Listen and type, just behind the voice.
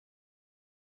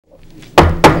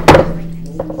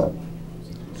All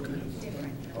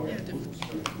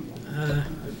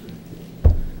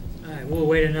right, we'll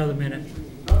wait another minute.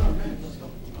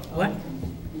 What?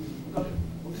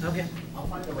 Okay. I'll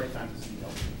find the right time to see you.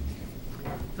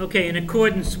 Okay, in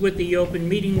accordance with the open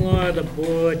meeting law, the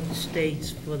board states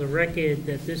for the record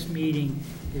that this meeting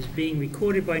is being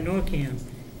recorded by NORCAM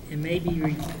and may be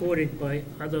recorded by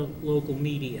other local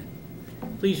media.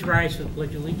 Please rise for the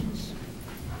Pledge of Allegiance.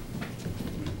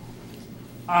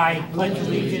 I pledge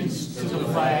allegiance to the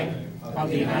flag of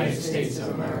the United States of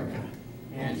America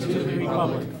and to the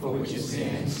republic for which it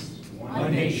stands,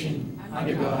 one nation,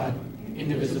 under God,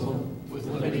 indivisible, with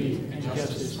liberty and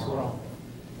justice for all.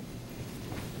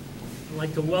 I'd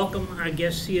like to welcome our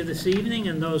guests here this evening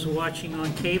and those watching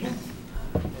on cable.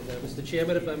 And, Mr.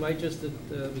 Chairman, if I might just at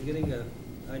the beginning,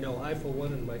 I know I, for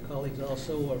one, and my colleagues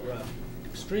also are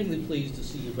extremely pleased to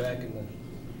see you back in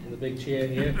the big chair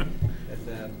here.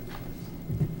 And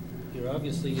you're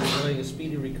obviously enjoying a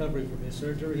speedy recovery from your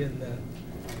surgery, and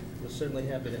we're certainly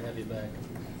happy to have you back.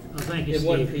 Oh, thank you, in Steve.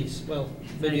 One piece. Well,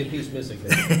 maybe a piece missing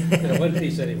there. One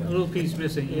piece anyway. A little piece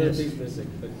missing, yes. A little piece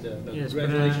missing, but no, Yes,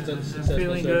 congratulations but, on the successful I'm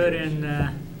feeling surgery. good, and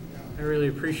I really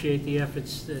appreciate the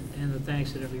efforts and the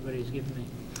thanks that everybody's given me.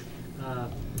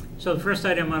 So the first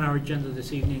item on our agenda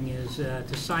this evening is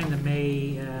to sign the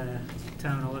May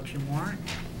town election warrant.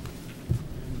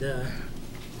 And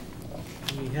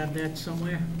do we have that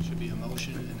somewhere? Should be a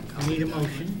motion and a We copy. need a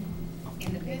motion.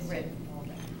 In the big red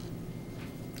folder.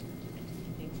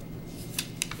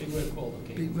 Big red folder,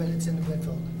 okay. Big red, it's in the red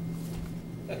folder.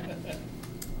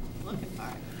 Looking for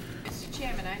it. Mr.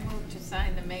 Chairman, I move to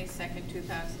sign the May 2nd,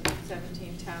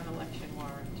 2017 town election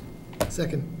warrant.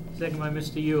 Second. Second by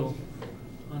Mr. Yule.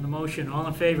 On the motion, all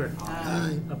in favor?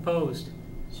 Aye. Opposed?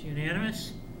 It's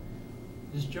unanimous?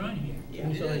 Is John here? Yeah,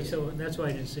 he is. So that's why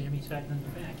I didn't see him, he's hiding in the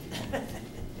back.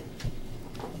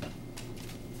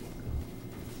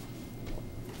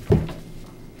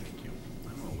 Thank you. I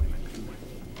don't know, wait a minute.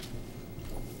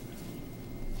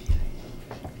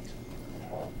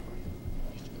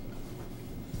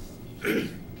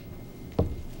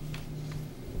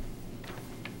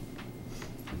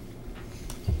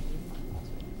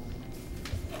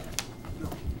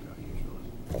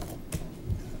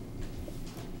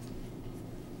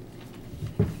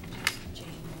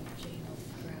 Jane will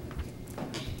grab a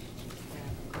copy of that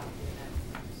for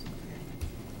us, okay? Thanks.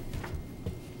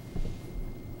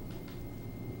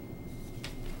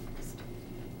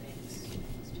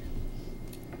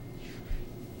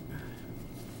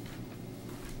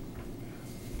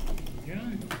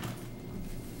 John?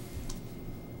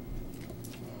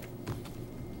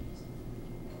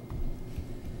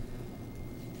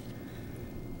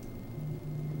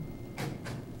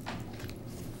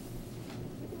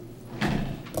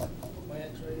 My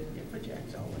X-ray in. Yeah, put your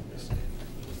X out like this.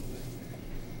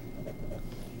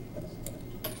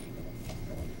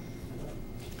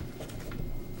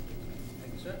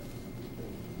 Thank you, sir.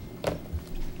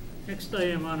 Next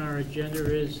item on our agenda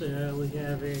is we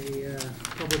have a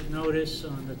public notice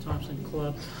on the Thompson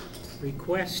Club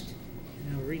request.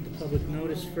 And I'll read the public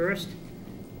notice first.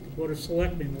 The Board of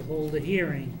Selectmen will hold a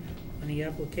hearing on the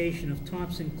application of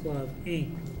Thompson Club,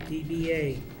 Inc.,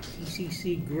 DBA,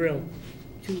 TCC Grill,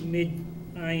 2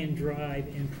 Mid-Iron Drive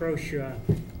and Pro Shop,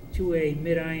 to a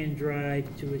Mid-Iron Drive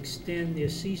to extend their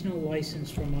seasonal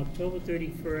license from October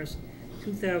 31st,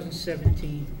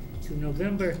 2017 to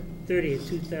November 30th,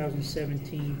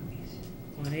 2017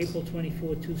 on April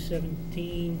 24,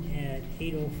 2017 at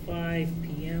 8:05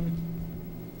 p.m.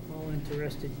 All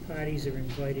interested parties are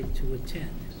invited to attend.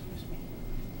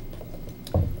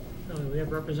 So we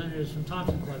have representatives from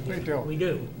Thompson Club here. We do. We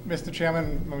do. Mr.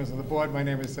 Chairman, members of the board, my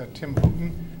name is Tim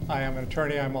Hooton. I am an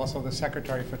attorney. I'm also the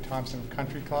secretary for Thompson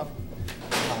Country Club.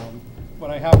 What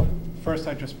I have, first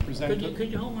I just present.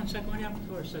 Could you hold 1 second? What happened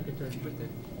to our secretary?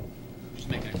 Just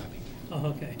making a copy. Oh,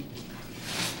 okay.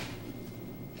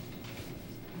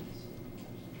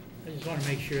 I just want to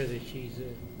make sure that she's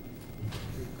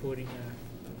recording.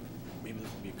 Maybe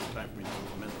this would be a good time for me to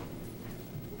implement.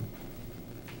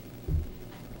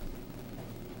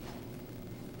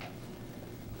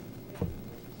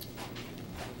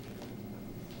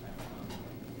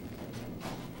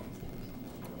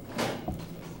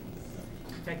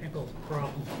 Technical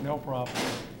problem. No problem.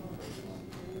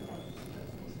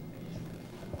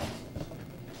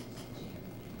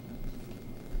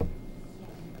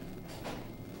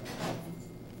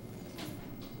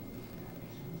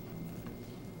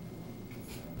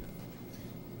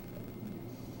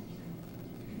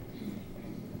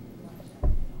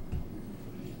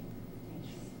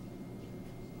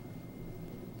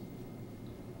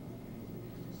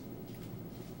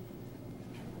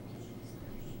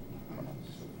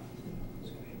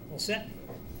 set?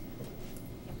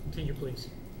 Continue, please.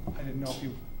 I didn't know if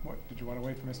you, did you want to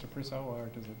wait for Mr. Prisso, or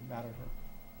does it matter?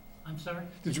 I'm sorry?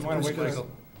 Did you Mr. want to wait Prisso.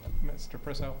 for Mr.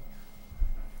 Prisso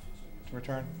to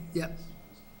return? Yep.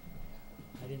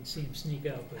 I didn't see him sneak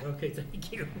out, but okay,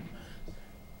 thank you.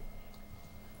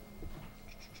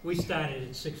 We started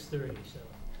at 6:30,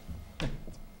 so.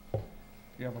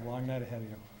 You have a long night ahead of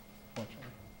you, fortunately.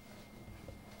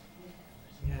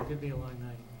 Yeah, it could be a long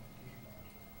night.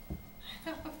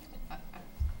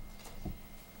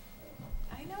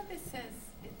 I know it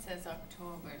says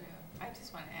October, I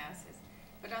just want to ask this,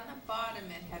 but on the bottom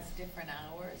it has different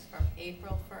hours from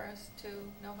April 1st to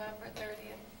November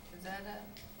 30th. Is that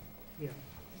Yeah.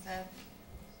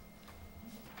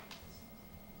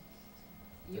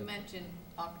 You mentioned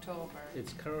October.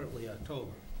 It's currently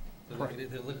October. Correct.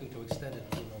 They're looking to extend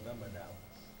it to November now.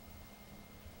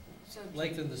 So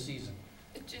Lengthen the season.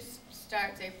 it just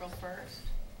starts April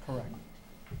 1st? Correct.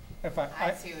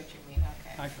 I see what you mean,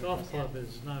 okay. Golf club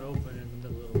is not open in the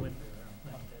middle of the winter,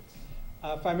 I don't think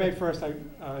that's. If I may first,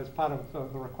 as part of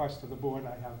the request of the board,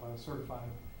 I have certified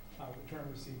return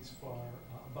receipts for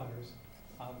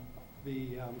abutters.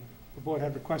 The board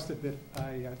had requested that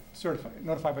I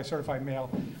notify by certified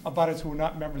mail abutters who were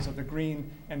not members of the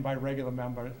Green, and by regular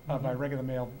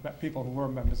mail, people who were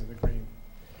members of the Green.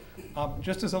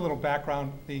 Just as a little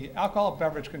background, the Alcohol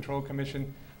Beverage Control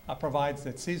Commission provides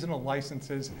that seasonal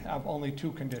licenses have only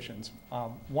two conditions.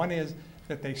 One is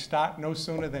that they start no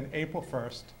sooner than April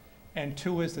 1st, and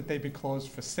two is that they be closed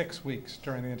for 6 weeks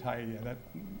during the entire year.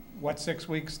 What 6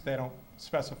 weeks, they don't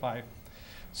specify.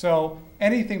 So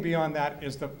anything beyond that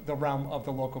is the realm of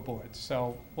the local boards.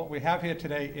 So what we have here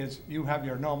today is you have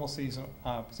your normal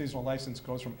seasonal license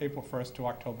goes from April 1st to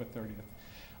October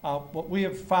 30th. What we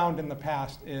have found in the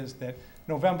past is that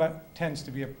November tends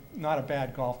to be not a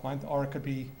bad golf month, or it could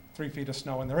be 3 feet of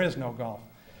snow and there is no golf.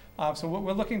 So what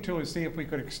we're looking to is see if we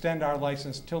could extend our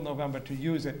license till November to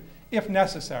use it if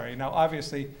necessary. Now,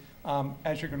 obviously,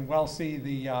 as you can well see,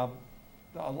 the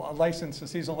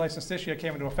seasonal license this year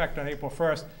came into effect on April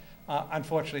 1st.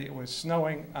 Unfortunately, it was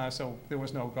snowing, so there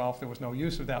was no golf, there was no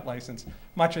use of that license.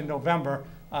 Much in November,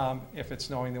 if it's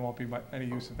snowing, there won't be any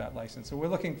use of that license. So we're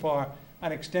looking for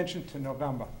an extension to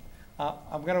November.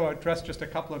 I'm going to address just a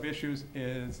couple of issues.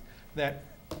 Is that,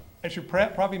 as you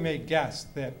probably may guess,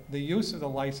 that the use of the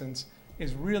license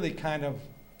is really kind of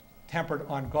tempered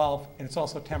on golf, and it's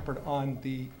also tempered on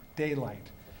the daylight.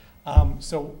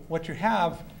 So what you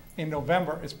have in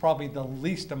November is probably the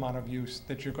least amount of use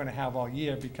that you're going to have all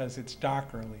year, because it's dark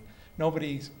early.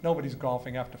 Nobody's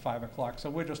golfing after 5 o'clock, so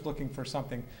we're just looking for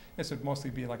something. This would mostly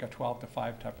be like a 12 to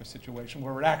 5 type of situation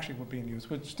where it actually would be in use.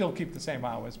 We'd still keep the same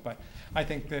hours, but I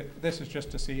think that this is just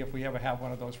to see if we ever have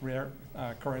one of those rare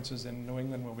occurrences in New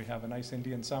England where we have a nice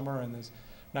Indian summer and there's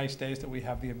nice days that we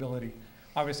have the ability.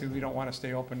 Obviously, we don't want to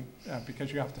stay open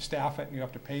because you have to staff it and you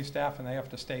have to pay staff and they have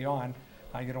to stay on.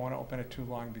 You don't want to open it too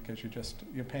long because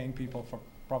you're paying people for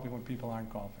probably when people aren't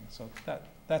golfing. So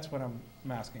that's what I'm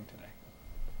asking today.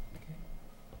 Okay.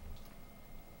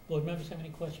 Board members have any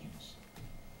questions?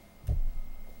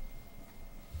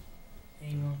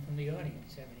 Anyone from the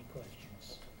audience have any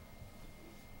questions?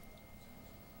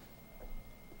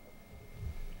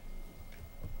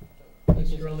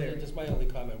 Mr. O'Leary. Just my only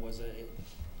comment was,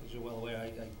 as you're well aware,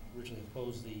 I originally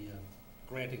opposed the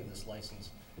granting of this license,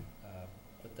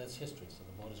 but that's history, so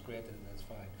the board has granted it, and that's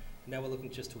fine. Now we're looking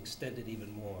just to extend it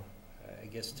even more. I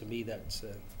guess to me that's,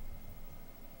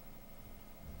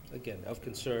 again, of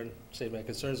concern. Say my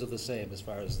concerns are the same as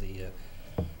far as the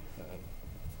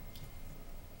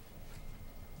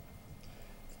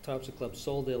Thompson Club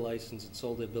sold their license and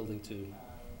sold their building to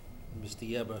Mr.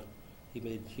 Yeber. He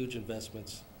made huge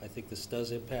investments. I think this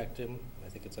does impact him. I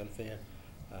think it's unfair.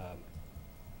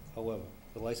 However,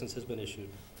 the license has been issued.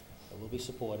 I will be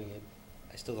supporting it.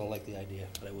 I still don't like the idea,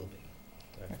 but I will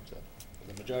be. So,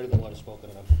 the majority of the board has spoken,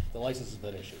 and the license has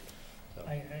been issued. So.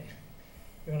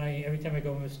 Every time I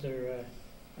go to Mr.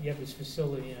 Yeber's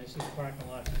facility and I see the parking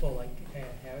lot full, I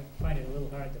find it a little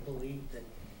hard to believe that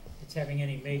it's having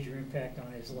any major impact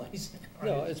on his license.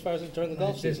 No, as far as during the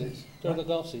golf season, it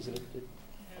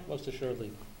Yeah. most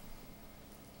assuredly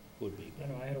would be. I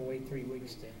know, I had to wait 3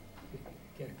 weeks to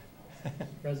get a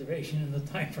reservation in the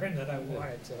time frame that I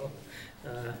wanted, so.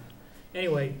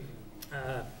 Anyway,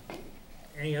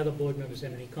 any other board members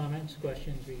have any comments,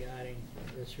 questions regarding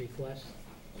this request?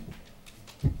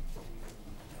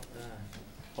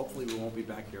 Hopefully, we won't be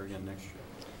back here again next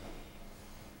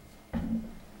year.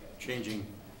 Changing.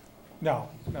 No,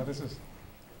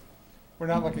 we're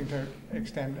not looking to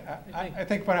extend. I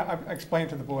think what I explained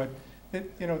to the board,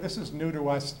 that, this is new to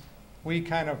us. we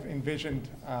kind of envisioned,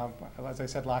 as I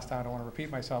said last time, I don't want to repeat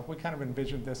myself, we kind of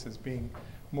envisioned this as being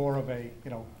more of a,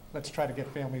 let's try to get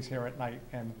families here at night,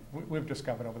 and we've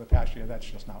discovered over the past year that's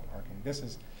just not working. This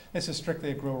is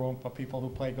strictly a grill room for people who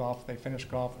play golf, they finish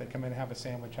golf, they come in, have a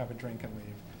sandwich, have a drink, and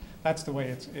leave. That's the way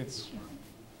it's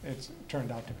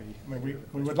turned out to be. I mean,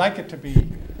 we would like it to be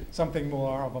something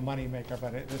more of a money maker,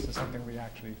 but this is something we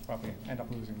actually probably end up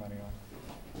losing money on.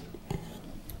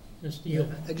 Mr. Yule.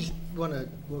 I just want to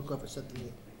work off of something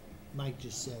that Mike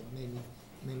just said, made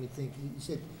me think. You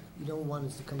said you don't want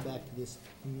us to come back to this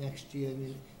next year. I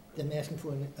mean, them asking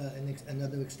for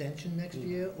another extension next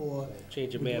year, or?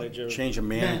 Change of manager. Change of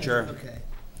manager. Okay.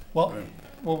 Well,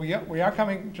 we are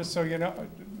coming, just so you know,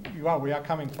 we are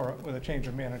coming with a change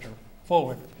of manager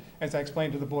forward. As I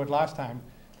explained to the board last time,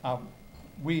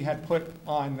 we had put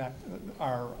on that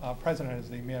our president as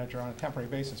the manager on a temporary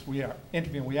basis. We are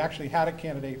interviewing. We actually had a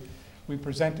candidate. We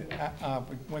presented,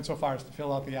 we went so far as to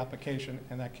fill out the application,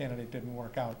 and that candidate didn't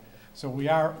work out. So we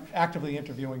are actively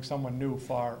interviewing someone new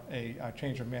for a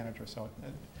change of manager. So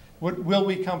will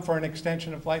we come for an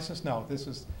extension of license? No, this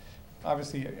is,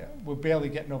 obviously, we'll barely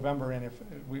get November in if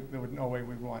there would no way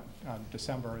we'd want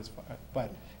December.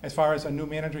 But as far as a new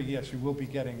manager, yes, you will be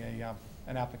getting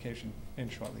an application in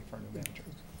shortly for a new manager.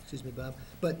 Excuse me, Bob.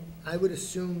 But I would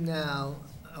assume now,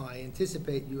 or I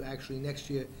anticipate you actually next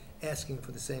year asking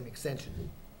for the same extension.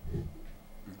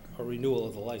 A renewal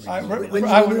of the license. I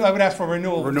would ask for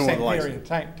renewal of the same period,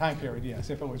 time period, yes,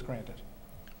 if it was granted.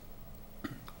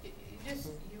 He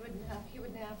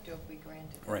wouldn't have to if we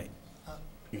granted. Right.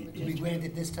 If we grant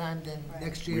it this time, then Right.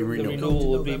 next We year. renew. The we'll go renewal to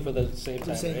would be November. for the same For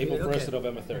the time, same April period, 1st to okay.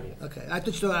 November 30th. Okay, I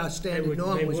thought our They standard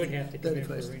norm was would have to come in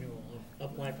for 31st. renewal,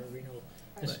 apply for renewal.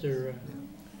 Mr.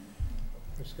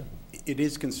 Briscoe. It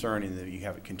is concerning that you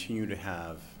continue to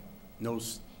have no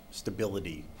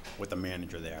stability with the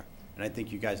manager there. And I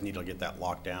think you guys need to get that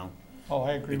locked down. Oh,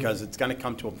 I agree. Because it's gonna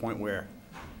come to a point where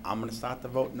I'm gonna start the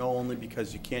vote no, only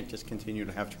because you can't just continue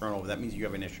to have turnover. That means you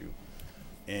have an issue.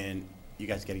 And you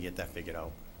guys gotta get that figured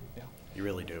out. Yeah. You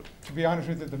really do. To be honest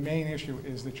with you, the main issue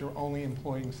is that you're only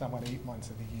employing someone 8 months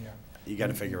of the year. You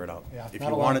gotta figure it out. Yeah, If not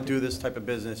you a lot wanna of do this type of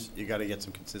business, you gotta get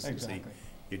some consistency. Exactly.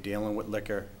 You're dealing with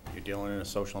liquor, you're dealing in a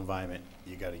social environment,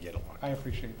 you gotta get it locked. I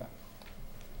appreciate that.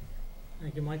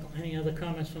 Thank you, Michael. Any other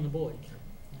comments from the board?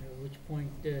 At which point,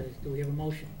 do we have a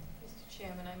motion? Mr.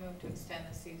 Chairman, I move to extend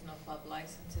the seasonal club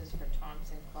licenses for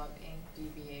Thompson Club, Inc.,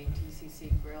 DBA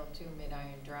TCC Grill 2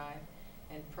 Mid-Iron Drive,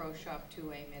 and Pro Shop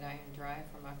 2A Mid-Iron Drive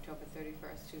from October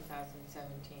 31st,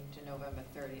 2017 to November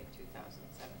 30th,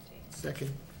 2017.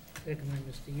 Second. Second by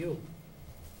Mr. Yule.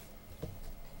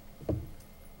 On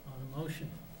the motion,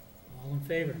 all in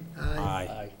favor? Aye.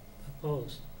 Aye.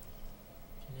 Opposed?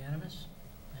 Unanimous?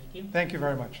 Thank you. Thank you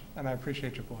very much, and I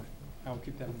appreciate your board. I will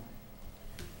keep that in mind.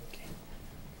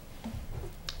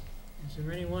 Is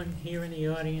there anyone here in the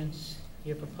audience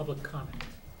here for public comment?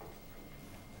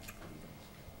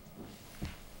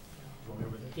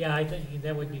 Yeah, I think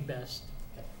that would be best.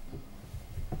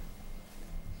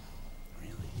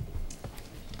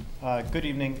 Good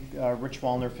evening, Rich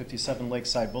Wallner, 57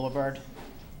 Lakeside Boulevard.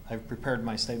 I've prepared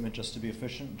my statement just to be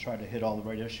efficient and try to hit all the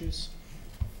right issues.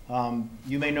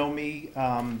 You may know me.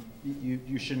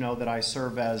 You should know that I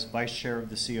serve as Vice Chair of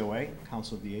the COA,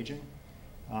 Council of the Aging.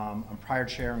 I'm prior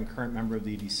Chair and current member of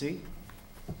the EDC,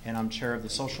 and I'm Chair of the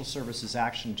Social Services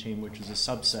Action Team, which is a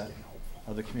subset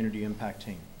of the Community Impact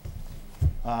Team.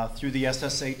 Through the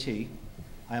SSAT,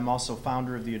 I am also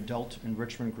founder of the adult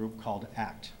enrichment group called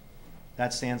ACT.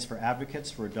 That stands for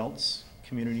Advocates for Adults,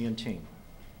 Community, and Teen.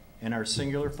 And our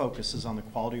singular focus is on the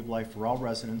quality of life for all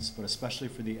residents, but especially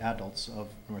for the adults of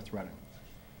North Reading.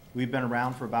 We've been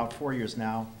around for about 4 years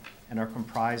now and are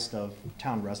comprised of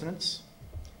town residents,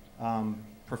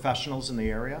 professionals in the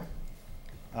area,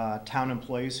 town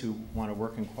employees who want to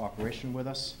work in cooperation with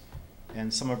us,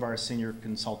 and some of our senior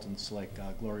consultants like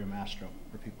Gloria Mastro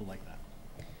or people like that.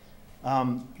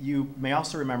 You may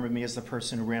also remember me as the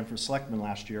person who ran for selectman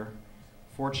last year.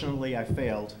 Fortunately, I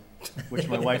failed, which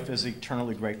my wife is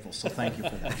eternally grateful, so thank you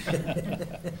for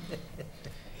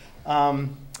that.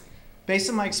 Based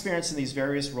on my experience in these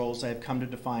various roles, I have come to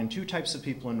define two types of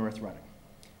people in North Reading: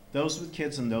 those with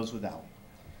kids and those without.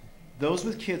 Those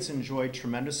with kids enjoy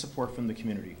tremendous support from the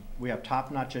community. We have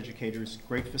top-notch educators,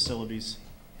 great facilities,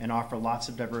 and offer lots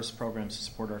of diverse programs to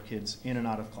support our kids in and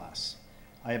out of class.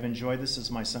 I have enjoyed this as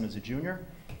my son is a junior,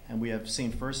 and we have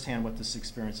seen firsthand what this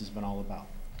experience has been all about.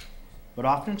 But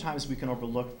oftentimes we can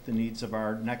overlook the needs of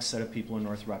our next set of people in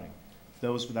North Reading,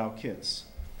 those without kids.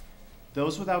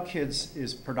 Those without kids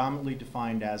is predominantly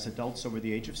defined as adults over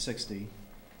the age of 60,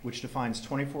 which defines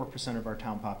 24% of our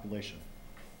town population.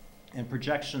 and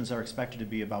projections are expected to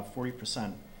be about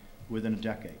 40% within a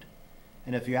decade.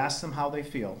 And if you ask them how they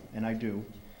feel, and I do,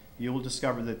 you will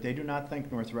discover that they do not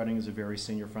think North Reading is a very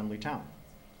senior-friendly town,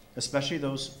 especially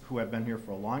those who have been here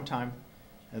for a long time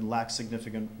and lack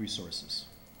significant resources.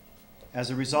 As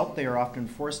a result, they are often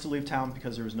forced to leave town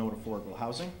because there is no affordable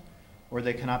housing, or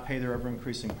they cannot pay their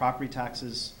ever-increasing property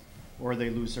taxes, or they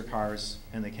lose their cars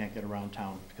and they can't get around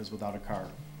town because without a car,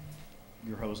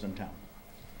 you're hosed in town.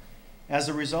 As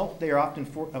a result, they are often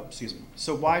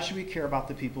So why should we care about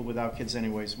the people without kids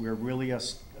anyways? We're really a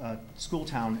school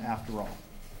town after all.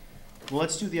 Well,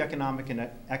 let's do the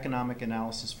economic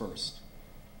analysis first.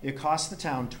 It costs the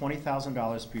town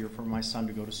 $20,000 per year for my son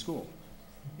to go to school.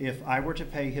 If I were to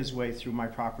pay his way through my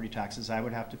property taxes, I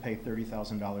would have to pay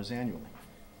 $30,000 annually.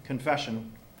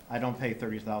 Confession, I don't pay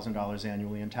 $30,000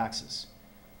 annually in taxes.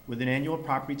 With an annual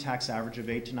property tax average of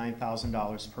 $8,000 to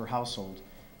 $9,000 per household,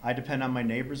 I depend on my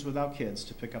neighbors without kids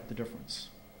to pick up the difference.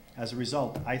 As a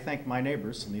result, I thank my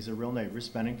neighbors, and these are real neighbors,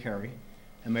 Ben and Carrie,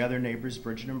 and my other neighbors,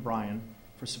 Bridget and Brian,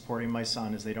 for supporting my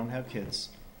son as they don't have kids,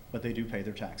 but they do pay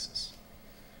their taxes.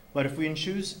 But if we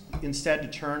choose instead to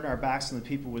turn our backs on the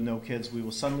people with no kids, we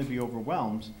will suddenly be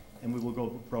overwhelmed and we will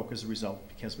go broke as a result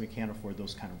because we can't afford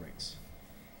those kind of rates.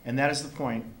 And that is the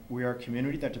point. We are a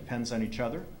community that depends on each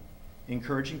other.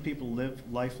 Encouraging people to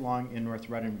live lifelong in North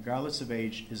Reading, regardless of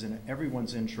age, is in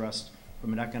everyone's interest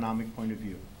from an economic point of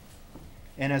view.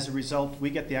 And as a result, we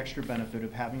get the extra benefit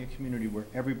of having a community where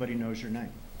everybody knows your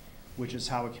name, which is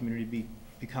how a community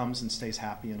becomes and stays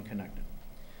happy and connected.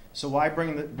 So why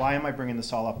am I bringing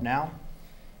this all up now?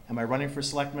 Am I running for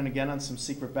selectman again on some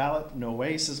secret ballot? No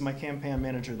way, says my campaign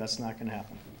manager, that's not going to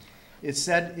happen.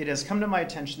 It has come to my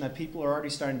attention that people are already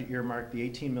starting to earmark the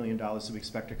 $18 million that we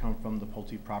expect to come from the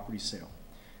Pulte property sale,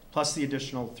 plus the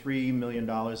additional $3 million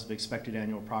of expected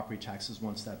annual property taxes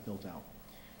once that's built out.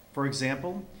 For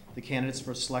example, the candidates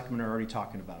for selectmen are already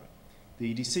talking about it.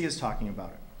 The EDC is talking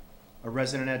about it. A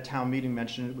resident at town meeting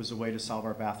mentioned it was a way to solve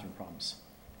our bathroom problems.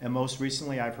 And most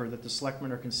recently, I've heard that the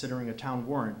selectmen are considering a town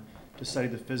warrant to study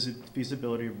the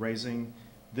feasibility of raising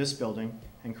this building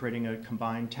and creating a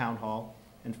combined town hall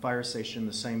and fire station in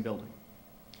the same building.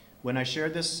 When I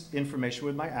shared this information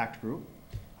with my ACT group,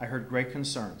 I heard great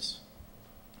concerns.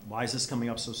 Why is this coming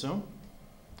up so soon?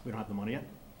 We don't have the money yet.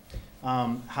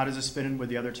 How does this fit in with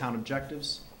the other town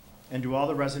objectives? And do all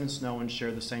the residents know and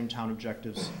share the same town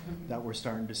objectives that we're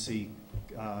starting to see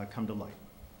come to light?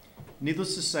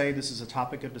 Needless to say, this is a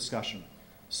topic of discussion.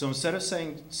 So instead of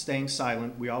staying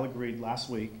silent, we all agreed last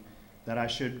week that I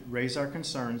should raise our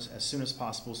concerns as soon as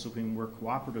possible so we can work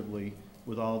cooperatively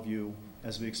with all of you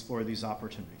as we explore these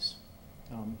opportunities.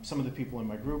 Some of the people in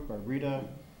my group are Rita,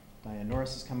 Diane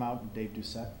Norris has come out, and Dave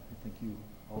Doucette. I think you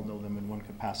all know them in one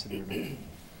capacity or another.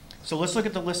 So let's look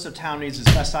at the list of town needs as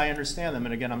best I understand them.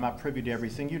 And again, I'm not privy to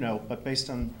everything you know, but based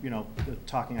on the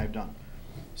talking I've done.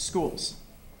 Schools.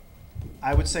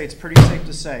 I would say it's pretty safe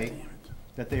to say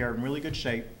that they are in really good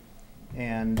shape.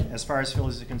 And as far as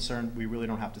Phillies is concerned, we really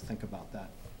don't have to think about that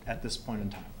at this point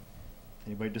in time.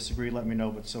 Anybody disagree, let me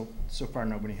know, but so far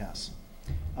nobody has.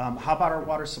 How about our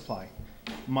water supply?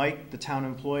 Mike, the town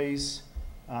employees,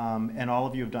 and all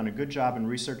of you have done a good job in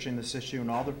researching this issue, and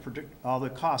all the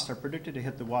costs are predicted to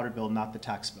hit the water bill, not the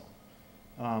tax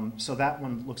bill. So that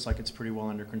one looks like it's pretty well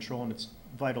under control, and it's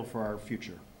vital for our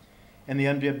future. And the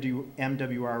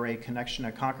MWRA connection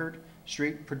at Concord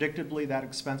Street, predictably that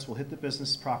expense will hit the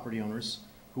business property owners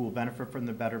who will benefit from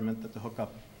the betterment that the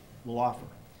hookup will offer.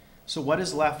 So what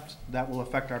is left that will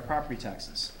affect our property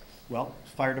taxes? Well,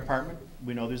 fire department,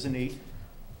 we know there's a need.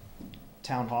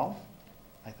 Town hall,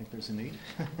 I think there's a need.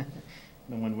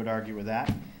 No one would argue with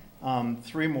that.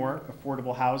 3 more,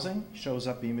 affordable housing shows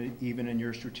up even in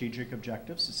your strategic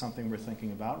objectives. It's something we're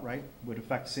thinking about, right? Would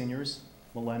affect seniors,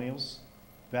 millennials,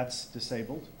 vets,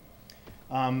 disabled.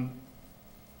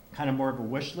 Kind of more of a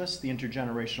wish list, the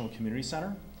intergenerational community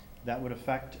center. That would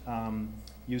affect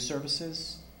youth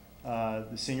services,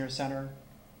 the senior center,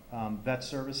 vet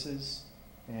services,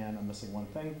 and I'm missing one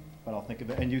thing, but I'll think of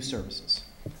it, and youth services,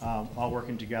 all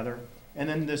working together. And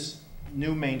then this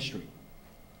new Main Street.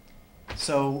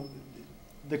 So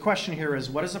the question here is,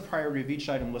 what is the priority of each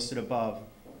item listed above,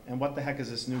 and what the heck is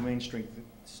this new Main Street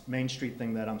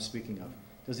thing that I'm speaking of?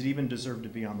 Does it even deserve to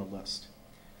be on the list?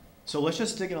 So let's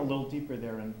just dig in a little deeper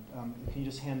there, and can you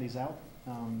just hand these out?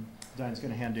 Diane's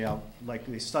going to hand you out, like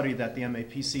the study that the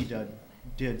MAPC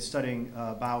did studying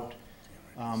about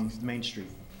Main Street.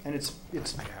 And it's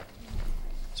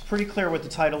pretty clear what the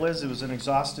title is. It was an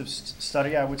exhaustive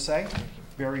study, I would say,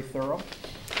 very thorough.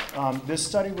 This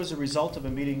study was a result of a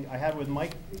meeting I had with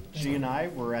Mike. G and I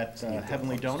were at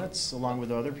Heavenly Donuts along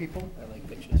with other people.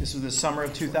 This was the summer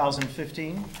of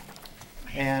 2015.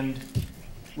 And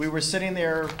we were sitting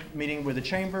there meeting with the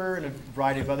chamber and a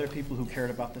variety of other people who cared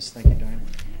about this. Thank you, Diane.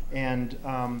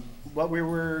 And what we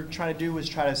were trying to do was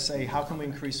try to say, how can we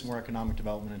increase more economic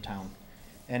development in town?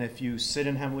 And if you sit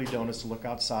in Heavenly Donuts and look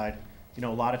outside, you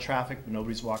know, a lot of traffic, but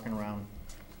nobody's walking around.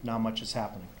 Not much is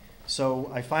happening.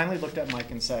 So I finally looked at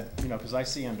Mike and said, you know, because I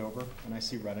see Andover and I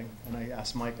see Reading, and I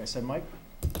asked Mike, I said, Mike,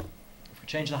 if we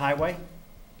change the highway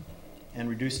and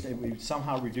we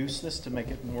somehow reduce this to make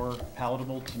it more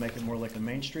palatable, to make it more like a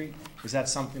main street, is that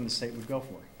something the state would go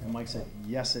for? And Mike said,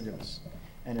 yes, it is.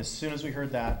 And as soon as we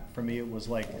heard that, for me, it was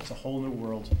like, it's a whole new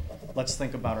world. Let's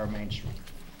think about our main street.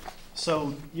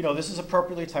 So, you know, this is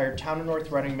appropriately titled Town of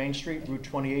North Reading Main Street, Route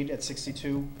 28 at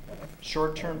 62,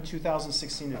 short-term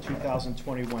 2016 to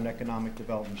 2021 economic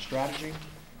development strategy.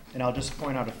 And I'll just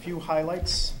point out a few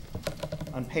highlights.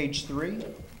 On page 3,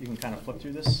 you can kind of flip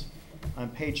through this. On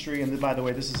page 3, and by the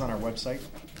way, this is on our website,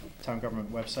 town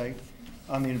government website.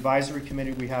 On the advisory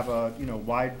committee, we have a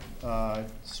wide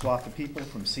swath of people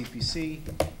from CPC,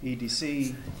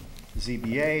 EDC,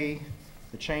 ZBA,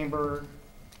 the chamber,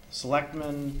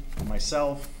 Selectmen,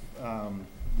 myself,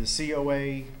 the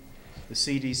COA, the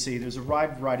CDC. There's a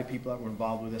wide variety of people that were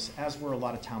involved with this, as were a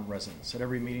lot of town residents. At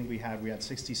every meeting we had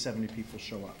 60, 70 people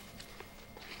show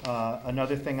up.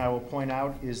 Another thing I will point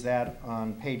out is that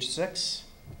on page 6,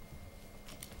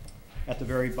 at the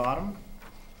very bottom,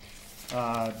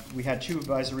 we had 2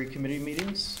 advisory committee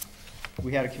meetings.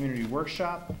 We had a community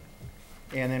workshop,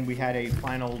 and then we had a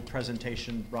final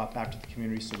presentation brought back to the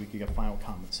community so we could get final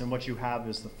comments. And what you have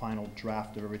is the final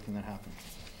draft of everything that happened.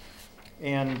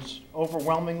 And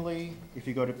overwhelmingly, if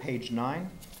you go to page 9,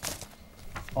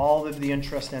 all of the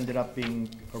interest ended up being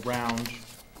around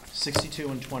 62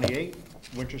 and 28,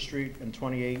 Winter Street and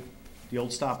 28, the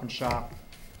old Stop and Shop,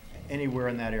 anywhere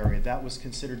in that area. That was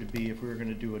considered to be, if we were going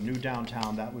to do a new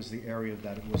downtown, that was the area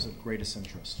that was of greatest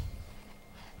interest.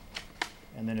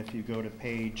 And then if you go to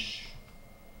page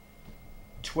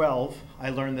 12, I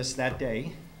learned this that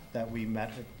day that we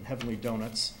met at Heavenly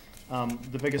Donuts.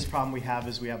 The biggest problem we have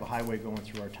is we have a highway going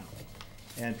through our town.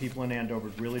 And people in Andover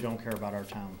really don't care about our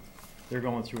town. They're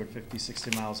going through at 50,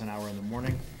 60 miles an hour in the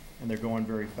morning, and they're going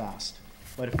very fast.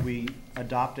 But if we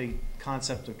adopt a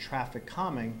concept of traffic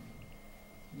calming,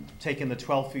 taking the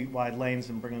 12 feet wide lanes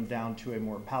and bring them down to a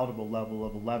more palatable level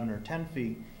of 11 or 10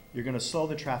 feet, you're going to slow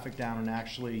the traffic down and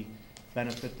actually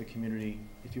benefit the community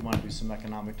if you want to do some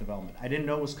economic development. I didn't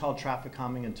know it was called traffic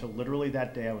calming until literally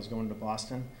that day I was going to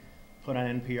Boston, put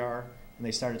on NPR, and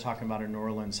they started talking about in New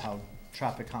Orleans how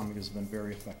traffic calming has been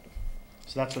very effective.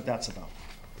 So that's what that's about.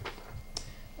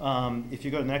 If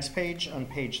you go to the next page, on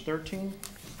page 13,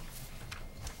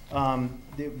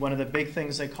 one of the big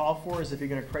things they call for is if you're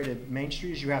going to create a main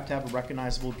street, is you have to have a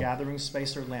recognizable gathering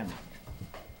space or landmark.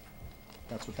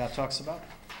 That's what that talks about.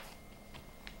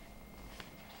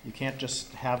 You can't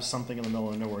just have something in the middle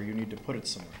of nowhere. You need to put it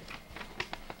somewhere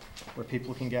where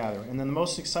people can gather. And then the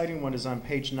most exciting one is on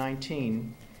page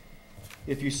 19.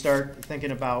 If you start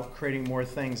thinking about creating more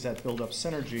things that build up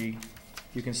synergy,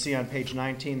 you can see on page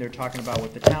 19 they're talking about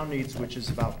what the town needs, which is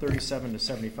about 37 to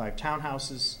 75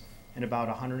 townhouses and about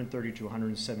 130 to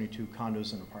 172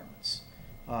 condos and apartments.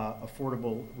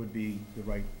 Affordable would be the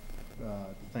right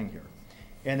thing here.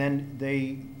 And then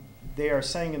they are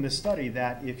saying in this study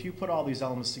that if you put all these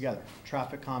elements together,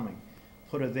 traffic calming,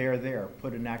 put a there,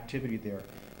 put an activity there,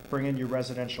 bring in your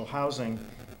residential housing,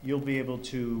 you'll be able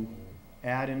to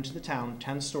add into the town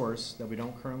 10 stores that we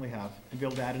don't currently have, and be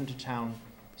able to add into town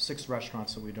 6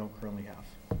 restaurants that we don't currently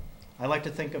have. I like to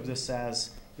think of this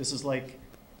as, this is like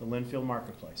the Linfield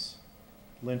Marketplace.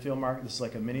 This is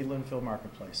like a mini Linfield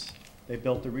Marketplace. They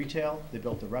built the retail, they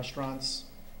built the restaurants.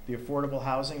 The affordable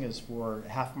housing is for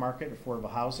half market.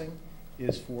 Affordable housing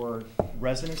is for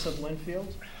residents of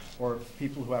Linfield or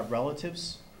people who have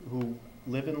relatives who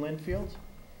live in Linfield.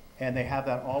 And they have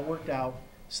that all worked out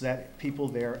so that people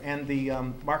there, and the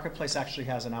marketplace actually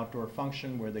has an outdoor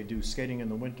function where they do skating in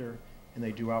the winter and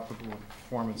they do outdoor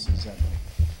performances at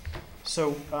night.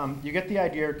 So you get the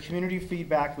idea. Community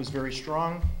feedback was very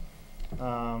strong.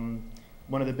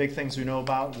 One of the big things we know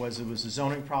about was it was a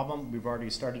zoning problem. We've already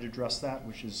started to address that,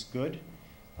 which is good.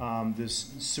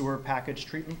 This sewer package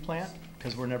treatment plant,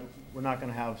 because we're not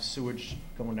going to have sewage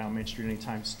going down Main Street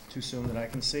anytime too soon that I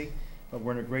can see, but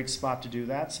we're in a great spot to do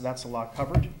that, so that's a lot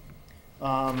covered.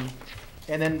 And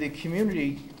then the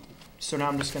community, so now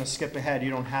I'm just going to skip ahead. You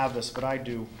don't have this, but I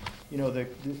do. You know, the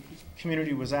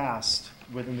community was asked,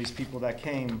 within these people that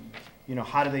came, you know,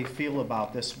 how do they feel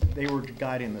about this? They were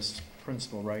guiding this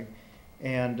principle, right?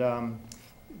 And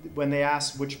when they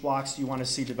asked which blocks do you want to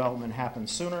see development happen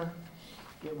sooner,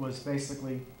 it was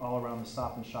basically all around the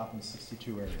Stop and Shop in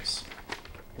 62 areas.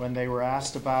 When they were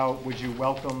asked about would you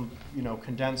welcome,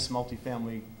 condensed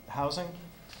multifamily housing,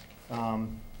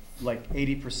 like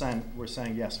 80% were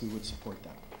saying yes, we would support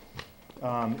that.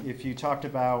 If you talked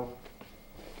about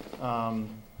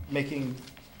making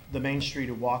the Main Street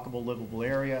a walkable, livable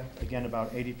area, again,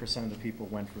 about 80% of the people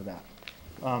went for that.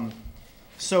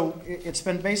 So it's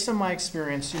been based on my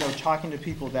experience, talking to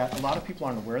people that a lot of people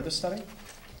aren't aware of the study.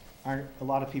 A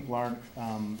lot of people aren't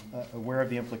aware of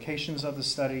the implications of the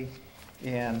study.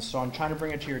 And so I'm trying to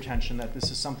bring it to your attention that this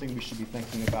is something we should be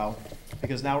thinking about,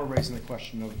 because now we're raising the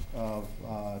question of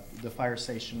the fire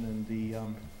station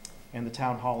and the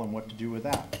town hall and what to do with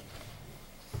that.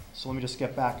 So let me just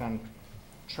get back on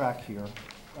track here.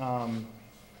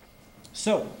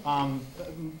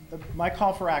 My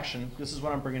call for action, this is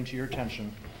what I'm bringing to your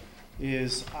attention,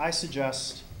 is I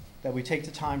suggest that we take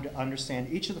the time to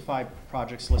understand each of the 5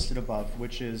 projects listed above,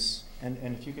 which is, and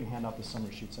if you can hand out the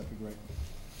summary sheets, that'd be great.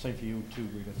 Same for you too,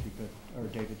 Rita, if you could, or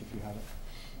David, if you have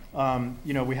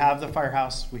it. We have the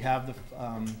firehouse, we have the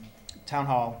town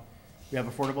hall, we have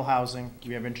affordable housing,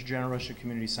 we have intergenerational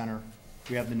community center,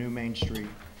 we have the new Main Street.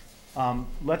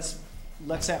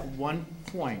 Let's at one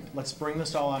point, let's bring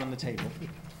this all out on the table.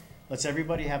 Let's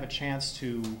everybody have a chance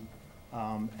to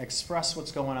express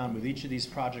what's going on with each of these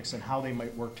projects and how they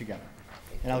might work together.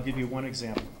 And I'll give you one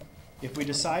example. If we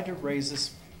decide to raise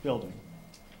this building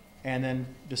and then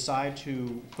decide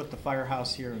to put the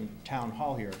firehouse here and town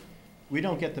hall here, we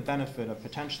don't get the benefit of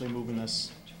potentially moving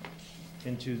this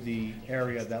into the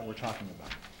area that we're talking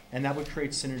about. And that would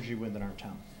create synergy within our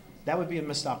town. That would be a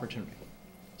missed opportunity.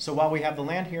 So while we have the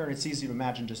land here and it's easy to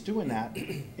imagine just doing that,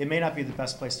 it may not be the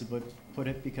best place to put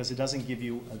it because it doesn't give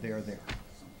you a there.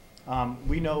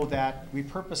 We know that we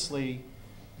purposely,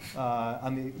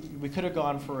 we could have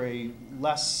gone for a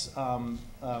less,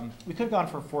 we could have gone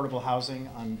for affordable housing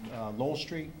on Lowell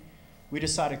Street. We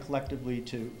decided collectively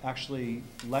to actually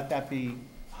let that be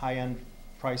high-end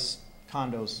price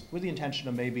condos with the intention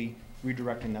of maybe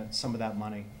redirecting some of that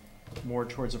money more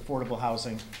towards affordable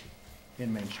housing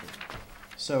in Main Street.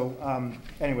 So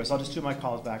anyways, I'll just do my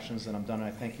calls to actions and I'm done, and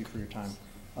I thank you for your time.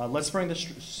 Let's bring the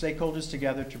stakeholders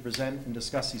together to present and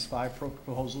discuss these 5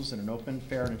 proposals in an open,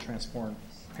 fair, and transparent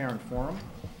forum.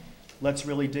 Let's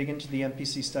really dig into the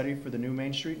NPC study for the new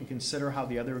Main Street and consider how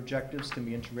the other objectives can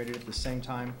be integrated at the same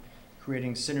time,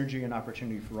 creating synergy and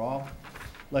opportunity for all.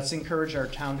 Let's encourage our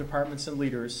town departments and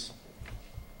leaders,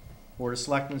 Board of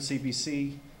Selectmen,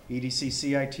 CBC, EDC,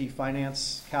 CIT,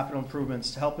 Finance, Capital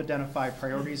Improvements, to help identify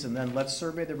priorities, and then let's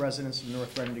survey the residents of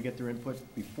North Reading to get their input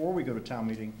before we go to town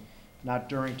meeting, not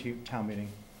during town meeting.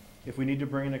 If we need to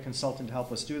bring in a consultant to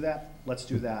help us do that, let's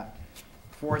do that.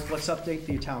 4th, let's update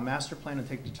the town master plan and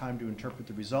take the time to interpret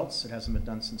the results. It hasn't been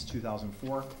done since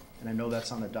 2004, and I know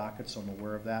that's on the docket, so I'm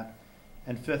aware of that.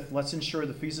 And 5th, let's ensure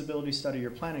the feasibility study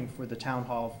you're planning for the town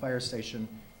hall fire station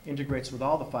integrates with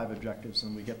all the 5 objectives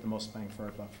and we get the most bang for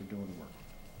our buck for doing the work.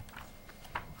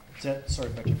 That's it. Sorry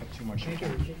if I took up too much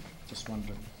time. Just wanted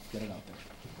to get it out there.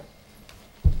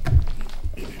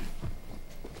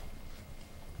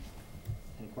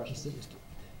 Any questions?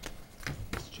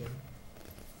 Mr. Chairman?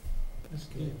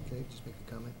 Can I just make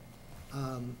a comment?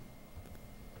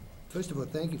 First of all,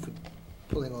 thank you for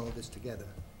pulling all of this together.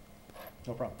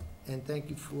 No problem. And thank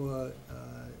you for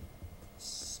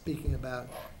speaking about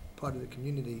part of the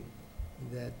community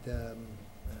that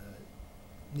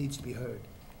needs to be heard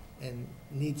and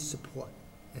needs support.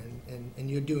 And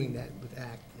you're doing that with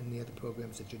ACT and the other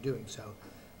programs that you're doing. So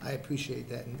I appreciate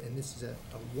that. And this is a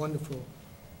wonderful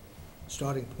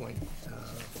starting point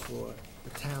for the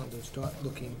town to start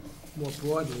looking more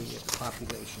broadly at the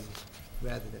population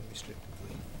rather than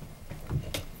restrictively.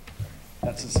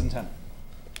 That's its intent.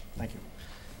 Thank you.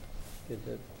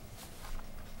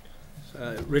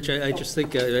 Rich, I just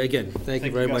think, again, thank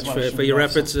you very much for your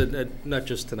efforts, not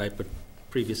just tonight, but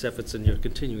previous efforts and your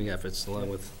continuing efforts, along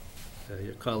with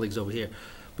your colleagues over here.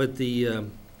 But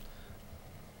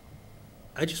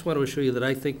I just want to assure you that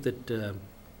I think that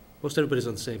most everybody's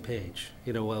on the same page.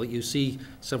 While you see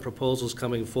some proposals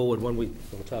coming forward, one we'll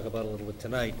talk about a little bit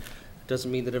tonight, it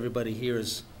doesn't mean that everybody here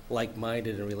is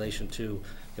like-minded in relation to,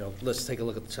 let's take a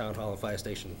look at the town hall and fire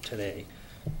station today.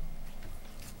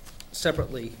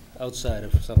 Separately, outside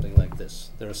of something like this,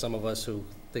 there are some of us who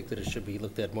think that it should be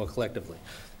looked at more collectively.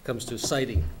 It comes to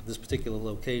siting this particular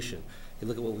location. You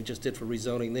look at what we just did for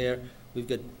rezoning there. We've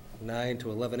got 9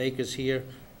 to 11 acres here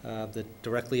that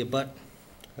directly abut.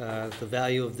 The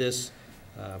value of this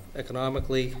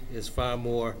economically is far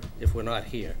more if we're not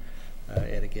here.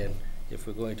 And again, if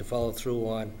we're going to follow through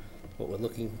on what we're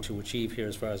looking to achieve here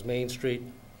as far as Main Street,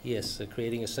 yes,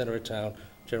 creating a center of town,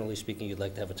 generally speaking, you'd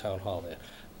like to have a town hall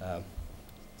there.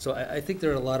 So I think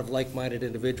there are a lot of like-minded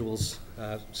individuals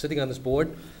sitting on this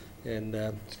board and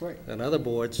That's great. and other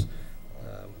boards.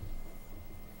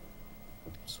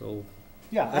 So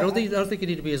Yeah. I don't think you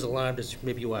need to be as alarmed as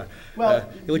maybe you are, Well,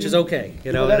 which is okay,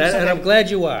 you know, well, and that's I'm something- glad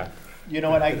you are. You know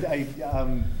what,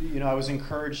 I was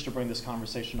encouraged to bring this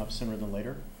conversation up sooner than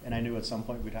later, and I knew at some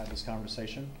point we'd have this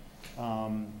conversation.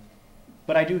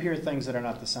 But I do hear things that are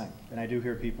not the same, and I do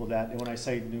hear people that, and when I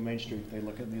say New Main Street, they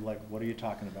look at me like, what are you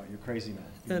talking about? You're crazy, man.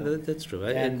 You Yeah, know? that's true.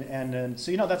 And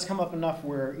so, that's come up enough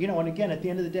where, and again, at the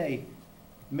end of the day,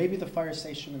 maybe the fire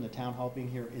station and the town hall being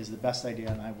here is the best idea,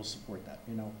 and I will support that,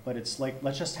 But it's like,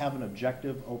 let's just have an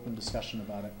objective, open discussion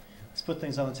about it. Let's put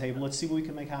things on the table. Let's see what we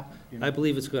can make happen. I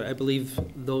believe it's good. I believe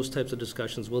those types of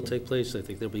discussions will take place. I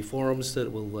think there'll be forums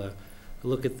that will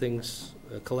look at things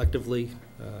collectively,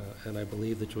 and I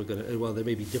believe that we're going to, while there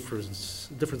may be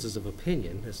differences of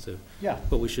opinion as to Yeah.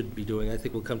 what we should be doing, I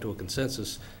think we'll come to a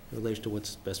consensus in relation to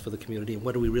what's best for the community and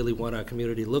what do we really want our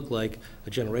community to look like a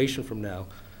generation from now.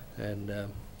 And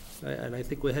I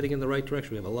think we're heading in the right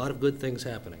direction. We have a lot of good things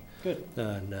happening. Good.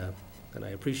 And I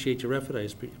appreciate your effort. I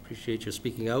appreciate your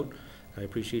speaking out. I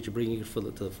appreciate you bringing it to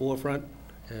the forefront.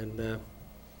 And I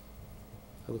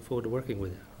look forward to working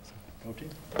with you. Go team.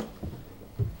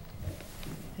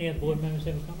 Any other board members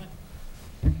have a comment?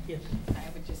 Yes. I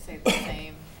would just say the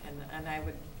same, and I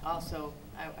would also,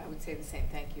 I would say the same,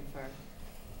 thank you for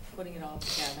putting it all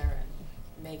together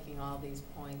and making all these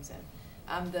points. And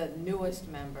I'm the newest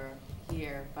member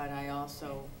here, but I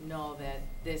also know that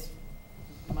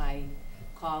my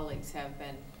colleagues have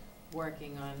been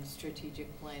working on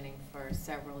strategic planning for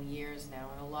several years now,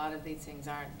 and a lot of these things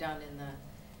aren't done in the,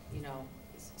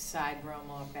 side room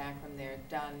or back room. They're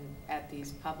done at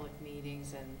these public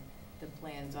meetings and the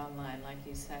plans online, like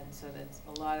you said. So that's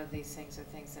a lot of these things are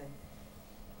things that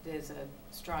there's a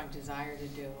strong desire to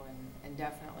do, and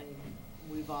definitely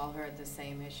we've all heard the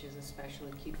same issues,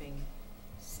 especially keeping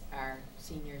our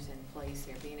seniors in place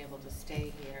here, being able to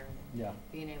stay here, Yeah.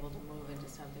 being able to move into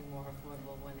something more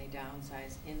affordable when they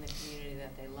downsize in the community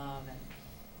that they love.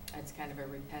 And it's kind of a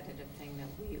repetitive thing that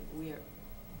we are,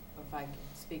 if I can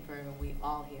speak for everyone, we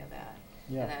all hear that.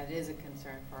 Yeah. And that is a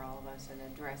concern for all of us, and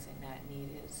addressing that need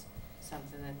is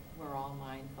something that we're all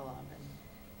mindful of.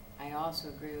 And I also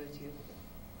agree with you,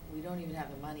 we don't even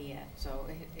have the money yet, so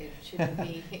it shouldn't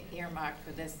be earmarked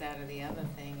for this, that, or the other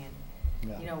thing. And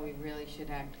Yeah. we really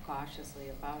should act cautiously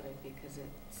about it, because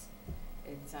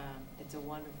it's a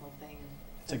wonderful thing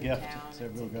It's for a the gift. town. It's a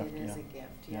real gift, It is yeah. a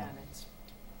gift, Yeah. and it's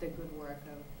the good work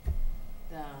of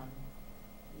the,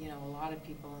 a lot of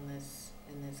people in this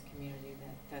community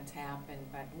that's happened,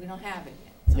 but we don't have it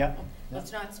yet. So Yeah.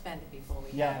 let's not spend it before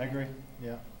we Yeah, have I it. agree.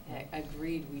 Yeah.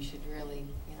 Agreed, we should really,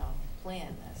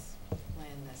 plan this.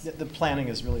 The planning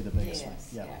is really the biggest thing. Yes,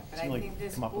 Yeah. but It's I really think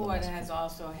this come up with a board nice has plan.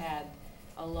 also had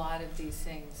a lot of these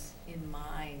things in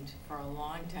mind for a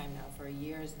long time now, for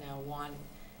years now,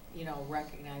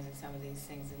 recognizing some of these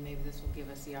things, and maybe this will give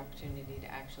us the opportunity to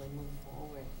actually move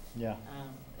forward Yeah.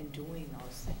 in doing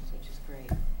those things, which is great.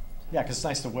 So- Yeah, because it's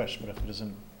nice to wish, but if it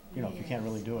isn't, if you can't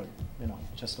really Yes. do it,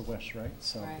 just a wish, right?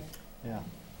 So, Right. yeah.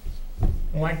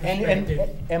 My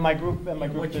perspective, And my group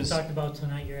what you is, talked about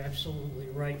tonight, you're absolutely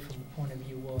right from the point of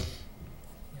view of,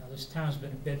 this town's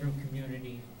been a bedroom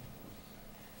community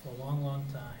for a long, long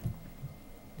time.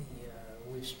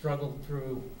 We've struggled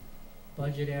through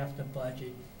budget after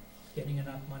budget, getting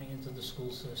enough money into the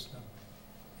school system.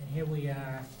 And here we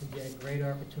are, we get a great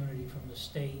opportunity from the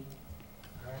state,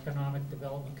 our Economic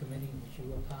Development Committee, which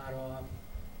you were part of,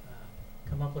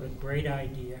 come up with a great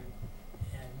idea.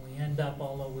 And we end up,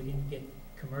 although we didn't get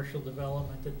commercial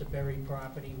development at the Berry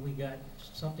property, we got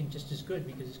something just as good,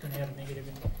 because it's gonna have a negative,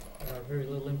 very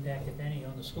little impact, if any,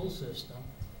 on the school system.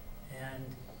 And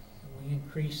we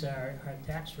increase our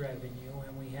tax revenue,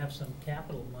 and we have some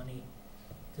capital money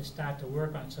to start to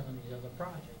work on some of these other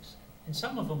projects. And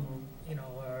some of them,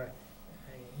 are,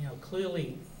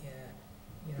 clearly,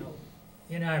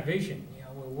 in our vision.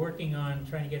 We're working on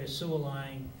trying to get a sewer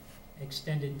line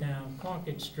extended down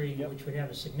Concord Street, Yep. which would have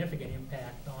a significant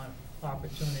impact on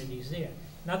opportunities there.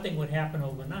 Nothing would happen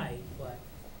overnight, but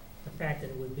the fact that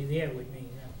it would be there would mean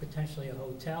potentially a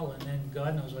hotel, and then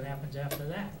God knows what happens after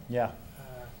that. yeah,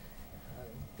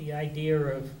 The idea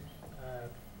of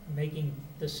making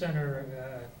the center,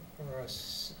 or a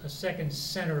second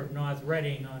center of North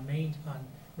Reading on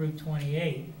Route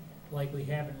 28, like we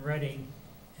have in Reading,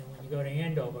 and when you go to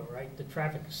Andover, right, the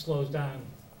traffic slows down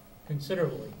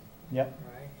considerably, yep,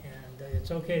 right? And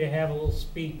it's okay to have a little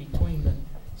speed between the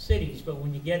cities, but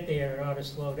when you get there, it ought to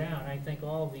slow down. I think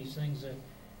all of these things are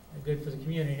good for the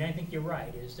community, and I think you're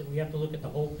right, is that we have to look at the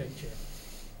whole picture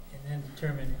and then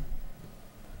determine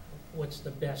what's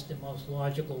the best and most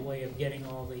logical way of getting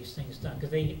all these things done, because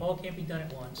they all can't be done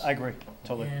at once. I agree,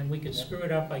 totally. And we could screw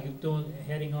it up by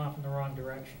heading off in the wrong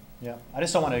direction. Yeah, I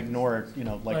just don't want to ignore, you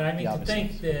know, like But I the mean, to obvious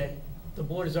think things. that the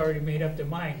board has already made up their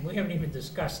mind, we haven't even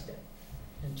discussed it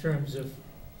in terms of,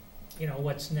 you know,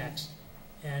 what's next.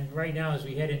 And right now, as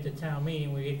we head into town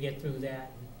meeting, we could get through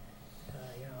that. And,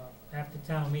 you know, after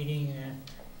town meeting, you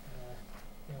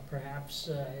know, perhaps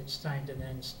it's time to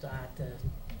then start to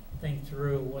think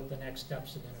through what the next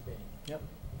steps are gonna be. Yep.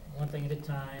 One thing at a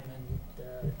time,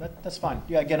 and, That's fine.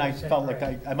 Yeah, again, I Set felt like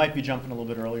right. I might be jumping a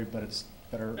little bit earlier, but it's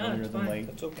better No, earlier it's than fine. late.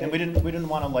 That's okay. And we didn't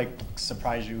want to like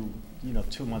surprise you, you know,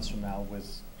 2 months from now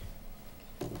with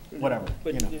whatever,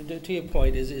 But you know. to your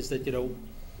point is that, you know,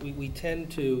 we tend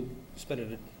to spend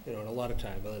it, you know, a lot of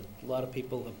time. A lot of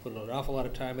people have put an awful lot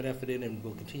of time and effort in and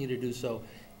will continue to do so.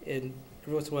 And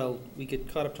every once in a while, we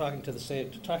get caught up talking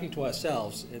to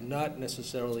ourselves and not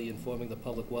necessarily informing the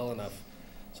public well enough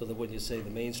so that when you say the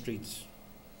Main Streets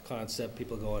concept,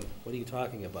 people are going, what are you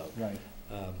talking about? Right.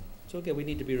 So again, we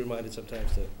need to be reminded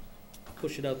sometimes to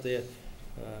push it out there,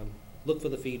 look for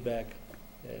the feedback,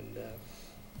 and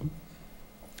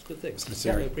good things. Mr.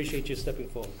 Misery. I appreciate you stepping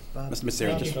forward. Bob, Mr.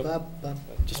 Misery, just- Bob,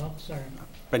 Just oh, sorry.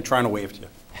 been trying to wave to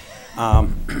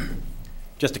you.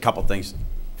 Just a couple things.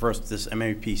 First, this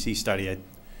MAPC study, you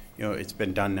know, it's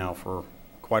been done now for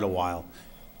quite a while,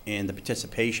 and the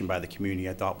participation by the community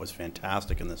I thought was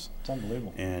fantastic in this. It's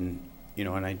unbelievable. And, you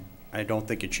know, and I don't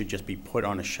think it should just be put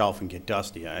on a shelf and get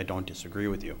dusty. I don't disagree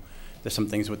with you. There's some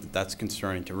things with that's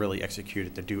concerning to really execute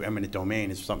it, to do eminent domain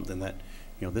is something that,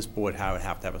 you know, this board would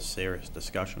have to have a serious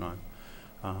discussion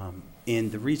on.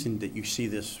 And the reason that you see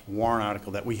this warrant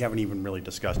article that we haven't even really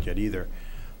discussed yet either,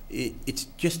 it's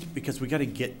just because we got to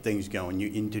get things going.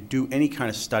 And to do any kind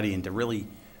of study and to really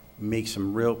make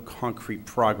some real concrete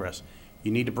progress,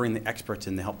 you need to bring the experts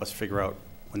in to help us figure out,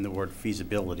 when the word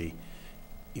feasibility,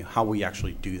 you know, how we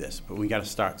actually do this. But we got to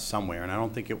start somewhere, and I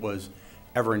don't think it was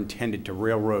ever intended to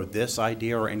railroad this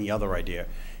idea or any other idea.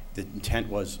 The intent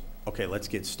was, okay, let's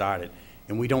get started.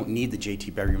 And we don't need the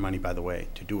J.T. Berry money, by the way,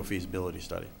 to do a feasibility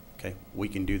study, okay? We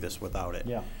can do this without it.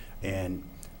 Yeah. And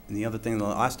the other thing, the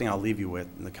last thing I'll leave you with,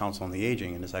 in the Council on the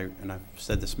Aging, and I've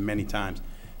said this many times,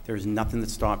 there is nothing that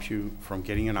stops you from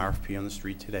getting an RFP on the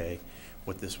street today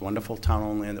with this wonderful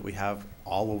town-owned land that we have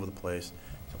all over the place,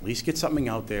 to at least get something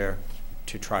out there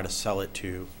to try to sell it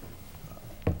to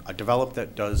a developer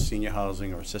that does senior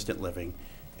housing or assisted living,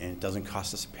 and it doesn't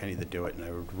cost us a penny to do it. And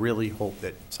I would really hope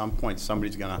that at some point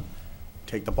somebody's gonna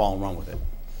take the ball and run with it.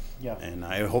 Yeah. And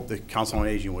I hope the Council on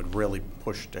Aging would really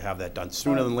push to have that done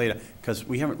sooner than later, because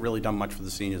we haven't really done much for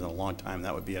the seniors in a long time.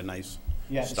 That would be a nice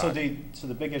Yeah, so start.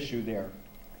 the big issue there,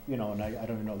 you know, and I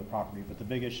don't even know the property, but the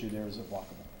big issue there is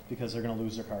walkable, because they're gonna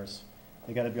lose their cars.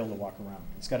 They gotta be able to walk around.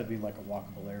 It's gotta be like a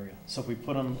walkable area. So if we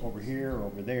put them over here or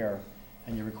over there,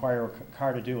 and you require a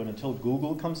car to do it until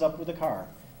Google comes up with a car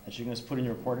that you can just put in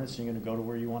your coordinates and you're gonna go to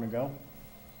where you wanna go,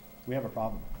 we have a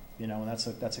problem. You know, and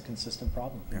that's a consistent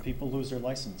problem. And Yeah. people lose their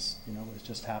license, you know, it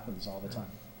just happens all the time.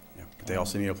 Yeah, but they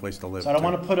also need a place to live. So I don't too.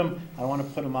 want to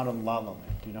put them out on La La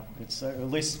Land, you know? It's,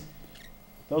 at least,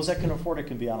 those that can afford it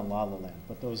can be out on La La Land,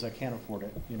 but those that can't afford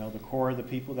it, you know, the core of the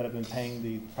people that have been paying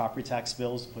the property tax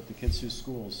bills to put the kids through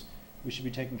schools, we should be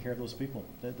taking care of those people.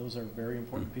 Those are very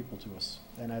important people to us.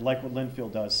 And I like what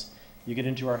Linfield does. You get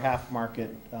into our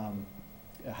half-market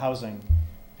housing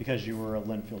because you were a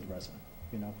Linfield resident.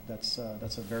 You know, that's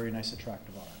a very nice,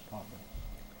 attractive offer.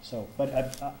 So,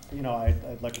 but you know,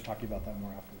 I'd like to talk to you about that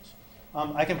more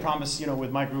afterwards. I can promise, you know,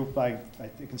 with my group, I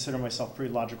consider myself a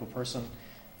pretty logical person.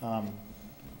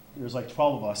 There's like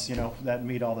 12 of us, you know, that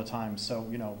meet all the time. So,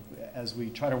 you know, as we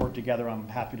try to work together, I'm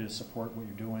happy to support what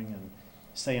you're doing and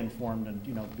stay informed and,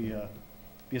 you know, be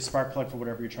a spark plug for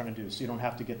whatever you're trying to do. So you don't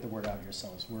have to get the word out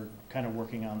yourselves. We're kind of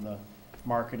working on the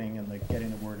marketing and the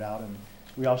getting the word out, and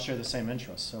we all share the same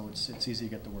interests, so it's easy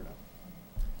to get the word out.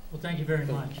 Well, thank you very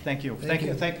much. Thank you. Thank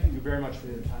you. Thank you very much for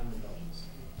your time and indulgence.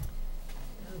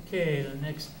 Okay, the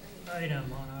next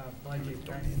item on our budget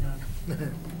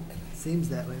Seems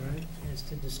that way, right? is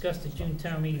to discuss the June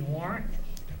town meeting warrant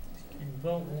and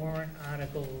vote warrant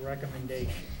article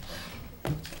recommendation.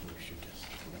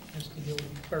 Mr.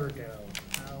 Gilberto,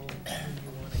 how do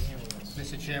you want to handle this?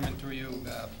 Mr. Chairman, through you,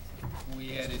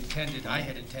 I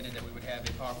had intended that we would have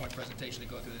a PowerPoint presentation to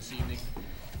go through this evening.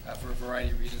 For a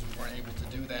variety of reasons, we weren't able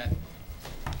to do that.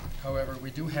 However,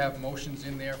 we do have motions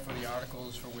in there for the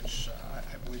articles for which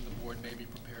I believe the board may be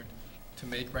prepared to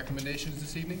make recommendations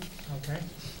this evening, Okay.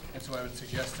 and so I would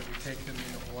suggest that we take them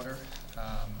in order.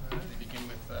 They begin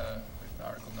with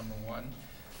Article number 1,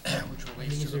 which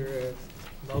relates to These the...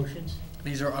 are motions.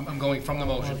 These are, I'm going from the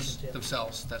motions Motions, yeah.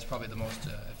 themselves. That's probably the most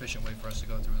efficient way for us to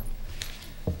go through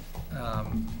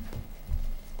them.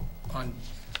 On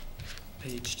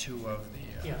page 2 of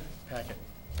the Yeah. packet,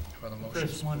 are the The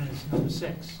motions. first one is number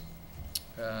 6.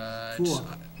 It's, 4.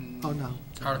 Oh, no.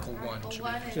 Article 1 Article should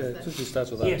 1 be. is Yeah, the, since it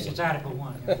starts with Yes, it's Article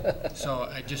 1. So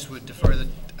I just would defer to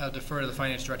the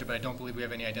finance director, but I don't believe we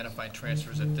have any identified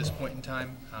transfers at this point in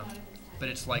time. But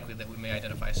it's likely that we may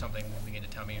identify something moving into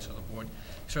town meeting, so the board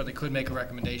certainly could make a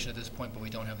recommendation at this point, but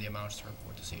we don't have the amounts to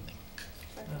report this evening.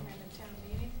 recommended town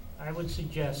meeting. I would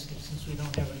suggest that since we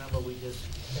don't have a number, we just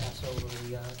pass over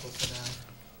the article for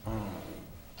now,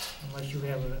 unless you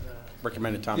have a,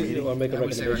 Recommended town You meeting? want to make a I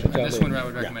would say recommendation? on this one, I Town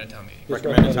would Yeah. recommend a town meeting. Just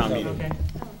Recommended town recommend meeting. okay.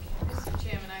 Okay, Mr.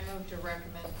 Chairman, I move to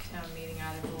recommend town meeting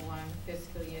Article 1,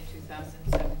 fiscal year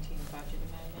 2017 budget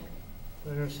amendment.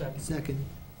 Wait a second. Second.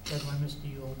 Second by Mr.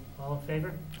 Yule. All in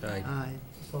favor? Aye. Aye.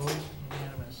 Opposed?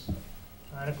 Unanimous.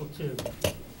 Article 2.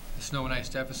 The snow and ice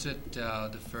deficit,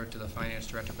 defer to the finance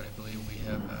director, but I believe we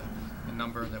have a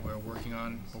number that we're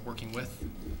working with.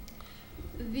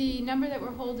 The number that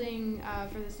we're holding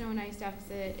for the snow and ice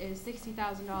deficit is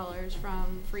 $60,000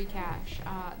 from free cash.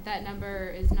 That number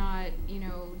is not,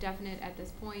 definite at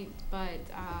this point, but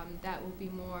that will be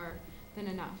more than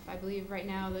enough. I believe right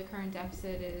now the current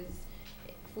deficit is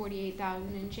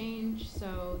 $48,000 and change,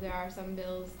 so there are some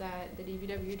bills that the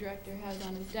DPW director has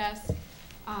on his desk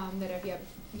that have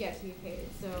yet to be paid.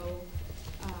 So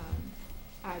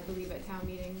I believe at town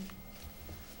meeting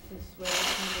is where the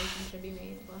recommendation should be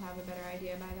made. We'll have a better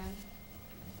idea by then.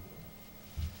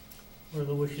 What are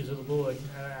the wishes of the board?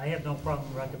 I have no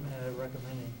problem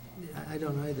recommending, I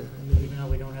don't either. even though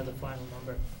we don't have the final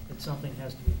number, that something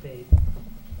has to be paid.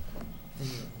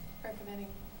 Anyway. Recommending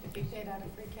it be paid out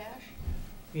of free cash?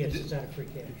 Yes, it's out of free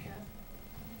cash. Yeah.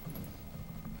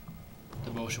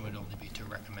 The motion would only be to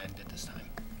recommend at this time.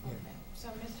 Yeah. Okay. So,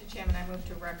 Mr. Chairman, I move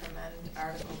to recommend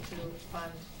Article 2,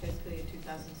 fund fiscal year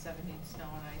 2017 snow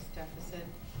and ice deficit.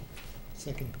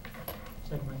 Second.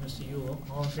 Second by Mr. Yule.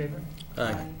 All in favor?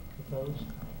 Opposed?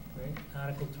 Great.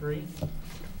 Article 3.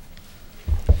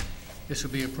 This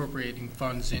will be appropriating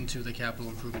funds into the capital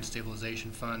improvement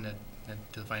stabilization fund and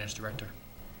to the finance director.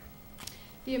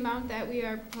 The amount that we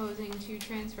are proposing to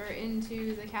transfer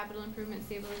into the capital improvement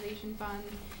stabilization fund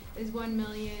is $1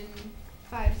 million.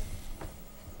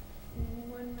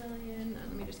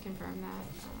 Let me just confirm that.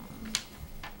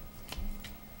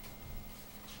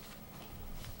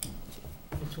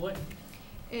 It's what?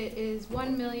 It is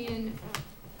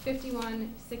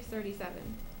 $1,051,637.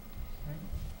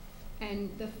 And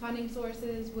the funding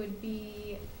sources would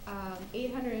be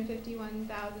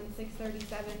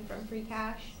 $851,637 from free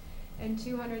cash and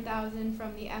 $200,000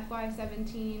 from the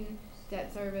FY17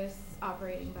 debt service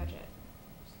operating budget.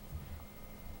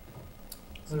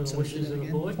 What are the So wishes say of that the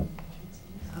again? board?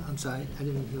 I'm sorry, I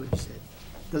didn't hear what you said.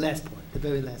 The last part, the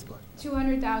very last part.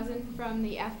 $200,000 from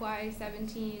the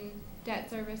FY17 debt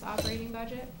service operating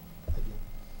budget.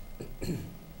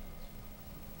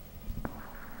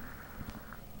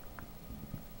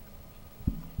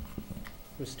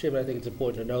 Mr. Chairman, I think it's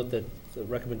important to note that the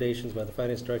recommendations by the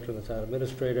finance director and the town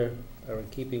administrator are in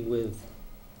keeping with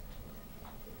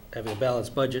having a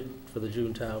balanced budget for the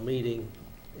June town meeting,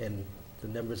 and the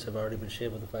numbers have already been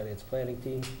shared with the finance planning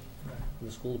team and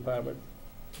the school department,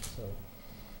 so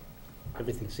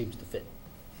everything seems to fit.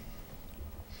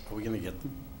 Are we gonna get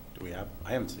them? Do we have,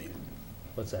 I haven't seen it.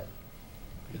 What's that?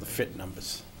 The fit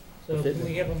numbers. So can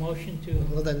we have a motion to,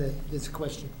 Hold on, there's a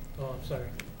question. oh, I'm sorry.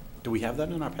 Do we have that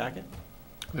in our packet?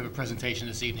 We have a presentation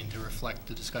this evening to reflect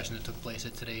the discussion that took place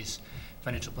at today's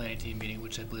financial planning team meeting,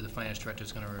 which I believe the finance director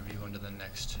is going to review under the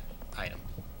next item.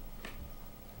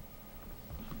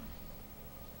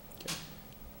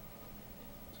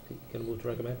 Gonna move to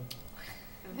recommend?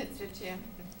 Mr. Chairman,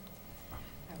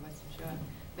 I wasn't sure.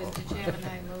 Mr. Chairman,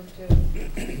 I move to,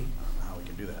 How we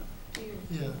can do that? do you,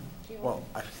 Yeah. do you Well,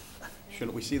 want?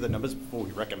 shouldn't we see the numbers before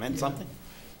we recommend something?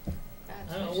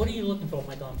 What are you looking for,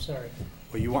 Michael? I'm sorry.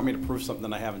 Well, you want me to prove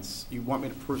something I haven't, you want me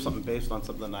to prove something based on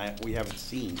something we haven't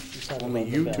seen? talking Only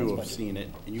about the you balanced two have budget. seen it,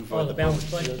 and you've Oh, read the the balanced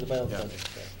budget. budget. The balance Yeah.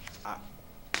 budget,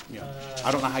 yeah.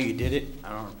 I don't know how you did it, I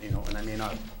don't, and I may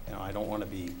not, I don't wanna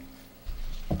be,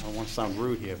 I don't wanna sound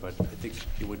rude here, but I think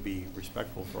it would be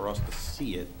respectful for us to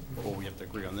see it before we have to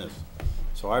agree on this.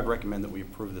 So I'd recommend that we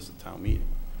approve this at town meeting.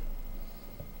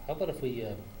 How about if we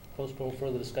postpone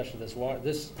further discussion of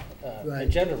this Right.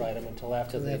 agenda item until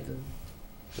after So the after-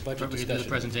 budget But we could do the discussion?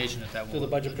 presentation if that will Do the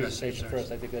budget address the presentation concerns.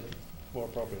 first, I think that more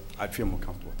appropriate. I'd feel more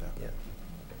comfortable with that. Yeah.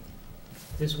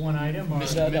 This one item, or?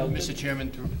 Mr.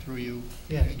 Chairman, through you,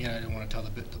 Yes. again, I don't want to tell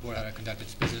the board how to conduct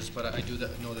its business, but I do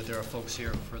know that there are folks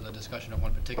here for the discussion of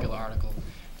one particular article.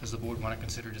 Does the board want to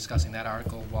consider discussing that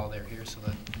article while they're here, so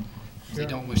that if they Sure.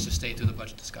 don't wish to stay through the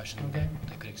budget discussion, Okay.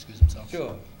 they could excuse themselves?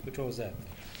 Sure. Which one was that?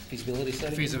 Feasibility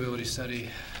study? Feasibility study,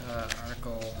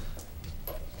 article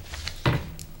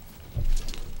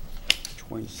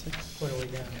 26. What are we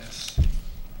down? yes.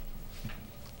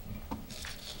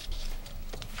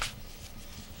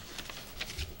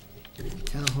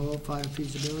 Town hall, fire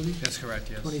feasibility, That's correct,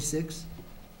 yes. 26.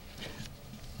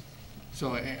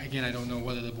 So again, I don't know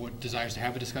whether the board desires to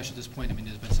have a discussion at this point. I mean,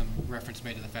 there's been some reference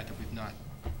made to the fact that we've not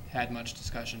had much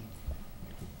discussion.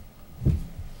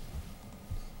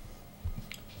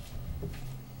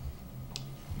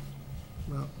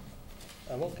 Well,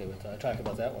 I'm okay with talking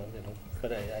about that one,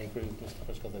 but I agree with Mr.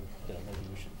 Prisco that, maybe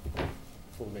we should,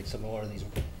 before we make some more of these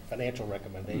financial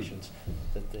recommendations,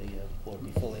 that the board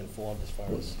be fully informed as far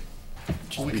as,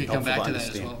 Well, we be could come back helpful to to that as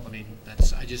understand. well.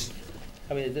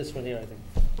 I mean, this one here,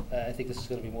 I think this is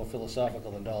gonna be more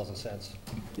philosophical than dollars and cents.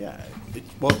 Yeah,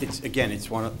 well, it's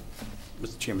one of,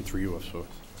 Mr. Chairman, through you, of course.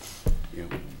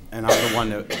 And I'm the one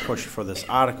that pushed for this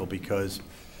article because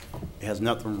it has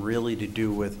nothing really to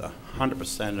do with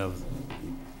 100% of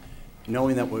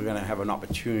knowing that we're going to have an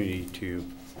opportunity to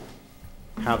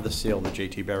have the sale of the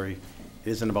J.T. Berry. It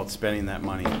isn't about spending that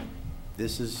money.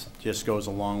 This just goes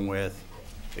along with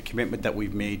the commitment that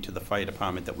we've made to the fire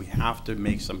department that we have to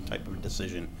make some type of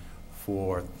decision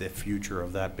for the future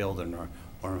of that building,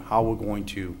 or how we're going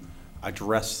to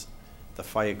address the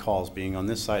fire calls being on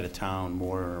this side of town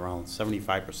more around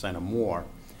 75% or more.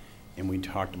 And we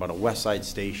talked about a west side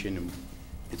station,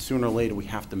 and sooner or later we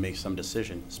have to make some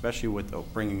decision, especially with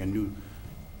bringing a new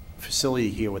facility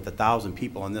here with 1,000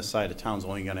 people on this side of town is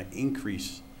only going to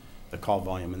increase the call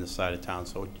volume in this side of town.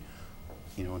 So,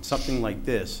 in something like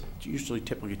this, it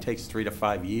typically takes 3 to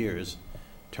 5 years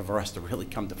for us to really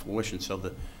come to fruition. So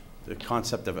the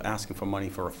concept of asking for money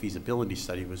for a feasibility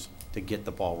study was to get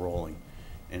the ball rolling.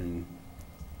 And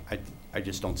I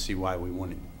just don't see why we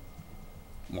wouldn't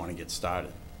want to get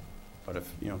started. But if,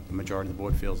 the majority of the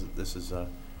board feels that this is a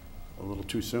little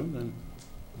too soon, then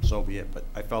so be it. But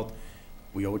I felt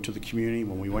we owe it to the community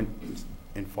when we went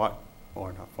and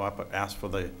asked for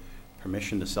the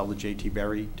permission to sell the J.T.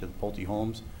 Berry to the Pulte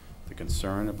Homes. The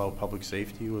concern about public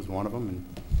safety was one of them, and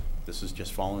this is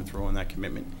just following through on that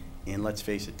commitment. And let's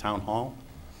face it, Town Hall,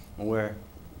 we're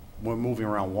moving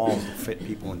around walls to fit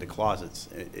people into closets.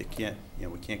 It can't,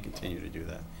 we can't continue to do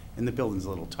that. And the building's a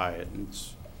little tired, and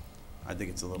I think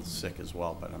it's a little sick as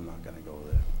well, but I'm not going to go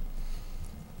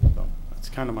there. So that's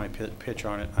kind of my pitch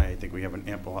on it. I think we have an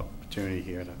ample opportunity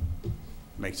here to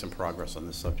make some progress on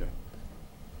this subject.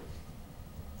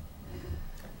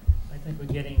 I think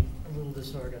we're getting a little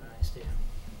disorganized here.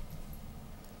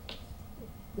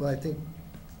 well, I think,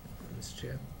 Mr.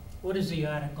 Chair, What is the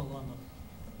article on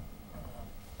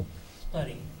the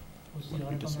study? Was the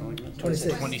What did you article number?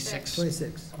 decide? 26. 26.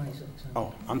 26. 26.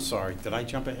 Oh, I'm sorry. Did I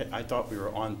jump ahead? I thought we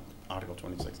were on Article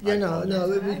 26. Yeah, I no,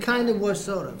 apologize. it kind of was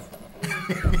sort of.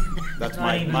 That's Not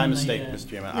my even on the, mistake, Mr.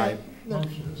 Chairman.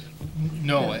 Motions.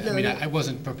 No, No, I mean, no. I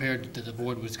wasn't prepared that the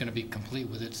board was going to be complete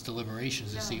with its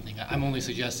deliberations this evening. I'm only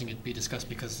suggesting it be discussed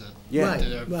because Yeah. Right.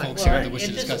 there are folks Well, here at that wish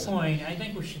to this discuss it. point, I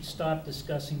think we should stop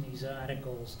discussing these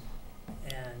articles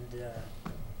and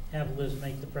have Liz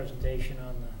make the presentation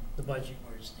on the budget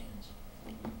where it stands.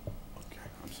 Okay,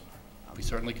 I'm sorry. We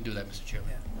certainly can do that, Mr. Chairman.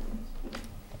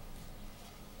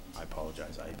 I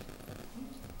apologize. I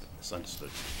misunderstood.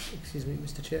 Excuse me,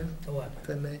 Mr. Chair, To what? if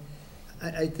I may.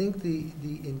 I think the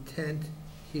intent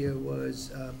here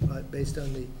was, based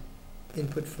on the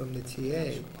input from the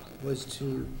TA, was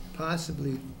to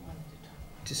possibly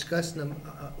discuss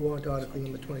warrant article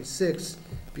number 26,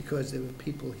 because there were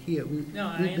people here.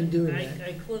 No, We've been doing I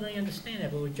that. clearly understand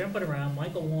that, but we're jumping around.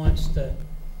 Michael wants to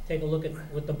take a look at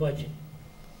what the budget,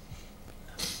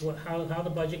 how the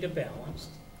budget get balanced.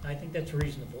 I think that's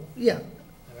reasonable, Yeah,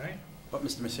 all right? But,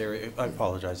 Mr. Messeri, I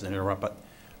apologize to interrupt, but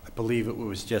I believe it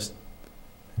was just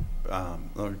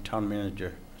the town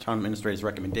administrator's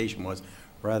recommendation was,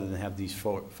 rather than have these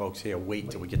folks here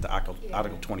wait till we get to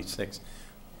Article 26,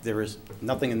 there is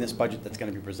nothing in this budget that's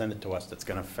going to be presented to us that's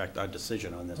going to affect our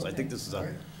decision on this. I think this is all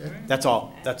right. Yeah. that's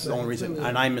all. That's the only reason. Right.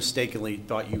 And I mistakenly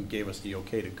thought you gave us the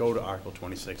okay to go to Article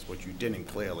 26, which you didn't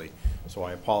clearly. So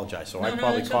I apologize. So I No,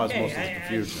 probably it's caused okay. most of the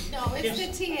confusion. No,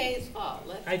 it's the TA's fault.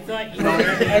 I thought you.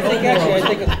 I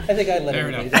think I let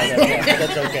Fair everybody enough. know that.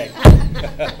 That's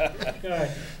okay.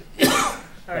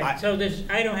 Good. All right, so there's,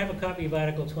 I don't have a copy of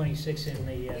Article 26 in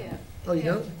the, Yeah. Oh, you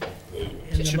don't? in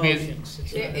It the should be- motions.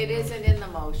 It's not It in the isn't in the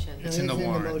motion. It's in the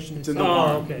warrant. motion. It's in the Oh,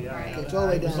 warrant. okay, all right. Okay, it's all the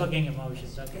way I was down. looking at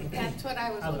motions, okay. That's what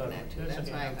I was I'll go looking to at it. too, That's that's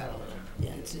okay, why I I'll got go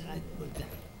it. to Yeah, I put that.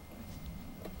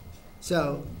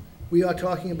 So, we are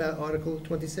talking about Article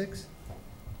 26?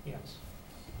 Yes.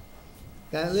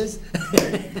 That, Liz?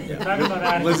 We're talking about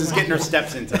Article Liz is getting her 26.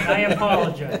 steps into I it.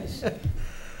 apologize.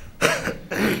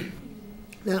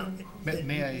 Now,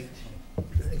 May I?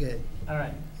 okay. All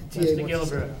right, TA Mr. wants to say.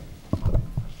 Gilbert.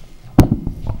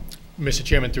 Mr.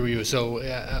 Chairman, through you, so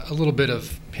a little bit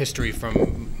of history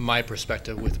from my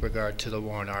perspective with regard to the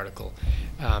warrant article.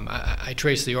 I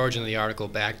trace the origin of the article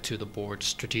back to the board's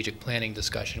strategic planning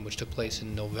discussion, which took place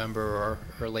in November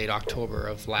or late October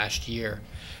of last year,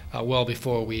 well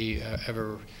before we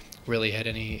ever really had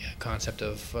any concept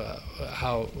of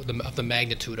the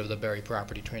magnitude of the Berry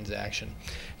property transaction.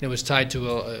 And it was tied to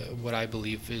what I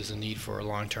believe is a need for a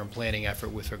long-term planning effort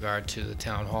with regard to the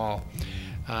town hall.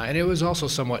 And it was also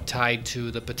somewhat tied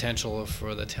to the potential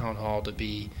for the town hall to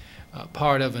be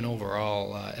part of an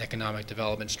overall economic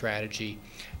development strategy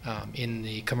in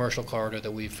the commercial corridor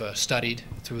that we've studied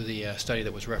through the study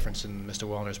that was referenced in Mr.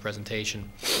 Wellner's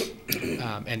presentation,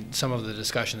 and some of the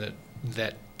discussion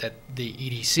that the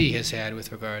EDC has had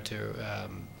with regard to,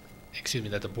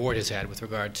 that the board has had with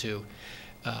regard to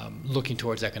looking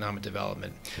towards economic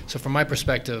development. So from my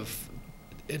perspective,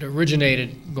 it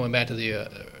originated going back to the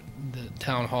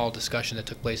town hall discussion that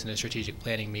took place in the strategic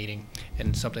planning meeting,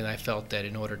 and something I felt that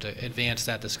in order to advance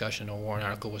that discussion, a warrant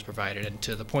article was provided. And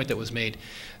to the point that was made,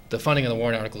 the funding of the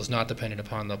warrant article is not dependent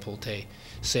upon the Pulte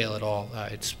sale at all.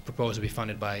 It's proposed to be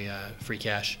funded by free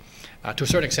cash. To a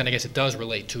certain extent, I guess it does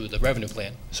relate to the revenue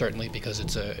plan, certainly, because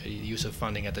it's a use of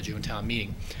funding at the June town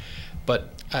meeting.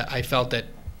 But I felt that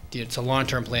it's a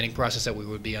long-term planning process that we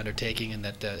would be undertaking, and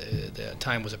that the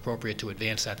time was appropriate to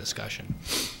advance that discussion.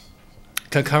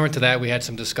 Concurrent to that, we had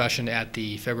some discussion at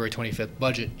the February 25th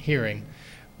budget hearing,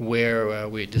 where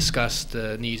we discussed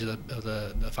the needs of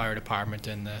the fire department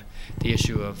and the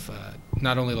issue of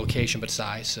not only location but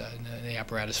size, the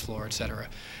apparatus floor, et cetera.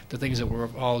 The things that were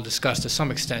all discussed to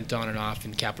some extent on and off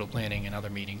in capital planning and other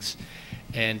meetings.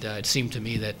 And it seemed to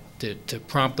me that to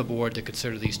prompt the board to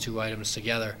consider these two items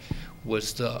together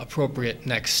was the appropriate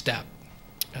next step.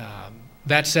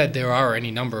 That said, there are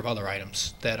any number of other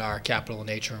items that are capital in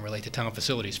nature and relate to town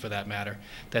facilities, for that matter,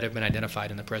 that have been identified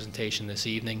in the presentation this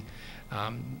evening.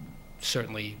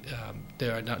 Certainly,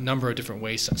 there are a number of different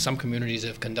ways. Some communities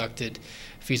have conducted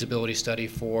feasibility study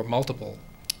for multiple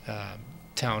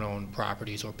town-owned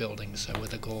properties or buildings with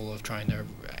the goal of trying to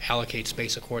allocate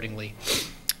space accordingly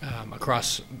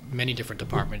across many different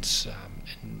departments.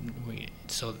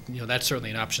 So that's certainly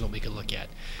an option that we could look at.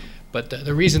 But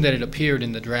the reason that it appeared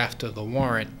in the draft of the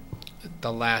warrant at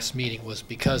the last meeting was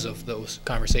because of those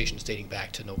conversations dating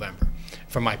back to November,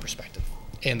 from my perspective,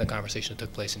 and the conversation that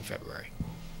took place in February.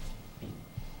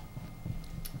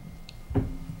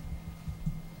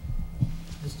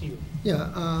 Yeah,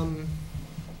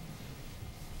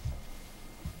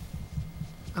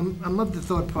 I'm of the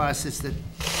thought process that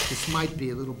this might be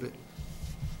a little bit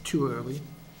too early,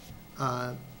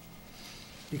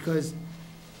 because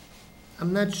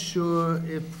I'm not sure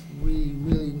if we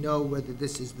really know whether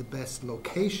this is the best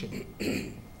location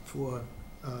for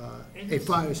a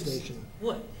fire station.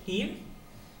 What, here?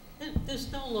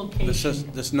 There's no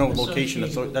location. There's no location,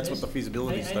 associated with that's what this. the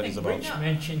feasibility study's about. I think Rich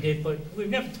mentioned it, but we've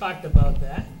never talked about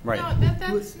that. Right. No,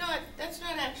 that's not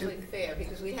actually fair,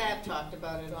 because we have talked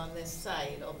about it on this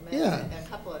site Yeah. a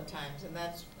couple of times, and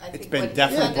that's, I think. It's been what he's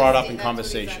definitely brought up in that's what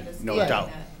he's conversation, no understanding doubt.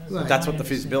 that. Right. That's what the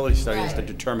feasibility study is, to Right.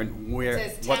 determine where,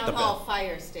 It says what Town the Hall best,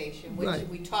 Fire Station, which Right.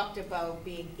 we talked about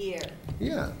being here,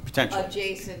 Yeah, potentially.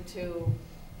 adjacent to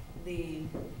the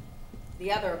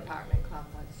other apartment complex.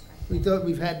 we thought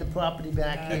we've had the property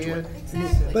back here.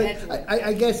 Exactly. But Edgewood.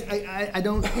 I guess, I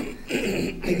don't,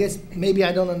 I guess maybe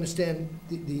I don't understand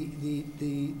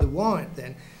the warrant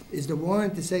then. Is the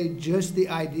warrant to say just the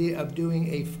idea of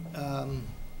doing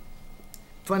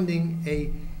funding a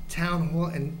town hall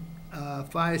and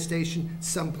fire station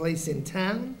someplace in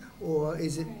town, or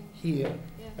is it here?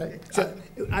 So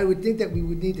I would think that we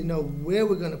would need to know where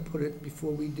we're gonna put it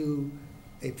before we do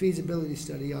a feasibility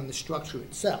study on the structure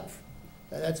itself.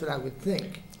 That's what I would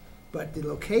think. But the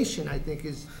location, I think,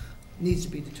 needs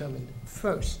to be determined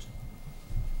first.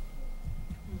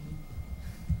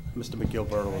 Mr.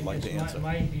 McGilberto would like to I guess answer.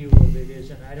 My view of it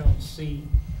is, and I don't see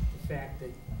the fact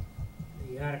that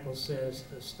the article says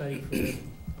a study for the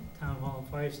town hall and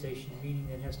fire station, meaning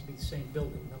that it has to be the same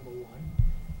building, number one.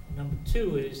 Number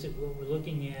two is that what we're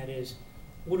looking at is,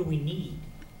 what do we need?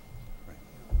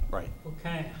 Right,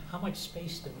 how much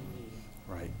space do we need?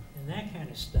 right. And that kind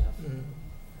of stuff, Mhm.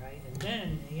 right? And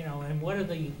then, and what are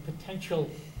the potential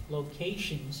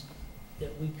locations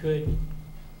that we could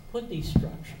put these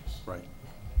structures? Right.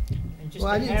 And just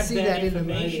Well, I to didn't have see that that in the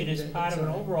information writing, as that- part of an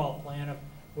that's all right. overall plan of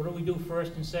what do we do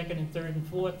first and second and third and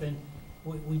fourth, and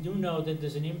we do know that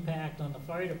there's an impact on the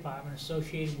fire department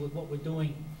associated with what we're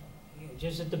doing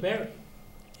just at the Berry.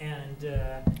 And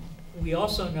we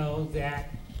also know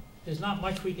that there's not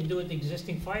much we can do at the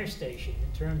existing fire station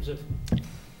in terms of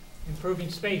improving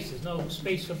space. There's no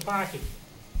space for parking.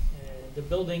 The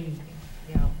building,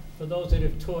 for those that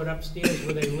have toured upstairs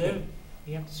where they live,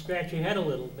 you have to scratch your head a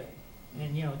little bit.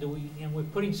 And, and we're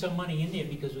putting some money in there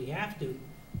because we have to,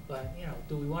 but,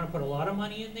 do we want to put a lot of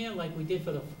money in there like we did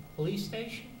for the police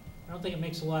station? I don't think it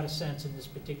makes a lot of sense in this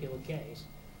particular case.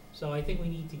 So I think we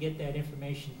need to get that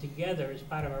information together as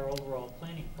part of our overall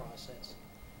planning process.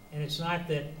 And it's not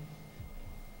that,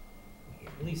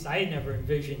 at least I never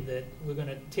envisioned that we're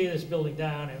gonna tear this building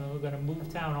down and we're gonna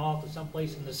move town hall to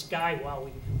someplace in the sky while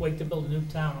we wait to build a new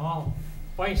town hall.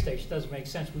 Fire station doesn't make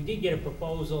sense. We did get a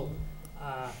proposal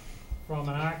from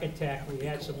an architect. We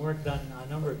had some work done a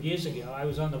number of years ago. I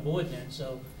was on the board then,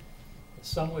 so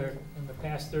somewhere in the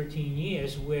past 13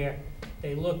 years where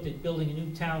they looked at building a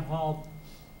new town hall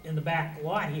in the back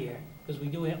lot here, because we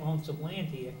do own some land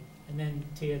here, and then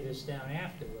tear this down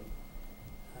afterward.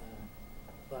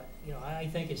 But, I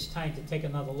think it's time to take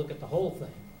another look at the whole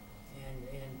thing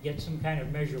and get some kind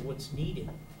of measure of what's needed.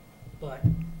 But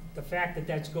the fact that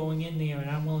that's going in there and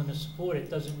I'm willing to support it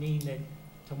doesn't mean that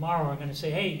tomorrow I'm gonna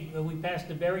say, hey, we passed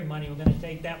the Berry money, we're gonna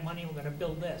take that money, we're gonna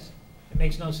build this. It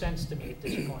makes no sense to me at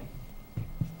this point.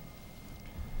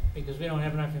 Because we don't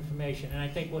have enough information. And I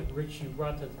think what, Rich, you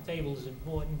brought to the table is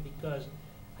important because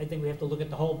I think we have to look at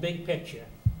the whole big picture,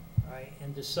 right?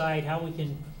 And decide how we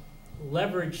can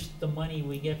leverage the money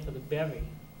we get for the Berry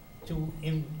to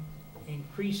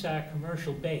increase our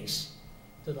commercial base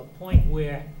to the point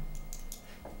where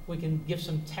we can give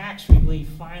some tax relief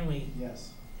finally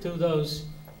Yes. to those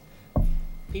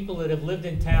people that have lived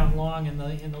in town long in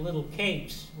the little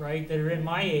capes, right, that are in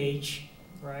my age,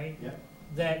 right? Yeah.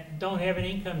 That don't have an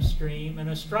income stream and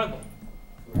are struggling,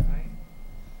 Correct. right?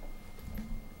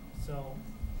 So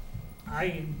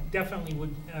I definitely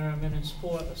would, I'm in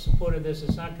support of this.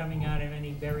 It's not coming out of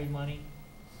any Berry money.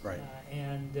 Right.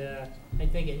 And I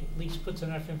think it at least puts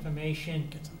enough information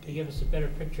Get some to give us a better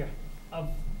picture of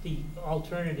the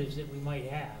alternatives that we might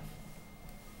have.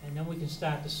 And then we can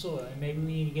start to sort. And maybe we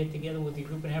need to get together with the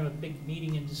group and have a big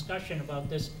meeting and discussion about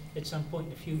this at some point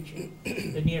in the future,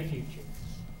 the near future.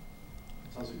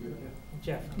 Sounds like a good idea.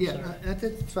 Jeff, I'm Yeah, sorry.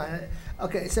 that's fine.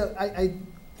 Okay, so I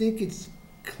think it's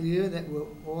clear that we're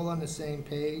all on the same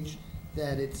page,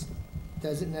 that it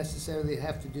doesn't necessarily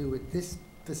have to do with this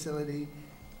facility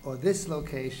or this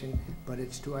location, but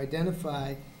it's to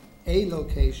identify a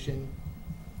location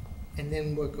and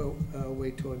then work our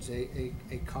way towards a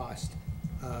cost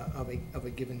of a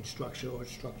given structure or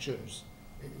structures.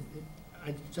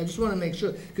 So I just want to make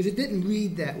sure, because it didn't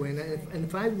read that way, and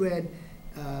if I read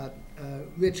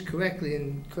Rich correctly,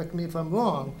 and correct me if I'm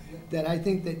wrong, that I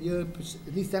think that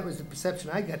at least that was the perception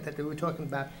I got, that they were talking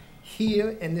about here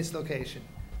in this location.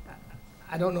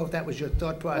 I don't know if that was your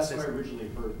thought process. That's what I originally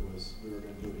heard was we were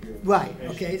gonna do it here. at this Right,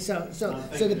 location. okay, so I'm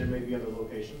the. thinking there may be other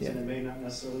locations, Yeah. and it may not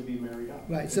necessarily be married up.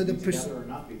 Right, It so could the be together or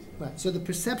not be together. Right, so the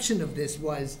perception of this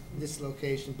was this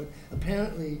location, but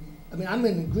apparently, I mean, I'm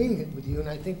in agreement with you, and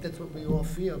I think that's what we all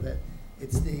feel, that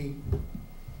it's the,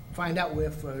 find out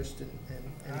where first, and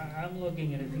I'm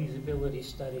looking at a feasibility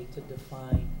study to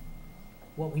define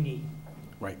what we need.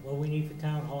 Right. What we need for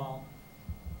town hall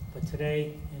for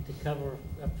today and to cover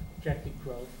projected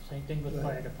growth. Same thing with Right.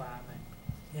 fire department.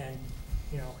 And,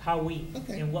 how we,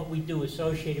 Okay. and what we do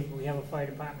associated, we have a fire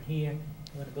department here,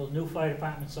 we're gonna build a new fire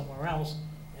department somewhere else,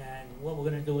 and what we're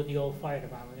gonna do with the old fire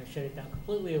department. We're gonna shut it down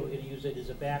completely, or we're gonna use it as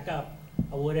a backup,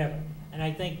 or whatever. And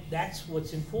I think that's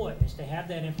what's important, is to have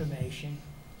that information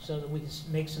so that we can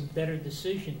make some better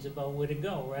decisions about where to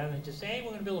go, rather than just say, hey,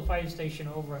 we're gonna build a fire station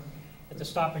over at the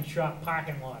Stop and Shop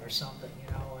parking lot or something,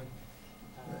 and,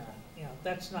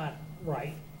 that's not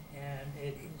right, and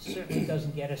it certainly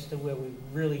doesn't get us to where we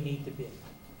really need to be.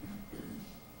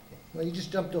 well, you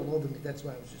just jumped all over me, that's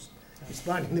why I was just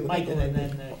responding to what Michael and then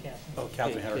Catherine. Oh,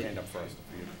 Catherine had her hand up first.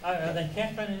 Then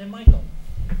Catherine and then Michael.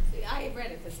 See, I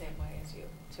read it the same way as you,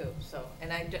 too, so,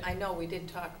 and I know we did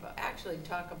talk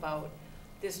about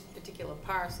this particular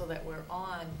parcel that we're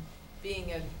on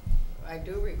being I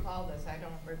do recall this, I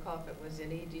don't recall if it was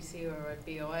an EDC or a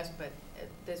BOS, but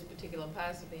this particular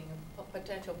parcel being a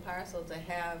potential parcel to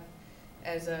have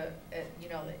as you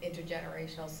know, the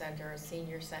intergenerational center, a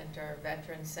senior center,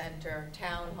 veteran center,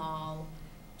 town hall,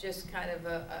 just kind of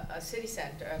a city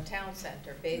center, a town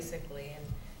center, basically, and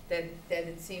that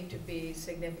it seemed to be a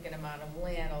significant amount of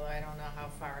land, although I don't know how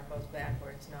far it goes back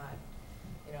where it's not,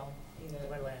 you know, either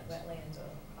wetlands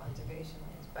or conservation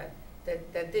lands, but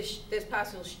that this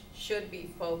parcel should be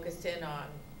focused in on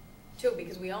too,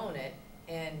 because we own it,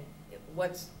 and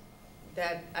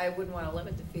I wouldn't want to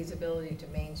limit the feasibility to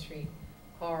Main Street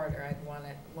corridor. I'd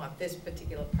want this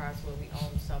particular parcel where we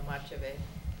own so much of it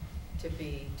to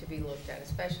be looked at,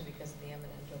 especially because of the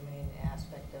eminent domain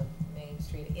aspect of Main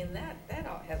Street. In that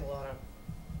all has a lot of,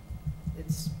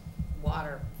 it's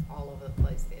water all over the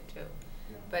place there too.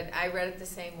 Yeah. But I read it the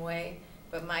same way,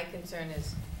 but my concern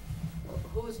is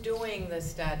who's doing the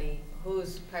study,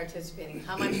 who's participating,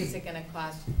 how much is it gonna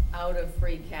cost out of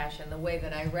free cash? And the way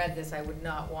that I read this, I would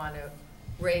not want to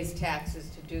raise taxes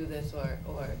to do this, or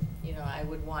you know, I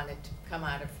would want it to come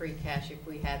out of free cash if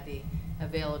we had the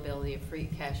availability of free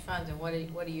cash funds. And what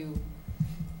do you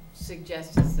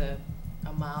suggest is the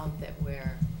amount that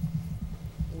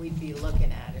we'd be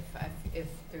looking at if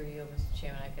through you, Mr.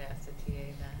 Chairman, I could ask the TA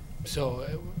that?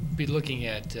 So be looking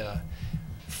at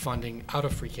funding out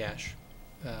of free cash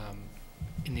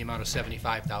in the amount of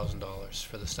 $75,000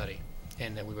 for the study,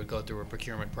 and that we would go through a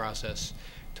procurement process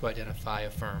to identify a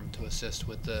firm to assist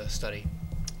with the study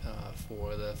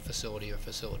for the facility or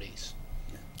facilities.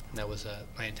 And that was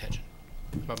my intention,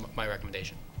 my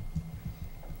recommendation.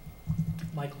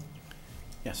 Michael?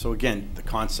 Yeah, so again, the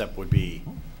concept would be,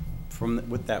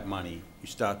 with that money, you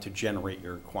start to generate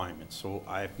your requirements. So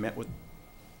I've met with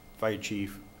Fire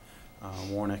Chief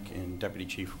Warnick and Deputy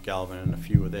Chief Galvin and a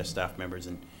few of their staff members,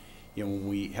 and you know, when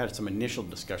we had some initial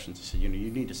discussions, I said, you know,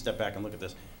 you need to step back and look at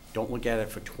this. Don't look at it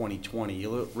for 2020.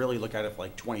 You really look at it for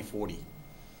like 2040,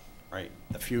 right?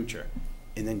 The future.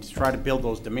 And then try to build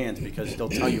those demands, because they'll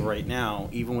tell you right now,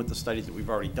 even with the studies that we've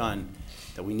already done,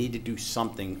 that we need to do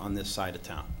something on this side of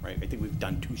town, right? I think we've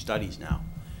done 2 studies now.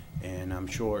 And I'm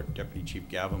sure Deputy Chief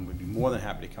Galvin would be more than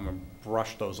happy to come and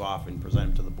brush those off and present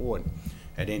them to the board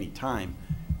at any time.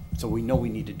 So we know we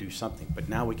need to do something. But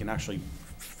now we can actually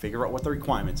figure out what the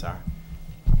requirements are.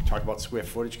 Talk about square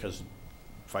footage, because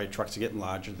fire trucks are getting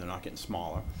larger, they're not getting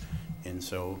smaller. And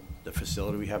so the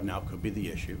facility we have now could be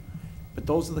the issue. But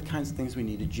those are the kinds of things we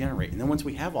need to generate. And then once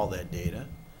we have all that data,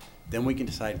 then we can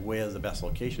decide where the best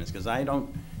location is. Because I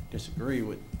don't disagree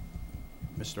with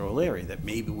Mr. O'Leary that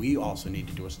maybe we also need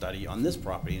to do a study on this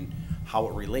property and how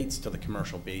it relates to the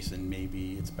commercial base, and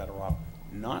maybe it's better off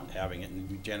not having it and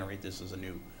we generate this as a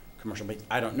new commercial base.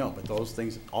 I don't know, but those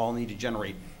things all need to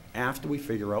generate after we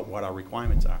figure out what our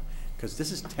requirements are. Because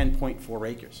this is 10.4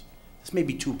 acres. This may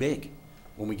be too big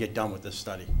when we get done with this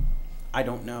study. I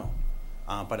don't know.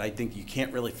 But I think you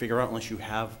can't really figure out unless you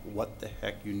have what the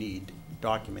heck you need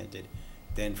documented.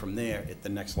 Then from there, the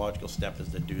next logical step is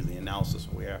to do the analysis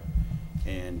where,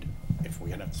 and if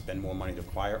we have to spend more money to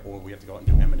acquire, or we have to go out and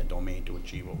do eminent domain to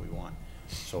achieve what we want.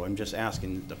 So I'm just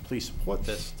asking to please support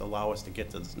this to allow us to get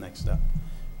to this next step.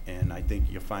 And I think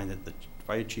you'll find that the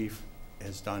fire chief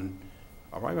has done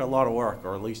a lot of work,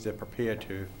 or at least they're prepared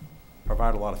to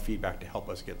provide a lot of feedback to help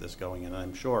us get this going. And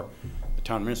I'm sure the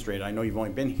town administrator, I know you've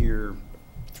only been here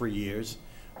 3 years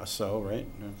or so, right?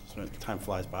 Time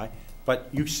flies by. But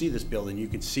you see this building, you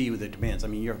can see the demands. I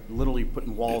mean, you're literally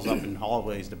putting walls up in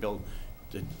hallways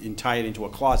and tie it into a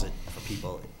closet for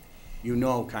people. You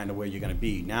know kind of where you're going to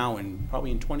be now and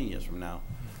probably in 20 years from now,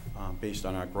 based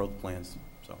on our growth plans.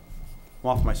 So I'm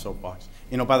off my soapbox.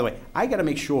 You know, by the way, I got to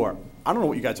make sure, I don't know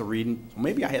what you guys are reading, so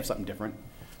maybe I have something different,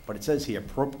 but it says here,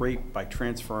 appropriate by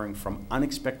transferring from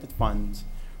unexpected funds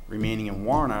remaining in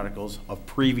warrant articles of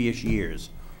previous years,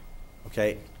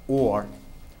 okay, or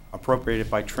appropriated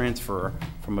by transfer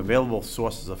from available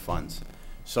sources of funds.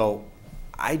 So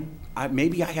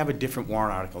maybe I have a different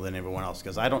warrant article than everyone else,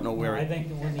 because I don't know where. I think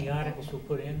that when the articles were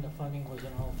put in, the funding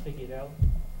wasn't all figured out.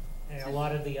 And a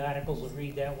lot of the articles would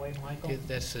read that way, Michael?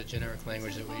 That's the generic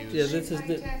language that we use. Yeah, this is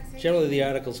generally the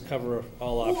articles cover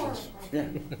all options. Yeah.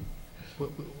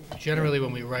 Generally,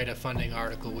 when we write a funding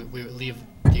article, we leave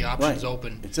the options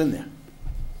open. It's in there.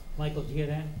 Michael, did you hear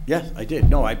that? Yes, I did.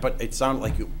 No, but it sounded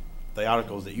like the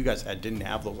articles that you guys had didn't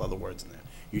have those other words in there.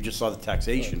 You just saw the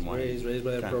taxation one. Raised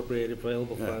by appropriated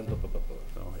available Yeah. funds.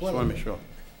 So I just want to make sure.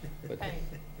 Hey,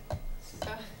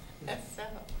 so.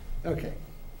 Okay.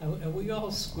 Are we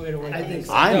all squared away? I think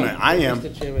so. I am.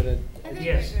 Mr. Chairman, I think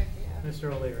Yes. we're good, yeah.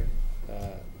 Mr. O'Leary.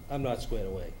 I'm not squared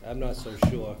away. I'm not so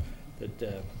sure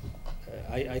that,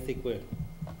 I think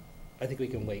we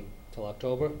can wait till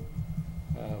October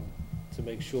to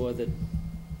make sure that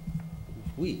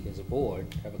we, as a board,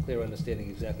 have a clear understanding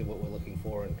exactly what we're looking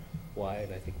for and why,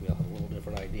 and I think we all have a little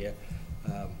different idea.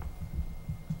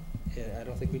 And I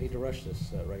don't think we need to rush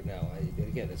this right now.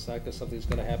 Again, it's not something that's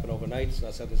gonna happen overnight, it's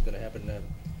not something that's gonna happen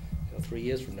 3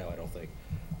 years from now, I don't think.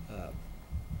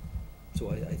 So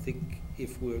I think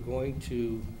if we're going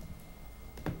to,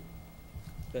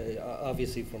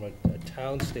 obviously from a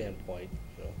town standpoint,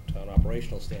 town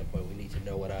operational standpoint, we need to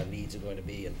know what our needs are going to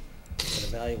be and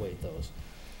evaluate those.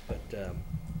 But from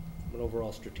an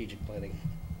overall strategic planning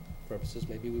purposes,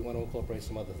 maybe we want to incorporate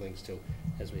some other things too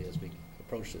as we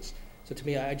approach this. So to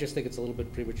me, I just think it's a little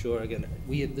bit premature. Again,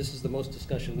 this is the most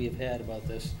discussion we have had about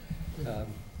this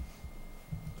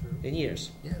in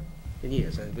years. Yeah. In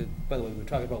years. And by the way, we were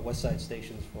talking about West Side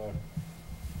stations for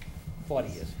 40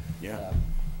 years. Yeah.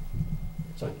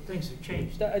 So Things have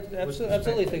changed.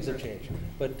 absolutely, things have changed.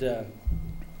 But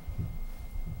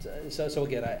so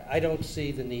again, I don't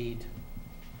see the need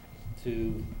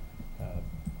to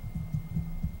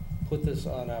put this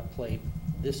on our plate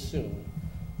this soon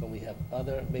when we have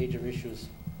other major issues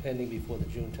pending before the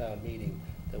June town meeting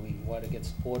that we want to get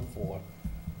support for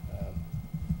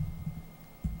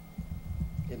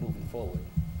in moving forward.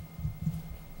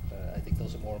 I think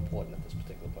those are more important at this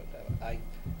particular point in time.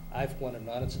 I, for one, am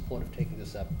not in support of taking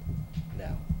this up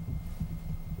now.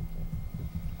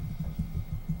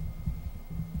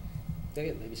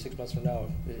 Again, maybe 6 months from now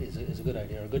is a good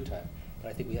idea or a good time. But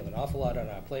I think we have an awful lot on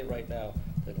our plate right now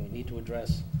that we need to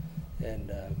address, and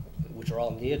which are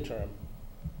all near term,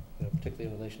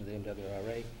 particularly in relation to the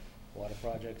MWRA, water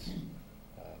projects,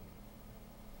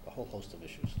 a whole host of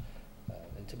issues.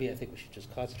 And to me, I think we should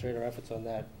just concentrate our efforts on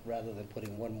that rather than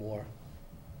putting one more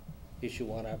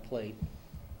issue on our plate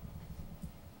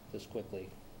this quickly.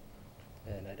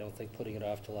 And I don't think putting it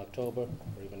off till October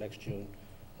or even next June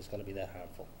is going to be that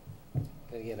harmful.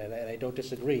 And again, and I don't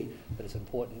disagree that it's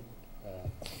important.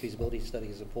 Feasibility study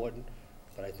is important,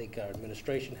 but I think our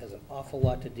administration has an awful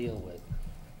lot to deal with.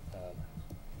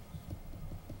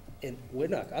 And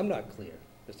I'm not clear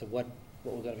as to what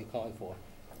we're going to be calling for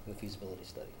in the feasibility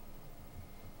study.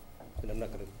 And I'm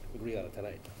not going to agree on it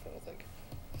tonight, I don't think.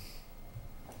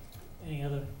 Any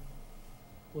other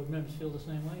board members feel the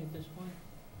same way at this point?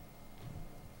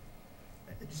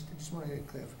 I just want to get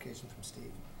clarification from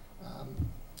Steve.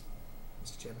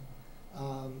 Mr. Chairman.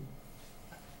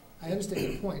 I understand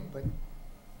your point, but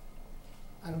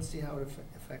I don't see how it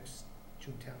affects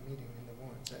June town meeting in the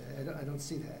warrants. I don't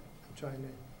see that. I'm trying to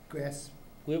grasp.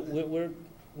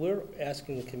 We're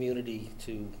asking the community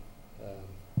to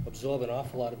absorb an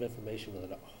awful lot of information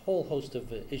with a whole host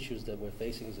of issues that we're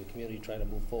facing as a community trying to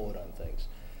move forward on things.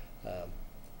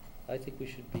 I think we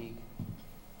should be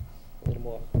a little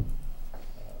more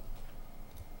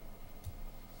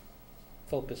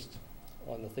focused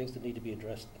on the things that need to be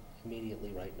addressed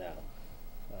immediately right now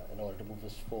in order to move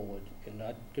us forward and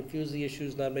not confuse the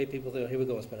issues, not make people think, oh, here we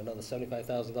go, and spend another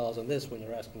 $75,000 on this when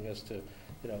you're asking us to,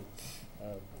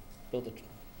 build a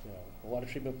water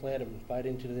treatment plant and buy it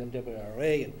into the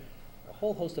MWRA and a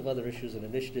whole host of other issues and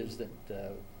initiatives that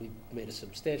we've made a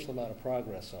substantial amount of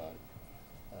progress on.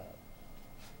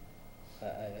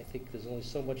 I think there's only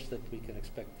so much that we can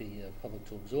expect the public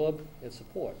to absorb and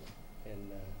support.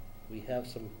 And we have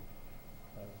some,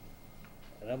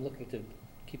 and I'm looking to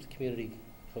keep the community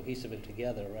cohesive and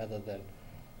together rather than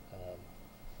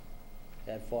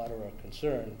add fodder or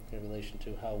concern in relation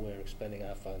to how we're expending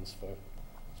our funds for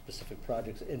specific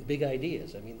projects and big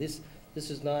ideas. I mean, this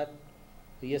is not,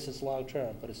 yes, it's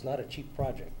long-term, but it's not a cheap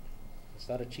project. It's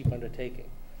not a cheap undertaking.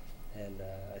 And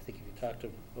I think if you talk to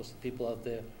most of the people out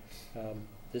there,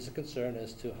 there's a concern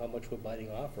as to how much we're biting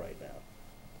off right now.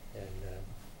 And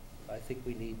I think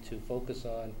we need to focus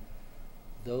on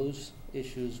those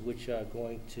issues which are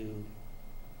going to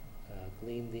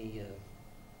glean the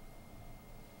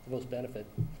most benefit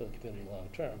for the community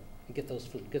long-term and get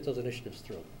those initiatives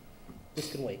through. This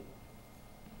can wait.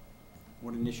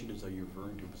 What initiatives are you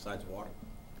referring to besides water?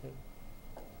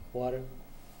 Water,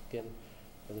 again,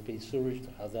 whether it be sewage,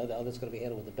 how that's going to be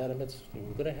handled with the betterments.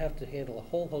 We're going to have to handle a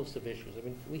whole host of issues. I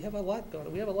mean, we have a lot going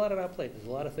on. We have a lot on our plate. There's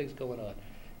a lot of things going on.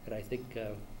 And I think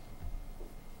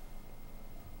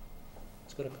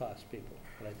it's going to cost people.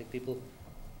 And I think people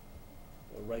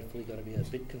are rightfully going to be a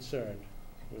bit concerned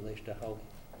in relation to how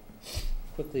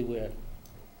quickly we're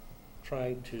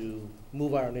trying to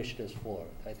move our initiatives forward.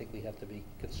 I think we have to be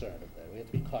concerned of that. We have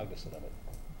to be cognizant of it.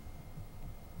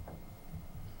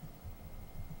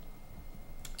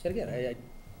 And again,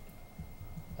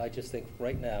 I just think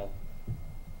right now,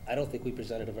 I don't think we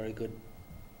presented a very good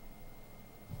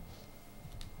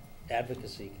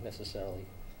advocacy necessarily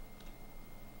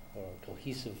or a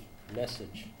cohesive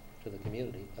message to the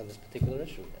community on this particular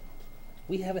issue yet.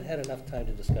 We haven't had enough time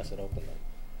to discuss it openly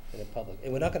and in public,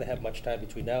 and we're not gonna have much time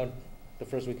between now and the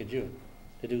first week of June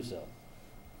to do so.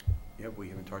 Yeah, we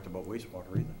haven't talked about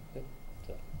wastewater either. Yep.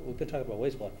 So, we've been talking about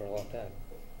wastewater for a long time.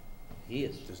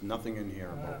 Years. There's nothing in here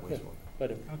about Yeah. wastewater.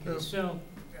 But if, Okay, so,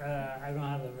 I don't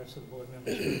have the rest of the board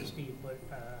members, Steve, but,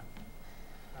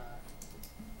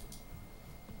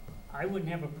 I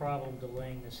wouldn't have a problem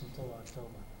delaying this until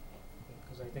October,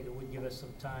 because I think it would give us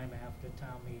some time after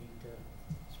town meeting to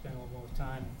spend a little more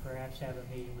time, perhaps have a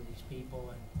meeting with these people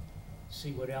and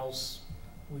see what else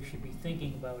we should be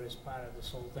thinking about as part of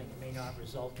this whole thing. It may not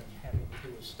result in having to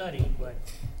do a study, but,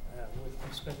 with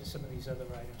respect to some of these other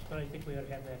items, but I think we ought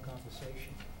to have that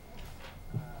conversation.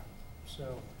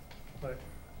 But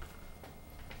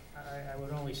I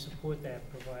would only support that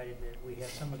provided that we have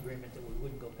some agreement that we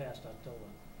wouldn't go past October.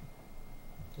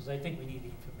 Because I think we need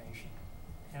the information.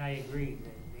 And I agree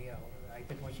that, you know, I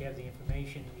think once you have the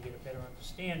information and you get a better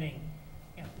understanding,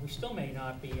 you know, we still may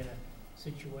not be in a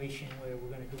situation where we're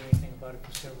gonna do anything about it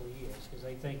for several years. Because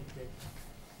I think that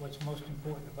what's most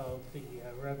important about the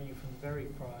revenue from the Berry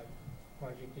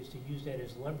project is to use that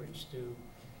as leverage to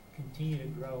continue to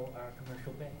grow our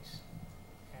commercial base.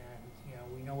 And, you know,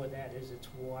 we know what that is. It's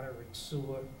water, it's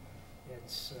sewer,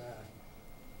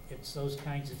 it's those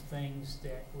kinds of things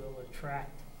that will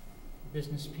attract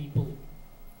business people,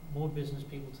 more business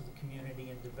people to the community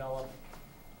and develop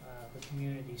the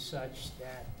community such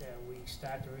that we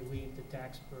start to relieve the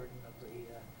tax burden of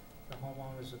the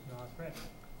homeowners of North Reading.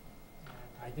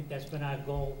 And I think that's been our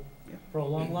goal for a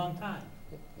long, long time.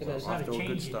 it So is. it's not Off to a a good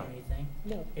change in start. anything.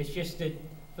 No. It's just that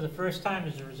for the first time,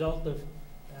 as a result of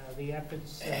the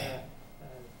efforts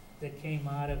that came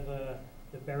out of the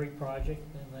Berry project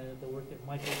and the work that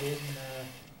Michael did and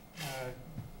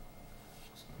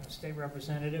our state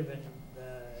representative and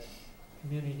the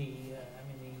community, the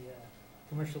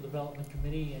Commercial Development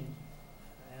Committee and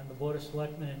the Board of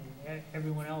Selectmen and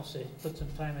everyone else that put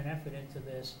some time and effort into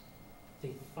this,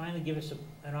 they finally give us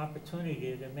an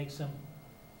opportunity to make some.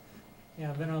 You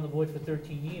know, I've been on the board for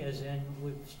 13 years, and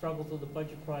we've struggled with the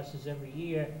budget process every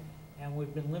year, and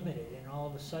we've been limited. And all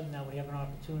of a sudden, now we have an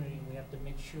opportunity, and we have to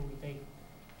make sure we take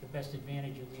the best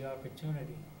advantage of the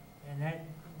opportunity. And that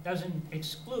doesn't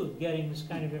exclude getting this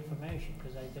kind of information,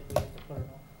 because I think we have to put an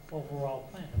overall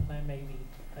plan. The plan may be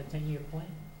a 10-year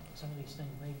plan. Some of these things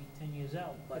may be 10 years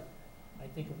out, but I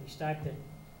think if we start to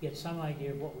get some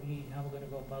idea of what we need and how we're going to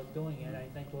go about doing it, I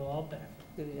think we'll all benefit.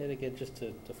 And again, just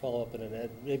to follow up on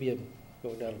it, maybe I'm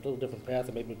going down a little different path,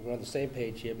 and maybe we're on the same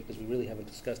page here because we really haven't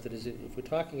discussed it, is if we're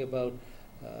talking about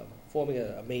forming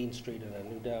a main street in a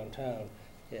new downtown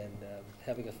and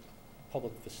having a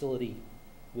public facility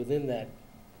within that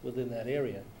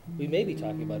area, we may be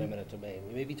talking about eminent domain.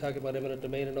 We may be talking about eminent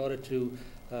domain in order to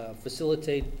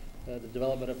facilitate the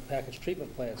development of packaged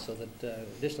treatment plants so that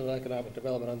additional economic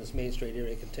development on this Main Street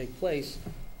area can take place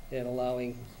and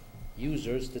allowing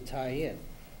users to tie in.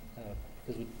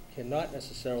 Because we cannot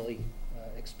necessarily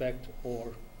expect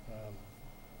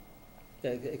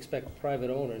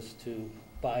private owners to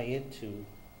buy into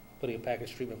putting a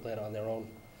packaged treatment plant on their own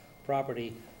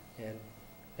property and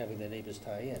having their neighbors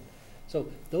tie in. So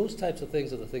those types of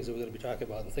things are the things that we're going to be talking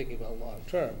about and thinking about long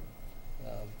term.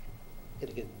 And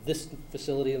again, this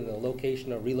facility and the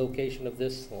location or relocation of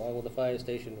this, along with the fire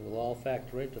station, will all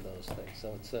factor into those things.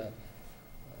 So it's,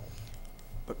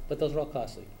 but those are all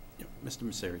costly. Yeah, Mr.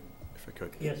 Messeri, if I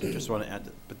could. Yes. Just want to add,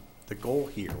 but the goal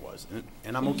here was,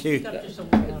 and I'm Can you okay. speak up just a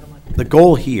little louder, Mike? The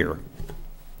goal here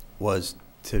was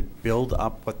to build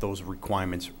up what those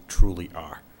requirements truly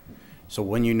are. So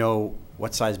when you know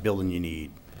what size building you need,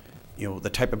 you know, the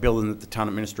type of building that the town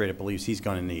administrator believes he's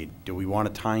going to need. Do we want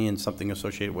to tie in something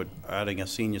associated with adding a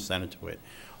senior center to it?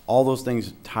 All those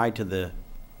things tied to the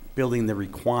building the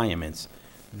requirements.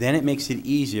 Then it makes it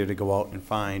easier to go out and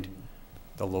find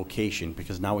the location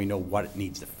because now we know what it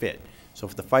needs to fit. So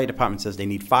if the fire department says they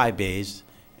need 5 bays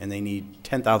and they need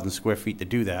 10,000 square feet to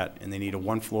do that and they need a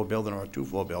 1-floor building or a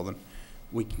 2-floor building,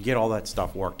 we can get all that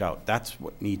stuff worked out. That's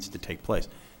what needs to take place.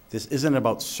 This isn't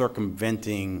about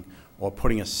circumventing or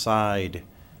putting aside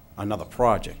another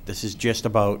project. This is just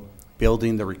about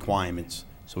building the requirements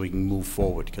so we can move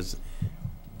forward because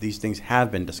these things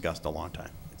have been discussed a long time.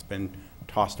 It's been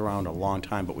tossed around a long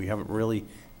time, but we haven't really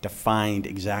defined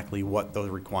exactly what those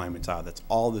requirements are. That's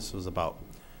all this was about.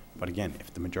 But again,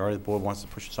 if the majority of the board wants to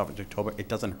push this off into October, it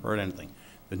doesn't hurt anything.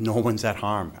 There's no one's at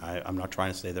harm. I'm not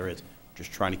trying to say there is.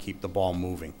 Just trying to keep the ball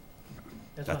moving.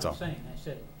 That's That's what all. I'm saying. I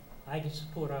said, I can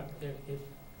support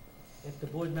if the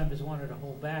board members wanted to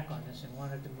hold back on this and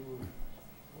wanted to move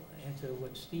into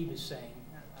what Steve is saying,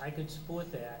 I could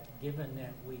support that, given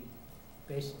that we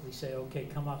basically say, okay,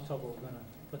 come October, we're gonna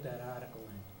put that article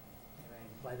in.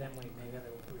 And by then, we may have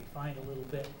it refined a little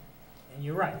bit, and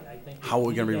you're right, I think. How are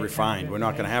we gonna be that kind of refined? We're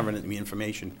not gonna have information. any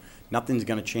information. Nothing's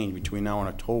gonna change between now and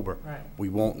October. Right. We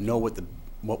won't know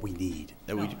what we need.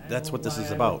 No, and That's what this why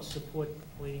is I about. would support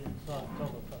waiting until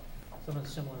October for some of the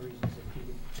similar reasons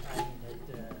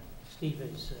that Steve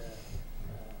has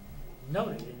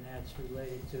noted, and that's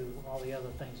related to all the other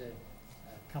things that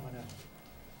come in a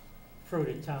fruit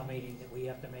at town meeting that we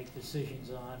have to make decisions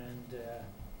on, and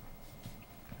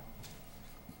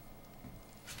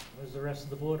where's the rest of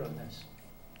the board on this?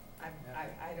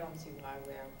 I don't see why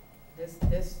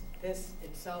this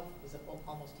itself is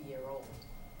almost a year old.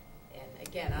 And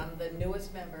again, I'm the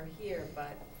newest member here,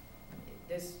 but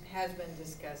this has been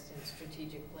discussed in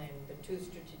strategic planning, the 2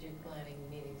 strategic planning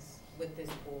meetings with this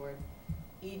board.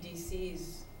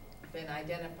 EDC's been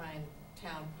identifying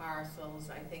town parcels.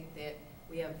 I think that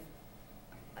we have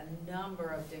a number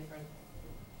of different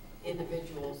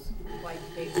individuals quite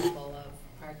capable of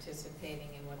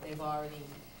participating in what they've already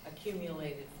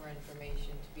accumulated for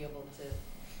information to be able to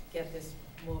get this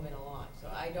moving along. So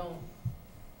I don't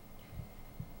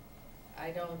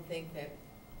think that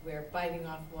we're biting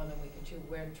off more than we can chew.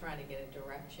 We're trying to get a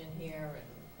direction here,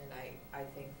 and I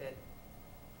think that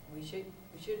we should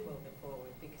move it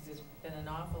forward, because there's been an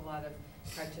awful lot of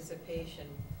participation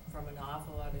from an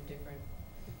awful lot of different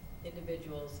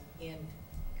individuals and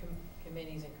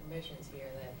committees and commissions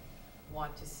here that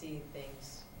want to see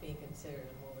things being considered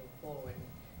and moving forward.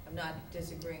 I'm not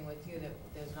disagreeing with you that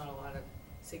there's not a lot of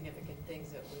significant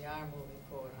things that we are moving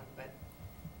forward on, but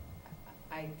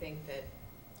I think that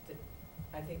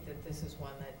this is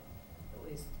one that, at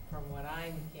least from what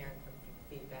I'm hearing from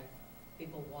feedback,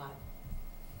 people want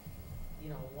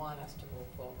us to move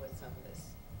forward with some of this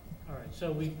All right,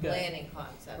 so we've got, planning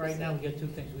concepts. right now, we've got 2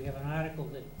 things. We have an article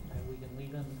that we can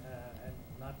leave in and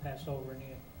not pass over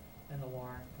in the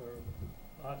warrant for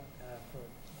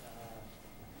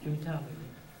June town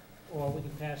meeting, or we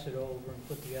can pass it over and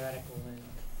put the article in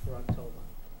for October.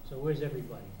 So where's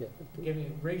everybody? Yeah.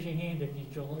 Raise your hand if you,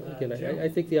 Again, Joe. I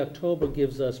think the October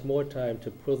gives us more time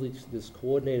to put this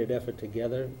coordinated effort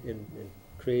together and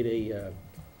create a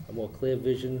more clear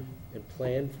vision and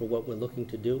plan for what we're looking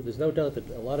to do. There's no doubt that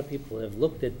a lot of people have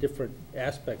looked at different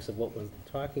aspects of what we're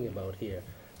talking about here,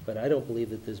 but I don't believe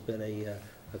that there's been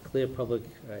a clear public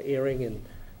airing and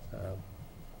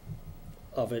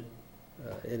of it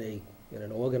in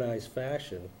an organized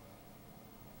fashion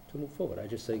to move forward. I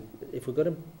just say, if we're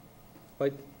gonna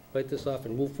bite this off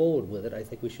and move forward with it, I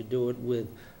think we should do it with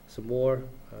some more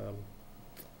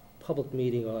public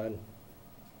meeting on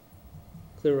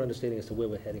clearer understanding as to where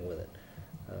we're heading with it.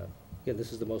 Again,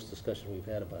 this is the most discussion we've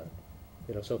had about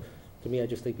it. So to me, I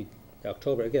just think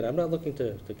October, again, I'm not looking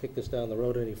to kick this down the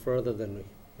road any further than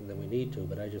we need to,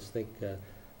 but I just think,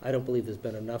 I don't believe there's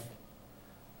been enough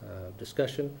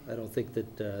discussion. I don't think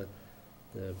that the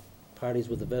parties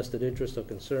with a vested interest or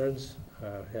concerns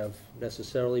have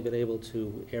necessarily been able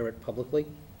to air it publicly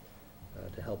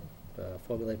to help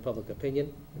formulate public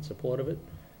opinion in support of it.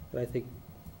 And I think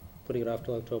putting it off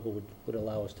till October would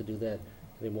allow us to do that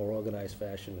in a more organized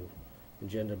fashion and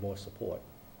engender more support.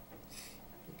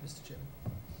 Mr. Chairman?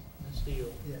 Mr.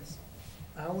 Yule. Yes.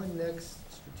 Our next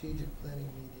strategic planning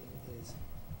meeting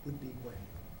would be when?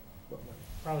 What month?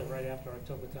 Probably right after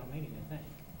October town meeting, I think.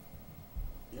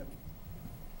 Yep.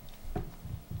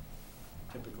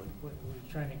 Typically. We're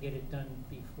trying to get it done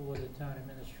before the town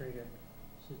administrator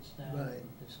sits down Right.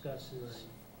 and discusses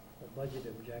the budget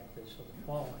objectives for the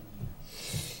following year.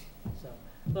 So,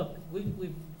 look, we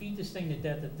beat this thing to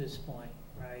death at this point,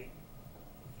 right?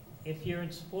 If you're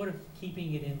in support of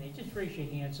keeping it in there, just raise your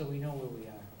hand so we know where we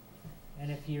are.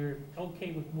 And if you're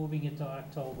okay with moving it to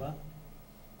October,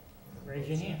 raise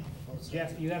your hand.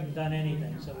 Jeff, you haven't done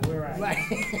anything, so where are you? Right.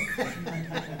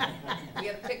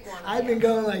 You gotta pick one. I've been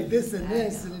going like this and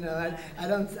this, and I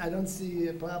don't see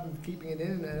a problem keeping it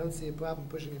in, and I don't see a problem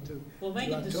pushing it to. We'll make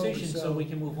to a October, decision so we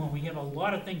can move on. We have a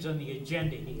lot of things on the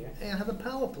agenda here. Hey, I have a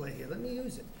power play here. Let me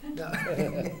use it. No.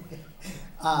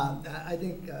 I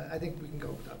think we can go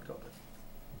with October.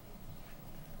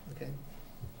 Okay.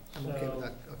 I'm okay with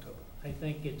So- October. I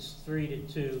think it's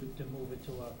 3-2 to move it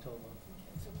to October.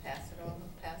 So pass over,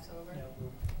 Yeah,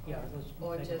 yeah, let's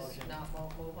or make a just motion. not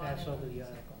move on? Pass it? over the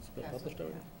article. It's been Pass published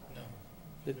over.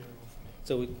 already?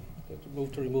 So we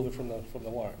move to remove it from the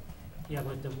warrant? Yeah,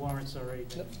 but the warrant's already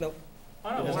been. No. Oh,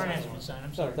 no, the warrant hasn't been signed,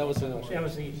 I'm sorry. that was the. That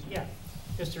was the, yeah,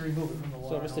 just to remove it from the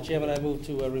So, warrant. Mr. Chairman, I move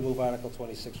to remove Article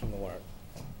 26 from the warrant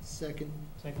Second.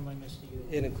 Second by Mr. Yule.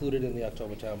 and include it in the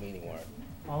October town meeting warrant.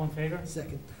 All in favor?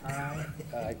 Second. Aye.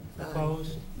 Aye.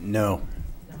 Opposed? No.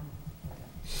 No.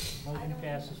 Okay. Motion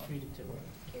passes 3-2.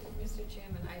 Mr.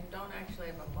 Chairman, I don't actually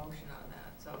have a motion on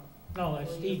that, so. No, will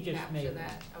Steve you just made capture it.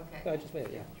 that? Okay. I just made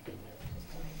it, yeah. Just to make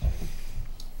sure.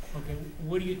 Okay,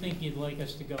 what do you think you'd like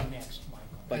us to go next, Michael?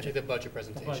 I think the budget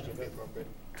presentation budget. would be appropriate.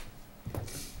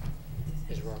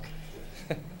 Ms. Rourke.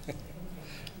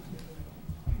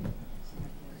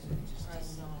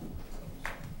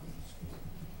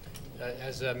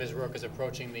 As Ms. Rourke is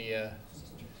approaching the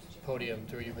podium,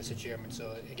 through you, Mr. Chairman,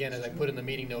 so again, as I put in the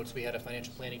meeting notes, we had a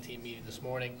financial planning team meeting this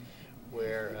morning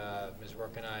where Ms.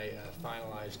 Rourke and I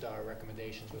finalized our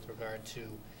recommendations with regard to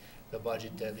the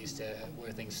budget, at least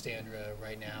where things stand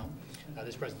right now.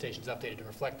 This presentation is updated to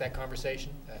reflect that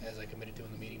conversation, as I committed to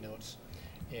in the meeting notes.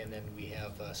 And then we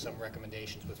have some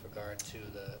recommendations with regard to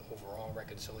the overall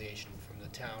reconciliation from the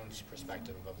town's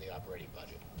perspective of the operating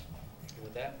budget. And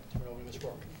with that, turn it over to Ms.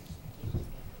 Rourke.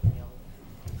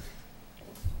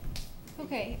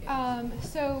 Okay,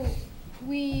 so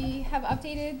we have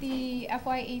updated the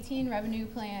FY18 revenue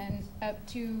plan up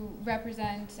to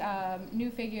represent new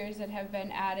figures that have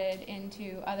been added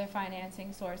into other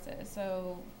financing sources.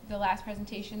 So the last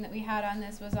presentation that we had on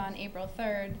this was on April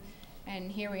 3rd,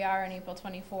 and here we are on April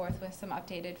 24th with some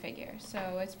updated figures.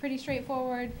 So it's pretty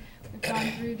straightforward. We've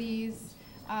gone through these.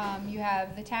 You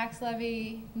have the tax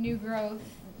levy, new growth.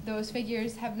 Those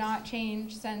figures have not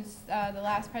changed since the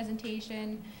last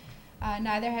presentation.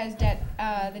 Neither has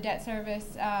the debt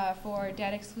service for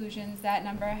debt exclusions. That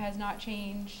number has not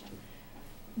changed.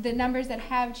 The numbers that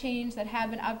have changed, that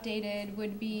have been updated,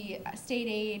 would be state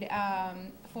aid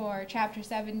for Chapter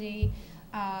 70.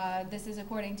 This is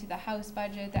according to the House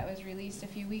budget that was released a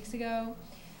few weeks ago.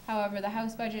 However, the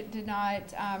House budget did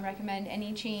not recommend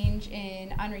any change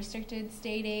in unrestricted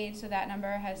state aid, so that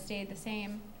number has stayed the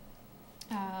same.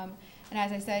 And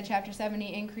as I said, Chapter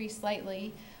 70 increased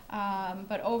slightly.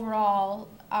 But overall,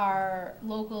 our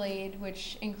local aid,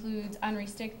 which includes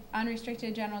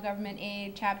unrestricted general government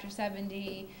aid, Chapter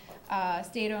 70,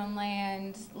 state-owned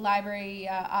land, library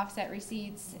offset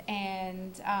receipts,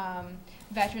 and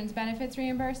veterans benefits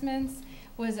reimbursements,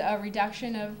 was a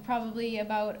reduction of probably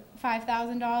about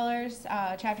 $5,000.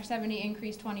 Chapter 70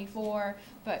 increased 24,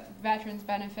 but veterans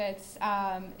benefits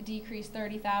decreased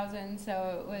 30,000.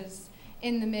 So it was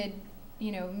in the mid,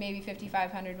 maybe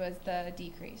 5,500 was the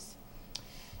decrease.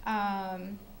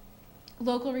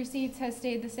 Local receipts has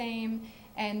stayed the same,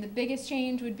 and the biggest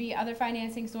change would be other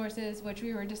financing sources, which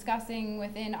we were discussing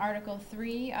within Article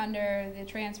 3 under the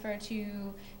transfer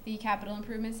to the Capital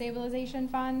Improvement Stabilization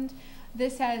Fund.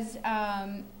 This has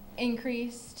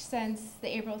increased since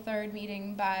the April 3rd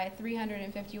meeting by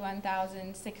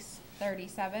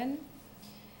 $351,637.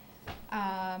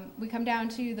 We come down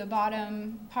to the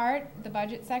bottom part, the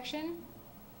budget section.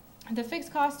 The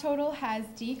fixed cost total has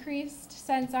decreased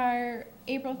since our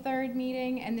April 3rd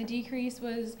meeting, and the decrease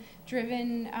was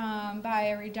driven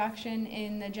by a reduction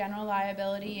in the general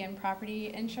liability and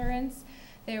property insurance.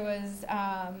 There was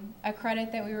a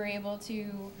credit that we were able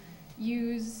to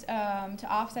use to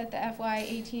offset the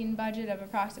FY18 budget of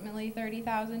approximately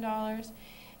 $30,000,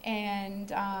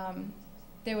 and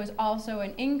there was also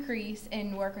an increase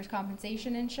in workers'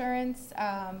 compensation insurance,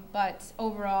 but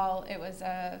overall it was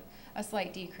a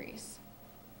slight decrease.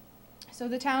 So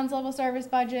the town's level service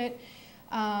budget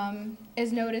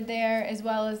is noted there, as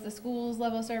well as the school's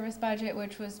level service budget,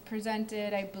 which was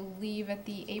presented, I believe, at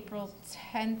the April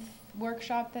 10th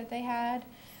workshop that they had.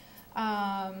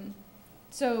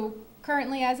 So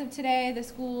currently, as of today, the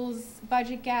school's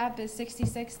budget gap is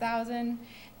 $66,000,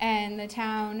 and the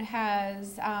town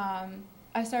has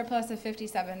a surplus of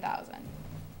 $57,000.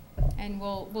 And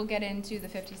we'll get into the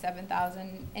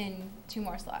 $57,000 in 2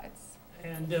 more slides.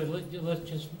 And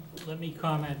let me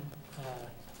comment.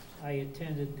 I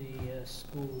attended the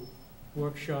school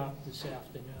workshop this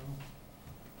afternoon,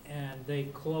 and they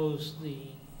closed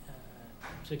the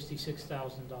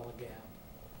 $66,000 gap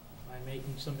by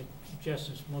making some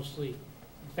adjustments, mostly,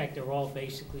 in fact, they're all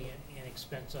basically in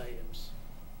expense items.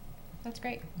 That's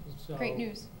great. So, great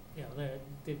news.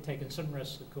 They've taken some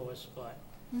risks, of course, but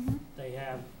they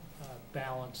have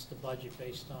balanced the budget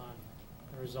based on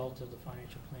the result of the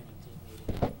financial planning team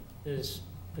meeting. There's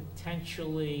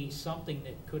potentially something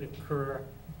that could occur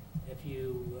if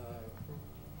you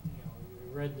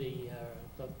read the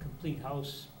complete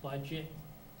house budget.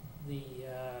 Now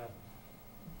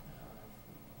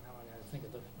I gotta think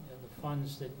of the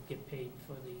funds that get paid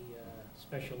for the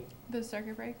special. The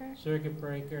circuit breaker? Circuit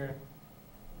breaker.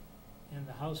 And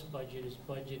the house budget is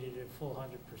budgeted at full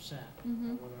 100%.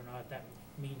 Whether or not that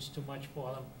means too much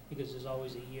for them, because there's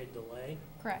always a year delay.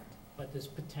 Correct. But there's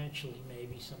potentially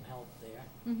maybe some help there,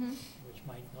 which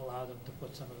might allow them to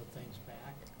put some of the things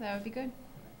back. That would be good.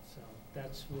 So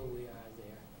that's where we are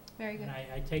there. Very good. And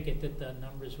I take it that the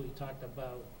numbers we talked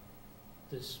about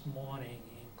this morning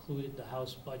included the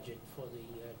House budget for the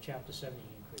Chapter 70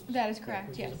 increase. That is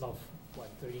correct, yes. Which is about, what,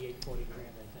 38, 40 grand,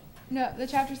 I think. No, the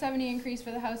Chapter 70 increase for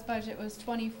the House budget was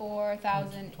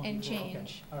 24,000 and 24, okay.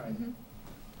 change. All right. Mhm.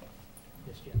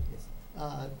 Yes, Jim? Yes.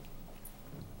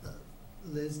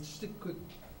 Liz, just a quick,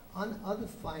 on other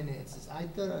finances, I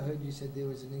thought I heard you said there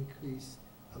was an increase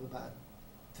of about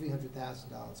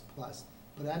 $300,000 plus,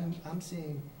 but I'm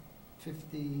seeing 500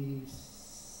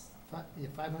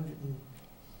 and,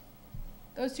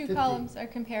 Those two 50. columns are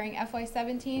comparing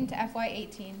FY17 to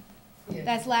FY18. yeah,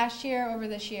 That's last year over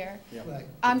this year. right.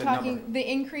 I'm The talking, number.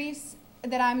 the increase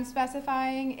that I'm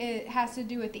specifying, it has to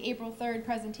do with the April 3rd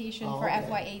presentation Oh, for okay.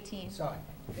 FY18. Sorry,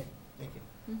 okay, thank you.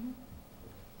 Mhm.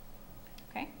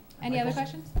 Okay, any other Michael?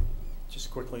 questions? Just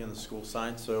quickly on the school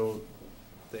side, so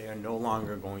they are no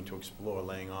longer going to explore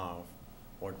laying off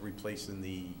or replacing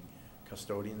the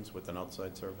custodians with an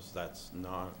outside service? That's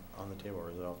not on the table, or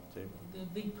is it off the table?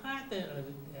 The part that,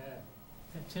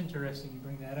 that's interesting you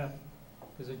bring that up,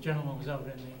 because a gentleman was out in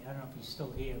the, I don't know if he's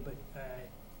still here, but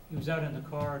he was out in the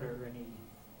corridor and he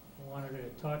wanted to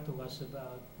talk to us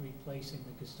about replacing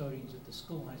the custodians at the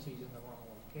school, and I said he's in the wrong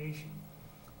location.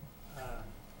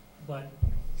 But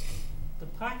the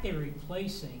part they're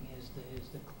replacing is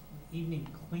the evening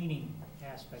cleaning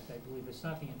aspect, I believe. It's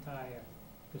not the entire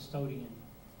custodian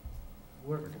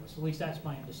workforce. At least that's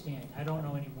my understanding. I don't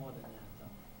know any more than that,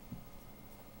 though.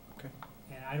 Okay.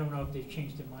 And I don't know if they've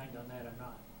changed their mind on that or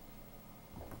not.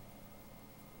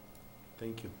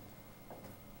 Thank you.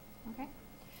 Okay.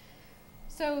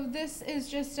 So this is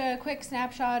just a quick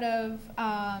snapshot of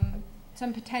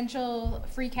some potential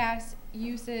free cash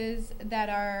uses that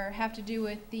have to do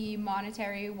with the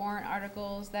monetary warrant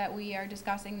articles that we are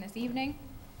discussing this evening.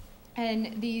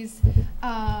 And these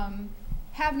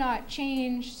have not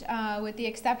changed with the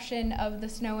exception of the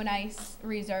snow and ice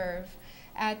reserve.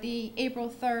 At the April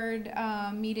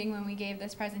 3rd meeting when we gave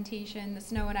this presentation, the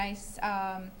snow and ice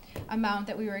amount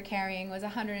that we were carrying was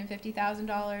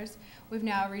 $150,000. We've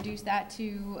now reduced that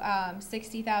to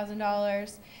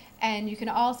 $60,000. And you can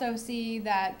also see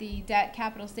that the debt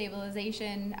capital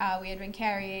stabilization, we had been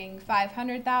carrying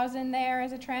 $500,000 there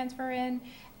as a transfer in,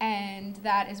 and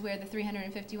that is where the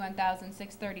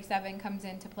 $351,637 comes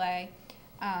into play.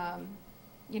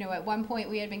 You know, at one point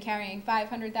we had been carrying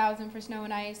 $500,000 for snow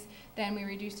and ice, then we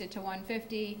reduced it to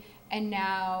 $150,000, and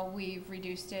now we've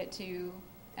reduced it to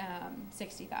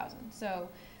 $60,000. So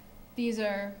these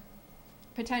are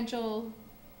potential,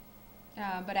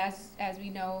 but as we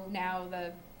know now,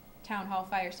 the Town Hall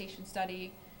Fire Station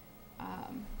study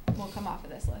will come off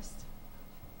of this list.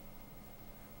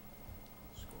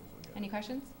 Any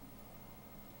questions?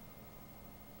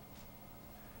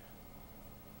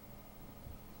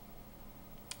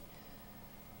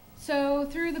 So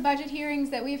through the budget hearings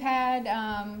that we've had,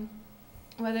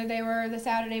 whether they were the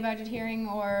Saturday budget hearing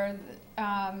or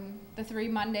the 3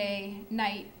 Monday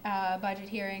night budget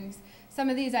hearings, some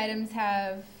of these items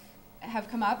have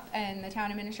come up, and the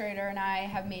town administrator and I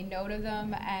have made note of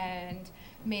them and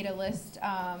made a list,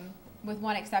 with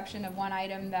one exception of one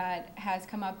item that has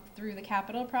come up through the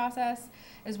capital process,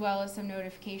 as well as some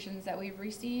notifications that we've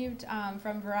received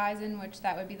from Verizon, which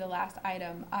that would be the last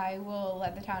item. I will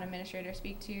let the town administrator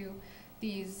speak to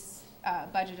these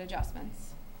budget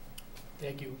adjustments.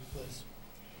 Thank you, Liz.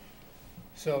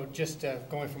 So just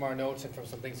going from our notes and from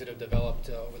some things that have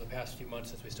developed over the past few months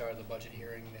since we started the budget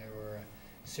hearing, there were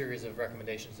a series of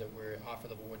recommendations that were offered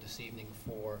the board this evening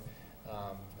for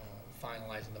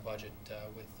finalizing the budget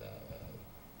with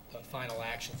final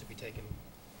actions to be taken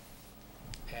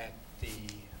at the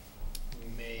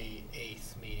May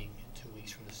 8th meeting, in 2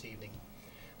 weeks from this evening.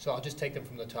 So I'll just take them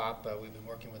from the top. We've been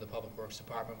working with the Public Works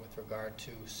Department with regard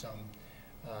to some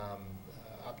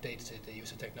updates to the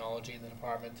use of technology in the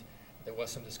department. There was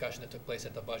some discussion that took place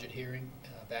at the budget hearing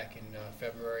back in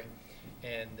February,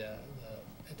 and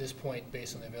at this point,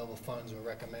 based on the available funds, we're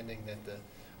recommending that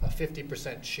a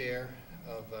 50% share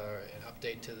of an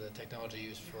update to the technology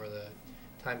used for the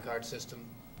time card system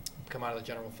come out of the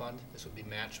general fund. This would be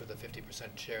matched with a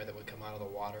 50% share that would come out of the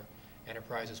water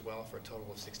enterprise as well, for a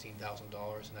total of $16,000,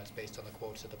 and that's based on the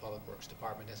quotes that the Public Works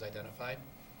Department has identified.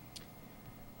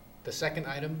 The second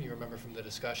item, you remember from the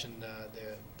discussion,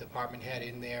 the department had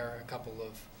in there a couple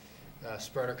of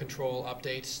spreader control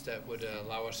updates that would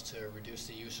allow us to reduce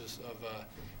the uses of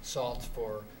salt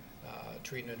for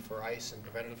treatment for ice and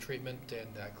preventative treatment, and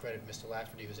I credit Mr.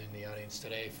 Lafferty, who's in the audience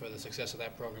today, for the success of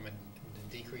that program and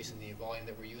decrease in the volume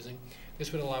that we're using.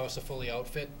 This would allow us to fully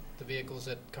outfit the vehicles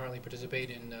that currently participate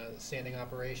in sanding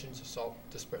operations, salt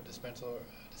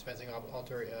dispensing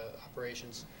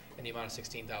operations, in the amount of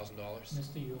 $16,000.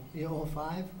 Mr. Yule? Yeah, all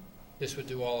five? This would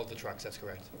do all of the trucks, that's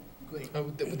correct. Great.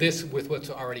 This, with what's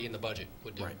already in the budget,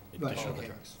 would do Right. Right, all of the okay.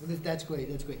 trucks. Well, that's great,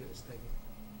 Liz, thank you.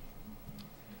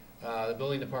 The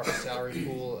building department salary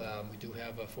pool, we do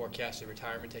have a forecasted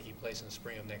retirement taking place in the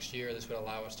spring of next year. This would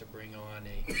allow us to bring on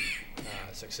a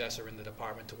successor in the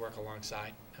department to work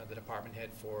alongside the department head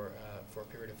for a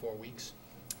period of 4 weeks,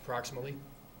 approximately.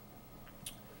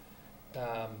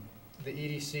 The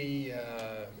EDC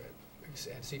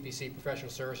and CPC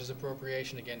professional services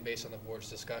appropriation, again, based on the board's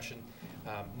discussion.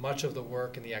 Much of the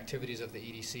work and the activities of the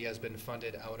EDC has been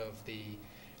funded out of the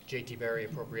J.T. Berry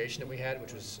appropriation that we had,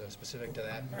 which was specific to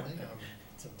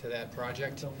that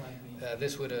project.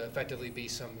 This would effectively be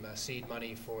some seed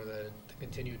money for the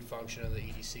continued function of the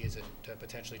EDC as it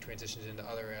potentially transitions into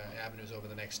other avenues over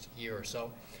the next year or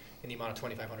so, in the amount of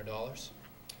 $2,500.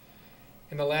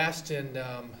 And the last and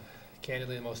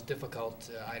candidly the most difficult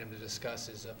item to discuss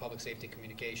is public safety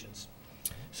communications.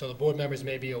 So the board members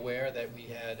may be aware that we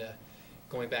had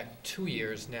going back 2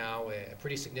 years now, a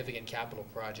pretty significant capital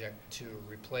project to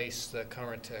replace the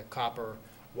current copper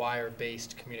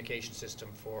wire-based communication system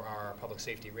for our public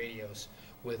safety radios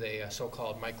with a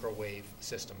so-called microwave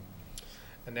system.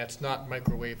 And that's not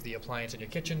microwave the appliance in your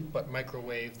kitchen, but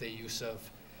microwave the use of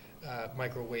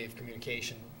microwave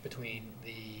communication between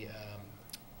the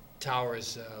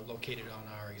towers located on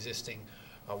our existing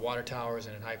water towers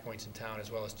and in high points in town,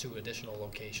 as well as 2 additional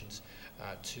locations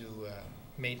to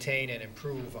maintain and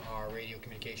improve our radio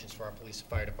communications for our police and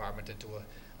fire department, and to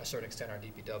a certain extent our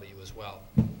DPW as well.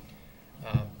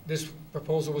 This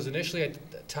proposal was initially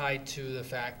tied to the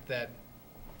fact that,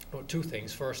 well, 2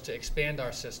 things. First, to expand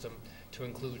our system to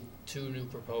include 2 new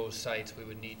proposed sites, we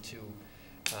would need to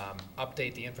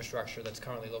update the infrastructure that's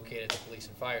currently located at the police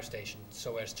and fire station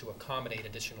so as to accommodate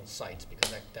additional sites,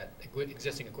 because that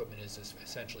existing equipment is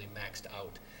essentially maxed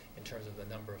out in terms of the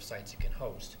number of sites it can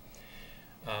host.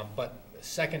 But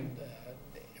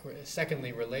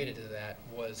secondly, related to that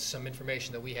was some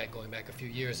information that we had going back a few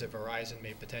years that Verizon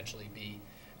may potentially be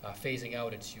phasing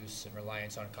out its use and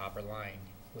reliance on copper line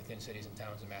within cities and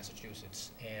towns in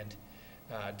Massachusetts. And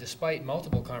despite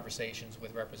multiple conversations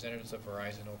with representatives of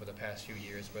Verizon over the past few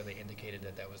years where they indicated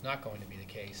that that was not going to be the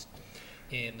case,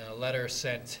 in a letter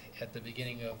sent at the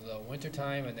beginning of the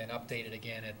wintertime and then updated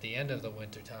again at the end of the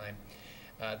wintertime,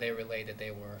 they relayed that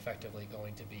they were effectively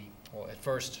going to be, well, at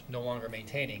first no longer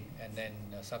maintaining and then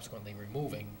subsequently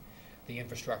removing the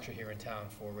infrastructure here in town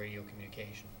for radio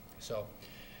communication. So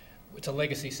it's a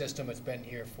legacy system. It's been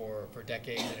here for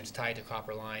decades, and it's tied to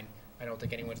copper line. I don't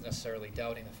think anyone's necessarily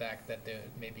doubting the fact that there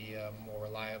may be a more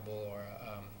reliable or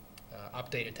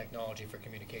updated technology for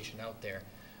communication out there.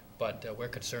 But we're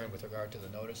concerned with regard to the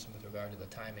notice and with regard to the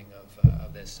timing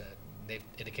of this. They've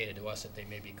indicated to us that they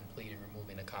may be completing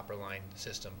removing the copper line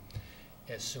system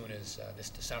as soon as this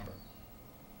December.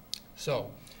 So,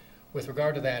 with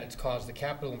regard to that, it's caused the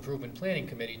Capital Improvement Planning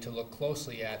Committee to look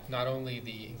closely at not only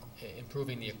the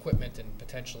improving the equipment and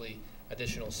potentially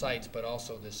additional sites, but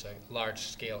also this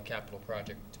large-scale capital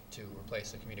project to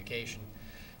replace the communication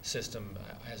system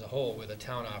as a whole with a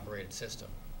town-operated system.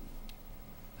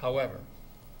 However,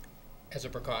 as a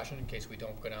precaution, in case we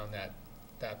don't go down that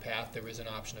path, there is an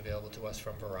option available to us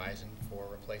from Verizon for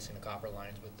replacing the copper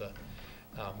lines with the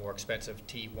more expensive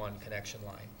T1 connection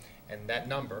line. And that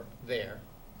number there,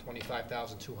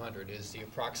 $25,200, is the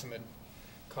approximate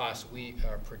cost we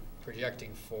are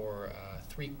projecting for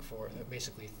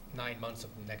basically 9 months of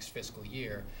the next fiscal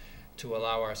year to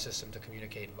allow our system to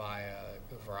communicate via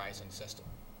a Verizon system.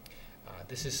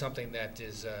 This is something that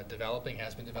is developing,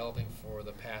 has been developing for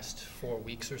the past 4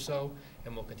 weeks or so,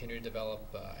 and will continue to develop,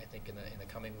 I think, in the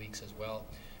coming weeks as well.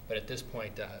 But at this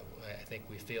point, I think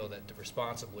we feel that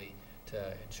responsibly,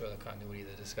 to ensure the continuity of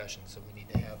the discussions, that we need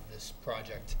to have this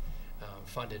project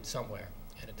funded somewhere.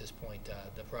 And at this point,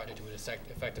 the project would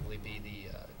effectively be the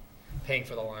paying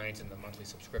for the lines and the monthly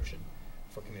subscription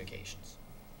for communications.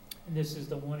 And this is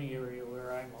the one area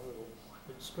where I'm a little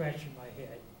scratching my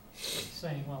head,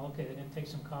 saying, well, okay, they're gonna take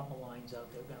some copper lines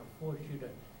out, they're gonna force you to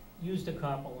use the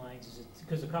copper lines,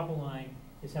 because the copper line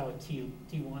is how a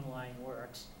T1 line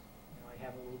works. You know, I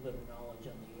have a little bit of knowledge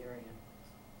on the area.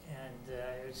 And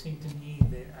it seemed to me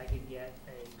that I could get a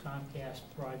Comcast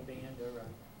broadband or a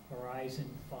Verizon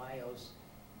Fios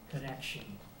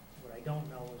connection. What I don't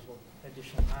know is what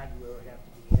additional hardware would have to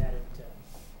be added to,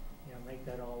 you know, make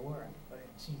that all work. But it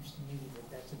seems to me that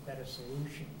that's a better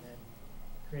solution than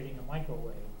creating a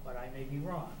microwave, but I may be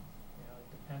wrong. You know,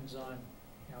 it depends on,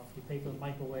 You know, if you pay for the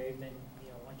microwave, then, you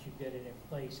know, once you get it in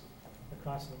place, the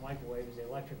cost of the microwave is the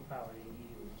electric power that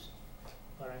you use.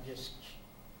 But I'm just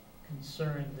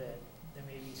concerned that there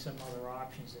may be some other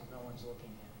options that no one's looking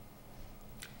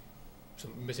at. So,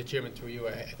 Mr. Chairman, through you,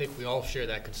 I think we all share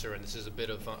that concern. This is a bit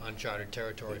of uncharted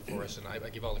territory for us, and I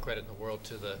give all the credit in the world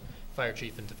to the fire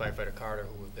chief and to firefighter Carter,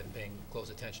 who have been paying close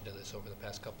attention to this over the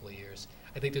past couple of years.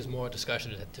 I think there's more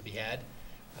discussion to be had.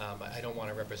 I don't want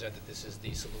to represent that this is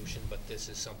the solution, but this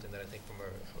is something that I think from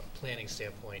a planning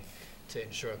standpoint, to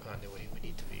ensure continuity, we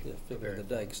need to be Figure the prepared.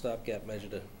 dike stopgap measure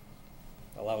to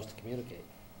allow us to communicate.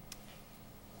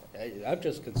 I'm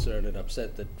just concerned and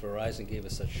upset that Verizon gave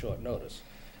us such short notice.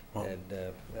 Well- And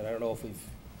I don't know if we've,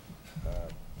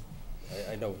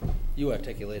 I know you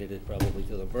articulated it probably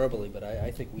to them verbally, but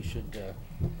I think we should,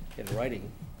 in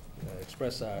writing,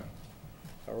 express our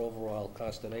overall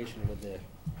consternation with the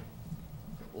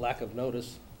lack of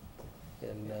notice.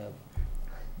 And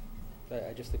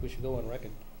I just think we should go on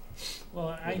record.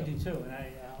 Well, I do too, and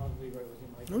I'll be right with you,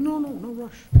 Mike. No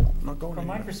rush. I'm not going From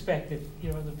my anywhere. perspective,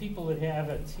 you know, the people that have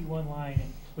a T1 line,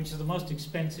 which is the most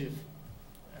expensive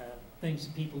things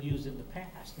that people used in the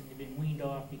past, and they've been weaned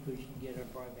off because you can get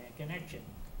a broadband connection,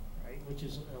 right, which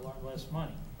is a lot less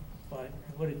money. But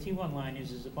what a T1 line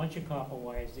is a bunch of copper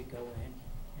wires that go in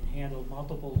and handle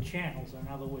multiple channels. In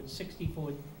other words,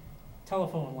 64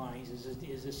 telephone lines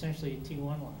is essentially a T1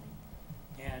 line.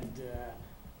 And,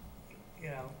 you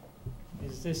know,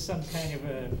 is this some kind of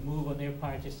a move on their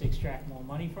part just to extract more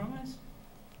money from us?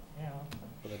 You know,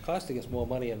 But they're costing us more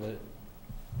money, and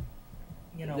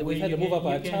you know, we've had to move up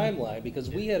our you can- timeline, because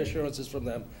we had assurances from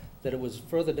them that it was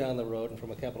further down the road, and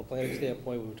from a capital planning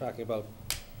standpoint, we were talking about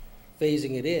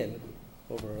phasing it in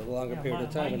over a longer Yeah, period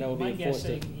of time, and now we're being forced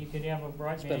to you could have a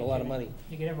broadband. spend a lot of money.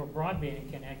 You could have a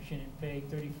broadband connection and pay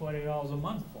 $30, $40 a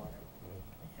month for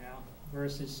it, you know,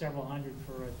 versus several hundred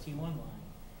for a T1 line.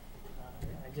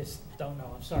 I just don't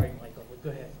know. I'm sorry, Michael, but go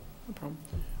ahead. No problem.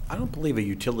 I don't believe a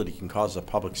utility can cause a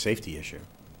public safety issue.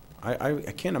 I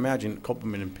can't imagine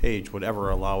Copeland and Page would ever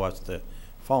allow us to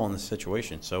fall in this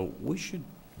situation. So we should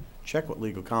check with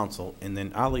legal counsel, and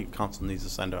then our legal counsel needs to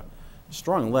send a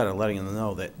strong letter letting them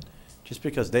know that just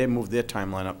because they moved their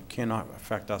timeline up cannot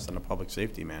affect us in a public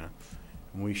safety manner.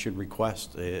 And we should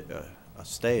request a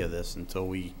stay of this until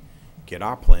we get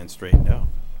our plan straightened out.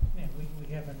 Yeah,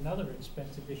 we have another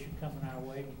expensive issue coming our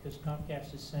way because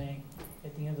Comcast is saying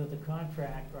at the end of the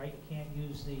contract, right, you can't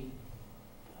use the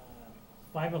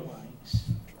fiber lines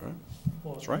Right.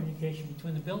 for That's right. communication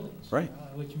between the buildings. Right.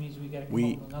 Which means we gotta come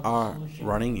We up with another are solution.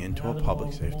 running into a another public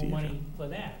more safety money issue. for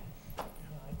that.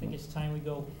 I think it's time we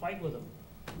go fight with them.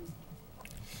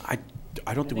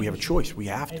 I don't think we have a choice. We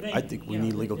have to. I think we you know,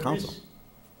 need legal there counsel. is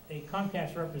a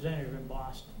Comcast representative in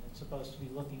Boston that's supposed to be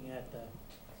looking at the,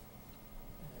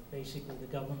 basically the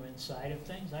government side of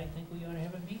things. I think we ought to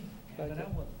have a meeting, have it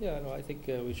out with them. Yeah, no, I think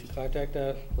we should contact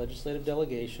our legislative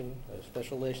delegation.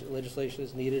 Special legislation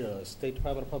is needed. State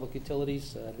Department of Public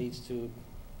Utilities needs to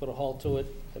put a halt to it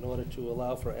in order to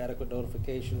allow for adequate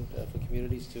notification for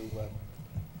communities to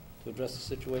address the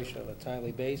situation on a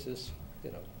timely basis,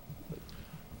 you know.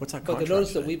 What's our But contract the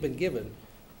notice that say? we've been given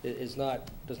does not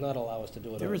allow us to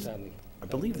do it There on a is- timely. I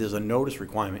believe there's a notice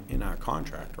requirement in our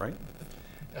contract, right?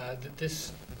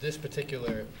 This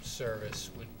particular service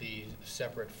would be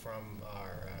separate from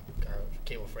our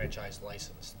cable franchise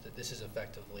license. This is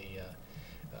effectively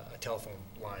a telephone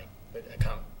line, but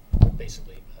account,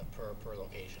 basically, per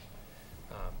location.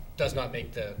 Does not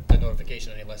make the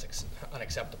notification any less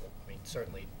unacceptable. I mean,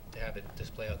 certainly to have it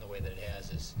display out in the way that it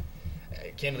has is,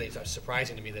 candidly, it's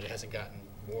surprising to me that it hasn't gotten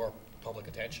more public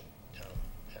attention.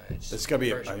 It's gotta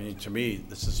be, I mean, to me,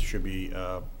 should be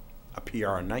a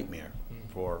PR nightmare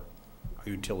for a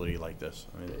utility like this.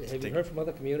 I mean, Have you heard from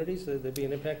other communities that they're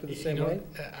being impacted the same way?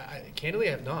 Candidly,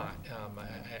 I have not,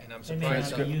 and I'm They may not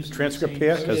surprised. be using the Transcript same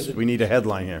here, system. because we need a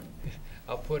headline here.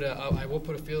 I will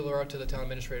put a feeler out to the town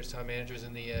administrators, town managers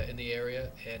in the area,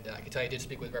 and I can tell you, I did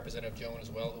speak with Representative Joan as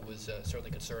well, who was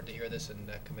certainly concerned to hear this and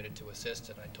committed to assist,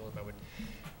 and I told him I would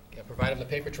provide him the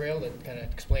paper trail that kind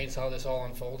of explains how this all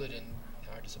unfolded and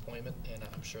our disappointment, and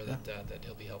I'm sure that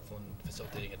he'll be helpful in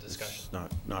facilitating a discussion.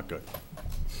 It's not good.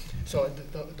 So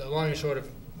the long and short of,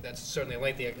 that's certainly a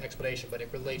lengthy explanation, but it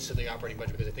relates to the operating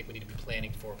budget because I think we need to be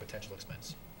planning for a potential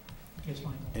expense. Yes,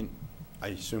 Michael. And I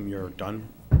assume you're done?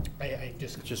 I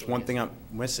just. Just one thing I'm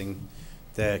missing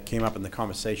that came up in the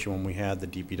conversation when we had the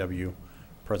DPW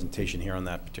presentation here on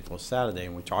that particular Saturday,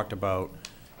 and we talked about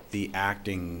the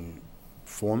acting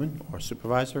foreman or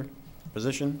supervisor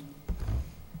position.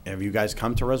 Have you guys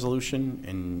come to resolution?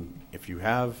 And if you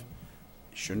have,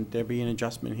 shouldn't there be an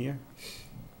adjustment here?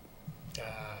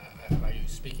 Are you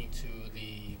speaking to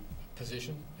the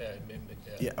position,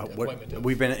 Yeah, appointment.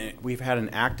 we've had an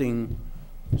acting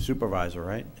supervisor,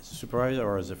 right? Is it supervisor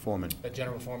or is it foreman? A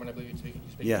general foreman, I believe you're speaking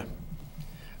Yeah.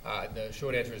 to. The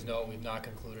short answer is no, we've not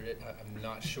concluded it. I'm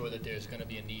not sure that there's gonna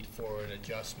be a need for an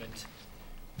adjustment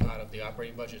out of the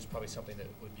operating budget. It's probably something that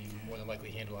would be more than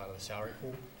likely handled out of the salary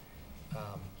pool.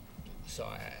 So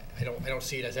I don't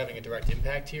see it as having a direct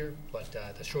impact here, but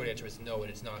the short answer is no, it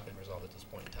has not been resolved at this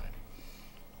point in time.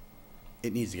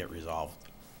 It needs to get resolved.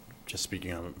 Just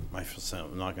speaking on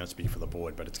myself, I'm not gonna speak for the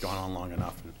board, but it's gone on long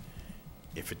enough. And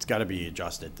if it's gotta be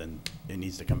adjusted, then it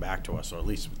needs to come back to us, or at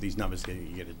least these numbers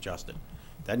get adjusted.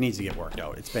 That needs to get worked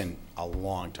out. It's been a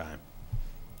long time.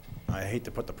 I hate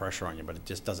to put the pressure on you, but it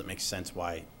just doesn't make sense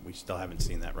why we still haven't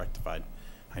seen that rectified.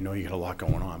 I know you got a lot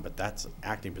going on, but that's an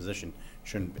acting position,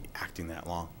 shouldn't be acting that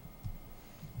long.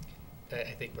 I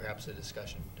think perhaps a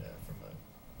discussion from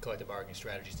a collective bargaining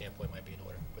strategy standpoint might be in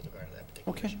order with regard to that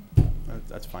particular Okay, issue.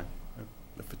 that's fine.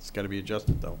 If it's gotta be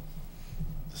adjusted though,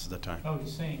 this is the time. Oh,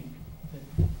 he's saying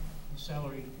that the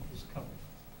salary is covered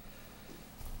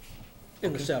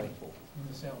In the salary pool. in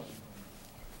the salary.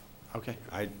 Okay,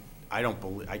 I don't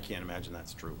believe, I can't imagine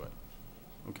that's true, but,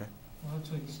 okay. Well,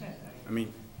 that's what he said. I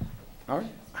mean, all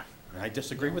right, I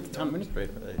disagree with the town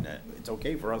administrator. It's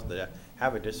okay for us to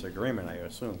have a disagreement, I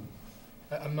assume.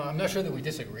 I'm not sure that we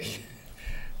disagree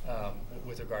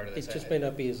with regard to this. It just may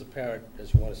not be as apparent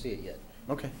as you want to see it yet,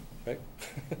 Okay, right?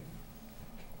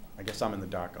 I guess I'm in the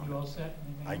dark You on all it. set?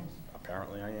 Anything else?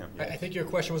 Apparently I am, I yes. think your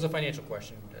question was a financial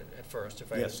question at first,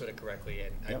 if I Yes. understood it correctly,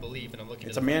 and I Yep. believe, and I'm looking at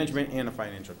It's a the finance- management and a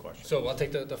financial question. So I'll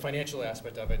take the financial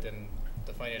aspect of it, and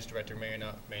the finance director may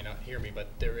not hear me, but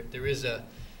there is a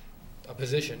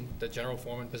position, the general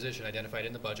foreman position identified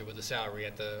in the budget with the salary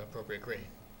at the appropriate grade.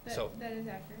 So That is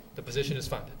accurate. the position is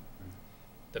funded.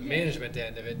 The Yeah. management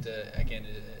end of it, again,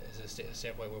 is a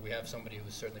standpoint where we have somebody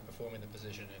who's certainly performing the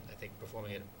position, and I think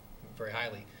performing it very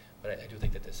highly, but I do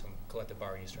think that there's some collective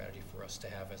bargaining strategy for us to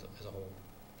have as a whole,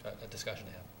 a discussion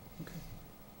to have. Okay.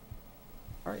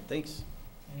 All right, thanks.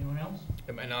 Anyone else?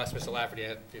 And I'll ask Mr. Lafferty,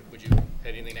 would you have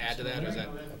anything to add to that, or is that?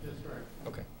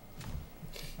 Okay.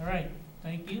 All right,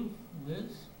 thank you. Liz?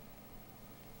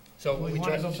 So Do we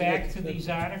want to go back to these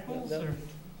articles, or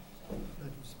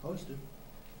Not supposed to.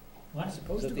 what?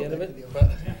 Supposed Is to that go the back end to of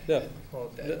the. No,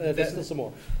 Well, there's still some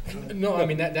more. No, I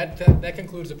mean, that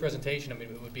concludes the presentation. I mean,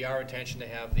 it would be our intention to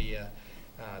have the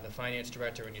finance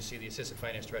director, and you see the assistant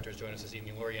finance director is joining us this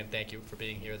evening. Lorianne, thank you for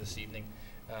being here this evening.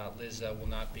 Liz will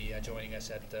not be joining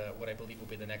us at what I believe will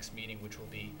be the next meeting, which will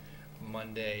be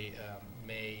Monday,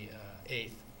 May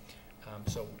 8th.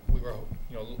 So we were,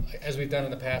 as we've done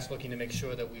in the past, looking to make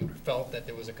sure that we felt that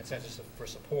there was a consensus for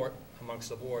support amongst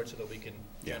the board so that we can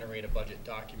generate a budget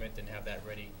document and have that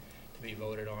ready to be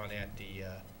voted on at the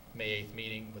May 8th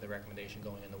meeting with a recommendation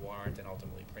going in the warrant and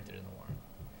ultimately printed in the warrant.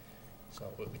 So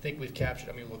we think we've captured,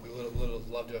 I mean, look, we would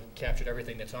love to have captured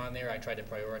everything that's on there. I tried to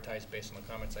prioritize based on the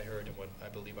comments I heard and what I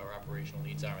believe our operational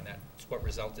needs are, and that's what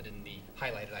resulted in the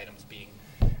highlighted items being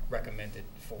recommended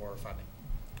for funding.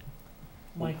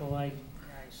 Michael, I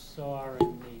saw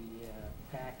in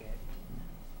the packet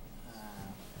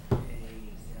a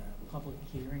public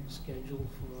hearing scheduled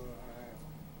for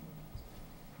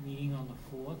our meeting on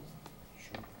the 4th,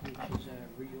 which is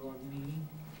a reorg meeting.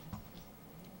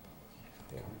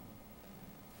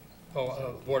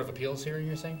 Oh, Board of Appeals hearing,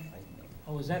 you're saying?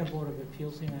 Oh, is that a Board of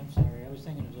Appeals hearing? I'm sorry, I was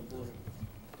thinking it was a Board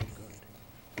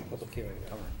of... Public hearing.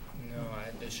 No,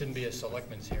 there shouldn't be a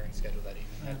selectmen's hearing scheduled that evening.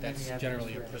 Maybe That's I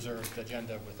generally a misread. preserved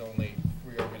agenda with only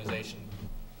reorganization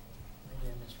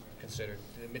Maybe I misread. considered.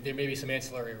 There may be some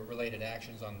ancillary related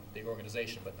actions on the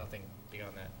organization, but nothing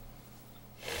beyond that.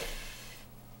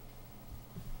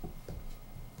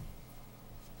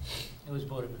 It was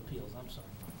Board of Appeals, I'm sorry.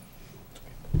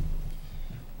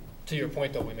 To your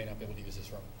point, though, we may not be able to use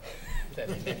this room that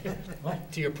evening.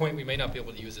 What? To your point, we may not be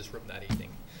able to use this room that evening.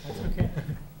 That's okay.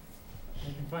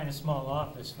 You can find a small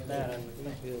office for that, I would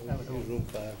think. That would help. Room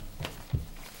 5.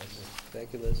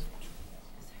 Thank you, Liz.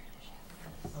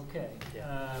 Okay,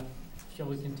 shall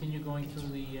we continue going through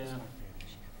the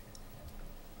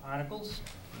articles? Is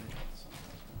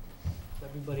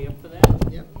everybody up for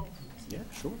that? Yep. Yeah,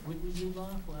 sure. Would we move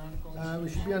on for articles? We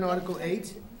should be on Article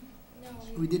 8.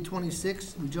 We did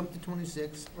 26, we jumped to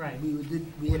 26. Right.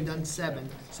 We had done 7,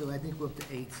 so I think we're up to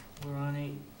 8. We're on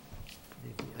 8.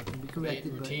 I can be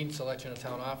corrected, but. Routine selection of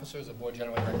town officers, the board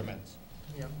generally recommends.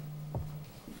 Yep.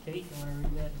 Kate, you wanna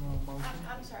read that in a motion?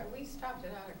 I'm sorry, we stopped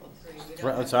at Article 3. We don't Right,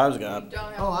 have- that's what I was gonna- We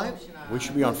don't have Oh, a motion on. We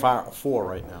should be on 4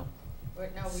 right now.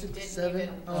 But no, we 6, didn't 7.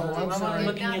 even. Oh, I'm I'm sorry.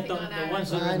 looking at Nothing on the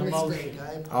ones that are My in the mistake, motion.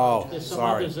 I Oh, apologize. There's some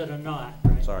sorry. others that are not,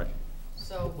 right? Sorry.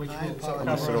 So which I will apologize.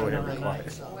 cover Sit over here, another be night.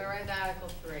 quiet. we're at Article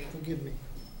 3, Forgive me,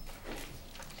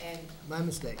 and my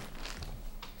mistake.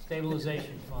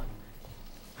 Stabilization fund.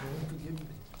 Forgive me,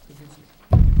 forgive me.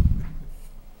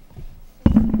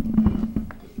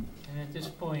 And at this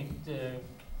point,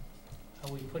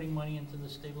 are we putting money into the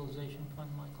stabilization fund,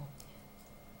 Michael? Or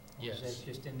Yes. is that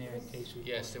just in there in case we?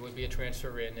 Yes, there would be a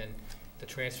transfer in, and the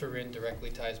transfer in directly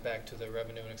ties back to the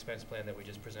revenue and expense plan that we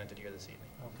just presented here this evening.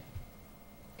 Okay.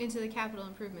 Into the capital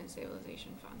improvement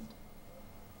stabilization fund.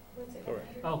 what's it?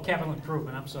 Correct. Oh, capital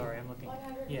improvement, I'm sorry, I'm looking.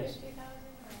 150,000?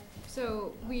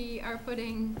 So we are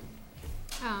putting,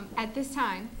 at this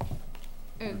time,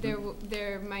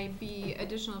 there might be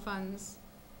additional funds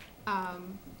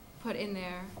put in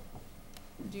there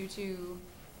due to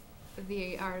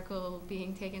the article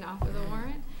being taken off of the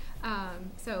warrant.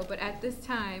 But at this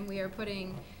time, we are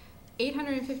putting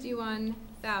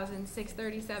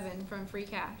 $851,637 from free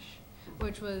cash,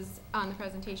 which was on the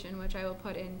presentation, which I will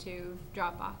put into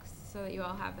Dropbox so that you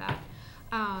all have that.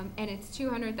 And it's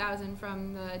 $200,000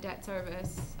 from the debt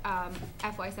service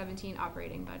FY17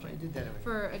 operating I budget did that already.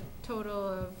 for a total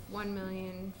of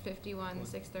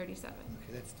 $1,051,637.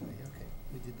 Okay, that's three, okay,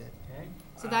 we did that. Okay.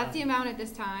 So that's the amount at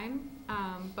this time,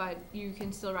 but you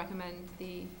can still recommend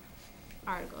the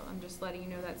article. I'm just letting you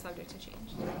know that's subject to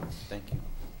change. Thank you.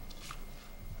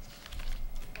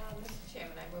 Mr.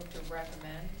 Chairman, I move to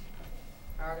recommend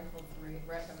Article 3,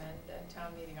 recommend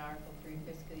town meeting Article 3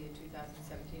 fiscal year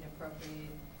 2017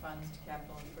 appropriate funds to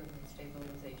capital improvement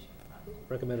stabilization fund.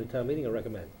 Recommended town meeting or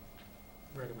recommend?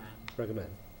 Recommend. Recommend.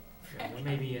 Yeah, there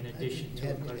may be an addition to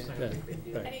it, but it's not a big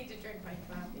deal. I need to drink my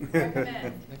coffee.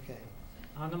 Recommend. Okay,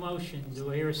 On the motion,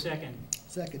 do I hear a second?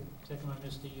 second. Second by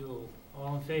Mr. Yule.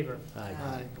 All in favor? Aye.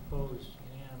 Aye. Opposed?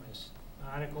 Unanimous.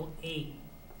 Article 8,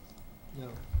 No.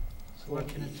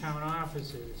 selection of town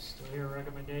offices. Do I hear a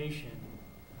recommendation?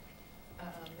 I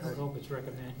would hope it's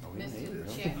recommend.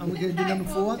 Mr. Chairman. Are we gonna do number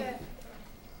I 4? vote that,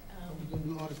 Are we gonna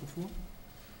do Article 4?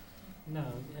 No,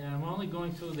 I'm only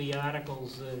going through the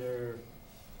articles that are,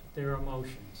 there are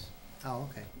motions. Oh,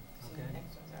 okay. so Okay. the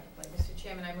next one's Article 8. Mr.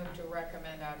 Chairman, I move to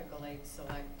recommend Article 8,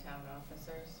 select town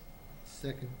officers.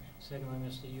 Second. Second by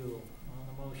Mr. Yule. On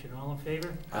the motion, all in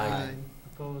favor? Aye.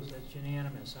 Opposed? That's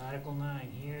unanimous. Article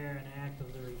 9, hear and act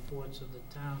of the reports of the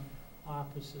town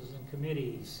offices and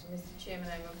committees. Mr. Chairman,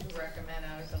 I move to recommend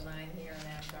Article 9 here and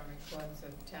act on reports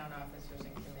of town officers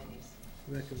and committees.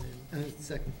 Recommend,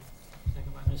 second.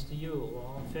 Second by Mr. Yule.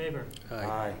 All in favor?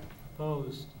 Aye.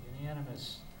 Opposed?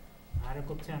 Unanimous.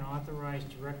 Article 10, authorize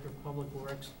Director of Public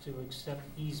Works to accept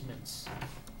easements.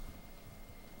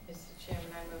 Mr.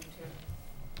 Chairman, I move to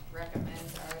recommend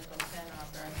Article 10,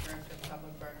 authorize Director of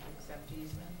Public Works to accept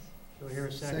easements. Do I hear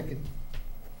a second?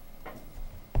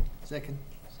 Second.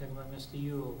 Second by Mr.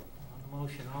 Yule. On the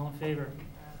motion, all in favor?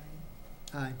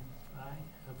 Aye. Aye.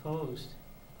 Opposed?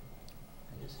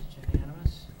 I guess it's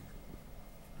unanimous.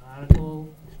 Article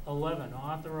 11,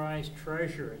 authorize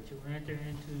treasurer to enter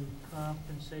into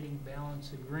compensating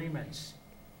balance agreements.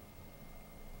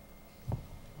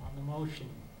 On the motion,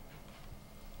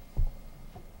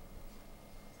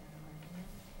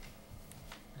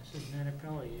 this is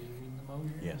Menapelli. You reading the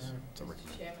motion? Yes. or- It's a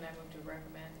Mr. Chairman, I move to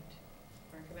recommend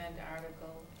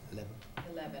Article 11.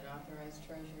 11, authorize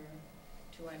treasurer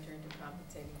to enter into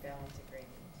compensating balance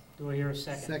agreements. Do I hear a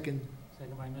second? Second.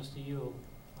 Second by Mr. Yule.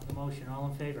 On the motion, all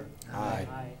in favor? Aye.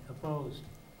 Aye. Opposed?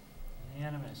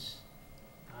 Unanimous.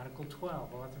 Article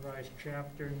 12, authorize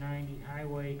Chapter 90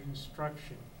 highway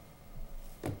construction.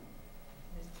 Mr.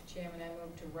 Chairman, I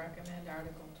move to recommend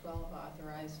Article 12,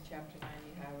 authorize Chapter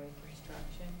 90 highway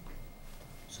construction.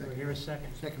 Do I hear a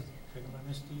second? Second. Second by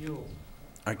Mr. Yule.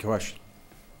 Question.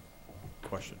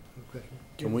 Question.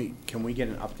 Can we get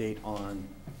an update on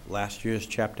last year's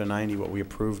Chapter 90, what we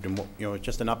approved, and what,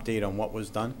 just an update on what was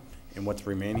done and what's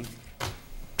remaining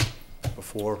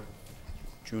before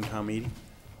June town meeting?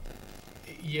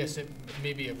 Yes, it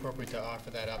may be appropriate to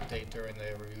offer that update during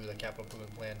the review of the capital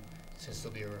improvement plan, since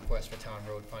there'll be a request for town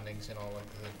road fundings and all of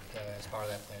the, as part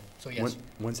of that plan. So yes,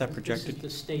 When's that projected? This is the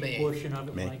state May. portion of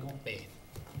it, May. Michael. May.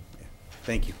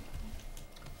 Thank you.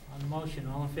 On the motion,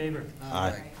 all in favor?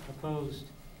 Aye. Opposed?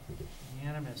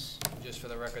 Unanimous. Just for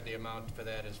the record, the amount for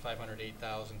that is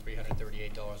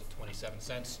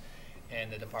 $508,338.27,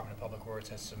 and the Department of Public Works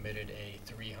has submitted a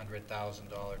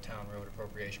 $300,000 town road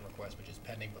appropriation request, which is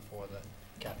pending before the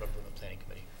Capital Improvement Planning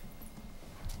Committee.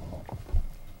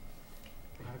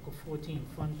 Article 14,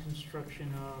 fund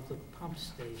construction of the pump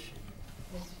station.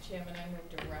 Mr. Chairman, I move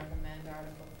to recommend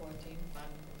Article 14,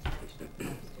 fund construction of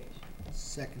pump station.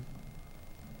 Second.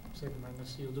 Second by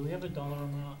Mr. Yule. Do we have a dollar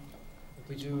amount?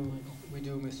 We do,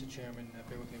 Mr. Chairman.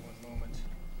 Bear with me one moment.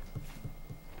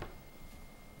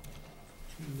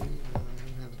 I don't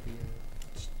have the,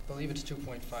 I believe it's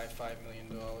 $2.55 million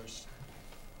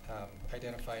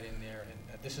identified in there, and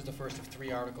this is the first of 3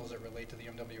 articles that relate to the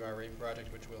MWRA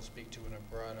project, which we'll speak to in a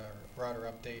broader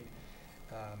update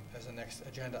as the next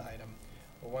agenda item.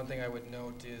 Well, one thing I would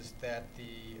note is that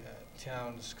the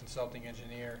town's consulting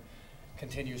engineer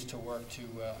continues to work to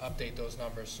update those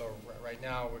numbers. So right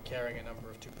now, we're carrying a number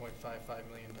of $2.55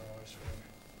 million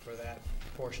for that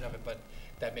portion of it, but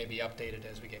that may be updated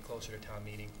as we get closer to town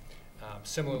meeting.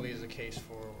 Similarly is the case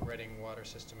for Reading Water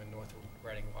System and North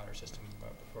Reading Water System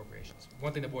appropriations.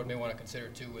 One thing the board may want to consider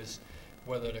too is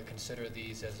whether to consider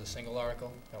these as a single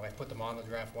article. Now, I put them on the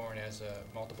draft warrant as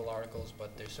multiple articles,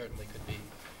 but they certainly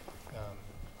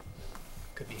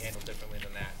could be handled differently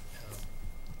than that,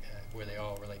 where they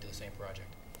all relate to the same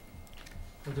project.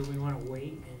 Or do we want to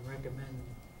wait and recommend,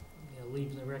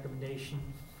 leave the recommendation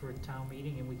for a town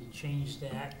meeting, and we can change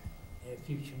that at a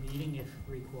future meeting if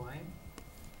required?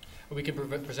 Well, we can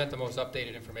present the most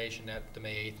updated information at the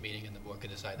May 8th meeting, and the board can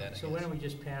decide that. So why don't we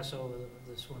just pass over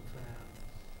this one for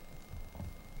now?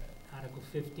 Article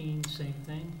 15, same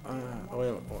thing? We got a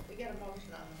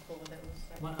motion on the floor that was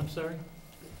seconded. Well, I'm sorry?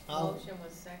 Motion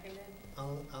was seconded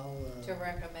to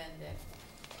recommend it.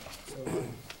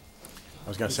 I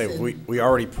was gonna say, we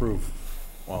already proved,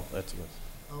 well, that's good.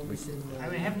 I'll rescind, I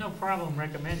mean, I have no problem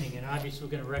recommending it. Obviously,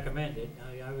 we're gonna recommend it.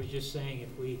 I was just saying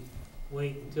if we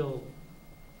wait until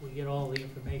we get all the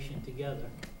information together,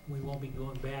 we won't be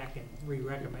going back and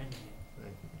re-recommending it.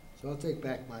 right. So I'll take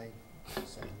back my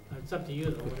second. It's up to you,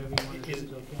 though. Whatever you want to do is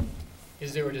okay.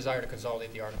 Is there a desire to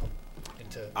consolidate the article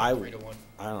into 3 to 1?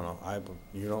 I don't know, I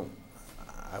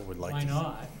would like to. Why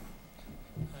not?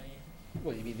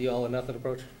 Well, you mean the all or nothing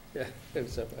approach? Yeah, so I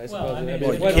suppose. Well, I mean,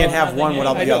 Well, you one- can't have one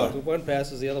without I the know, other. if one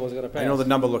passes, the other one's gonna pass. I know the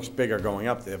number looks bigger going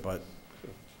up there, but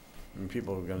I mean,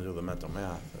 people are gonna do the mental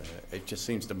math. It just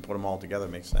seems to put them all together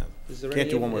makes sense. Is there Can't any,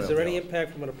 do one is without there the any other.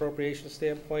 impact from an appropriation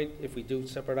standpoint if we do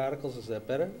separate articles? Is that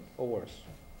better or worse?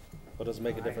 Or does it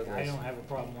make a difference? I don't have a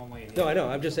problem one way or the No, other. I know,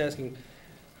 I'm just asking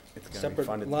It's gonna be separate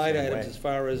funded the line same items way. as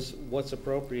far as what's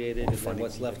appropriated and then Funding.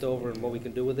 what's left over and what we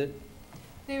can do with it?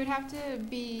 They would have to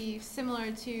be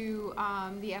similar to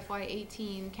the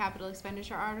FY18 capital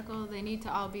expenditure article. They need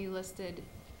to all be listed.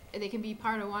 They can be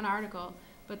part of one article,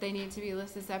 but they need to be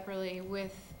listed separately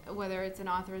with whether it's an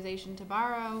authorization to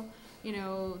borrow,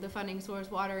 the funding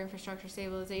source, water infrastructure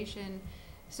stabilization.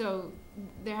 So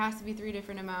there has to be 3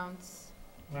 different amounts.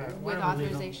 All right, with why don't we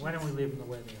authorizations. leave them the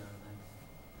way they are then?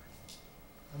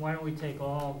 And why don't we take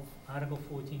all Article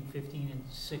 14, 15, and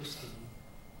 16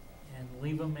 and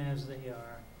leave them as they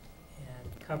are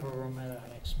and cover them at our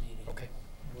next meeting? Okay.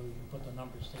 Where we can put the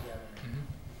numbers together.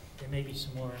 There may be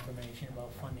some more information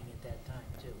about funding at that time,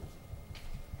 too.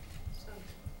 So,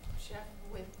 Jeff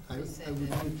I rescinded.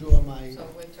 would withdraw my, So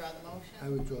withdraw the motion? I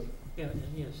withdraw, Yeah,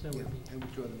 yes, that yeah, would be. I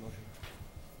withdraw the motion.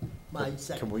 My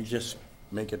second. Can we just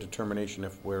make a determination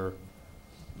if the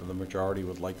majority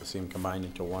would like to see them combined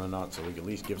into one or not, so we can at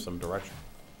least give some direction?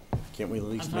 Can't we at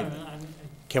least make,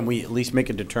 can we at least make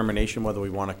a determination whether we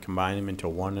want to combine them into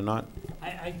one or not?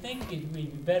 I think it'd be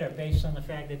better based on the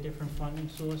fact that different funding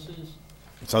sources.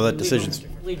 So that decision's,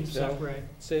 Leave them Yeah. separate.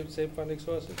 Same funding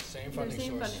sources? Same They're funding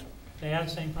same source. funding. They have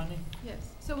the same funding? Yes.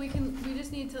 So we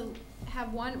just need to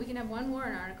have we can have one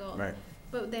warrant article. right,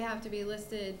 But they have to be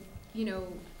listed, in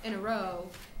a row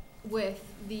with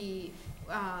the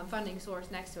funding source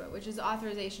next to it, which is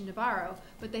authorization to borrow.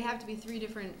 But they have to be 3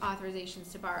 different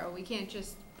authorizations to borrow. We can't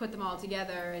just put them all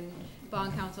together and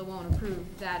bond council won't approve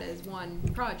that as one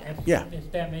project. Yeah.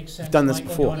 If that makes sense. Done this Michael,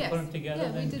 before. you wanna Yes. put them together,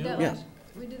 Yeah, then we do did that it. Yeah. last,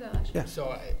 we did that last year. Yeah.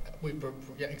 So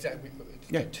yeah, exactly.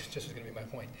 Yeah. Just was gonna be my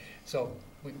point. So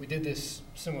we did this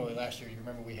similarly last year. You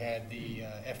remember we had the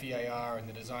FEIR and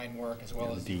the design work as well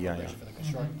Yeah, as the the DEIR.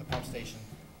 appropriation for the pump station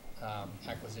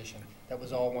acquisition. That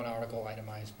was all one article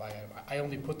itemized by item. I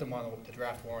only put them on the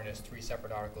draft warrant as 3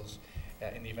 separate articles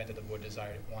in the event that the board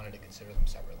wanted to consider them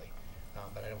separately.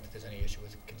 But I don't think there's any issue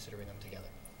with considering them together.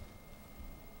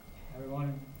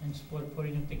 Everyone in support of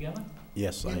putting them together?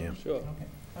 yes, I am. Sure. Okay,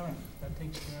 all right, that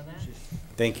takes care of that?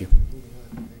 Thank you. Moving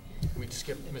on, thank you. We'd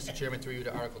skip, Mr. Chairman, through you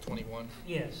to Article 21.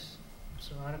 Yes,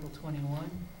 so Article 21,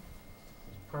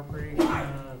 appropriation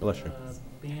of Bless you.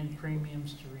 band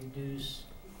premiums to reduce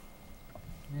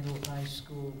middle high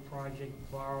school project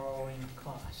borrowing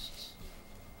costs.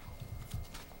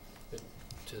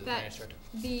 To the That- finance director.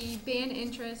 The band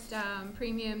interest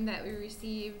premium that we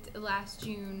received last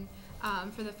June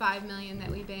for the $5 million that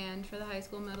we banned for the high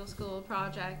school, middle school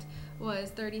project was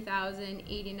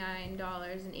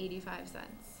 $30,089.85.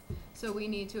 So we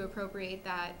need to appropriate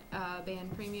that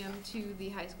band premium to the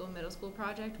high school, middle school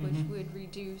project, which Mhm. would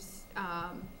reduce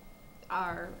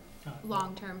our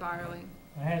long-term borrowing.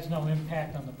 It has no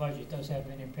impact on the budget, does have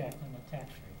an impact on the tax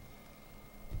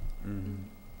rate. Mm-hmm.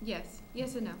 Yes,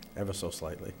 yes and no, Ever so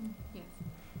slightly. yes.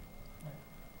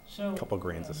 So. Couple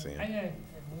grains of sand.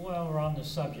 Well, we're on the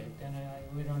subject, and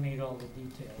we don't need all the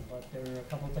detail, but there are a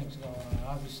couple things going on.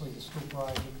 Obviously, the school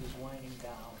project is winding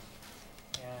down,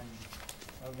 and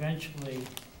eventually,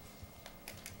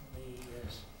 the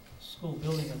school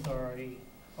building authority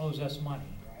owes us money,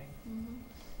 right? Mhm.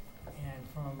 And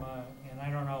and I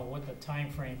don't know what the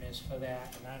time frame is for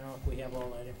that, and I don't know if we have all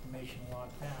that information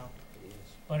locked down.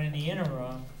 But in the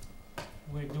interim,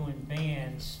 we're doing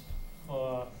bands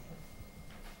for,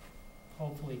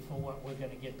 hopefully for what we're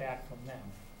gonna get back from them,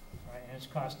 right? And it's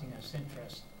costing us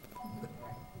interest,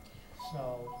 right?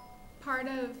 So, Part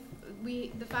of,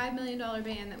 the $5 million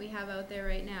ban that we have out there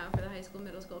right now for the high school,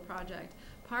 middle school project,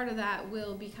 part of that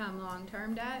will become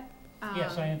long-term debt.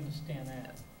 yes, I understand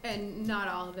that. And not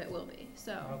all of it will be,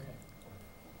 so. Okay.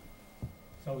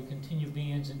 So we continue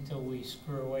bands until we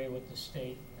screw away with the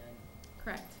state and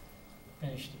Correct, then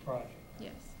finish the project.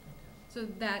 yes. Okay. So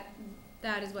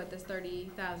that is what this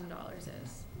 $30,000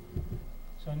 is.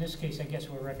 So in this case, I guess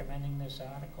we're recommending this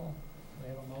article. Do we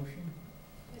have a motion?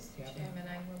 Mr. Kathy? Chairman,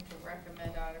 I move to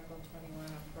recommend Article 21,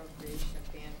 appropriation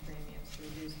of band premiums to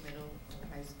reduce middle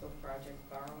and high school project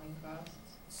borrowing costs.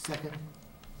 Second.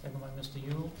 Second by Mr.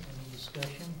 Yule. Any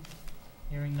discussion?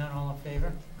 Hearing none, all in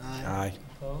favor? Aye.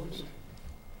 Opposed?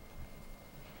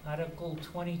 Article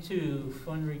 22,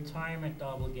 fund retirement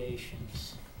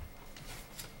obligations.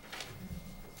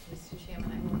 Mr.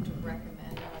 Chairman, I move to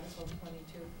recommend Article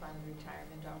 22, fund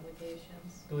retirement obligations.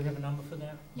 Do we have a number for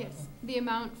that? Yes, Michael? the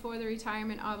amount for the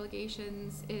retirement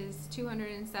obligations is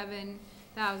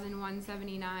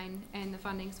 $207,179, and the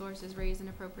funding source is raise and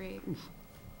appropriate. Do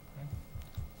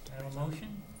I have a motion?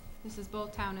 This is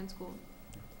both town and school,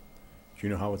 Do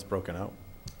you know how it's broken out?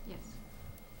 yes.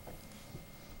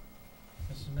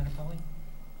 Mrs. Minipelli?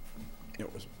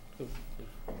 It was,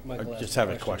 Michael I asked just a have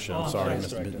a question, I'm Oh, sorry, okay.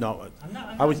 Mr. No, I'm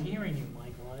I not was- hearing you,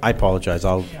 Michael. I apologize,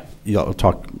 Yeah. I'll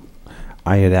talk,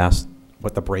 I had asked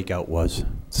what the breakout was,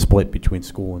 split between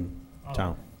school and Oh,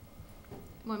 town.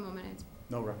 One moment, it's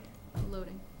No, right.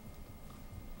 loading.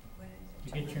 What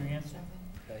is You it, get your answer?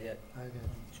 207? Yet. I got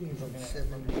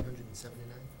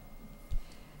 279.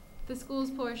 The school's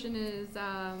portion is,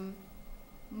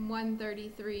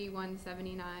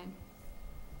 133,179.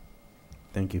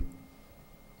 Thank you.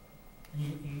 You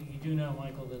do know,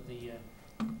 Michael, that the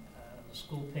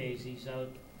school pays these out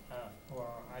for,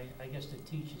 I guess the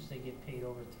teachers, they get paid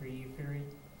over a 3-year period.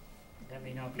 That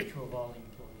may not be true of all the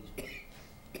employees.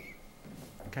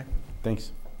 Okay,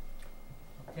 thanks.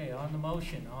 Okay, on the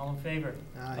motion, all in favor?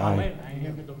 Aye. Oh, wait, I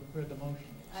never heard the motion,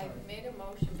 I sorry. made a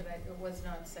motion, but it was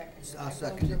not seconded. I'll I move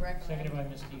second to it. recommend- Seconded by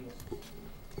Mr. Yule.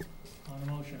 On the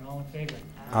motion, all in favor?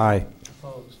 Aye.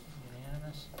 Opposed?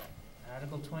 Unanimous.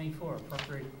 Article 24,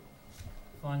 appropriate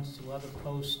funds to other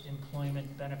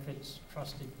post-employment benefits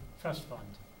trust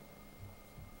fund.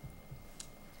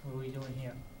 What are we doing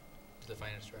here? The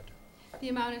finance director. The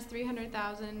amount is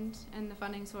 $300,000, and the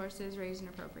funding source is raise and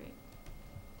appropriate.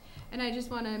 And I just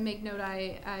want to make note,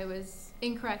 I was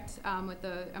incorrect with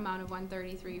the amount of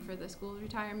 $133 for the school's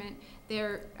retirement.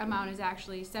 Their amount is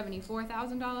actually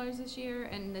 $74,000 this year,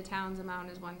 and the town's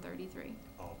amount is $133.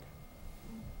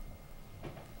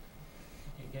 Okay,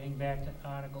 getting back to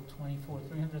Article 24,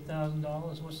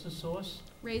 $300,000, what's the source?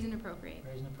 Raise and appropriate.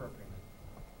 Raise and appropriate.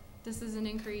 This is an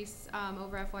increase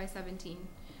over FY17.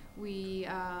 We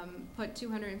put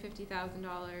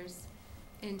 $250,000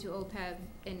 into OPEB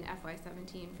in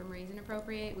FY17 from raise and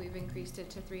appropriate. We've increased it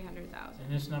to $300,000.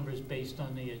 And this number is based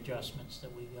on the adjustments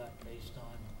that we got based on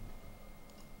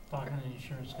partner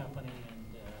insurance company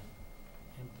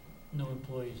and new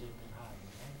employees that have been hired,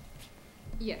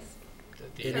 right? Yes.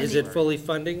 And is it fully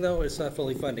funding, though? It's not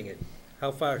fully funding it.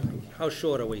 How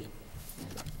short are we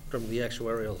from the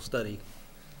actuarial study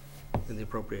and the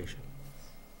appropriation?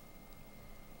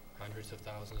 Hundreds of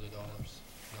thousands of dollars,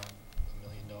 not $1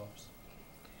 million.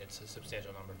 It's a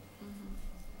substantial number.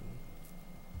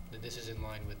 This is in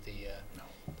line with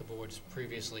the board's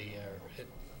previously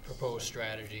proposed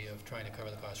strategy of trying to cover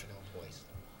the cost for new employees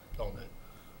only.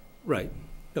 Right.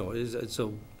 No,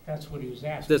 so That's what he was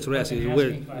asking. that's what I'm asking. He You.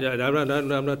 wasn't asking Yeah, about-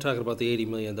 I'm not talking about the $80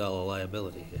 million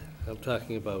liability here. I'm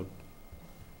talking about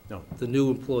No, the new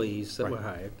employees that were Right.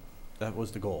 hired, that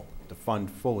was the goal, to fund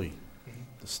fully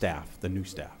the staff, the new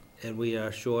staff. and we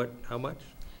are short how much?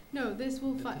 No, this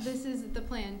is the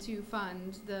plan to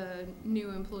fund the new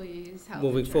employees' health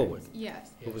Moving insurance. forward.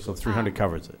 Yes, So 300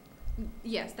 covers it.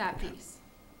 yes, that piece.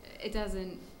 It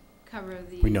doesn't cover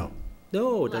the. We know.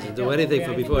 No, it doesn't Like, do yeah, anything I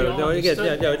for think before, we all no, again,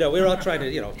 understood no, that. we're all trying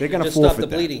to, They're gonna just stop the forfeit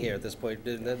that. bleeding here at this point,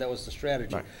 and that was the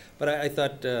strategy. Right. But I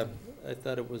thought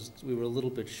it was, we were a little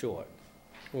bit short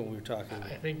when we were talking.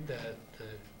 I think that the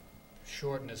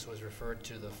shortness was referred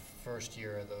to the first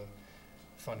year of the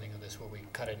funding of this, where we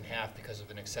cut it in half because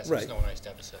of an excessive Right. snow and ice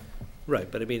deficit. Right,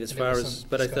 but I mean, as And there far was as, some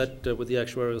but I discussion. thought with the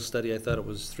actuarial study, I thought it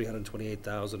was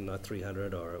 328,000, not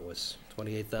 300, or it was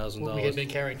 $28,000. We had been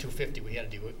carrying 250, we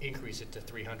had to increase it to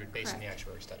 300 based on the Correct.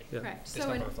 actuary study. Yeah. Correct. This So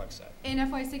number reflects that. in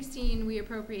FY16, we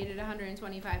appropriated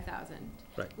 125,000.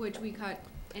 Right. Which we cut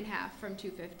in half from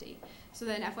 250. So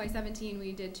then FY17,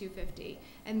 we did 250.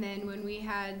 And then when we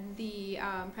had the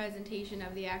presentation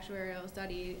of the actuarial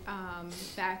study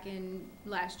back in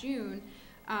last June,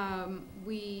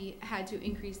 we had to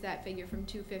increase that figure from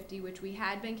 250, which we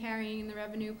had been carrying in the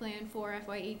revenue plan for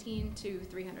FY18, to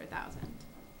 300,000.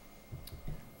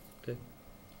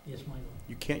 Yes, Michael?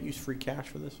 You can't use free cash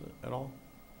for this at all?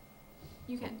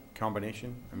 You can.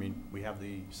 Combination? I mean, we have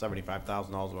the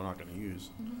 $75,000 we're not gonna use,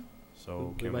 Mhm.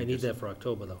 so We can might need just- that for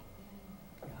October, though.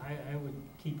 Yeah, I would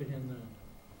keep it in the,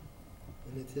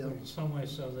 And it's, somewhere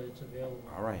so that it's available.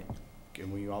 All right,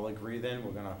 can we all agree then,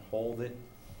 we're gonna hold it,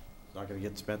 it's not gonna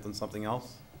get spent on something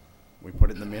else? We put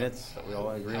it in the minutes, that we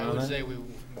all agree I on would that? say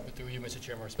through you, Mr.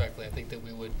 Chairman, respectfully, I think that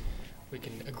we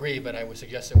can agree, but I would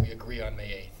suggest that we agree on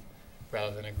May 8th,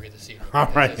 rather than agree this evening. All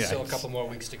right, There's still a yes. couple more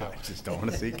weeks to go. I just don't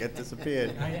wanna see it get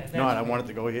disappeared. That's No, I me. want it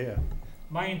to go here.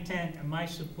 My intent and my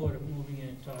support of moving it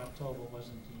into October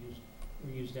wasn't to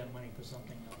reuse that money for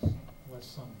something else, unless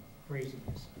some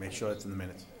craziness. Make sure it's in the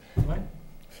minutes. What?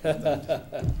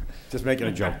 Just making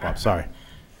a joke, Bob, sorry.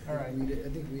 All right. Rita, I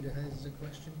think Rita has a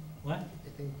question. What? I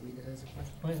think Rita has a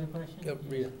question. What is the question? Yeah,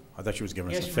 Rita. I thought she was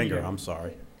giving us a Yes, finger, Rita. I'm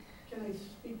sorry. Can I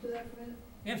speak to that for a minute?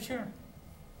 Yeah, sure.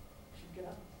 Should get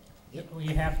up. Well,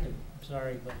 you have to, I'm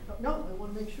sorry, but. No, I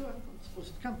want to make sure I'm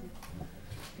supposed to come here.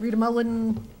 Rita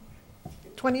Mullen,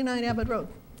 29 Abbott Road.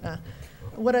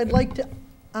 What I'd like to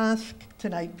ask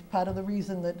tonight, part of the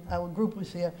reason that our group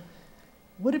was here,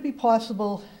 would it be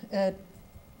possible at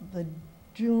the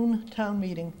June town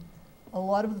meeting, a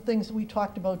lot of the things that we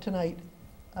talked about tonight,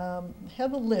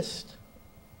 have a list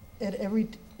at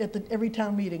every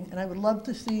town meeting, and I would love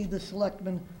to see the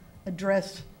selectmen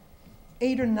address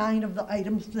 8 or 9 of the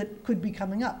items that could be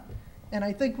coming up. And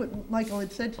I think what Michael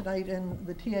had said tonight, and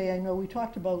the TA, I know we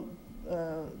talked about,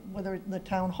 whether it's in the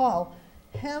town hall,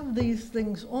 have these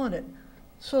things on it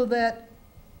so that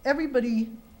everybody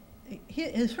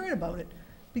has heard about it.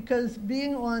 Because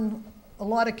being on a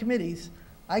lot of committees,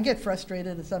 I get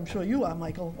frustrated, as I'm sure you are,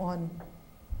 Michael, on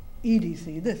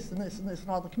EDC, this and this and this and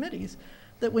all the committees,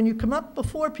 that when you come up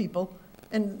before people,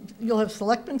 and you'll have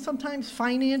selectmen sometimes,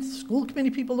 finance, school committee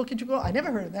people look at you and go, I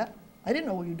never heard of that. I didn't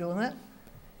know we were doing that.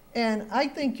 And I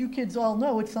think you kids all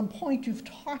know at some point you've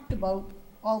talked about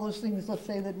all those things, let's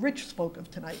say, that Rich spoke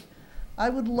of tonight. I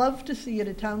would love to see it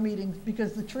at town meetings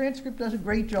because the transcript does a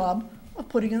great job of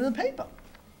putting it in the paper.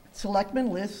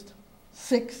 Selectmen list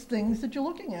 6 things that you're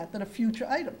looking at that are future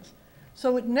items.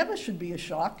 So it never should be a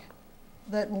shock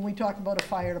that when we talk about a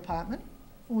fire department,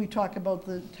 when we talk about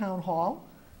the town hall,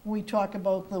 when we talk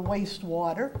about the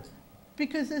wastewater,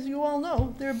 because as you all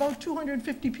know, there are about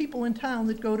 250 people in town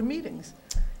that go to meetings.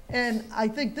 And I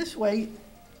think this way,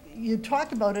 you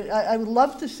talk about it, I would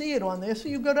love to see it on there, so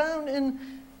you go down and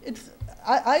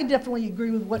I definitely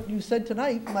agree with what you said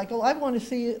tonight, Michael. I want to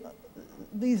see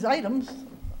these items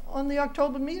on the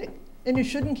October meeting. And you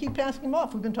shouldn't keep passing them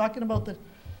off. We've been talking about the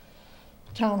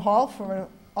town hall for an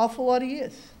awful lot of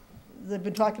years. They've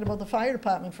been talking about the fire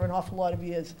department for an awful lot of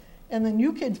years. And then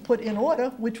you kids put in order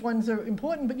which ones are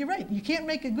important, but you're right, you can't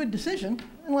make a good decision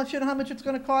unless you know how much it's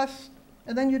gonna cost,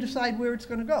 and then you decide where it's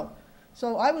gonna go.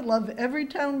 So I would love every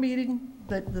town meeting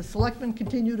that the selectmen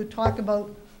continue to talk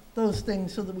about those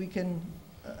things so that we can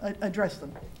address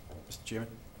them. Mr. Chairman?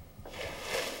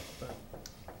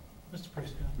 Mr.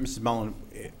 Prescott? Mrs. Mullen,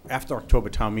 after October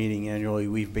town meeting annually,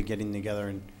 we've been getting together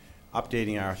and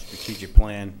updating our strategic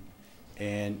plan.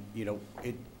 And, you know,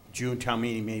 June town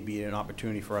meeting may be an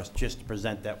opportunity for us just to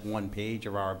present that 1 page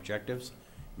of our objectives,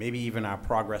 maybe even our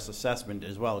progress assessment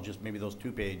as well, just maybe those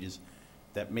 2 pages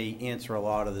that may answer a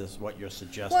lot of this, what you're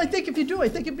suggesting. Well, I think if you do, I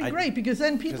think it'd be great, because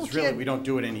then people Because really, we can't, don't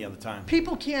do it any other time.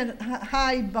 people can't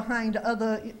hide behind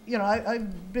other, you know,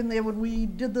 I've been there when we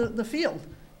did the field,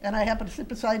 and I happened to sit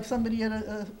beside somebody at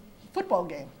a football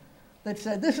game that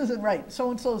said, this isn't right,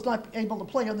 so-and-so is not able to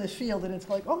play on this field, and it's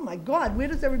like, oh my God, where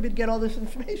does everybody get all this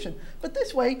information? But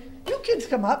this way, you kids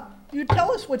come up, you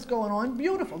tell us what's going on,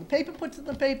 beautiful. The paper puts it in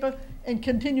the paper, and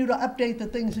continue to update the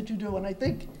things that you do, and I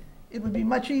think it would be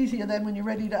much easier then when you're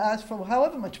ready to ask for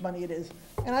however much money it is.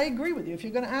 And I agree with you, if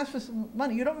you're gonna ask for some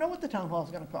money, you don't know what the town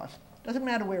hall's gonna cost. Doesn't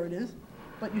matter where it is,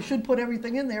 but you should put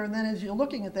everything in there, and then as you're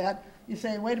looking at that, you're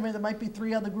saying, wait a minute, there might be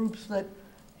 3 other groups that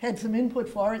had some input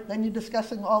for it, then you're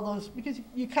discussing all those, because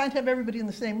you can't have everybody in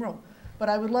the same room. But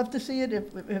I would love to see it,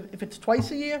 if it's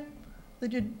twice a year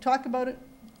that you talk about it,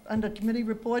 under committee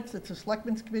reports, it's a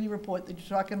selectmen's committee report, that you're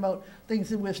talking about things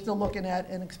that we're still looking at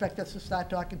and expect us to start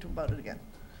talking to about it again.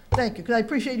 Thank you, because I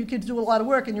appreciate you kids do a lot of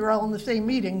work and you're all in the same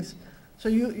meetings, so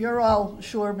you're all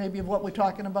sure maybe of what we're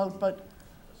talking about, but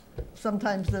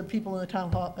sometimes the people in the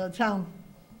town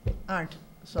aren't,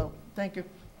 so, thank you.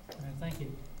 All right, thank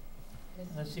you.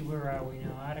 Let's see, where are we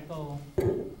now? Article,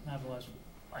 I've lost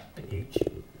my page.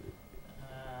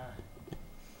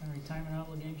 Retirement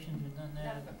obligations, we've done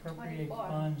that. No, Appropriate 24.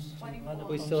 funds to 24. other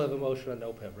We still have a posts. motion on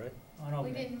OPEB, right? Oh, no, We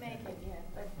okay. didn't make it yet,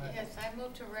 but Right. yes, I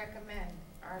move to recommend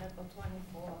Article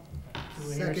 24. Do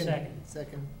we hear a second?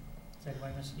 Second. Second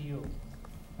by Mr. Yule.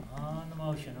 On the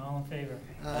motion, all in favor?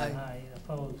 Aye.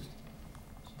 Opposed?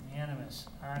 It's unanimous.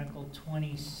 Article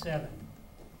 27,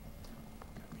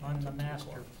 on the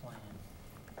master plan.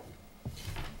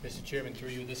 Mr. Chairman, through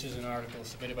you, this is an article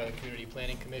submitted by the Community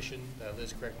Planning Commission.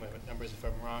 Liz, correct my numbers if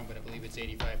I'm wrong, but I believe it's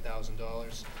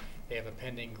 $85,000. They have a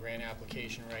pending grant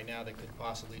application right now that could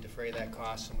possibly defray that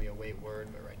cost, and we await word,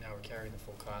 but right now we're carrying the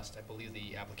full cost. I believe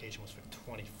the application was for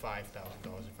 $25,000,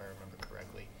 if I remember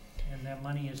correctly. And that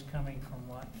money is coming from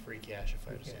what? Free cash, if I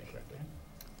Free understand cash, correctly.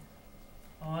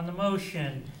 okay. On the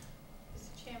motion,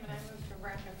 Mr. Chairman, I move to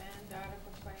recommend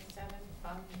Article 27,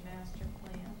 Fund Master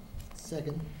Plan.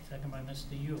 Second. second by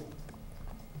Mr. Yule.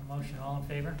 On the motion, all in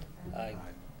favor? Aye.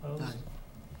 Opposed? Aye.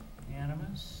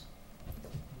 Unanimous.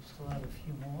 We still have a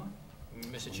few more.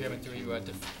 Mr. Chairman, through you,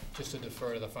 just to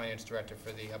defer to the Finance Director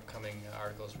for the upcoming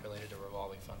articles related to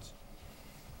revolving funds.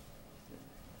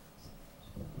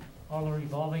 All the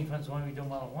revolving funds, why don't we do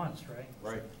them all at once, right?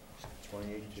 Right.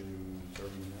 28 to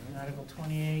 39. Article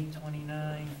 28,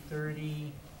 29,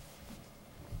 30,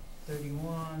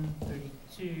 31,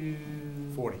 32.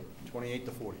 40, 28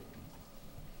 to 40.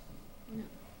 No,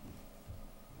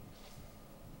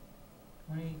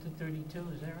 28 to 32,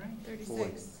 is that right?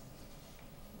 36.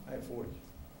 I have 40.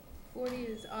 40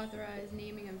 is authorized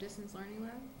naming of distance learning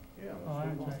lab. Yeah. Oh,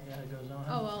 I'm sorry, yeah, it goes on.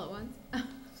 Oh, all at once?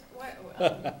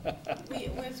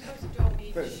 We're supposed to do them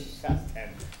each. Past 10.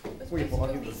 We're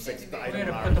supposed to do them the each sixth We're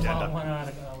individually. item. gonna put them all in one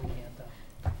article, oh, we can't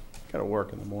though. Gotta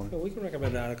work in the morning. Well, we can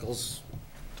recommend Articles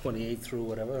 28 through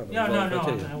whatever. No, no, no,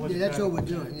 I Yeah, wasn't that's all trying we're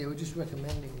to- doing, yeah, we're just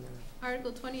recommending.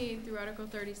 Article 28 through Article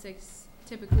 36,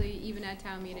 typically, even at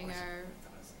town meeting, are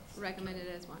recommended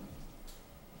as one.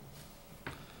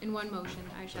 In one motion,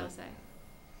 I shall say.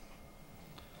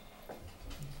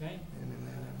 Okay,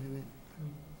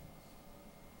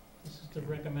 this is to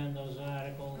recommend those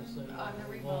articles. that are On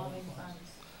the revolving funds.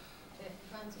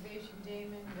 Conservation,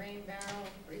 Damon, Rain Barrel,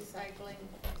 Recycling,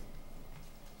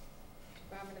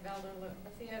 Department of Elder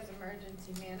Affairs,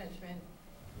 Emergency Management,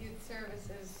 Youth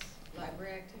Services,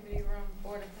 Library Activity Room,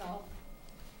 Board of Health.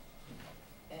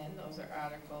 And those are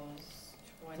Articles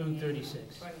 20. Through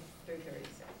 36. Through 36.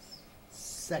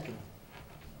 Second.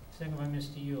 Second by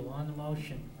Mr. Yule. On the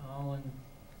motion, all in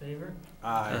favor?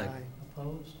 Aye.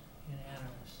 Opposed?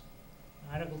 Unanimous.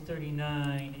 Article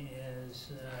 39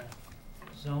 is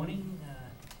zoning.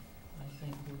 I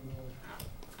think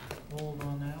we will hold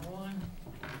on that one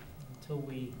until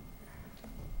we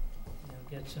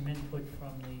get some input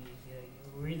from the,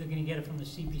 we're either going to get it from the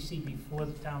CPC before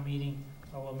the town meeting,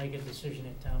 or we'll make a decision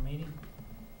at town meeting.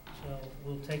 So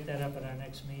we'll take that up at our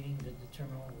next meeting to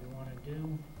determine what we want to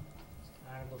do.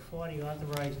 Article 40,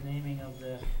 authorize naming of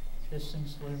the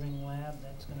distance living lab.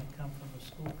 That's going to come from the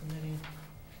school committee.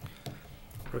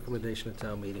 Recommendation at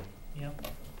town meeting. Yep.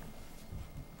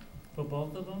 For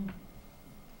both of them?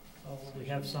 Or will we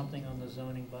have something on the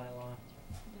zoning bylaw?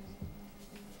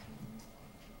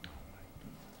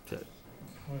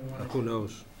 What do we wanna Who do?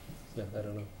 knows? Yeah, I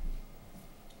don't know.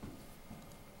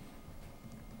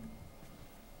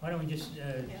 Why don't we just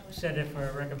set it for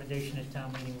a recommendation at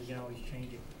town meeting, we can always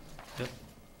change it. Yep.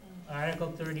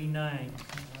 Article 39,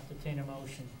 I'll entertain a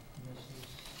motion. Mrs.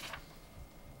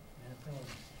 Manapelli.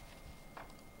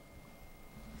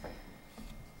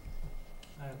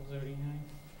 Article 39.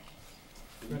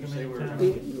 Recommended town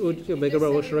meeting. Would you make a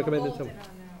motion recommended? Hold it on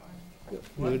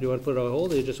that one. Do you want to put it on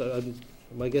hold, or you just,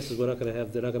 my guess is we're not going to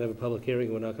have, they're not going to have a public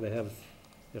hearing, we're not going to have,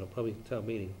 public town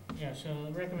meeting. Yeah, so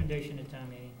the recommendation at town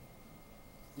meeting.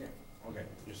 Yeah, okay.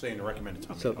 You're saying to recommend it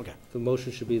to So- okay. The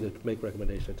motion should be to make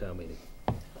recommendation at town meeting.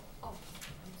 Oh,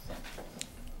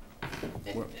 I'm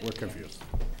sorry. We're confused.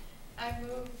 I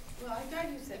move, well, I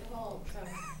thought you said hold, so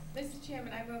Mr.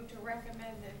 Chairman, I move to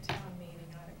recommend at town meeting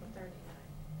Article 39.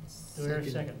 Do we have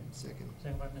a second? Second.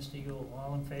 Second by Mr. Yule.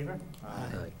 All in favor?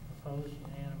 Aye. Opposed?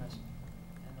 Unanimous.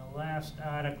 And the last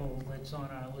article that's on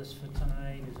our list for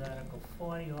tonight is Article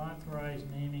 40, authorized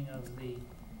naming of the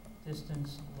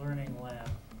distance learning lab. I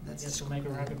That's guess we'll make a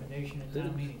recommendation at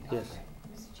town meeting. Yes. Okay.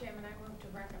 Mr. Chairman, I move to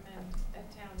recommend at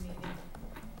town meeting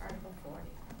Article 40.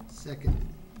 Second.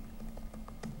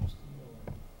 Mr.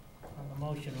 Yule. On the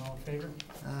motion, all in favor?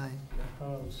 Aye.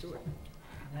 Opposed? And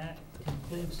that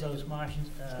concludes those motions.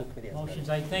 School committee has Motions.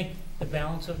 I think the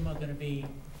balance of them are gonna be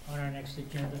on our next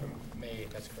agenda. May 8th,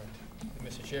 that's correct.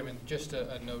 Mr. Chairman, just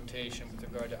a notation with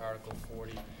regard to Article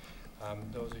 40.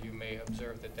 Those of you may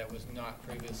observe that that was not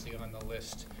previously on the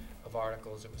list of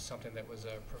articles. It was something that was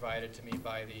provided to me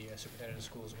by the superintendent of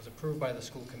schools. It was approved by the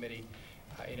school committee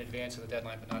in advance of the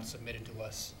deadline, but not submitted to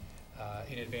us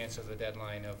in advance of the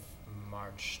deadline of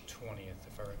March 20th,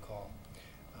 if I recall.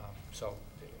 So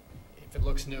if it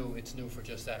looks new, it's new for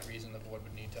just that reason. The board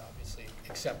would need to obviously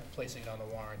accept placing it on the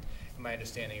warrant. In my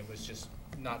understanding, it was just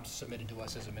not submitted to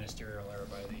us as a ministerial error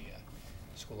by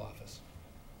the school office.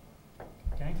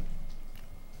 Okay?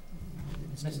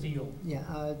 Mr. Yule.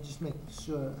 Yeah, just make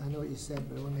sure, I know what you said,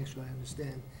 but I want to make sure I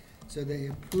understand. So they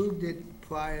approved it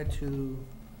prior to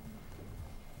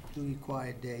the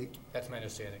required date, That's my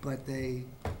understanding. but they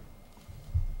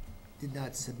did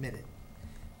not submit it.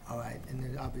 All right, and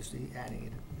they're obviously adding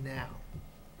it now.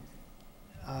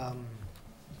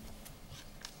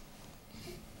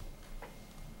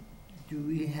 Do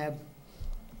we have,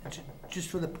 just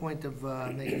for the point of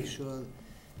making sure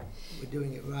we're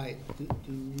doing it right, do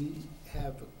we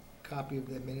have a copy of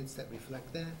the minutes that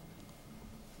reflect that?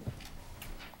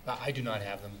 I do not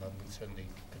have them, but we certainly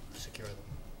could secure them.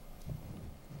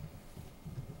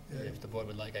 If the board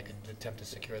would like, I could attempt to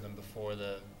secure them before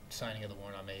the signing of the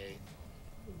warrant on May 8th.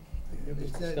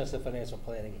 Is that- Discuss the financial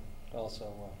planning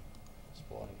also, this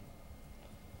morning.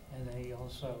 And they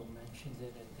also mentioned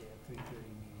it at their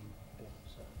 3:30 meeting,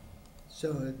 so.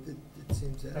 So it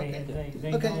seems that, okay.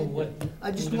 They Okay. know what,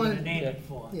 I who just they're gonna wanted, name it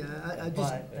for, yeah, I just,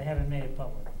 but they haven't made it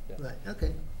public. right,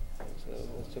 okay.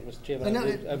 So, Mr. Chairman,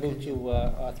 I move to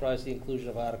authorize the inclusion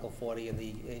of Article 40 in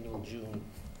the annual June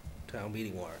town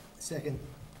meeting warrant. Second,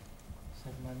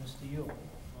 Second by Mr. Yule.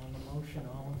 On the motion,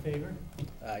 all in favor?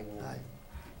 Aye. aye.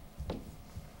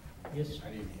 Yes? I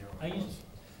didn't hear I what it used- was.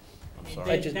 I'm I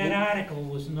sorry. just That moved- article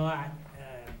was not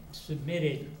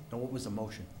submitted. No, what was the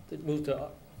motion? Move to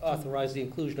authorize the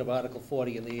inclusion of Article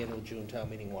 40 in the annual June town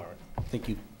meeting warrant. Thank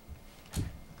you.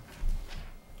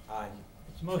 Aye.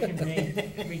 It's motion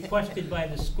made, requested by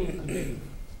the school committee.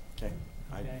 Okay.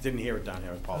 I Okay. didn't hear it down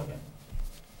here, I Okay. apologize.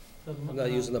 So I'm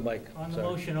not using the mic, On the sorry.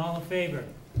 motion, all in favor?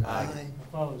 Aye.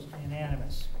 Opposed?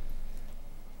 Unanimous.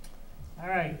 All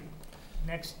right,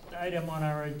 next item on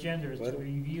our agenda is to What?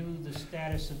 review the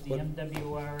status of the What?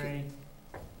 MWRA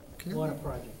Can water I,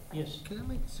 project. Yes? can I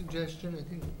make a suggestion? I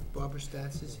think Barbara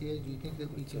Stats is here. Do you think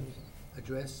that we can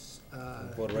address, Board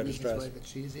of the reasons Registrars. why that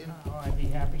she's here? Oh, I'd be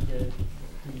happy to do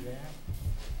that.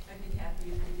 I'd be happy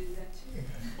if you do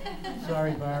that too.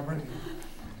 Sorry, Barbara.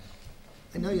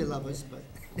 I know you love us, but.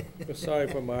 We're sorry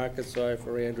for Mark and sorry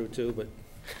for Andrew too, but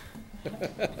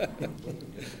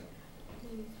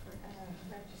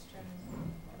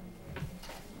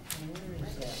Where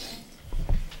is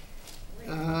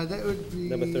that? That would be.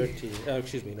 number 13,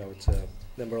 excuse me, no, it's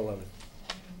number 11.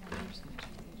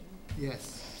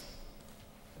 Yes.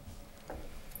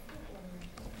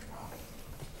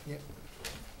 Yep.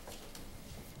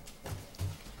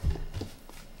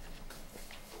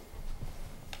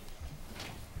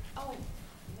 Oh,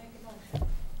 make a motion.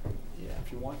 Yeah,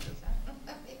 if you want to.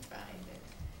 Let me find it.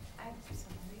 I have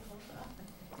somebody, hold on.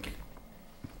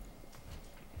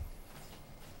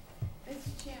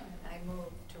 Mr. Chairman, I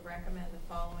move to recommend the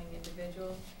following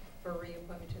individuals for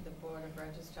reappointment to the Board of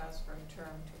Registrars for a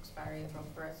term to expire April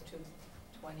 1st,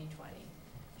 2020.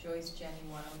 Joyce Jenny,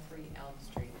 103 Elm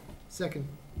Street. Second.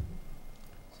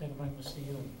 Second by Mr.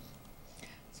 Yule.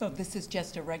 So this is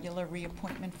just a regular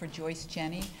reappointment for Joyce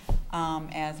Jenny.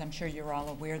 As I'm sure you're all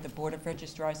aware, the Board of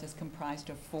Registrars is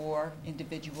comprised of 4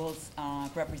 individuals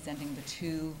representing the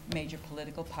 2 major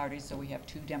political parties. So we have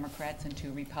 2 Democrats and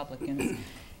 2 Republicans,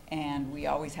 and we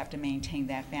always have to maintain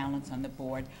that balance on the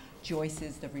board. Joyce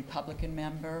is the Republican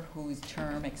member whose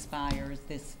term expires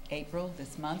this April,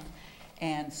 this month.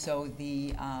 And so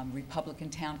the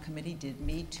Republican Town Committee did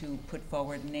meet to put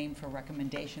forward a name for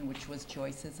recommendation, which was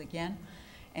Joyce's again.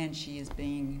 And she is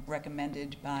being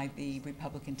recommended by the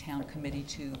Republican Town Committee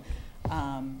to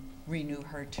renew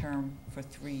her term for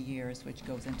 3 years, which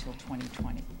goes until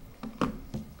 2020. Okay.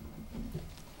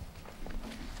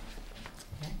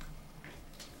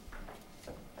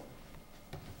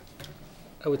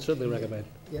 I would certainly recommend.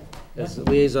 Yeah, As a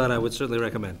liaison, I would certainly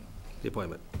recommend the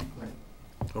appointment,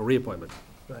 or reappointment.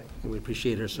 right, And we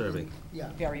appreciate her serving.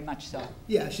 yeah. Very much so.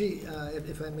 Yeah, she,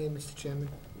 if I may, Mr. Chairman,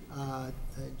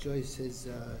 Joyce has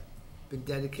been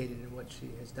dedicated in what she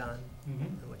has done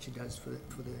and what she does for the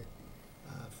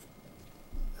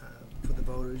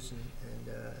voters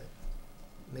and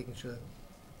making sure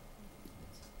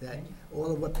that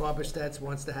all of what Barbara Stats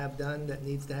wants to have done, that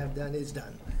needs to have done, is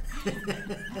done.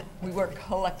 We work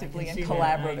collectively and I can see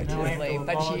that. Now I have to collaboratively,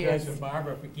 but she apologize is. to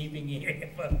Barbara for keeping you here,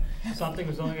 but something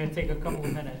was only gonna take a couple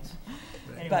of minutes.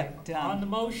 Anyway, But, on the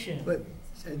motion, But,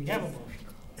 we have a motion.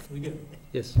 We do.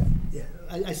 Yes. yeah,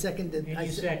 I seconded. And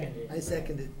you seconded. I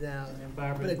seconded now, And then but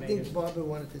Barbara I made think it. Barbara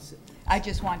wanted to say. I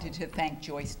just wanted to thank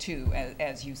Joyce too,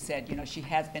 as you said, you know, she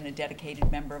has been a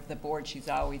dedicated member of the board. She's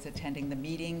always attending the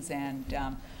meetings and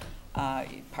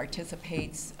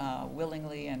participates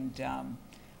willingly, and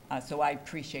so I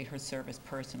appreciate her service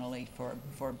personally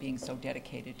for being so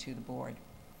dedicated to the board.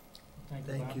 Thank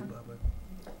you, Barbara. Barbara.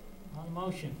 On the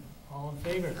motion, all in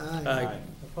favor? Aye.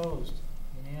 Opposed?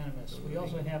 Unanimous. We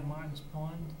also have Martin's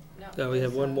Pond. Now we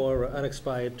have there's, one more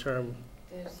unexpired term.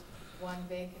 There's one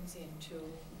vacancy and two.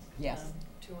 Yes.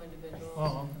 Two individuals.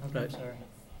 Oh, okay, I'm Right. sorry.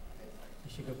 I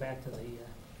should go back to the,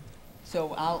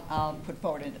 So I'll put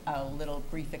forward a little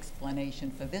brief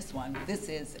explanation for this one. This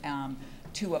is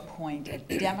to appoint a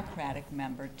Democratic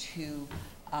member to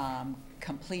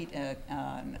complete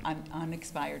an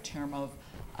unexpired term of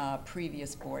a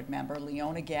previous board member.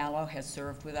 Leona Gallo has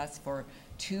served with us for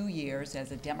 2 years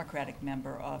as a Democratic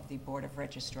member of the Board of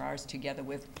Registrars, together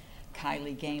with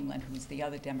Kylie Gamelin, who's the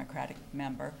other Democratic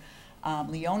member.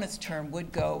 Leona's term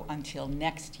would go until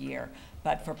next year,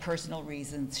 but for personal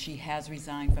reasons, she has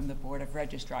resigned from the Board of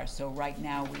Registrars. So right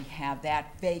now, we have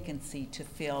that vacancy to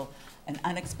fill an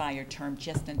unexpired term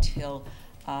just until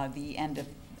the end of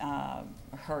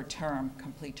her term,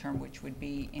 complete term, which would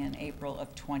be in April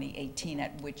of 2018,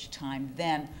 at which time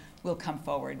then we'll come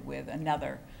forward with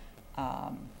another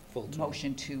Full term.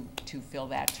 motion to fill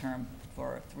that term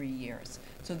for 3 years.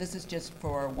 So this is just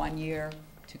for 1 year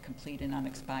to complete an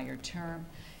unexpired term.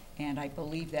 And I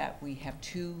believe that we have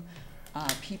two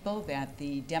people that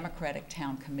the Democratic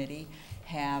Town Committee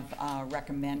have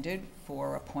recommended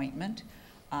for appointment.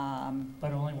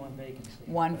 but only one vacancy.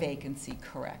 One vacancy,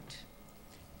 correct.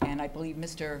 And I believe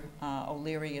Mr.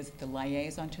 O'Leary is the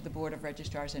liaison to the Board of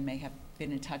Registrars and may have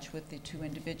been in touch with the two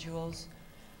individuals.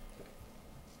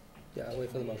 Yeah, I'll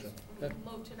wait for the motion. Yeah,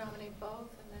 Move to nominate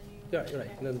both, and then you. yeah, you're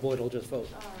right, and then the board will just vote.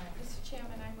 All right, Mr.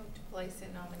 Chairman, I move to place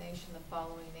in nomination the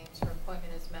following names for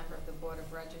appointment as member of the Board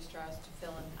of Registrars to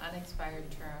fill an unexpired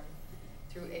term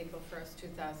through April 1st,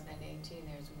 2018.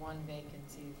 There's one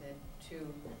vacancy. The two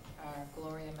are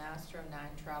Gloria Mastro, 9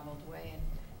 Traveled Way, and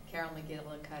Carol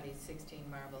McGillicuddy, 16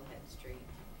 Marblehead Street.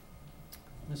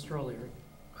 Mr. O'Leary.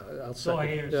 I'll So I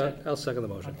second, hear a yeah, second. I'll second the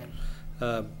motion.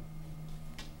 Okay.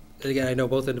 And again, I know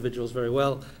both individuals very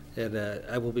well, and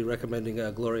I will be recommending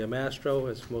Gloria Mastro.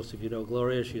 As most of you know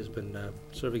Gloria, she has been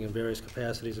serving in various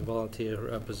capacities and volunteer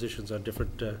positions on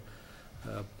different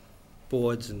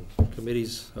boards and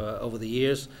committees over the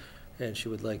years, and she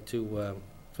would like to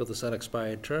fill this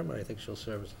unexpired term. I think she'll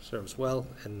serve us well,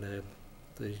 and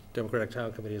the Democratic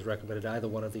Town Committee has recommended either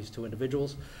one of these two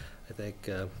individuals. I thank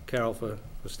Carol for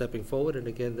stepping forward, and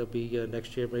again, there'll be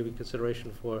next year maybe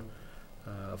consideration for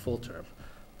a full term.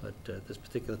 But at this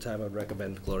particular time, I'd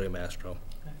recommend Gloria Mastro.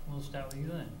 Okay, we'll start with you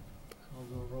then. We'll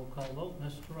do a roll call vote.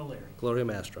 Mr. O'Leary. Gloria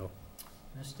Mastro.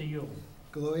 Mr. Yule.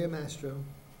 Gloria Mastro.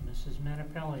 Mrs.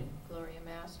 Menapelli. Gloria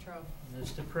Mastro.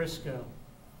 Mr. Prisco.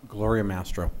 Gloria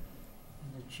Mastro.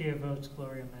 And the chair votes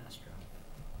Gloria Mastro.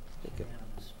 Thank you.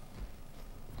 Unanimous.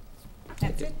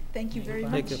 That's it. Thank you very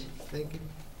much. Thank you. Thank you.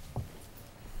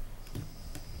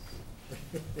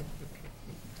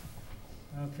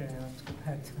 Okay, let's go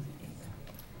back to the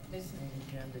Ms. main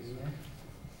agenda here.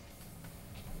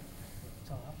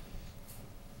 Top.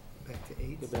 Back to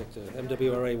 8. Go back to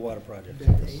MWRA water project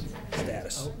Back to 8.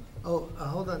 status.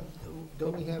 Hold on.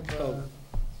 Don't we have, Oh,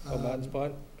 Martin's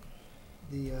Pond?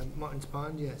 the Martin's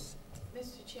Pond? Yes.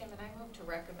 Mr. Chairman, I move to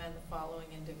recommend the following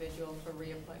individual for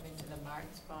reappointment to the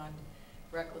Martins Pond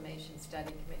Reclamation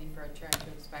Study Committee for a term to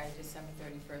expire December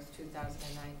 31st,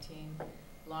 2019.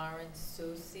 Lawrence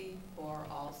Susi, 4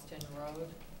 Alston Road.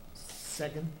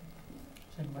 Second.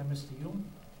 Second by Mr. Yule.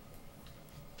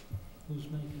 Who's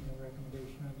making the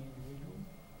recommendation on the individual?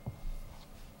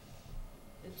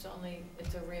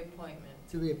 It's a reappointment.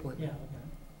 It's a reappointment. Yeah, okay.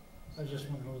 I was just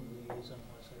wondering who the liaison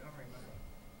was. I don't remember.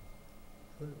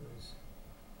 What it was.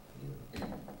 You.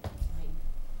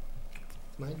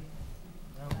 Mike, Mike?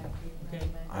 No. Mike, you Okay,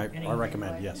 recommend? I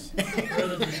recommend, yes.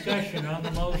 Further discussion on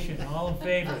the motion, all in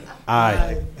favor?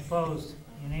 Aye. Opposed,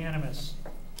 unanimous.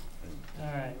 All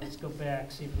right, let's go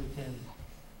back, see if we can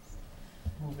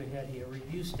move ahead here.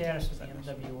 Review status of the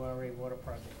MWRA water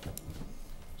project.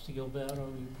 Mr. Gilberto,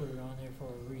 you put it on there for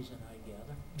a reason, I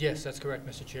gather. Yes, that's correct,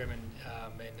 Mr. Chairman.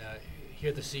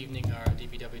 Here this evening are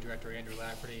DPW Director Andrew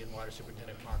Lafferty and Water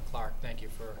Superintendent Mark Clark. Thank you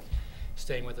for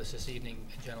staying with us this evening,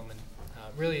 gentlemen.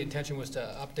 Really, the intention was to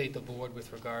update the board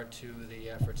with regard to the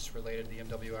efforts related to the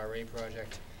MWRA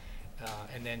project,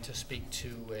 and then to speak to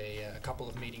a couple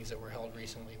of meetings that were held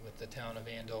recently with the town of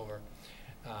Andover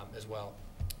as well.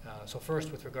 So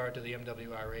first, with regard to the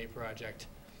MWRA project,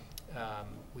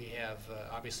 we have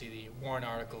obviously the warrant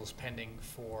articles pending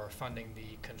for funding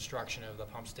the construction of the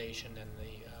pump station and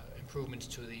the improvements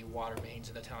to the water mains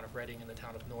in the town of Reading and the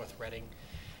town of North Reading.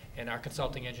 And our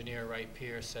consulting engineer, Wright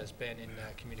Pierce, has been in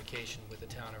communication with the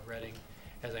town of Reading,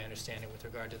 as I understand it, with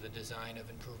regard to the design of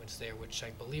improvements there, which I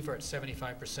believe are at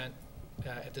 75%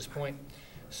 at this point.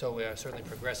 So we are certainly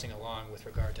progressing along with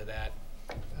regard to that.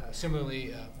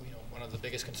 Similarly, one of the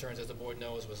biggest concerns, as the board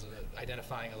knows, was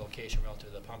identifying a location relative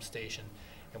to the pump station,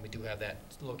 and we do have that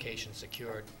location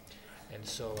secured. And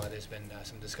so there's been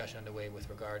some discussion underway with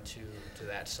regard to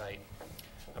that site.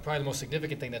 Probably the most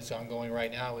significant thing that's ongoing right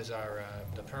now is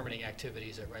the permitting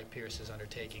activities that Wright Pierce is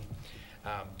undertaking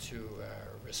to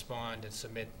respond and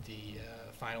submit the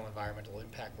final environmental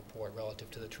impact report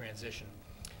relative to the transition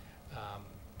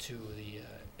to the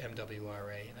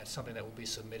MWRA, and that's something that will be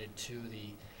submitted to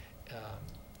the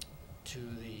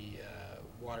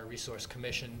Water Resource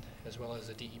Commission as well as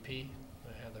the DEP.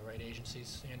 I have the right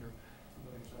agencies, Andrew?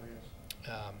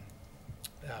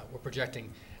 We're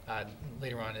projecting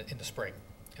later on in the spring.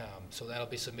 So that'll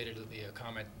be submitted. It'll be a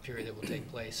comment period that will take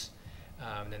place.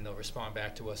 And then they'll respond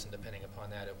back to us, and depending upon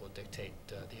that, it will dictate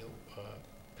the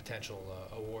potential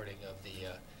awarding of the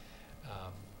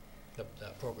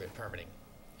appropriate permitting.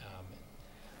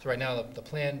 So right now, the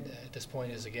plan at this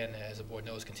point is, again, as the board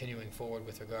knows, continuing forward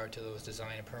with regard to those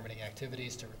design and permitting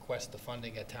activities to request the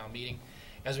funding at town meeting.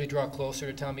 As we draw closer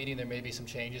to town meeting, there may be some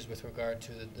changes with regard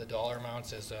to the dollar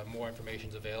amounts as more information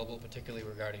is available, particularly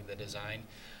regarding the design.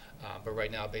 But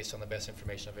right now, based on the best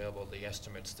information available, the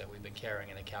estimates that we've been carrying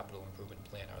in a capital improvement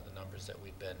plan are the numbers that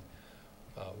we've been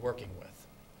working with.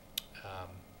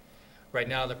 Right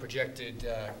now, the projected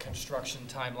construction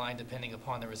timeline, depending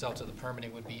upon the results of the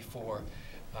permitting, would be for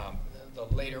the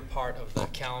later part of the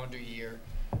calendar year,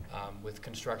 with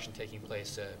construction taking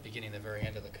place beginning the very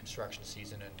end of the construction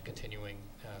season and continuing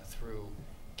through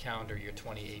calendar year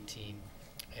 2018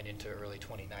 and into early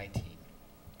 2019.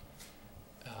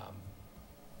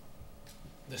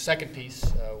 The second piece,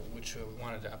 which we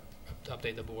wanted to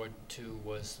update the board to,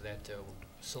 was that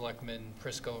Selectmen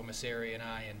Prisco, Messeri, and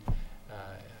I, and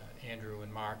Andrew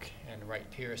and Mark and Wright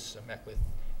Pierce met with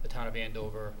the town of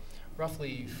Andover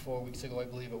roughly 4 weeks ago, I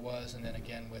believe it was, and then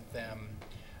again with them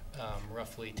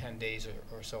roughly 10 days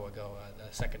or so ago.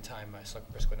 The second time,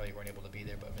 Selectman Prisco, I know you weren't able to be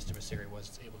there, but Mr. Messeri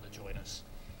was able to join us.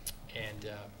 And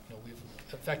we've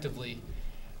effectively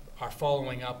are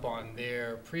following up on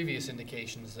their previous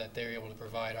indications that they're able to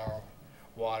provide our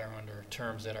water under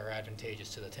terms that are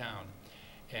advantageous to the town.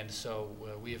 And so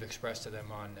we have expressed to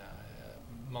them on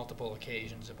multiple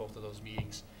occasions at both of those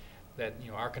meetings that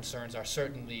our concerns are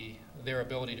certainly their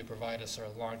ability to provide us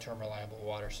a long-term reliable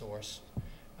water source,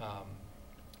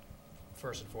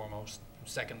 first and foremost.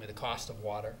 Secondly, the cost of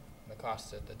water, the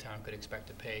cost that the town could expect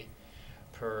to pay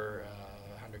per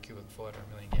 100 cubic foot or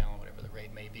a million gallon, whatever the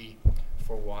rate may be,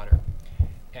 for water.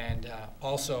 And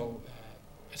also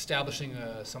establishing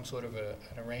some sort of an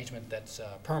arrangement that's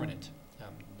permanent.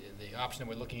 The option that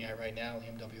we're looking at right now, the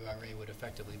MWRA, would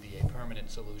effectively be a permanent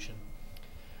solution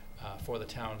for the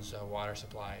town's water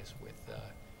supplies with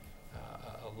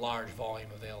a large volume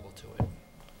available to it.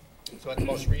 So at the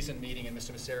most recent meeting, and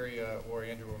Mr. Messeri or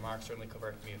Andrew or Mark certainly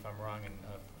correct me if I'm wrong in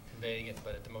conveying it,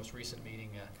 but at the most recent meeting,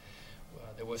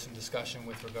 there was some discussion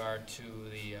with regard to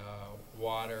the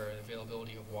water,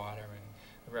 availability of water, and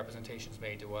the representations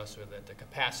made to us were that the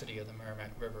capacity of the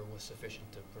Merrimack River was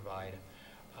sufficient to provide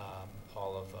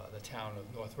all of the town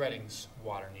of North Reading's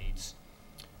water needs.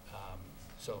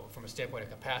 So from a standpoint of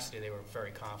capacity, they were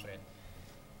very confident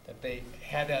that they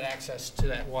had that access to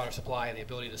that water supply, the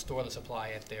ability to store the supply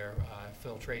at their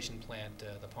filtration plant,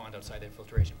 the pond outside their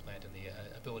filtration plant, and the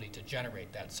ability to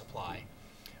generate that supply.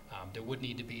 There would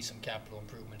need to be some capital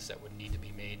improvements that would need to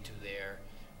be made to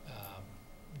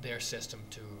their system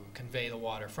to convey the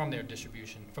water from their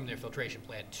filtration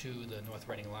plant to the North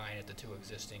Reading line at the two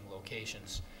existing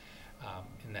locations.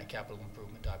 And that capital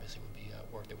improvement obviously would be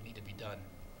work that would need to be done.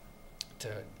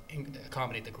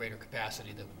 accommodate the greater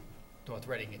capacity that North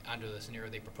Reading, under the scenario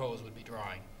they propose, would be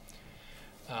drawing.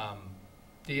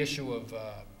 The issue of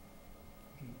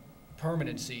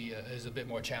permanency is a bit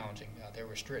more challenging.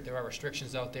 There are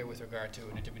restrictions out there with regard to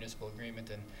an intermunicipal agreement,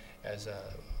 and as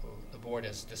the board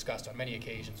has discussed on many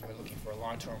occasions, we're looking for a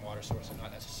long-term water source and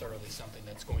not necessarily something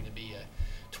that's going to be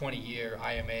a 20-year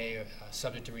IMA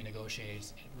subject to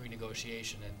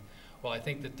renegotiation. And while I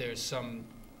think that there's some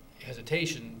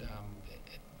hesitation,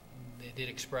 they did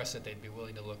express that they'd be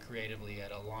willing to look creatively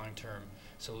at a long-term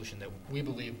solution that we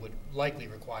believe would likely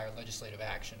require legislative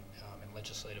action and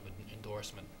legislative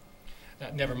endorsement.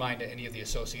 Never mind any of the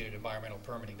associated environmental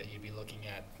permitting that you'd be looking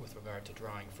at with regard to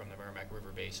drawing from the Merrimack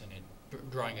River Basin and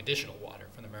drawing additional water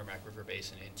from the Merrimack River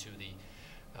Basin into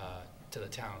to the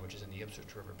town, which is in the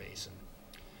Ipswich River Basin.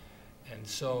 And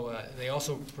so they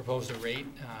also proposed a rate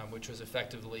which was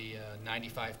effectively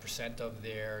 95% of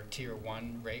their Tier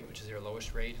 1 rate, which is their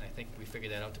lowest rate, and I think we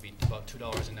figured that out to be about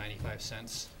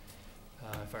 $2.95,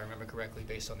 if I remember correctly,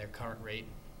 based on their current rate.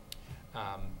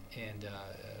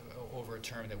 Over a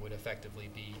term that would effectively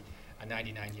be a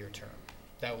 99-year term.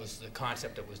 That was the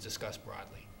concept that was discussed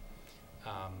broadly.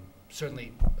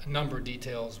 Certainly, a number of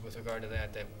details with regard to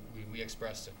that we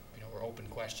expressed that were open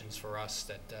questions for us.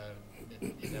 That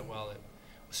while it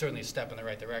was certainly a step in the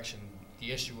right direction,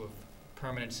 the issue of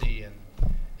permanency and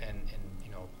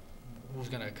who's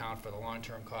going to account for the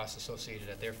long-term costs associated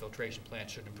at their filtration plant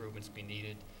should improvements be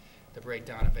needed, the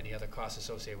breakdown of any other costs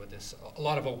associated with this, a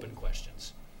lot of open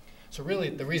questions. So really,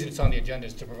 the reason it's on the agenda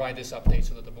is to provide this update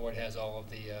so that the board has all of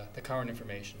the current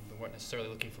information. We weren't necessarily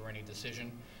looking for any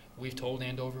decision. We've told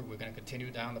Andover we're going to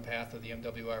continue down the path of the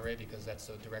MWRA because that's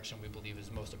the direction we believe is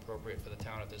most appropriate for the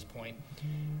town at this point.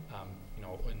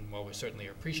 And while we certainly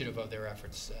are appreciative of their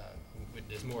efforts,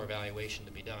 there's more evaluation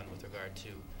to be done with regard to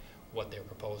what they're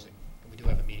proposing. We do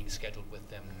have a meeting scheduled with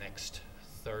them next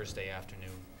Thursday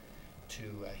afternoon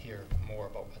to hear more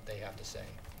about what they have to say.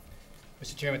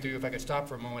 Mr. Chairman, through you, if I could stop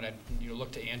for a moment, I'd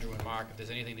look to Andrew and Mark. If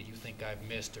there's anything that you think I've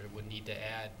missed or would need to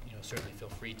add, certainly feel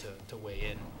free to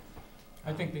weigh in.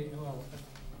 I think they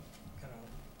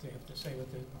have to say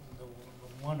with the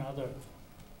one other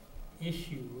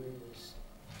issue is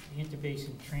the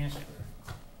interbasin transfer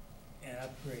and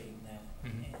upgrading that.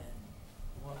 Mm-hmm. And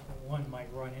what one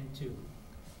might run into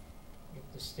if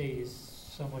the state is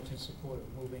so much in support of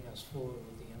moving us forward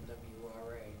with the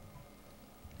MWRA.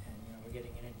 And, we're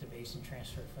getting an interbasin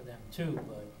transfer for them too,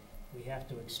 but we have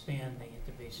to expand the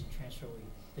interbasin transfer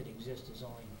that exists is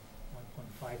only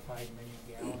 1.55 million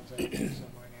gallons, I think,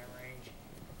 somewhere in that range.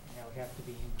 And that would have to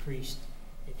be increased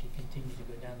if you continue to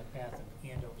go down the path of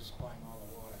Andover supplying all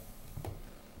the water.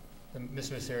 Ms.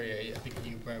 Masseria, I think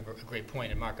you bring a great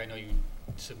point, and Mark, I know you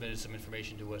submitted some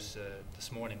information to us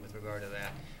this morning with regard to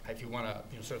that. If you want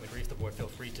to, certainly brief the board, feel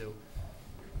free to.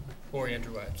 Or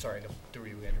Andrew, I'm sorry, to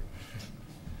you, Andrew.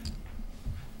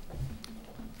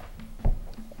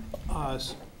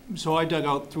 So I dug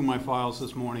out through my files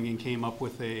this morning and came up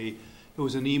with it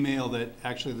was an email that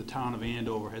actually the town of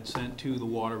Andover had sent to the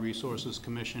Water Resources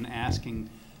Commission asking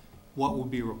what would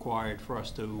be required for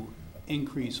us to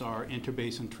increase our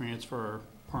interbasin transfer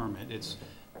permit. It's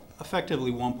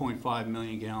effectively 1.5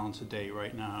 million gallons a day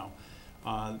right now.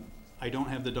 I don't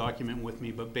have the document with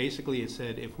me, but basically it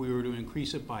said if we were to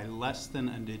increase it by less than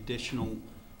an additional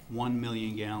 1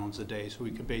 million gallons a day, so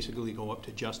we could basically go up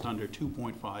to just under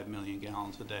 2.5 million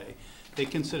gallons a day. They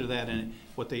consider that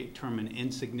what they term an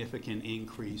insignificant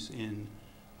increase in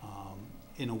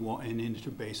an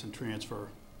interbasin transfer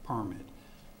permit.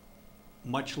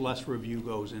 Much less review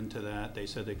goes into that. They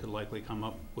said they could likely come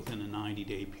up within a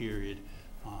 90-day period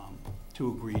to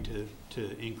agree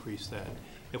to increase that.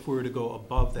 If we were to go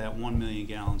above that 1 million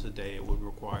gallons a day, it would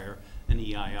require an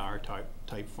EIR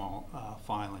type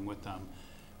filing with them,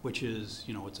 which is,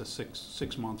 it's a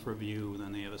six month review,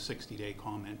 then they have a 60-day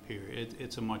comment period.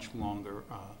 It's a much longer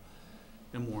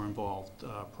and more involved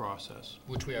process.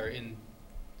 Which we are in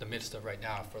the midst of right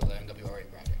now for the MWRA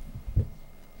project.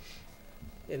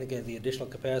 And again, the additional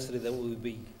capacity that we would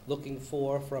be looking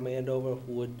for from Andover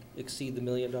would exceed the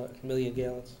million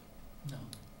gallons? No.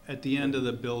 At the end of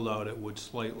the build out, it would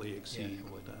slightly exceed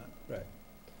with that. Right.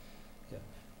 Yeah.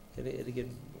 And again,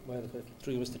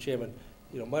 through you, Mr. Chairman,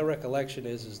 my recollection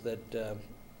is that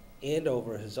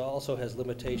Andover also has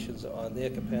limitations on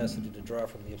their capacity to draw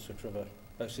from the Ipswich River,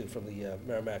 actually from the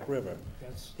Merrimack River.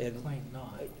 That's and claimed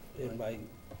not. And my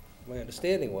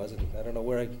understanding was, and I don't know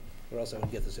where else I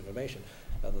would get this information,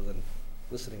 other than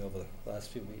listening over the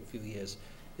last few years,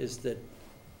 is that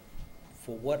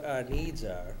for what our needs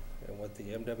are and what the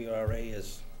MWRA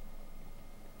is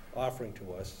offering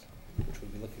to us, which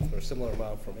would be looking for a similar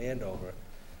amount from Andover,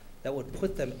 that would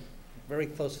put them very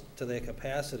close to their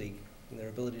capacity and their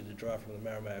ability to draw from the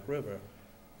Merrimack River,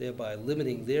 thereby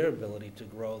limiting their ability to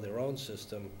grow their own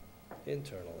system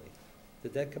internally.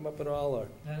 Did that come up at all, or?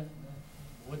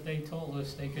 What they told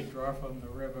us they could draw from the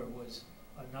river was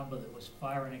a number that was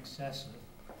far in excess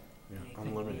of anything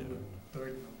unlimited. we would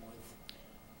burden them with.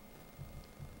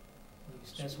 At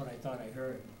least that's what I thought I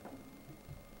heard.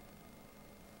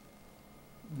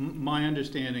 My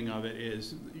understanding of it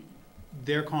is,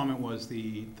 their comment was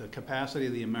the capacity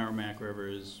of the Merrimack River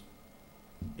is,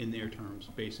 in their terms,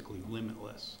 basically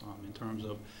limitless, in terms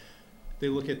of, they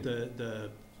look at the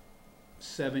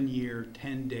 7-year,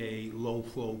 10-day low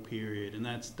flow period, and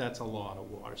that's a lot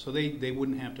of water. So they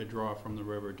wouldn't have to draw from the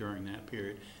river during that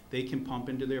period. They can pump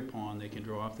into their pond, they can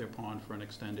draw off their pond for an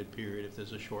extended period if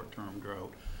there's a short-term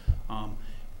drought.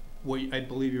 What I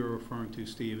believe you're referring to,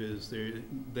 Steve, is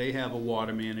they have a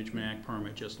water management act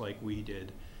permit just like we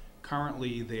did.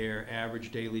 Currently, their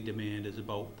average daily demand is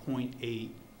about 0.8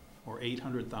 or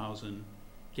 800,000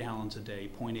 gallons a day,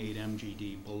 0.8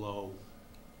 MGD below.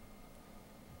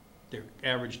 Their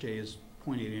average day is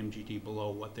 0.8 MGD below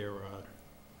what their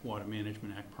Water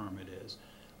Management Act permit is.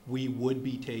 We would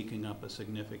be taking up a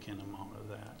significant amount of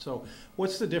that. So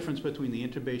what's the difference between the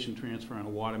interbasin transfer and a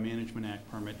Water Management Act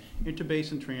permit?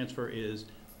 Interbasin transfer is,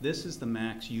 this is the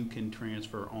max you can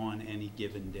transfer on any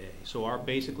given day. So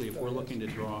basically, if we're looking to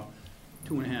draw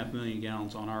 2.5 million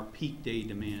gallons on our peak day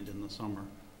demand in the summer,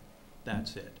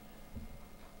 that's it.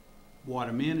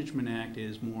 Water Management Act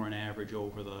is more an average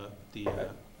over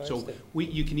so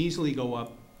you can easily go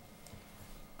up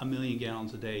 1 million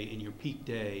gallons a day in your peak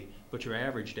day, but your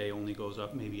average day only goes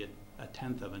up maybe a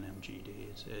tenth of an MGD.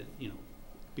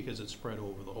 Because it's spread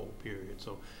over the whole period.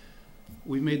 So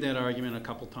we've made that argument a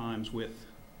couple times with,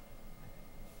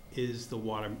 is the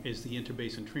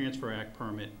Interbasin Transfer Act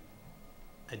permit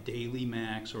a daily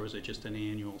max, or is it just an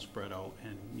annual spread out?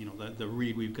 And the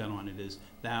read we've got on it is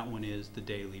that one is the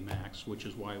daily max, which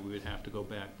is why we would have to go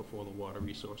back before the Water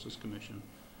Resources Commission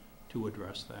to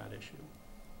address that issue.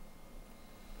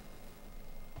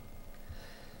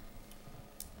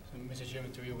 So, Mr.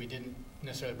 Chairman, through you, we didn't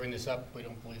necessarily bring this up. We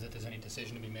don't believe that there's any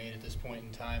decision to be made at this point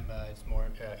in time. It's more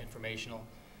informational.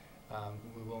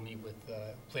 We will meet with,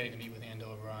 planning to meet with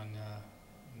Andover on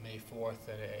May 4th.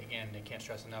 Again, I can't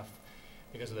stress enough,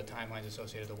 because of the timelines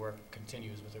associated, the work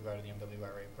continues with regard to the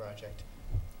MWRA project.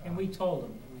 And we told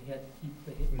them that we had to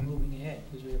keep moving ahead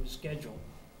because we have a schedule.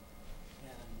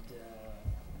 And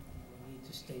we need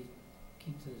to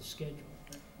keep to the schedule.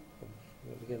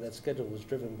 Again, that schedule was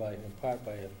driven in part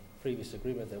by a previous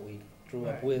agreement that we drew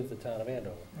up Right. with the town of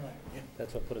Andover. Right. Yeah.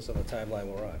 That's what put us on the timeline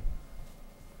we're on.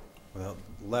 Well,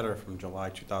 the letter from July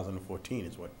 2014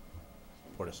 is what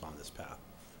put us on this path.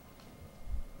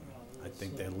 I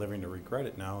think they're living to regret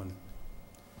it now,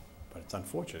 but it's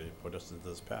unfortunate it put us into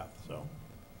this path. So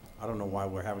I don't know why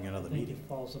we're having another meeting. I think it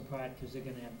falls apart because they're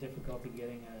going to have difficulty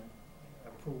getting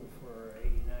approval for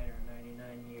 89 or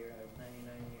 99-year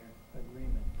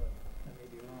agreement, but I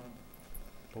may be wrong.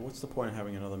 But what's the point of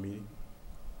having another meeting?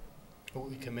 Well,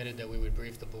 we committed that we would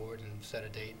brief the board and set a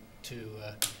date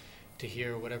to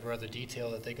hear whatever other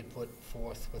detail that they could put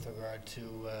forth with regard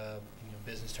to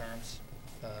business terms,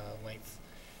 length.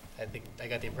 I think I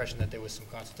got the impression that there was some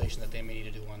consultation that they may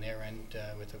need to do on their end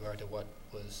with regard to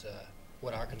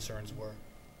what our concerns were.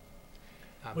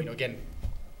 Again,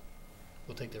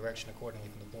 we'll take direction accordingly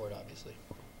from the board, obviously.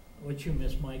 What you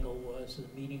missed, Michael, was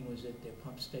the meeting was at their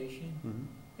pump station. Mm-hmm.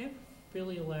 They have a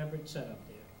fairly elaborate setup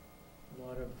there. A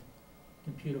lot of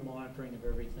computer monitoring of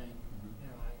everything.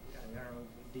 I don't know,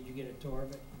 did you get a tour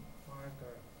of it, Mark?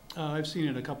 Or? I've seen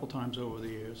it a couple times over the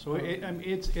years. So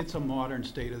it's a modern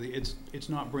it's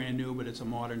not brand new, but it's a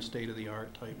modern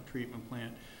state-of-the-art type treatment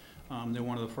plant. They're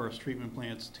one of the first treatment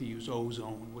plants to use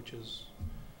ozone, which is,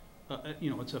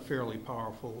 it's a fairly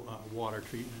powerful water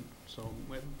treatment. So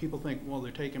when people think, well,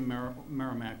 they're taking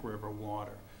Merrimack River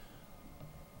water.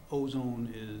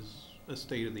 Ozone is a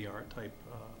state-of-the-art type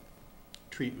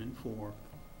treatment for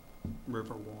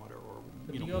river water or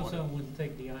But the water. ozone wouldn't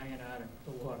take the iron out of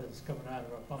the water that's coming out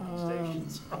of our pumping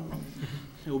stations.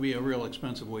 It will be a real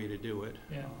expensive way to do it.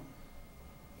 Yeah.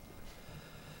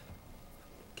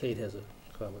 Kate has a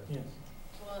comment. Yes.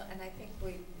 Well, and I think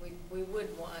we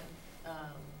would want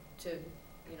to,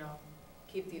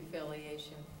 keep the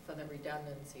affiliation for the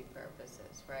redundancy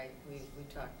purposes, right? We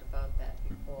talked about that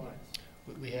before.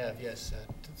 We have, yes.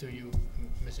 Through you,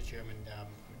 Mr. Chairman,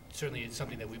 certainly it's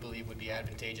something that we believe would be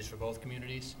advantageous for both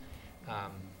communities.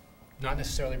 Not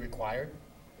necessarily required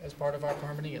as part of our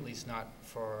permitting, at least not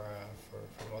for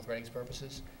North Reading's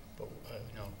purposes, but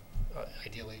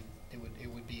ideally it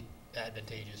would be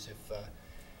advantageous if,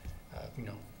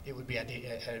 it would be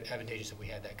advantageous if we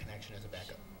had that connection as a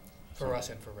backup for us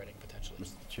and for Reading potentially.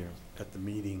 Mr. Chair, at the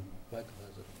meeting, Michael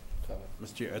has a comment.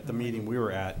 Mr. Chair, at the meeting we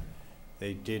were at,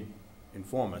 they did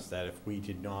inform us that if we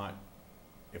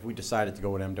decided to go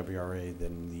with MWRA,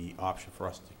 then the option for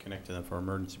us to connect to them for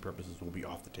emergency purposes will be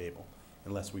off the table,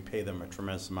 unless we pay them a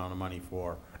tremendous amount of money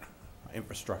for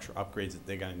infrastructure upgrades that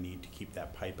they're gonna need to keep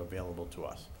that pipe available to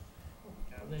us.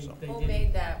 So- They Who didn't-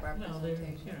 made that No, they're,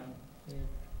 representation? they're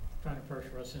trying to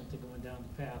pressure us into going down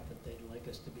the path that they'd like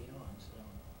us to be on, so.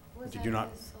 Was Did that you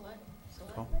not- the Oh.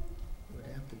 selectmen Would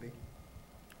have to be.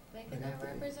 making Would have that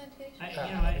to be. representation?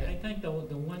 I think the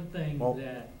one thing Well,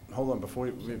 that, Hold on, before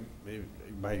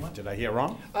did I hear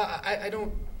wrong?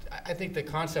 I think the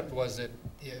concept was that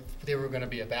if they were gonna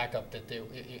be a backup, that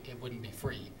it wouldn't be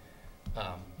free.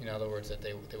 In other words, that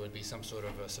there would be some sort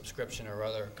of a subscription or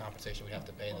other compensation we'd have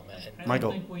to pay them. I And don't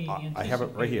Michael, think we I have it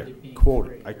right here. anticipated it being Quote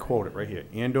free, it. I quote it right here.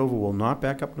 Andover will not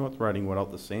back up North Reading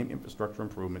without the same infrastructure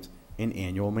improvements and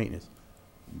annual maintenance.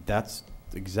 That's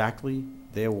exactly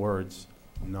their words,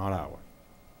 not ours.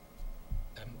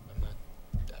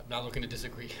 I'm not looking to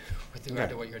disagree with regard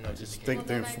to what your notes just indicate. think Well,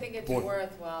 then they've I think it's bought-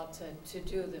 worthwhile to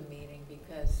do the meeting,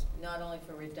 because not only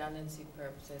for redundancy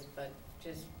purposes, but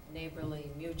just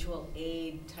neighborly mutual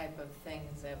aid type of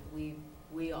things that we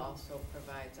also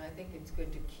provide. So I think it's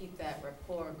good to keep that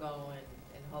rapport going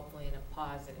and hopefully in a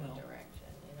positive Well, direction,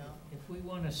 you know? if we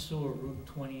want to sewer Route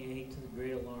 28 to the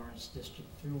Greater Lawrence District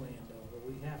through Andover,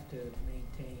 we have to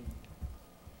maintain,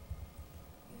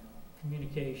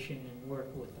 communication and work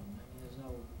with them. I mean, there's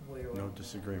no way around No that.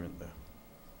 disagreement there.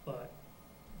 But.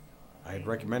 I had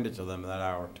recommended to them that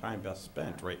our time best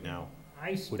spent right now.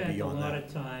 I be spent a on lot that.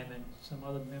 of time, and some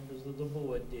other members of the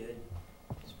board did,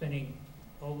 spending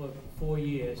over 4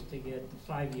 years to get the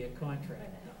 5-year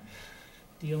contract done,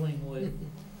 dealing with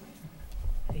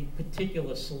a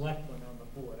particular selectman on the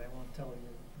board. I won't tell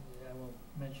you, I won't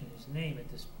mention his name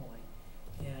at this point.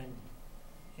 And,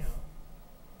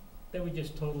 they were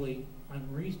just totally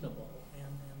unreasonable. And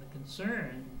the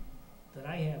concern that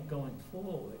I have going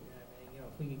forward, I mean,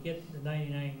 if we could get the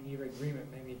 99-year agreement,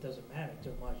 maybe it doesn't matter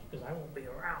too much, because I won't be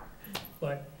around.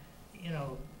 But,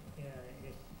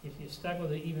 if you're stuck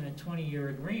with even a 20-year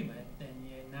agreement, then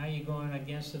now you're going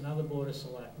against another board of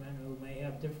selectmen who may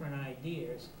have different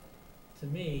ideas. To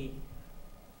me,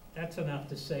 that's enough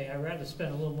to say, I'd rather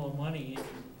spend a little more money and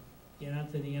get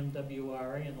onto the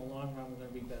MWRA. In the long run, we're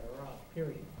gonna be better off,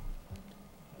 period.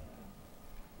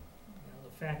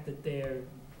 The fact that they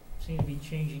seem to be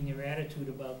changing their attitude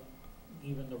about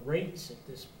even the rates at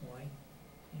this point,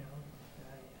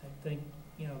 I think,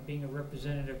 being a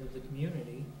representative of the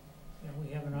community, we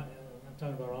have I'm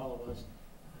talking about all of us,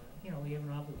 we have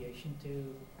an obligation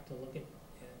to look at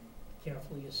and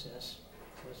carefully assess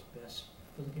what's best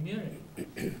for the community.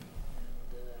 And,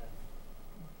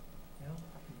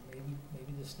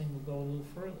 maybe this thing will go a little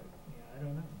further. I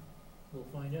don't know. We'll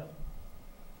find out.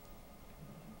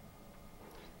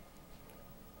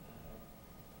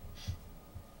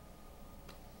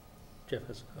 Jeff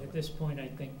has a At comment. this point, I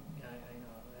think, I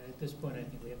know, at this point, I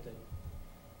think we have to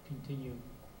continue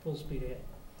full speed ahead.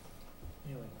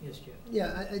 Anyway, yes, Jeff?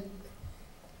 Yeah,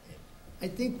 I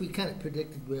think we kind of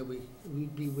predicted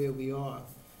we'd be where we are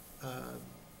a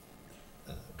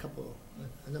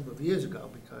number of years ago,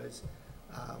 because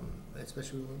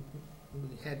especially when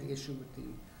we had the issue with the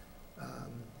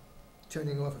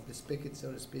turning off of the spigot,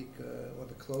 so to speak, or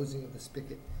the closing of the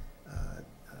spigot,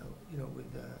 with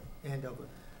Andover.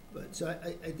 But, so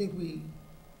I think we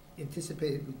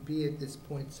anticipated we'd be at this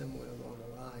point somewhere along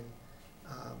the line.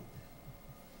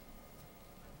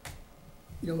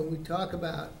 When we talk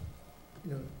about,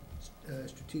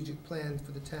 strategic plans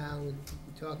for the town, we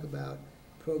talk about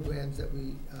programs that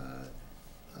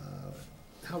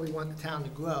how we want the town to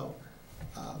grow,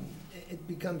 it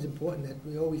becomes important that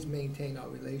we always maintain our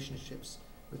relationships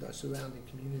with our surrounding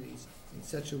communities in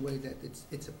such a way that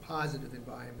it's a positive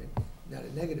environment, not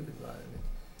a negative environment.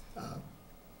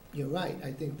 You're right,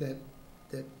 I think that,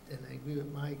 and I agree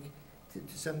with Mike to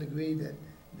some degree, that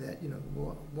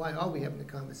why are we having the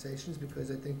conversations?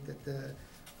 Because I think that the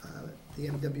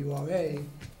MWRA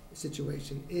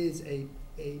situation is a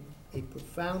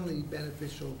profoundly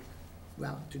beneficial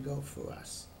route to go for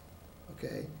us,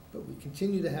 okay? But we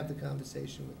continue to have the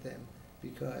conversation with them,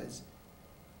 because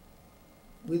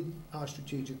with our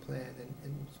strategic plan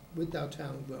and with our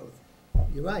town growth,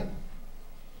 you're right.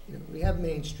 We have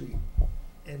Main Street,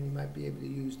 and we might be able to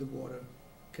use the water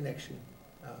connection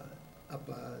up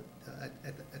at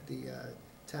the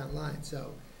town line.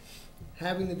 So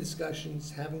having the discussions,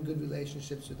 having good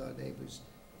relationships with our neighbors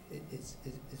is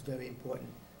very important.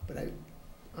 But I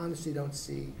honestly don't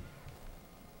see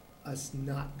us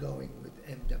not going with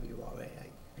MWRA.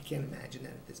 I can't imagine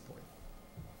that at this point.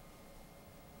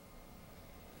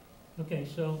 Okay,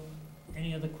 so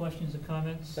any other questions or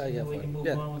comments? Yeah, We can fine. move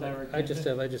Yeah, on with our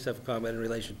agenda. I just have a comment in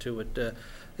relation to it.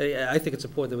 I think it's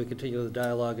important that we continue the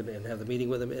dialogue and have the meeting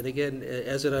with them. And again,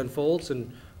 as it unfolds,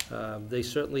 and they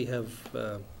certainly have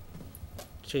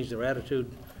changed their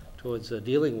attitude towards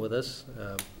dealing with us.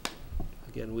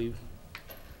 Again, we're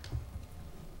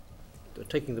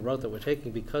taking the route that we're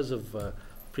taking because of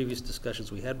previous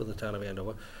discussions we had with the town of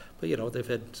Andover. But, you know, they've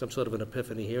had some sort of an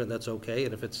epiphany here, and that's okay.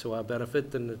 And if it's to our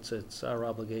benefit, then it's our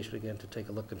obligation, again, to take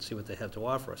a look and see what they have to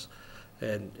offer us.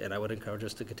 And I would encourage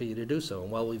us to continue to do so.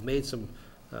 And while we've made some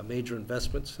major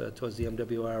investments towards the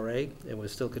MWRA, and we're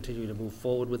still continuing to move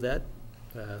forward with that,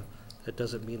 that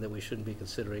doesn't mean that we shouldn't be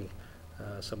considering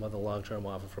some other long-term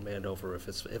offer from Andover if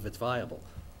it's viable,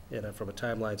 and from a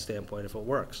timeline standpoint, if it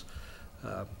works.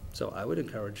 So I would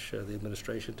encourage the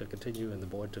administration to continue and the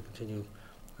board to continue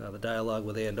the dialogue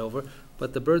with Andover,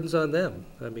 but the burden's on them.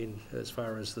 I mean, as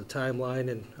far as the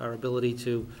timeline and our ability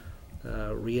to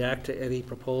react to any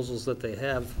proposals that they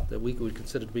have that we would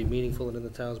consider to be meaningful and in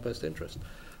the town's best interest.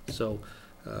 So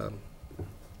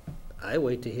I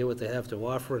wait to hear what they have to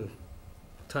offer and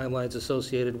timelines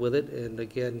associated with it. And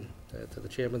again, to the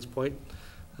chairman's point,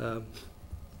 you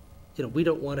know, we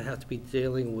don't want to have to be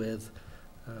dealing with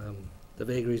the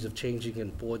vagaries of changing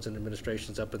in boards and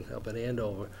administrations up in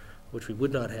Andover, which we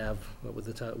would not have with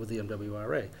the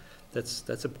MWRA.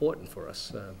 That's important for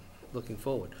us looking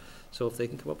forward. So if they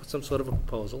can come up with some sort of a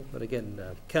proposal, and again,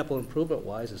 capital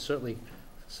improvement-wise, is certainly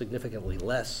significantly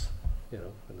less, you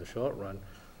know, in the short run,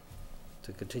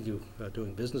 to continue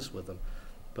doing business with them.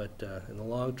 But in the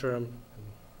long term,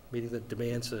 meeting the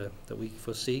demands that we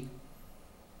foresee,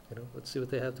 you know, let's see what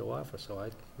they have to offer. So I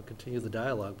would continue the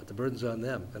dialogue, but the burden's on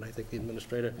them, and I think the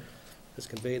administrator has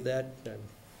conveyed that, and I'm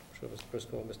sure Mr.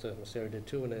 Briscoe and Mr. Messeri did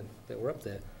too, and they were up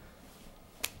there.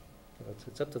 You know,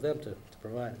 it's up to them to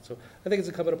provide it. So I think it's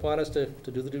incumbent upon us to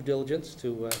do the due diligence,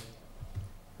 to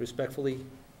respectfully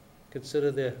consider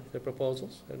their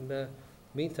proposals. And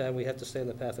meantime, we have to stay on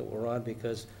the path that we're on,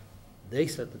 because they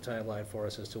set the timeline for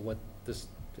us as to what this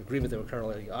agreement that we're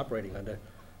currently operating under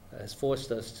has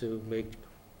forced us to make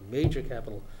major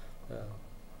capital you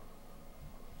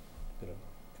know,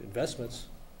 investments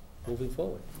moving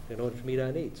forward in order to meet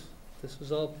our needs. This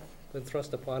has all been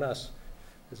thrust upon us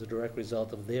as a direct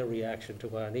result of their reaction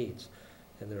to our needs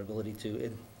and their ability to,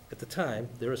 and at the time,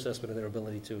 their assessment of their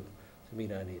ability to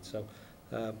meet our needs. So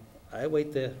I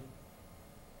await their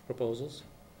proposals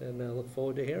and look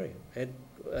forward to hearing them. And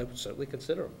I would certainly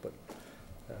consider them, but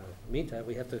in the meantime,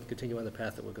 we have to continue on the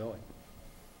path that we're going.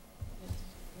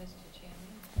 Mr. Chairman?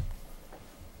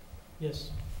 Yes.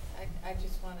 I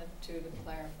just wanted to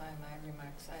clarify my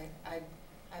remarks.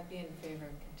 I'd be in favor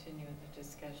of continuing the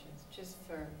discussions, just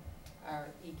for our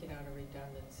eking out a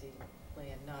redundancy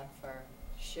plan, not for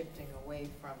shifting away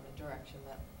from the direction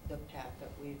the path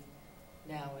that we've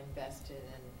now invested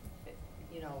in.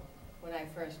 You know, when I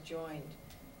first joined,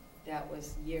 that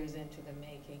was years into the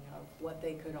making of what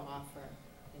they could offer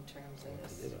in terms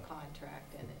of this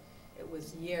contract, and it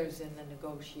was years in the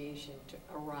negotiation to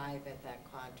arrive at that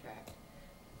contract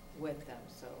with them.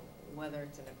 So whether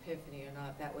it's an epiphany or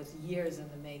not, that was years in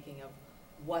the making of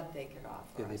what they could offer.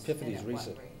 Yeah, the us epiphany and is at what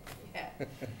recent. rate.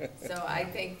 Yeah. So I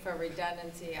think for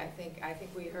redundancy, I think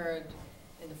we heard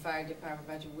in the fire department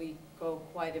budget, we go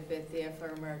quite a bit there for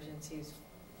emergencies,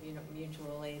 you know,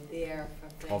 mutual aid there for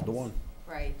things. 12 to 1.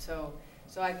 Right, so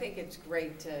I think it's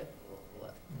great to,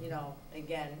 you know,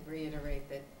 again, reiterate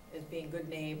that as being good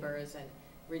neighbors, and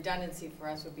redundancy for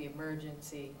us would be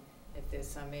emergency if there's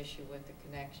some issue with the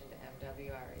connection to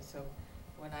MWRA. So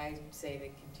when I say the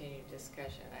continued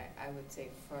discussion, I would say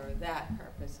for that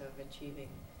purpose of achieving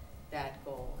that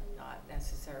goal and not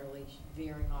necessarily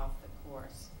veering off the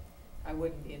course. I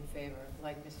wouldn't be in favor,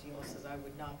 like Mr. Yule says, I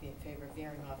would not be in favor of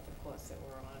veering off the course that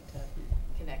we're on to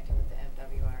connecting with the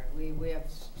MWRA. We have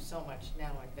so much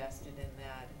now invested in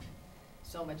that,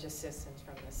 so much assistance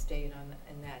from the state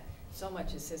in that, so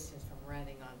much assistance from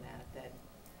Reading on that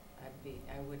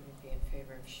I wouldn't be in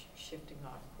favor of shifting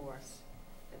off course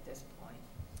at this point.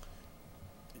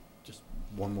 Just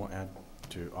one more add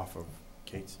to off of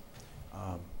Kate's.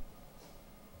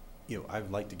 You know,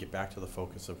 I'd like to get back to the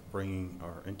focus of bringing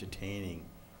or entertaining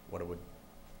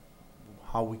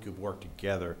how we could work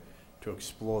together to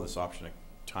explore this option of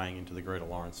tying into the Greater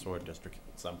Lawrence Sewer District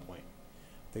at some point.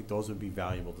 I think those would be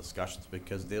valuable discussions,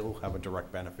 because they'll have a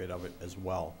direct benefit of it as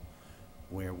well,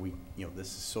 where we, you know, this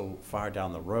is so far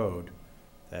down the road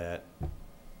that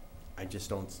I just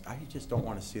don't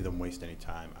want to see them waste any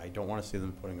time. I don't want to see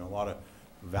them putting a lot of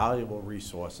valuable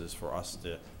resources for us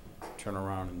to turn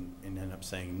around and end up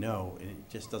saying no, and it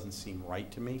just doesn't seem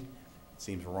right to me. It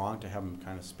seems wrong to have them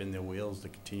kind of spin their wheels to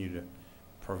continue to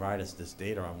provide us this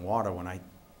data on water when I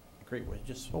agree, we're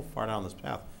just so far down this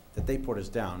path that they put us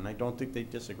down, and I don't think they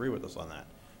disagree with us on that.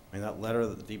 I mean, that letter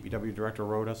that the DPW director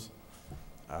wrote us,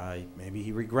 maybe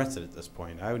he regrets it at this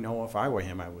point. I would know if I were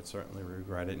him, I would certainly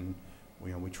regret it, and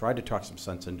we tried to talk some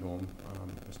sense into him.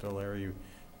 Mr. O'Leary,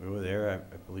 we were there,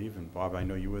 I believe, and Bob, I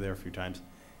know you were there a few times.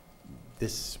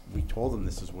 We told them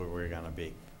this is where we're gonna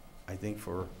be. I think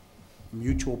for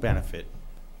mutual benefit,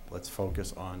 let's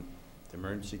focus on the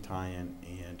emergency tie-in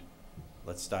and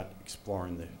let's start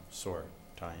exploring the sewer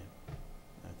tie-in.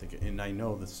 I think, and I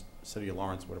know the city of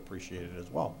Lawrence would appreciate it as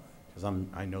well, because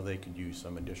I know they could use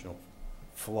some additional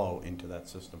flow into that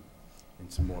system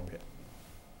and some more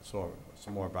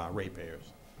ratepayers.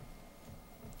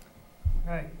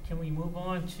 All right, can we move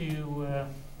on to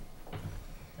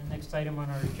the next item on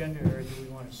our agenda, or do we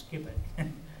want to skip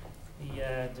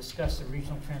it? Discuss the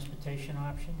regional transportation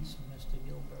options, Mr.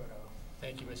 Gilberto.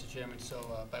 Thank you, Mr. Chairman.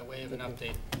 So by way of an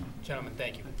update, gentlemen,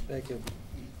 thank you. Thank you.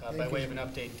 By way of an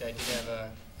update, I did have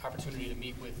an opportunity to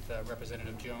meet with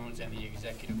Representative Jones and the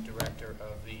Executive Director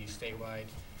of the statewide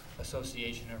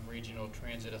Association of Regional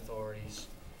Transit Authorities,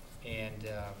 and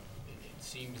it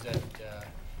seems that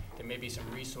there may be some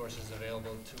resources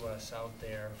available to us out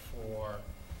there for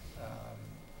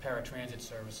paratransit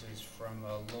services from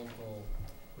a local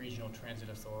regional transit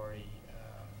authority,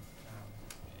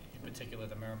 in particular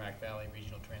the Merrimack Valley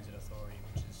Regional Transit Authority,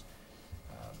 which is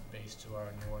based to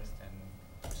our north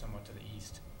and somewhat to the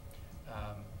east.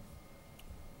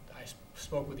 I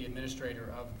spoke with the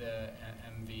administrator of the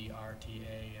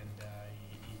MVRTA, and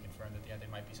he confirmed that there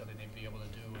might be something they'd be able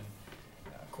to do.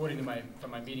 And according to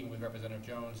from my meeting with Representative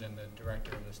Jones and the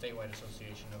director of the statewide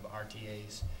association of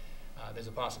RTAs, there's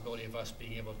a possibility of us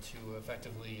being able to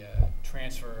effectively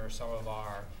transfer some of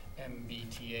our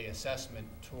MBTA assessment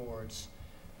towards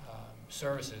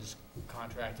services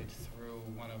contracted through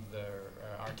one of the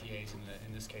RTAs,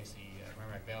 in this case the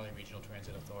Merrimack Valley Regional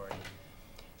Transit Authority.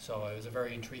 So it was a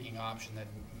very intriguing option that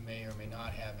may or may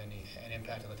not have an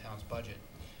impact on the town's budget.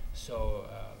 So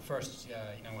first,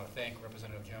 I want to thank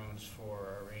Representative Jones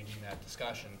for arranging that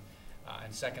discussion.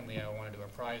 And secondly, I wanted to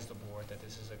apprise the board that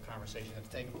this is a conversation that's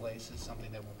taking place. It's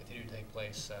something that will continue to take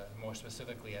place, more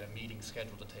specifically at a meeting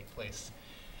scheduled to take place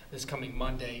this coming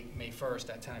Monday, May 1st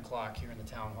at 10 o'clock here in the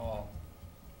town hall.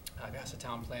 I've asked the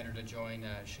town planner to join.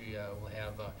 She will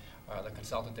have the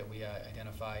consultant that we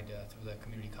identified through the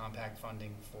community compact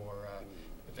funding for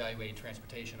evaluating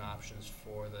transportation options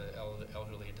for the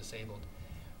elderly and disabled.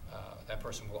 That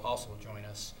person will also join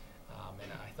us.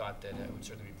 And I thought that it would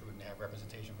certainly be prudent to have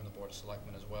representation from the Board of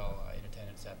Selectmen as well in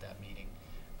attendance at that meeting.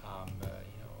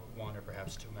 One or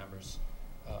perhaps two members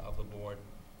of the board.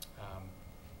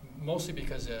 Mostly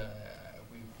because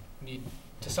we need,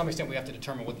 to some extent, we have to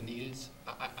determine what the need is.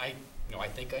 I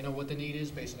think I know what the need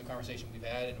is based on the conversation we've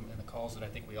had and the calls that I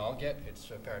think we all get. It's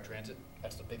paratransit.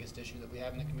 That's the biggest issue that we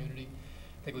have in the community.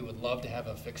 I think we would love to have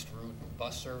a fixed route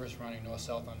bus service running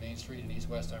north-south on Main Street and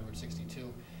east-west on Route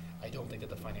 62. I don't think that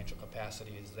the financial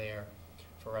capacity is there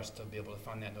for us to be able to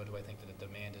fund that, nor do I think that the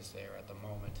demand is there at the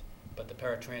moment. But the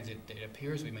paratransit, it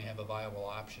appears we may have a viable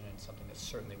option and something that's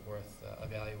certainly worth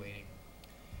evaluating.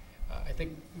 I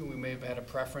think we may have had a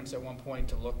preference at one point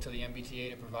to look to the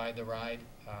MBTA to provide the ride.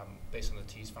 Based on the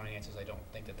T's finances, I don't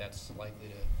think that that's likely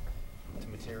to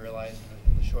materialize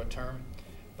in the short term.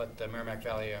 But the Merrimack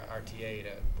Valley RTA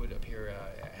would appear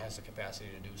has the capacity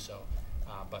to do so.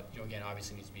 But again,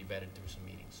 obviously needs to be vetted through some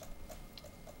meetings.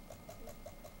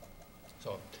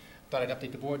 So, thought I'd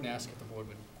update the board and ask if the board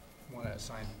would want to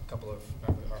assign a couple of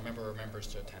members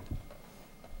to attend.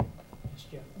 Yes,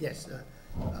 Jeff. Yes.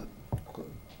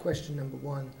 Question number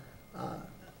one,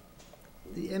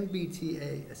 the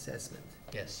MBTA assessment.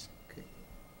 Yes. Okay.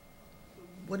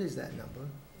 What is that number?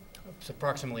 It's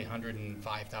approximately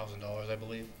 $105,000, I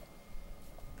believe.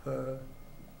 Per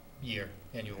year,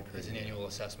 annual. It's an annual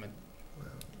assessment. Wow.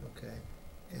 Okay.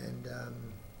 And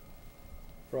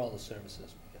For all the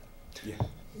services. Yeah.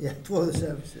 yeah, for the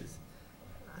services.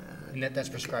 And that's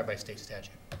prescribed by state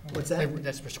statute. What's that?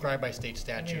 That's prescribed by state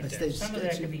statute. I mean, some of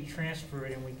that can be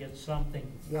transferred and we get something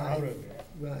out of it.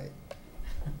 Right.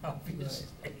 Obviously.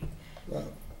 Right.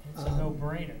 Well, it's a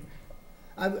no-brainer.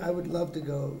 I would love to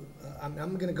go. I'm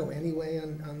going to go anyway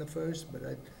on the 1st, but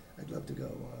I'd love to go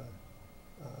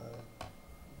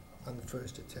on the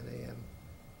 1st at 10 a.m.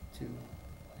 to.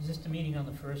 Is this the meeting on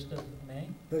the 1st of May?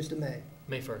 1st of May.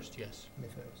 May 1st, yes. May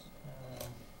 1st.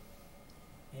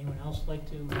 Anyone else like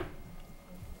to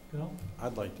Go?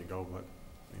 I'd like to go, but,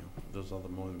 you know, if there's other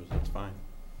motives, that's fine.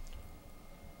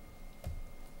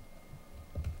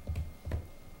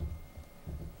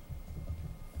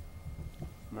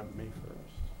 May 1st.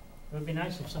 It would be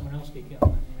nice if someone else could go. I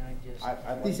mean, I just. I'd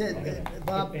He like to said, go. Get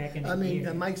Bob, back in I the mean,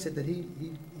 gear. Mike said that he'd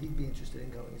be interested in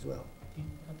going as well.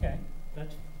 Okay,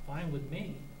 that's fine with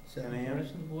me. So, 10 The a.m.?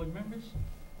 rest of the board members?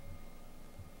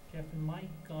 Jeff and Mike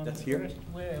on the That's here? first,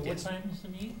 what Yes. time is the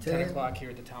meeting? 10 10 a.m. o'clock here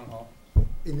at the town hall.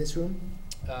 in this room?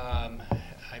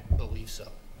 I believe so.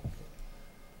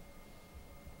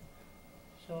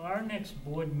 So our next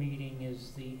board meeting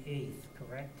is the 8th,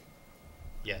 correct?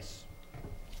 Yes,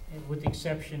 And with the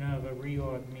exception of a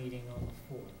reorg meeting on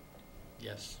the 4th.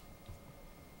 yes.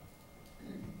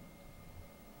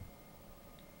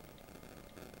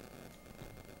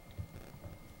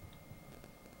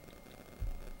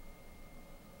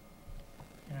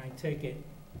 And I take it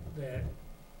that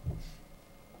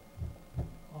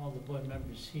all the board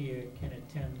members here can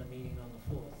attend the meeting on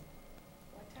the 4th,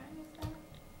 What time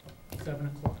is that? 7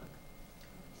 o'clock.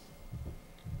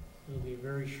 It'll be a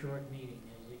very short meeting,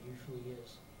 as it usually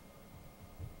is.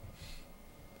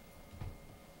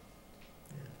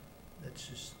 Yeah, that's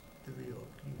just the real, you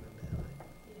remember that,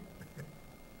 right?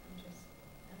 I'm just,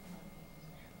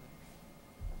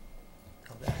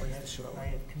 Oh, that way that's short. I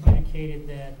have communicated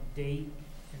that date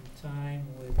and time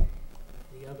with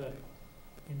the other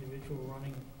individual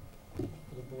running for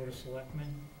the Board of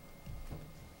Selectmen,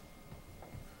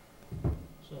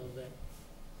 so that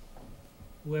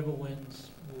whoever wins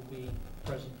will be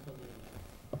present for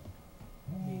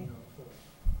the meeting on the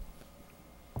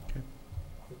 4th. Okay.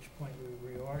 At which point we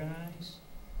reorganize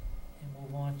and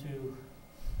move on to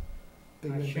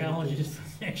Bigger our and better challenges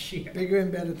things. next year. Bigger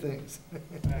and better things.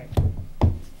 Right.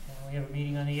 And we have a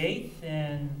meeting on the 8th,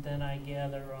 and then I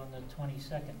gather on the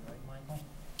 22nd, right, Michael?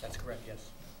 That's correct, yes.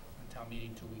 And town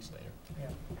meeting 2 weeks later.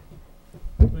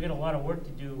 Yeah. We got a lot of work to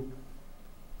do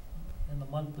in the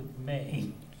month of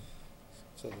May,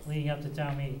 So the, leading up to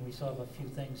town meeting. We still have a few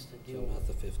things to so deal not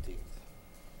with. the 15th.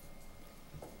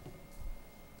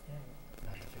 Yeah.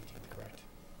 Not the 15th, correct.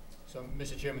 So,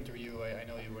 Mr. Chairman, through you, I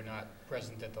know you were not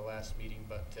present at the last meeting,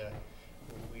 but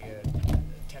we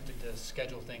attempted to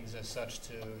schedule things as such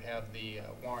to have the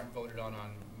warrant voted on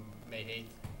May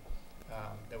 8th.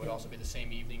 That would also be the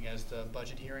same evening as the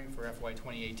budget hearing for FY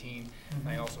 2018. And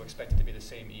I also expect it to be the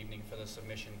same evening for the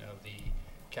submission of the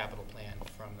capital plan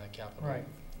from the Capital Right.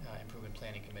 Improvement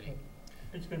Planning Committee.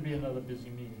 It's gonna be another busy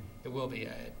meeting. It will be.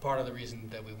 Part of the reason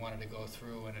that we wanted to go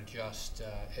through and adjust,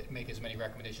 make as many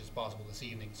recommendations as possible this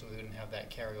evening, so we wouldn't have that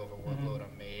carryover workload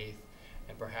on May 8th,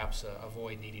 and perhaps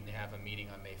avoid needing to have a meeting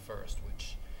on May 1st,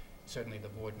 which certainly the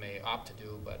board may opt to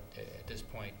do, but at this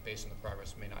point, based on the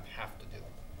progress, may not have to do.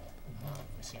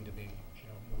 We seem to be,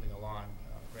 moving along,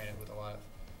 granted with a lot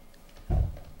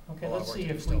Okay, A lot of let's work see to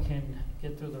do if we still. can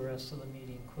get through the rest of the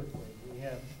meeting quickly. We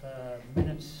have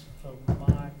minutes of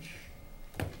March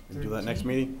Do that next 13th,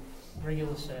 meeting?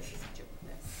 regular session.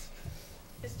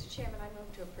 Mr. Chairman, I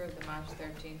move to approve the March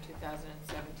 13,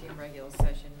 2017 regular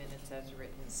session minutes as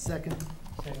written. Second.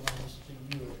 Second by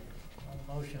Mr. Yule. On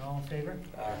the motion, all in favor?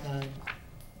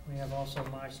 We have also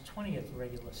March 20th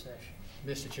regular session.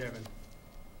 Mr. Chairman,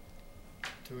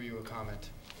 through you a comment.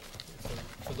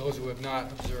 For those who have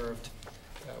not observed,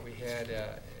 we had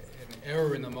an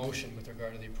error in the motion with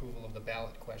regard to the approval of the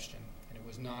ballot question. And it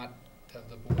was not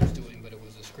the board's doing, but it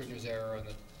was a scrivener's error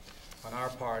on our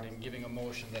part in giving a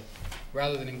motion that,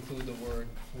 rather than include the word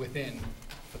within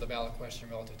for the ballot question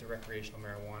relative to recreational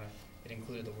marijuana, it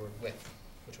included the word with,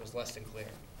 which was less than clear.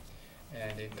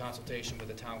 And in consultation with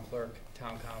the town clerk,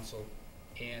 town council,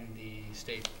 and the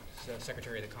state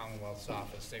secretary of the Commonwealth's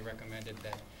office, they recommended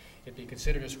that it be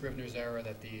considered a scrivener's error,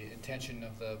 that the intention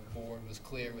of the board was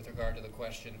clear with regard to the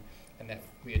question, and that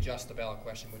we adjust the ballot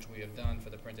question, which we have done for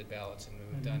the printed ballots, and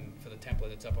we've done for the template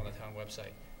that's up on the town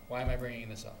website. Why am I bringing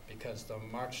this up? Because the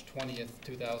March 20th,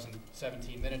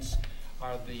 2017 minutes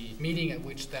are the meeting at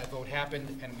which that vote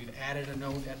happened, and we've added a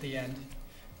note at the end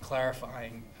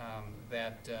clarifying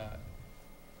that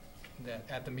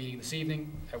at the meeting this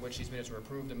evening, at which these minutes were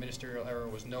approved, a ministerial error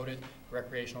was noted.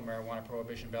 Recreational marijuana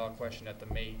prohibition ballot question at the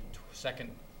May 2nd,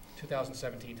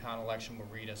 2017 town election will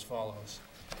read as follows.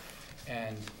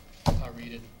 And I'll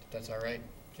read it, if that's all right,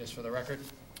 just for the record.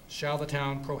 Shall the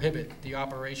town prohibit the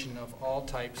operation of all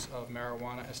types of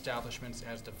marijuana establishments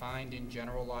as defined in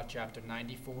General Law, Chapter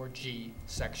 94G,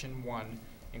 Section 1,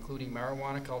 including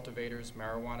marijuana cultivators,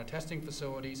 marijuana testing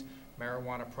facilities,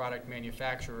 marijuana product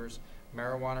manufacturers,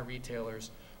 marijuana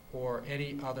retailers, or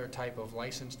any other type of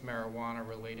licensed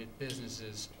marijuana-related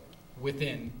businesses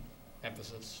within,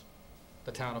 emphasis,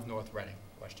 the town of North Reading,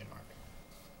 question mark.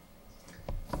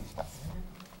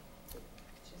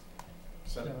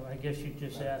 So I guess you're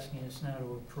just asking us now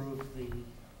to approve the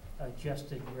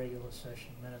adjusted regular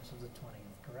session minutes of the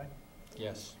 20th, correct?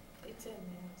 Yes. It's in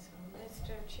there, so,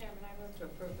 Mr. Chairman, I move to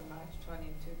approve the March 20,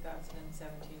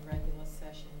 2017 regular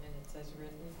session minutes as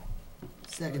written.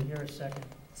 Second, Here a second.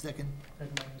 second.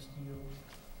 Second by Mr. Yule.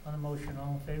 On the motion,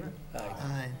 all in favor?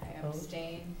 Aye. I Opposed?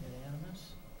 abstain.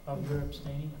 Unanimous? Oh, you're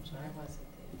abstaining, I'm sorry. I wasn't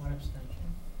there. One abstention.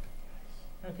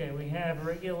 Okay, we have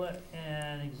regular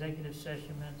and executive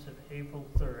session minutes of April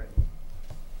 3rd.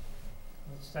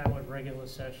 Let's start with regular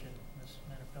session, Ms.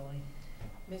 Menapelli.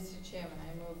 Mr. Chairman,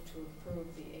 I move to approve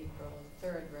the April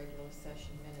 3rd regular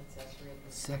session minutes as written.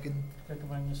 Second. Second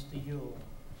by Mr. Yule.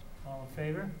 All in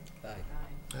favor? Aye.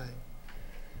 Aye.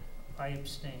 I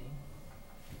abstain.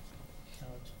 So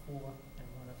it's 4 and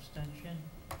 1 abstention.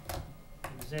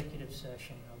 Executive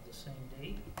session of the same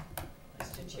date.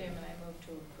 Mr. Chairman, I move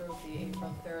to approve the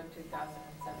April 3rd,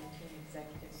 2017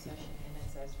 executive session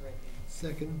minutes as written.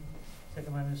 Second.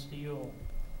 Second by Mr. Yule.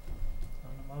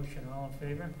 On the motion, all in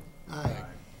favor? Aye.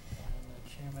 And the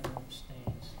chairman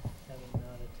abstains, having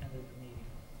not attended the meeting.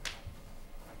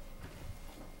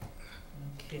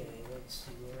 Okay, let's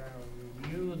see, where are we?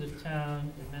 Review the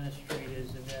town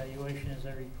administrator's evaluation. As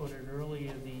I reported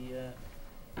earlier,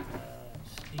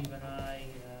 Steve and I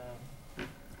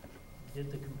did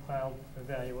the compiled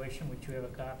evaluation, which you have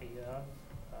a copy of.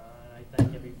 And I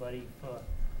thank everybody for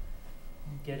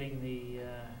getting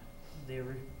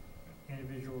their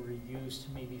individual reviews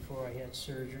to me before I had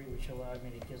surgery, which allowed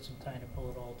me to get some time to pull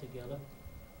it all together.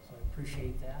 So I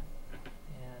appreciate that.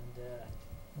 And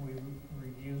we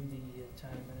reviewed the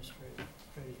town administrator's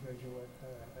regular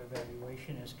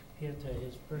evaluation as compared to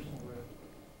his personal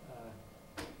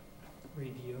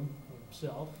review of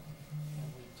himself.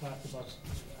 And we talked about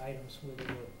items where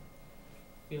there were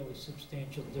fairly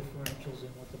substantial differentials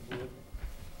in what the board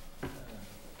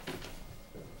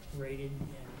rated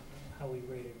and how he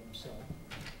rated himself.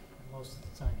 And most of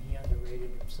the time, he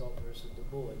underrated himself versus the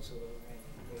board, so there were any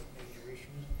major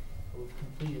issues. But we've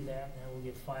completed that, and that will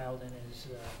get filed in his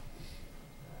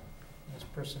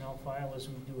personnel file as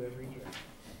we do every year.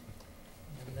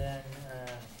 And then,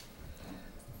 are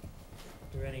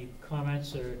there any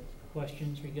comments or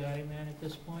questions regarding that at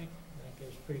this point? I think it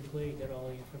was pretty clear, you got all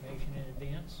the information in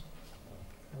advance.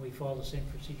 And we follow the same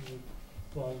procedure we've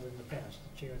followed in the past.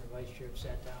 The chair and the vice chair have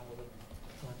sat down with him,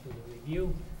 gone through the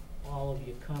review. All of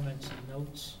your comments and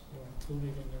notes were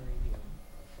included in the review.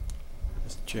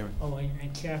 Mr. Chairman. Oh,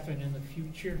 and Catherine, in the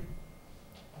future,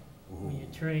 when you're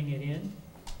turning it in,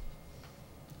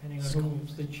 depending on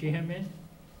who's the chairman,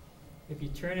 if you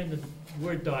turn in the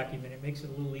Word document, it makes it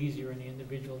a little easier on the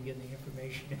individual getting the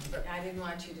information. I didn't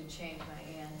want you to change my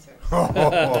answers.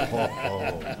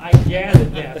 I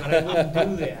gathered that, but I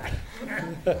wouldn't do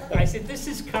that. I said, this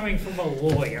is coming from a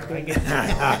lawyer, I guess.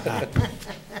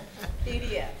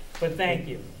 PDF. But thank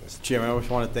you. Mr. Chairman, I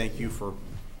just want to thank you for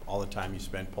all the time you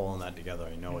spent pulling that together.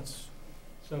 I know it's,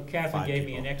 So Catherine 5 gave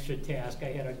me people. an extra task. I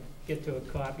had to get to a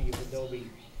copy of Adobe,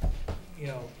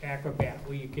 Acrobat,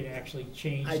 where you can actually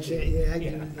change. I the-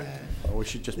 can, we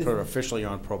should just put her officially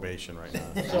on probation right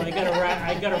now. So I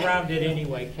got around it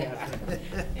anyway, Catherine,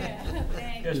 Yeah,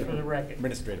 thank just for the record.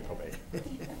 Administrative probation.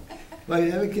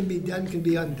 whatever can be done can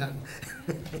be undone.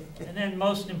 And then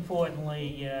most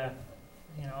importantly,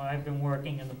 I've been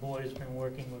working and the board has been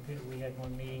working with, we had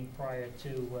one meeting prior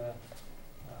to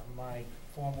my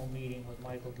formal meeting with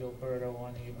Michael Gilberto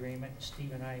on the agreement.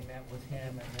 Steve and I met with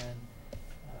him, and then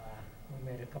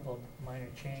we made a couple of minor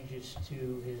changes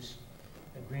to his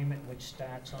agreement, which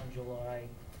starts on July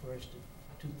 1st of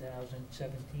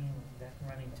 2017, that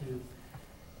running to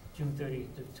June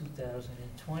 30th of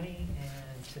 2020.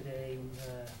 And today,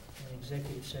 an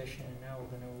executive session, and now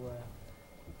we're going to,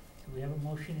 do we have a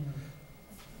motion?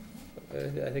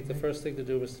 I think the first thing to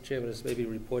do, Mr. Chairman, is maybe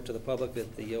report to the public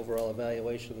that the overall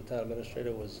evaluation of the town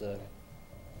administrator was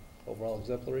overall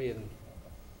exemplary and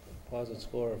composite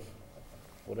score of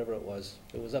whatever it was.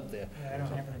 It was up there. I don't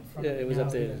have it in front Yeah, of me it was now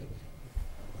up there.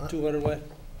 either. 200 what?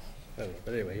 I don't know,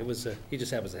 but anyway, it was, he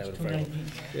just happens to have it in front of him.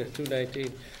 219. Yeah,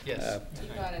 219. Yes. You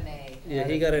got an A. Yeah,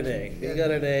 he got an A. He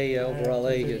got an A, overall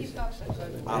A. He thought so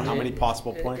good. How many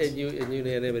possible points? In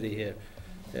unanimity here.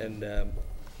 And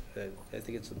I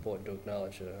think it's important to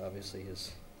acknowledge, obviously,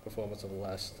 his performance over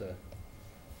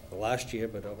the last year,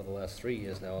 but over the last 3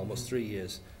 years now, almost 3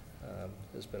 years,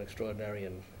 has been extraordinary,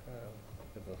 and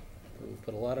we've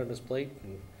put a lot on his plate,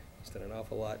 and he's done an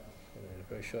awful lot in a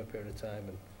very short period of time.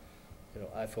 And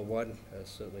I, for one,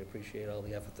 certainly appreciate all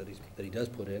the effort that he does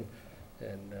put in,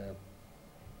 and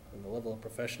the level of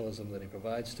professionalism that he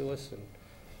provides to us.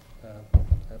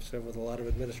 And I've served with a lot of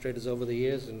administrators over the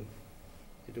years, and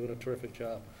you're doing a terrific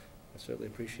job. I certainly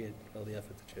appreciate all the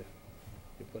effort that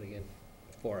you're putting in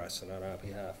for us and on our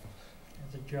behalf.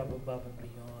 It's a job above and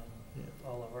beyond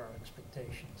all of our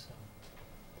expectations, so.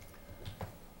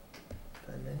 If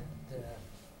I may.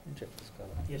 And, Jeff was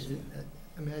coming. yes,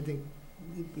 I mean, I think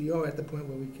we are at the point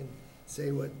where we can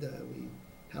say what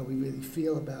how we really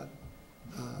feel about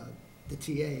the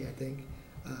TA, I think.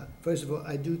 First of all,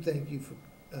 I do thank you for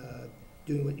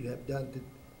doing what you have done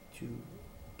to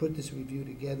put this review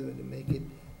together and to make it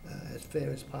as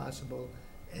fair as possible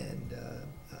and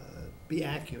be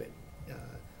accurate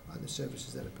on the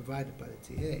services that are provided by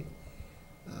the TA.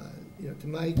 You know, to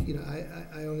Mike, you know,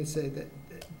 I only say that,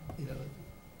 you know,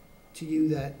 to you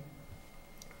that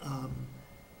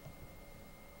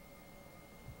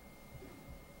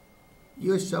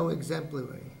you're so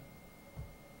exemplary.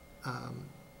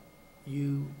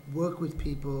 You work with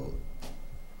people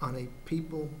on a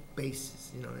people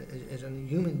basis, you know, as on a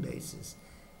human basis,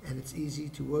 and it's easy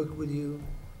to work with you.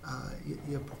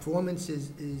 Your performance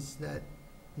is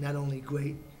not only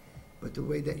great, but the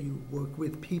way that you work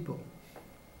with people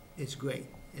is great.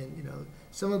 And, you know,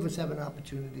 some of us have an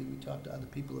opportunity, we talk to other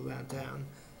people around town,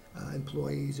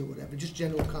 employees or whatever, just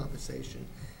general conversation.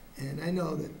 And I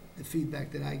know that the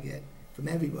feedback that I get from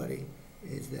everybody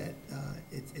is that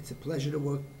it's a pleasure to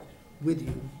work with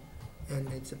you,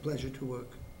 and it's a pleasure to work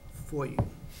for you.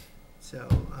 So,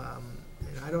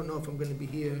 and I don't know if I'm gonna be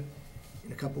here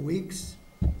in a couple weeks,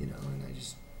 you know, and I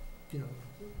just, you know,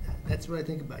 that's what I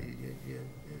think about you.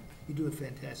 You do a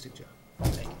fantastic job.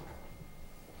 Thank you.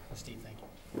 Steve, thank you.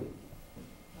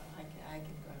 Well, I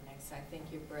can go next. I think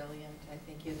you're brilliant. I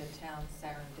think you're the town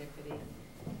serendipity.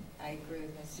 I agree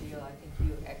with Mr. Yule. I think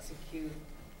you execute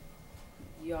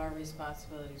your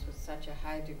responsibilities with such a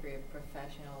high degree of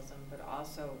professionalism, but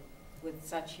also with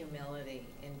such humility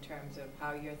in terms of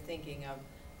how you're thinking of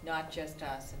not just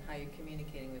us and how you're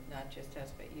communicating with not just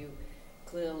us, but you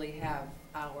clearly have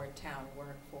our town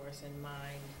workforce in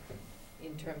mind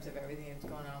in terms of everything that's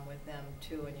going on with them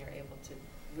too, and you're able to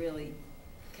really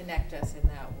connect us in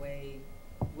that way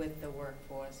with the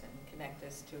workforce and connect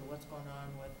us to what's going on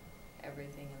with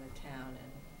everything in the town.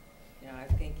 And, you know, I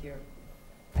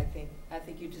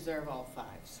think you deserve all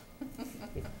fives.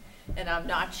 And I'm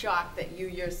not shocked that you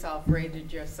yourself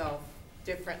rated yourself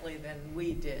differently than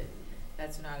we did.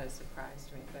 That's not a surprise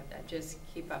to me, but just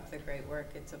keep up the great work.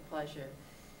 It's a pleasure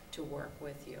to work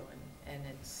with you, and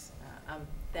it's, I'm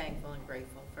thankful and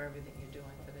grateful for everything you're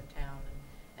doing for the town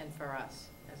and for us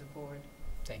as a board.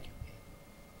 Thank you.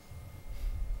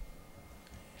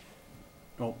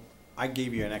 Well, I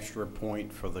gave you an extra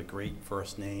point for the great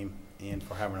first name and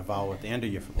for having a vowel at the end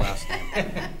of your last name.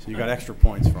 So you got extra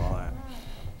points for all that.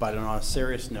 But on a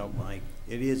serious note, Mike,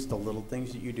 it is the little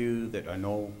things that you do that I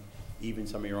know even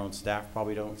some of your own staff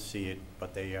probably don't see it,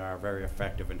 but they are very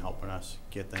effective in helping us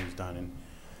get things done. And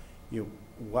you know,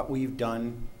 what we've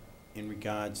done in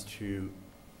regards to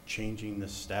changing the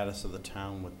status of the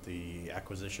town with the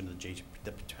acquisition of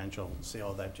the potential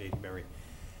sale of that J. Berry,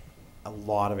 a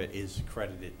lot of it is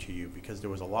credited to you because there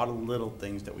was a lot of little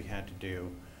things that we had to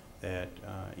do that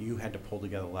you had to pull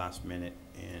together last minute.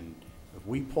 And if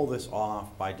we pull this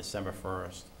off by December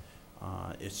 1st,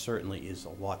 it certainly is a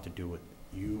lot to do with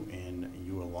you and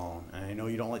you alone. And I know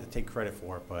you don't like to take credit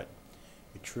for it, but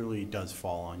it truly does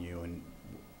fall on you. And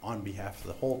on behalf of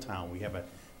the whole town, we have a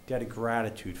debt of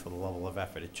gratitude for the level of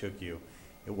effort it took you.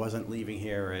 It wasn't leaving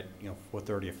here at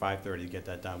 4:30 or 5:30 to get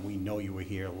that done. We know you were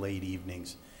here late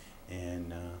evenings,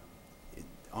 and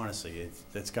honestly,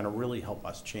 it's going to really help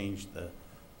us change the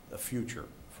future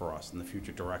for us and the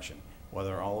future direction.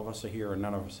 Whether all of us are here or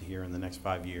none of us are here in the next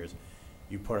 5 years,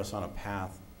 you put us on a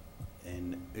path,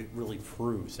 and it really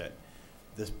proves that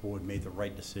this board made the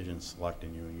right decision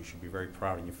selecting you, and you should be very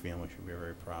proud, and your family should be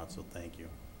very proud. So thank you.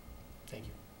 Thank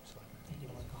you.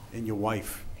 And your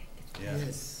wife. Yeah.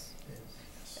 Yes.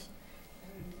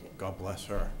 God bless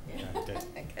her. Yeah.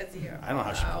 I don't know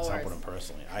how she puts up with him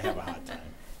personally. I have a hard time.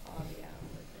 Oh,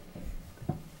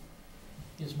 yeah.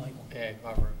 Yes, Michael. Okay,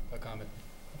 offer a comment.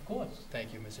 Of course.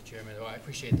 Thank you, Mr. Chairman. Well, I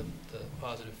appreciate the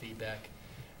positive feedback.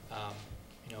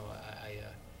 You know, I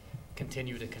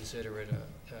continue to consider it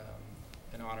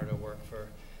an honor to work for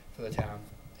the town,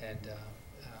 and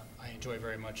I enjoy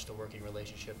very much the working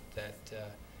relationship that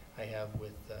I have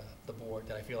with the board,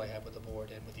 that I feel I have with the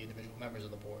board and with the individual members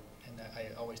of the board. And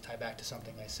I always tie back to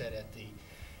something I said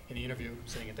in the interview,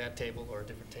 sitting at that table or a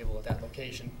different table at that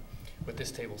location, with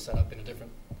this table set up in a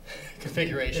different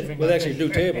configuration. With actually new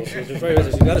tables. You've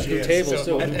got us new tables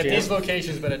too. At these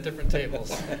locations, but at different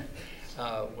tables.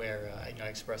 where I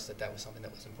expressed that that was something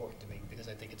that was important to me, because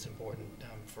I think it's important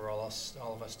for all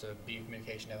of us to be in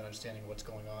communication, have an understanding of what's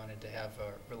going on, and to have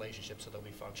a relationship so that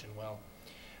we function well.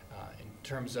 In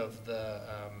terms of the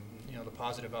the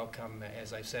positive outcome,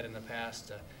 as I've said in the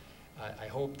past, I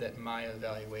hope that my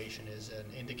evaluation is an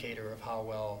indicator of how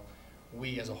well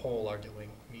we as a whole are doing,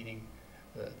 meaning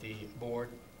the board,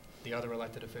 the other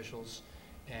elected officials,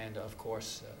 and of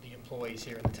course the employees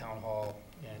here in the town hall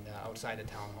and outside the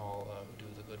town hall who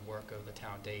do the good work of the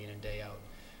town day in and day out,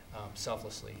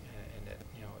 selflessly, and that,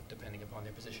 depending upon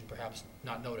their position, perhaps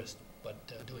not noticed, but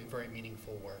doing very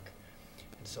meaningful work.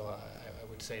 And so I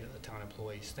would say to the town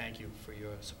employees, thank you for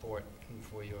your support and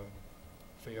for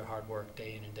your hard work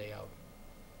day in and day out.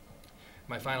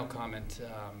 My final comment,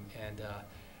 and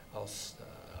I'll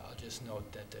just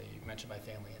note that you mentioned my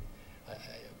family, and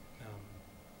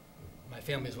my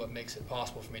family is what makes it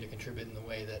possible for me to contribute in the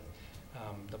way that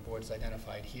the board's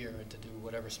identified here, and to do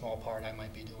whatever small part I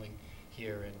might be doing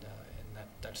here, and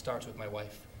that starts with my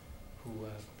wife, who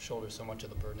shoulders so much of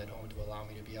the burden at home to allow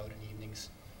me to be out in evenings,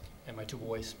 and my two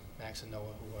boys, Max and Noah,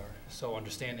 who are so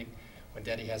understanding when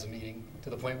Daddy has a meeting, to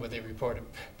the point where they report it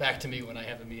back to me when I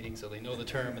have a meeting, so they know the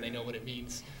term and they know what it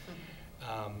means.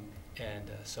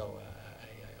 So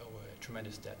I owe a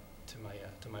tremendous debt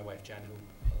to my wife, Jen,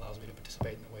 who allows me to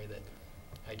participate in the way that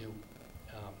I do.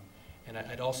 And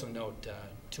I'd also note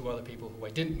two other people who I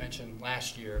didn't mention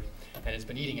last year, and it's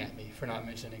been eating at me for not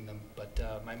mentioning them, but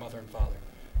my mother and father,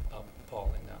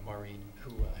 Paul and Maureen,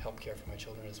 who help care for my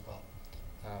children as well.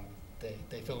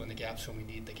 They fill in the gaps when we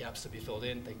need the gaps to be filled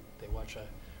in. They watch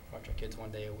our kids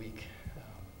one day a week,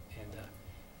 and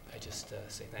I just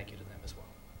say thank you to them as well.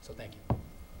 So thank you.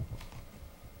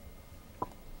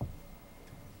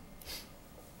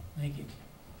 Thank you.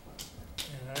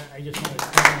 And I just want to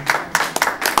comment.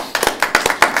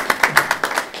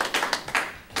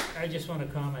 I just want to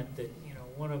comment that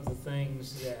one of the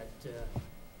things that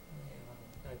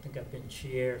I think I've been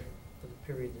chair for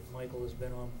the period that Michael has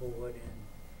been on board, and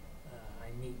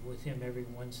I meet with him every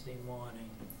Wednesday morning,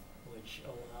 which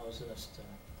allows us to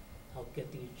help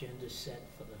get the agenda set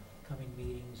for the coming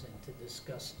meetings and to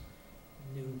discuss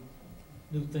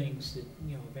new things that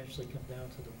eventually come down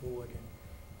to the board. And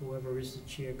whoever is the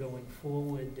chair going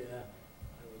forward, I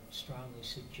would strongly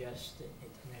suggest that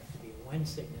it doesn't have to be a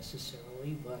Wednesday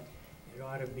necessarily, but it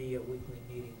ought to be a weekly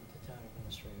meeting with the town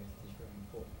administrator. I think is very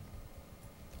important.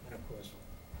 And of course,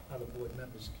 other board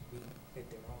members can be at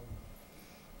their own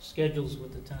schedules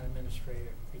with the town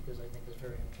administrator, because I think it's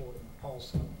very important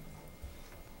also.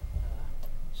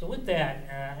 So with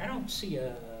that, I don't see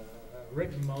a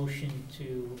written motion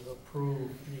to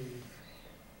approve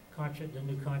the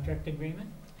new contract agreement.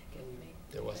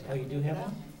 There wasn't. Oh, you do have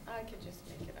one? I could just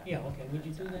make it up. Yeah, okay. Would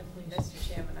you do that, please? Mr.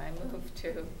 Chairman, I move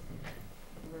to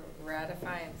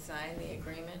ratify and sign the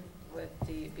agreement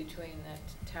between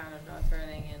the town of North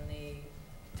Reading and the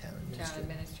town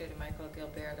administrator, Michael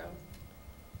Gilberto,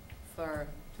 for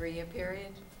a 3-year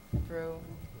period through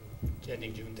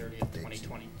Ending June 30th,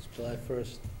 2020. July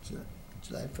 1st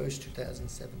July 1st,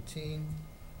 2017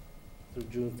 through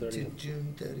June to 30th.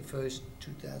 June 31st,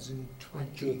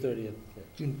 2020. June 30th,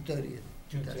 June 30th,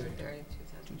 June 30th,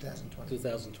 2020.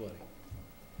 2020.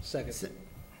 Second.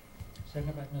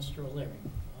 Second by Mr. O'Leary.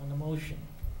 On the motion,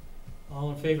 all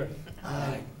in favor?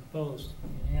 Aye. Opposed?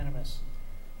 Unanimous.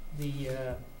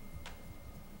 The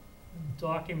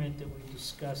document that we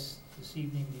discussed this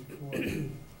evening before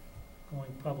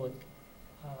going public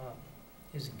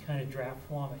is in kind of draft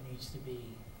form. It needs to be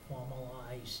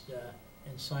formalized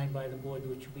and signed by the board,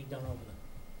 which will be done over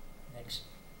the next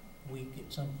week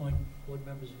at some point. Board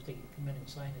members, if they can come in and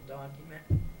sign the document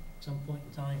at some point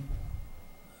in time.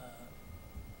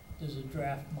 There's a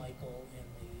draft, Michael, in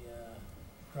the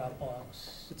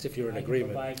Dropbox. It's if you're in I can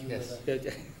agreement. provide you Yes. with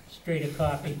a straighter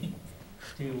copy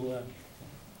to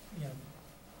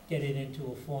get it into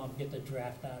a form, get the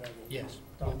draft out of it. Yes,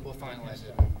 we'll finalize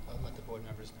it. I'll let the board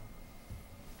members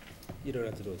know. You don't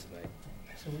have to do it tonight.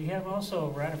 So we have also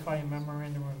ratify a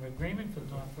memorandum of agreement for the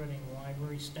North Reading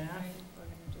Library staff,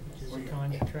 which is a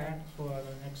contract for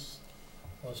the next,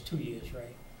 well, it's 2 years,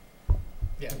 right?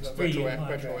 Yeah, It's it's 3-year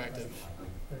contract, retroactive.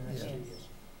 For the next 2 Yes. years,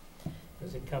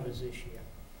 because it covers this year.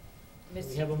 So we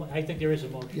Mr. have I think there is a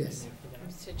motion in there Yes. for that.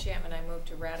 Mr. Chairman, I move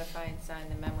to ratify and sign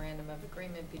the memorandum of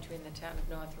agreement between the town of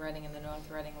North Reading and the North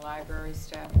Reading Library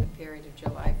staff for the period of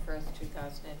July 1st,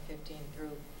 2015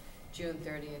 through June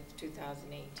 30th,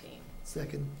 2018.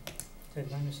 Second. Said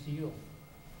by Mr. Yule.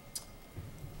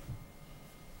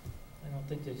 I don't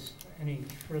think there's any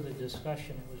further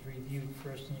discussion. It was reviewed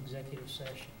first in executive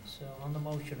session. So on the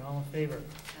motion, all in favor?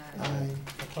 Aye. Aye.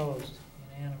 Opposed?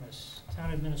 Unanimous.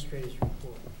 Town Administrator's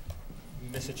report.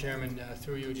 Mr. Chairman,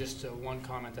 through you, just one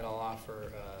comment that I'll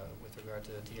offer with regard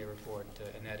to the TA report,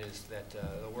 and that is that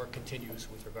the work continues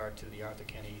with regard to the Arthur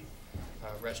Kenny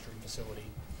restroom facility.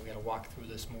 We had a walkthrough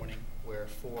this morning where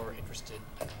 4 interested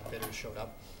bidders showed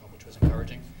up, which was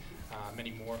encouraging.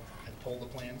 Many more have pulled the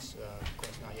plans, of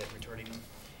course not yet returning them.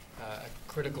 A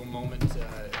critical moment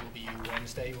will be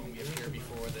Wednesday when we appear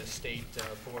before the State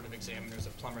Board of Examiners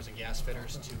of Plumbers and Gas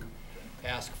Fitters to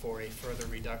ask for a further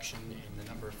reduction in the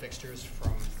number of fixtures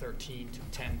from 13 to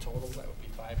 10 total. That would be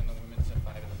 5 in the women's and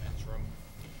 5 in the men's room.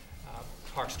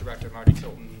 Parks Director Marty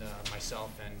Tilton,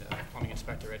 myself, and Plumbing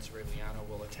Inspector Ed Cerigliano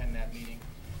will attend that meeting.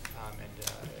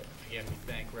 Again, we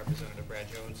thank Representative Brad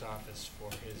Jones' office for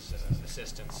his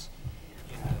assistance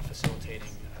in facilitating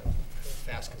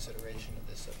fast consideration of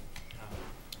this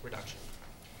reduction.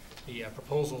 The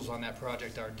proposals on that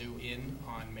project are due in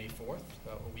on May 4th,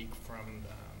 a week from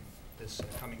this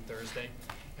coming Thursday,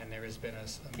 and there has been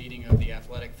a meeting of the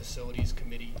Athletic Facilities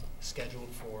Committee scheduled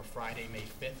for Friday, May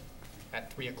 5th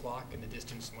at 3 o'clock in the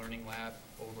Distance Learning Lab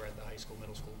over at the high school,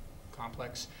 middle school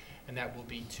complex, and that will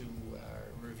be to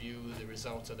review the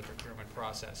results of the procurement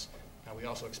process. We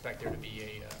also expect there to be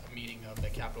a meeting of the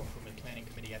Capital Improvement Planning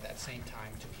Committee at that same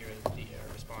time to hear the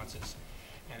responses.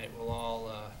 And it will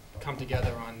all come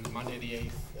together on Monday the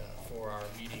 8th for our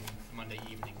meeting Monday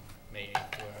evening, May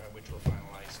 8th, which will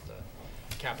finalize the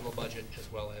capital budget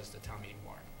as well as the town meeting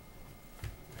warrant.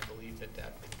 I believe that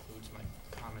concludes my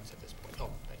comments at this point.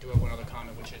 Oh, I do have one other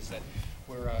comment, which is that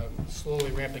we're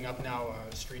slowly ramping up now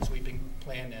our street sweeping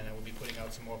plan, and we'll be putting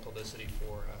out some more publicity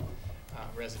for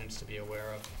residents to be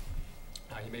aware of.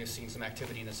 You may have seen some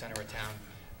activity in the center of town,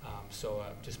 so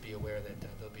just be aware that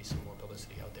there'll be some more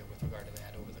publicity out there with regard to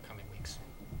that over the coming weeks.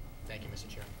 Thank you, Mr.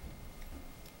 Chairman.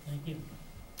 Thank you.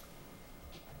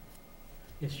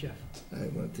 Yes, Jeff. I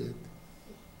want to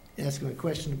ask him a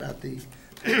question about the,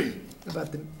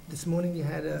 this morning you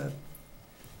had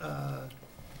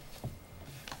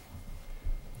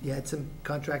you had some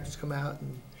contractors come out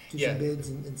and do Yeah. some bids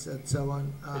and so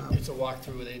on. It's a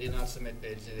walkthrough. They did not submit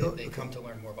bids. They come to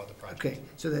learn more about the project. Okay,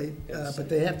 so they, but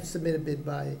they have to submit a bid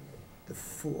by the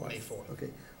 4th. May 4th. Okay.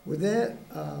 Were there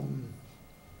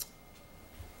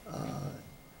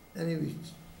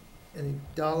any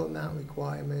dollar amount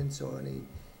requirements or any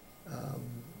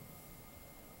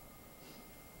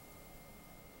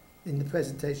in the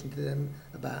presentation to them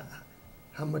about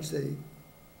how much they,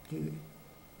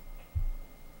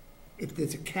 if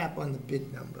there's a cap on the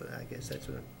bid number? I guess that's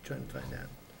what I'm trying to find out.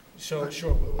 So,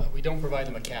 sure, we don't provide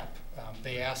them a cap.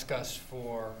 They ask us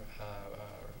for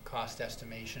cost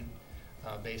estimation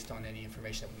based on any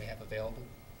information that we may have available.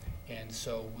 And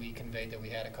so we conveyed that we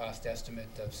had a cost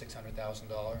estimate of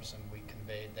 $600,000, and we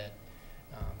conveyed that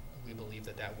we believe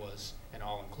that that was an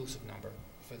all-inclusive number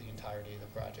for the entirety of the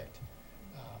project.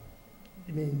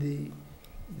 You mean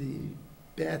the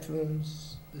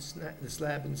bathrooms, the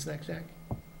slab and the snack shack?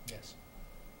 Yes,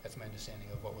 that's my understanding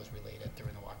of what was relayed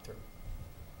during the walkthrough.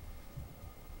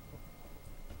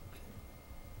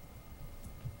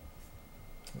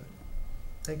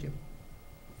 Thank you.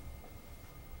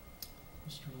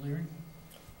 Mr. O'Leary?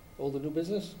 Old and new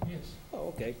business? Yes. Oh,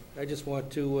 okay. I just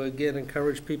want to, again,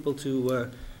 encourage people to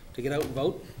get out and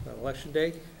vote on Election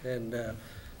Day. And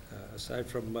aside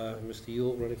from Mr.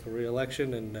 Yule running for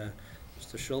re-election and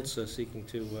Mr. Schultz seeking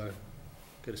to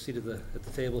get a seat at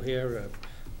the table here,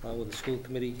 along with the school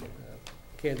committee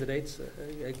candidates,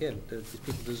 again, these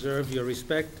people deserve your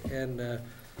respect and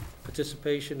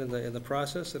participation in the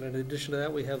process. And in addition to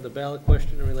that, we have the ballot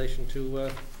question in relation to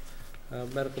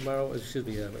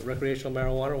recreational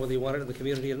marijuana, whether you want it in the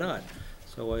community or not.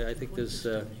 So I think there's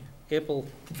ample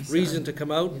reason to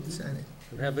come out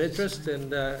and have interest,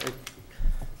 and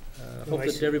hope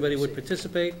that everybody would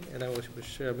participate. And I wish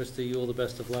Mr. Yule the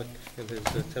best of luck in his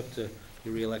attempt to be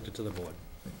re-elected to the board.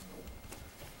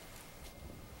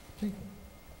 Thank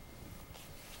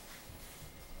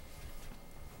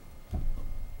you.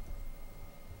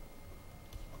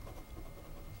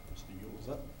 Mr. Yule's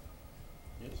up?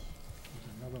 Yes. There's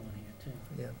another one here, too.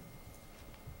 Yeah.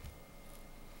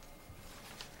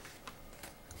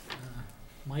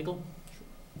 Michael?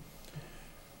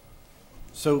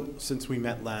 So, since we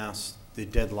met last, the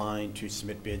deadline to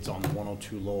submit bids on the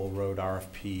 102 Lowell Road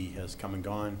RFP has come and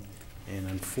gone, and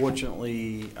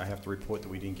unfortunately, I have to report that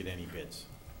we didn't get any bids.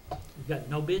 You've got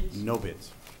no bids? No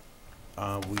bids.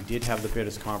 We did have the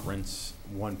bidders conference.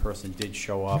 One person did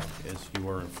show up, as you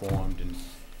were informed,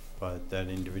 but that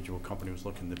individual company was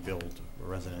looking to build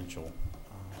residential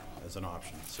as an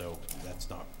option, so that's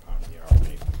not part of the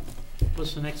RFP.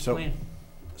 What's the next So- plan?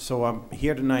 So I'm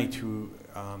here tonight to,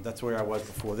 that's where I was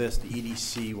before this. The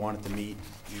EDC wanted to meet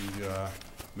to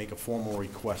make a formal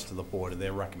request to the board,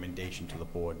 their recommendation to the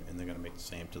board, and they're going to make the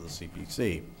same to the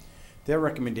CPC. Their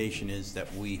recommendation is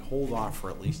that we hold off for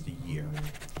at least a year.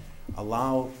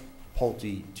 Allow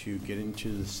Pulte to get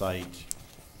into the site,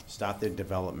 start their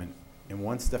development, and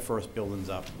once the first building's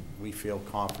up, we feel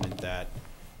confident that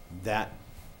that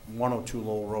 102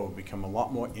 Lowell Road become a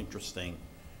lot more interesting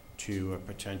to a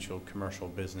potential commercial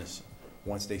business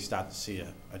once they start to see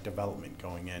a development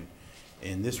going in.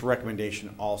 And this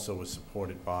recommendation also was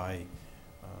supported by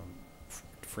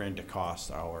Fran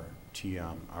DeCoste, our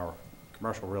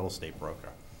commercial real estate broker.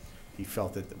 He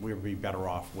felt that we would be better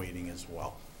off waiting as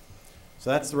well. So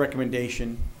that's the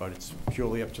recommendation, but it's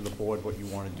purely up to the board what you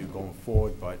want to do going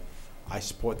forward. But I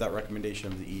support that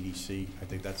recommendation of the EDC. I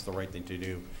think that's the right thing to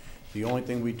do. The only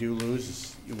thing we do lose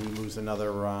is we lose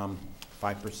another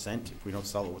 5% if we don't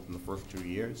sell it within the first 2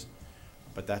 years.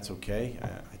 But that's okay.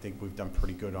 I think we've done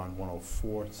pretty good on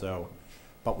 104. So,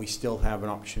 but we still have an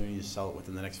opportunity to sell it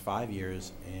within the next 5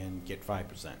 years and get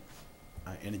 5%,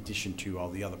 in addition to all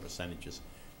the other percentages.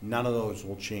 None of those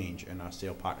will change in our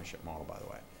sale partnership model, by the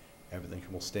way. Everything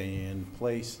will stay in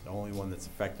place. The only one that's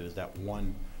affected is that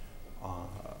one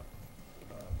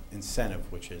incentive,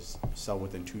 which is sell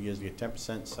within 2 years to get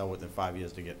 10%, sell within 5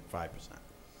 years to get 5%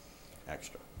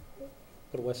 extra.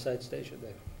 Put a West Side Station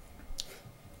there.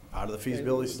 Out of the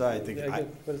feasibility study, I think,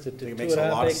 What is it, I think it 2.5 makes a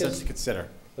lot of acres? sense to consider.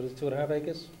 What is it, 2.5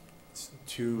 acres? It's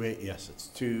yes, it's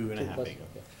 2.5 plus, acres.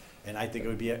 okay. And I think it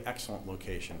would be an excellent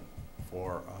location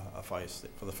for the fire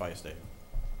station.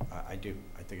 I do.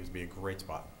 I think it'd be a great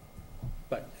spot.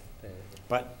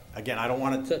 But again, I don't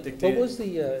want so to dictate.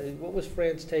 what was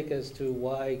Fran's take as to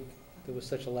why there was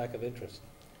such a lack of interest?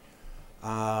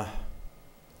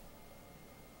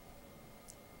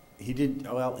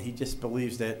 He just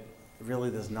believes that really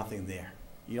there's nothing there.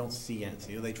 You don't see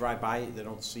anything. They drive by it, they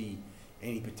don't see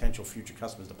any potential future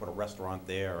customers to put a restaurant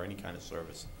there or any kind of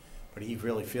service. But he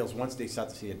really feels once they start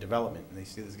to see a development and they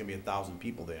see there's going to be 1,000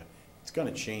 people there, it's going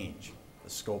to change the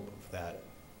scope of that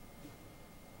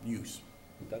use.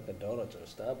 Dunkin' Donuts or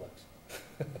Starbucks?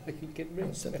 Are you kidding me?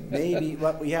 Maybe,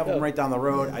 but we have them right down the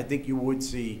road. I think you would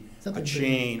see a Something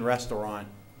chain restaurant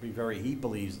he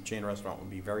believes the chain restaurant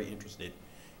would be very interested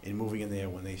in moving in there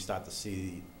when they start to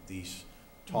see these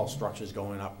tall structures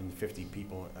going up and 50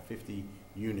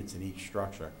 units in each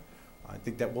structure. I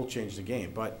think that will change the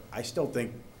game, but I still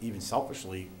think, even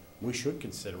selfishly, we should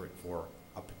consider it for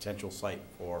a potential site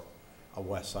for a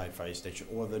West Side fire station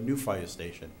or the new fire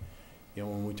station. You know,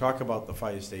 when we talk about the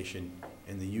fire station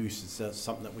and the use, it's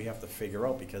something that we have to figure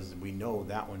out because we know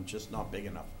that one's just not big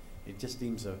enough. It just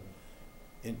seems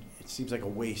it seems like a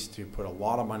waste to put a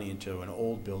lot of money into an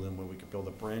old building when we could build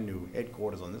a brand new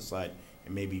headquarters on this side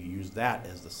and maybe use that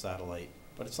as the satellite.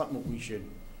 But it's something that we should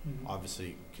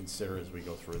obviously consider as we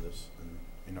go through this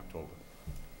in October.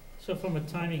 So from a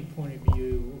timing point of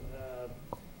view,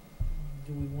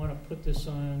 do we want to put this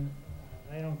on?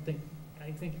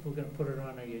 I think we're going to put it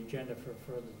on the agenda for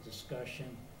further discussion.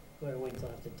 We're waiting until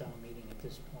after town meeting at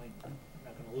this point. I'm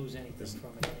not going to lose anything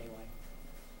from it anyway.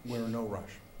 We're in no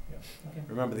rush. Yeah. Okay.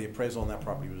 Remember, the appraisal on that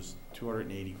property was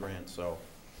 $280 grand, so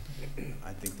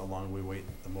I think the longer we wait,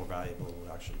 the more valuable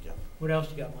we'll actually get. What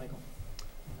else you got, Michael?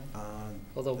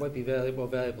 Although it might be more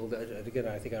valuable, and again,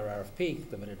 I think our RFP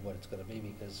limited what it's gonna be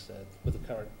because with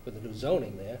the new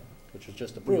zoning there, which was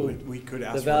just approved, we could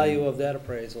ask the for value of that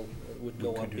appraisal would We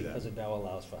go could up do that. because it now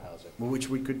allows for housing. Which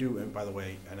we could do, and by the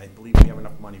way, and I believe we have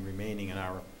enough money remaining in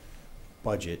our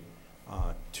budget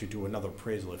to do another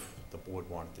appraisal if the board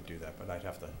wanted to do that, but I'd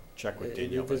have to check with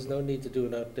Danielle. There's no need to do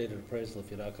an updated appraisal if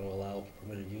you're not gonna allow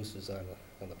permitted uses on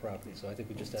the property, so I think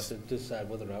we just have to decide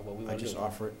whether or not what we I want to do. just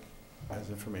offer it as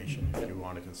information if you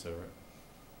want to consider it.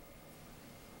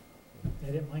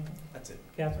 That it, Michael? That's it.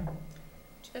 Catherine?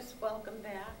 Just welcome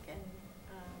back, and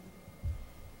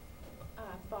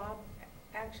Bob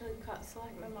actually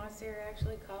Selectman Mossier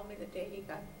actually called me the day he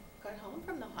got home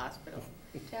from the hospital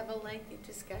to have a lengthy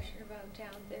discussion about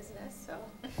town business, so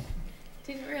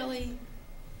didn't really.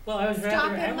 Well, I was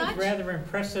Stop him much? rather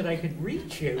impressed that I could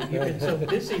reach you. You've been so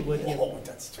busy with your Oh,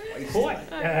 that's twice. boy.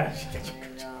 I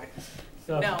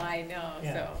So, know. No, I know,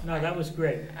 yeah. so. No, that was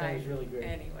great. That was really great.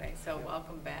 Anyway, so Yeah.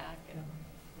 welcome back, and,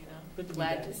 Good to be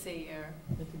glad back. to see you.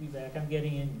 Good to be back. I'm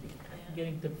getting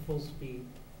to full speed.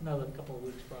 Another couple of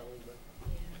weeks probably,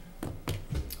 but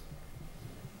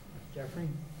Jeffrey?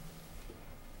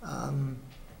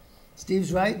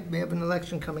 Steve's right, we have an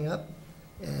election coming up,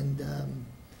 and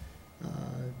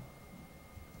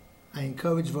I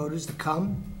encourage voters to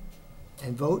come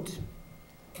and vote.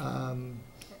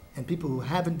 and people who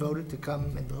haven't voted to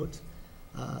come and vote.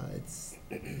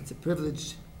 It's a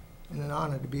privilege and an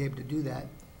honor to be able to do that.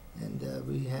 And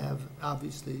we have,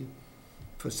 obviously,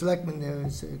 for selectmen, there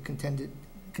is a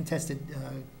contested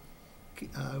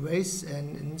race,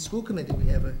 and in the school committee, we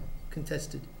have a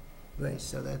contested race.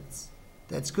 So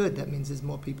that's good. That means there's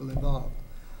more people involved.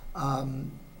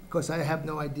 Of course, I have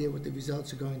no idea what the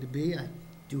results are going to be. I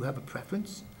do have a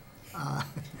preference.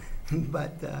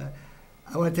 But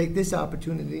I want to take this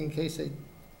opportunity, in case I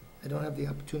don't have the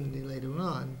opportunity later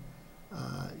on,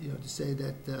 to say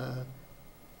that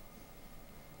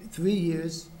 3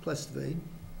 years plus 3,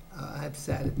 I've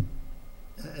sat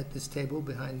at this table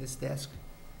behind this desk,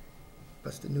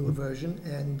 plus the newer version,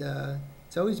 and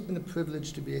it's always been a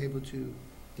privilege to be able to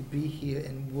be here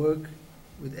and work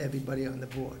with everybody on the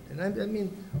board. And I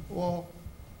mean,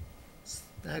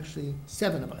 actually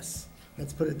 7 of us.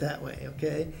 Let's put it that way,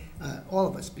 okay? All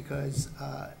of us, because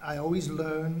I always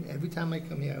learn, every time I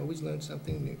come here, I always learn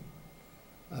something new.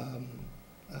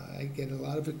 I get a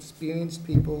lot of experienced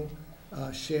people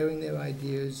sharing their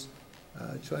ideas,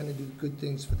 trying to do good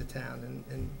things for the town,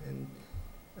 and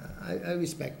I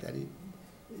respect that.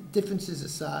 Differences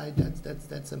aside,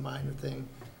 that's a minor thing.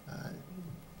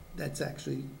 That's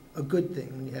actually a good thing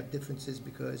when you have differences,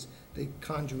 because they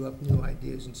conjure up new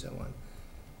ideas and so on.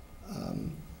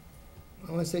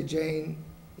 I want to say, Jane,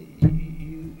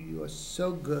 you are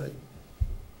so good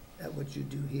at what you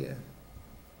do here,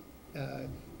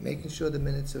 making sure the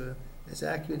minutes are as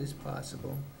accurate as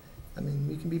possible. I mean,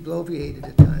 we can be bloviated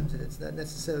at times, and it's not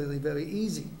necessarily very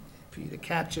easy for you to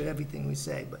capture everything we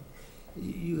say, but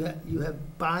you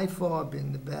have by far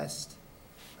been the best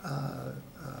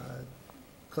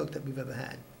clerk that we've ever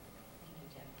had.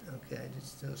 Okay,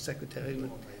 just secretary,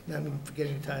 now I'm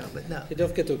forgetting the title, but no. You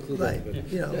don't get to include that. Right,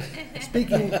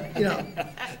 speaking,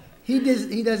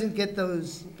 he doesn't get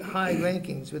those high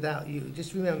rankings without you.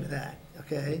 Just remember that,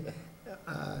 okay?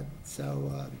 But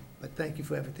thank you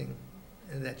for everything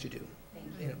that you do,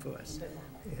 for us.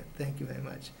 Yeah, thank you very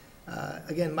much.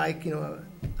 Again, Mike,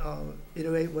 I'll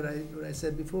iterate what I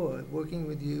said before. Working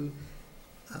with you,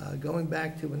 going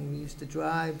back to when we used to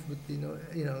drive with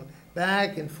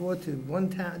back and forth to one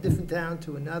town, different town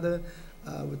to another,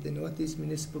 with the Northeast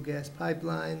Municipal Gas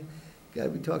Pipeline.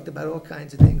 God, we talked about all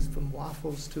kinds of things, from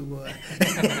waffles to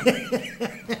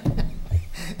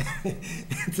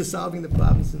to solving the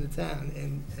problems in the town.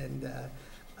 And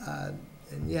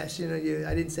yes,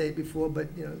 I didn't say it before, but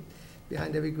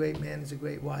behind every great man is a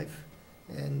great wife,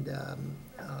 and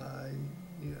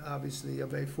you obviously are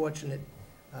very fortunate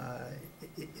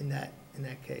in that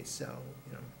case. So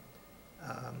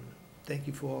thank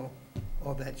you for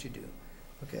all that you do.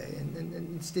 Okay,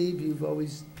 and Steve, you've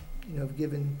always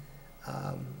given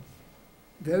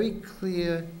very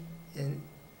clear and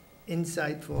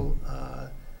insightful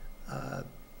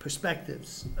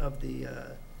perspectives of the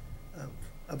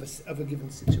of a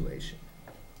given situation,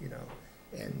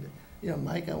 and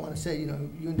Mike, I want to say, you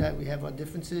and I, we have our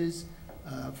differences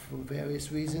for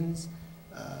various reasons,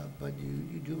 but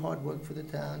you do hard work for the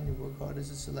town. You work hard as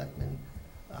a selectman.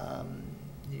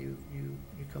 You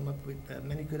come up with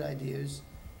many good ideas,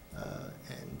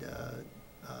 and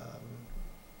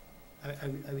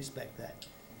I respect that.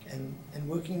 And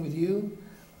working with you,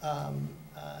 what,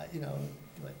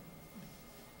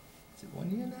 is it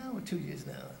 1 year now or 2 years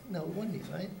now? No, 1 year,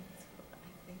 right? I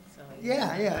think so.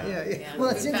 Yeah. Well,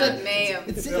 it seems like May of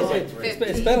It's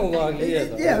been a long year,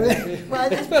 though. Yeah,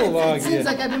 well, It's been a long it seems year.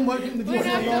 like I've been working with you for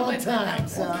a long time.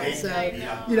 So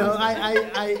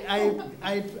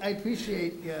I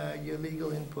appreciate your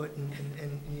legal input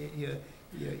and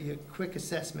your quick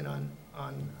assessment on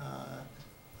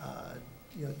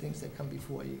things that come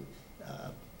before you.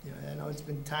 I know it's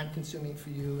been time consuming for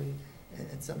you and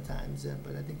sometimes,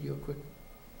 but I think you're quick.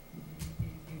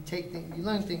 You take things, you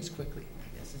learn things quickly,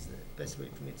 I guess is the best way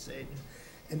for me to say it.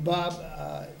 And Bob,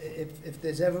 if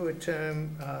there's ever a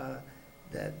term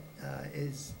that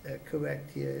is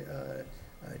correct here,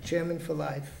 chairman for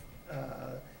life,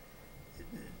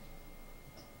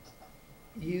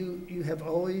 you have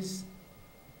always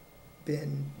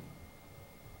been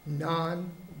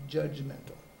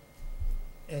non-judgmental.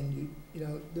 And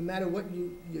no matter what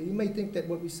you may think that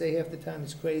what we say half the time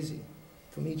is crazy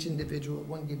from each individual at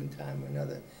one given time or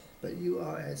another, but you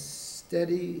are as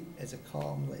steady as a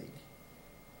calm lake.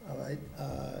 All right,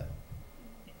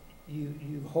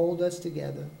 you hold us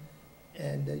together,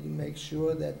 and you make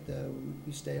sure that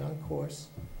we stay on course,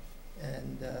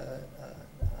 and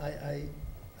I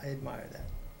admire that.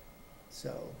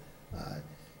 So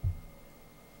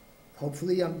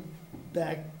hopefully I'm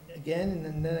back again,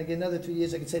 and then again, another 2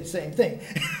 years, I could say the same thing.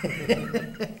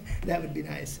 That would be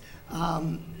nice.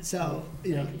 So,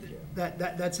 you know, Thank you,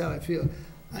 Jeff. that's how I feel.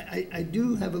 I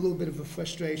do have a little bit of a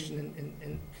frustration,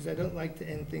 and because I don't like to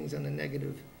end things on a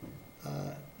negative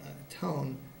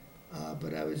tone,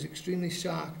 but I was extremely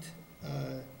shocked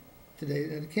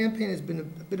today. The campaign has been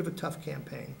a bit of a tough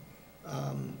campaign,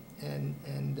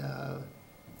 and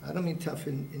I don't mean tough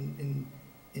in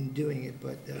doing it,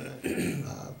 but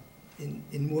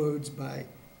in words by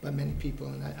many people.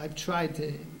 And I've tried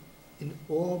to, in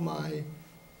all my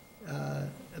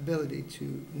ability,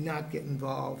 to not get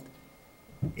involved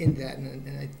in that,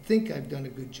 and I think I've done a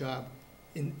good job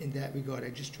in that regard. I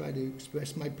just try to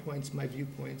express my points, my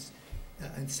viewpoints,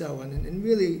 and so on. And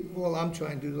really, all I'm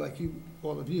trying to do, like you,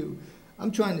 all of you,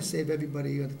 I'm trying to save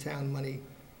everybody or the town money,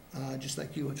 just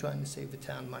like you are trying to save the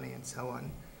town money and so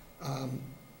on.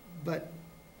 But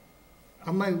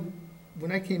on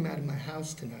when I came out of my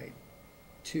house tonight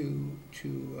to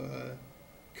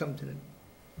come to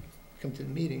the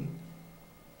meeting,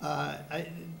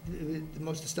 the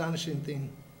most astonishing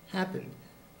thing happened.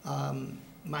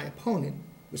 My opponent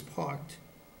was parked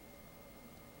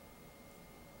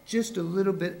just a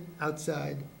little bit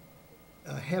outside,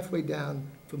 halfway down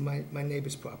from my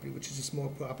neighbor's property, which is a small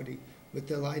property with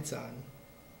the lights on,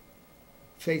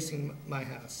 facing my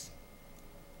house.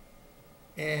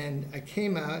 And I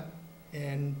came out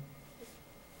and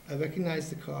I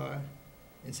recognized the car,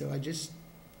 and so I just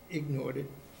ignored it.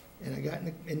 And I got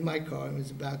in my car and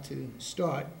was about to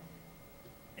start,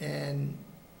 and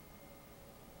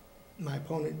my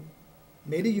opponent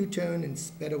made a U-turn and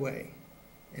sped away.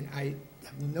 And I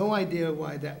have no idea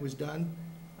why that was done.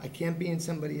 I can't be in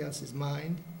somebody else's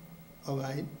mind, all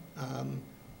right?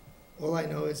 All I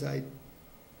know is I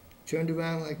turned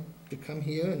around like to come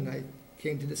here, and I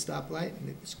came to the stoplight,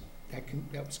 and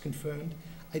that was confirmed.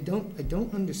 I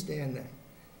don't understand that,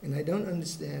 and I don't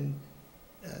understand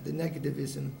the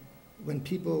negativism when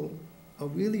people are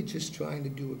really just trying to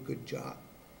do a good job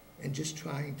and just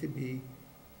trying to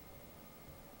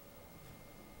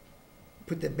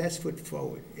put their best foot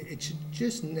forward. It should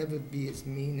just never be as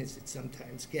mean as it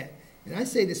sometimes get. And I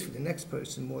say this for the next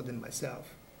person more than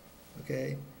myself,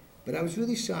 okay? But I was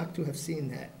really shocked to have seen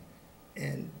that,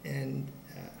 and I mean,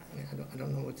 I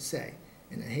don't know what to say.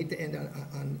 And I hate to end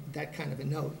on that kind of a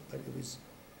note, but it was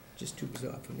just too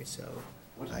bizarre for me, so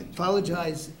I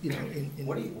apologize, you know,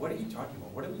 What are you talking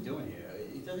about? What are we doing here?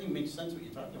 It doesn't even make sense what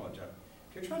you're talking about, Jeff.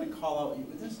 If you're trying to call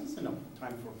out, this isn't a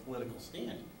time for a political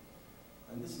stand.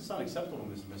 And this is unacceptable,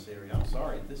 Miss Avery. I'm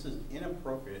sorry. This is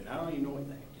inappropriate, and I don't even know what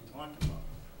the heck you're talking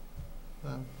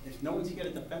about. If no one's here to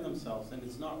defend themselves, then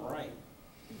it's not right.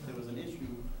 If there was an issue,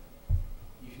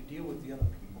 you should deal with the other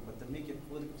people, but to make it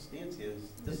political stance here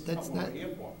this is not what we're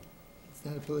here for. It's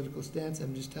not a political stance.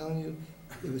 I'm just telling you,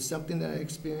 it was something that I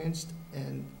experienced,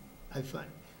 and I find,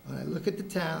 when I look at the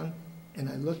town and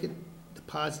I look at the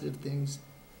positive things,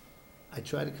 I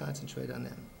try to concentrate on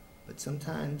them. But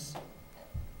sometimes,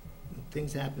 when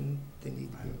things happen, they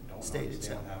need to be stated.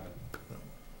 So, If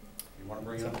you want to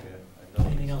bring it up here.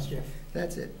 Anything else, Jeff?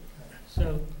 that's it.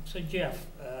 So Jeff,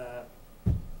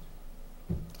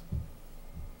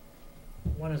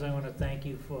 one is I want to thank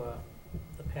you for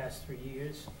the past 3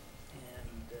 years,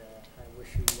 and I wish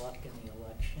you luck in the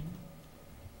election.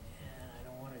 And I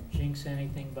don't want to jinx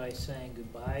anything by saying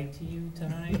goodbye to you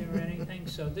tonight or anything,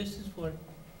 so this is what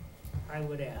I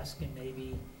would ask, and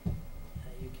maybe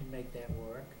you can make that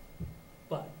work.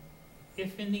 But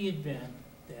if in the event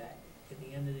that at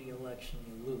the end of the election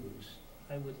you lose,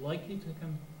 I would like you to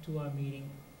come to our meeting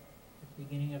at the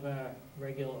beginning of our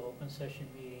regular open session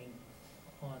meeting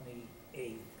on the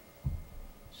 8th,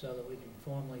 so that we can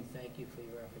formally thank you for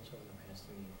your efforts over the past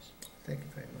 3 years. Thank you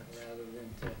very much. Rather than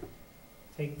to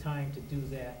take time to do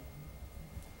that,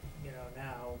 you know,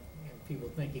 now, and people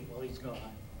thinking, well, he's gone,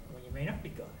 when you may not be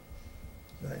gone.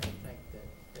 Right. I think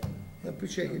that, I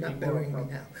appreciate you not be more burying me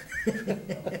now.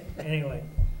 anyway,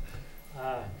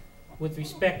 with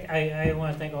respect, I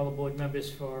want to thank all the board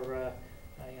members for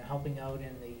helping out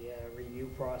in the review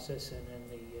process and in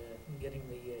the getting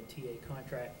the TA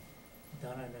contract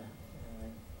done in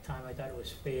a time I thought it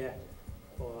was fair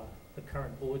for the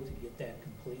current board to get that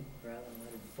complete, rather than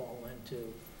let it fall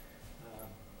into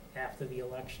after the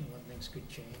election when things could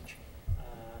change.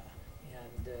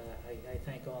 I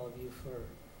thank all of you for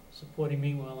supporting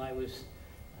me while I was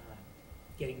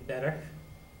getting better.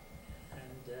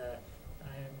 And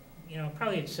I'm, you know,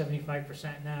 probably at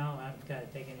 75% now. I'm kind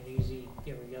of taking it easy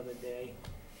every other day.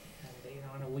 And, you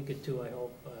know, in a week or two, I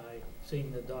hope I've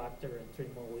seen the doctor in 3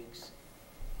 more weeks.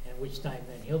 At which time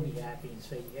then he'll be happy and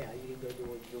say, yeah, you can go do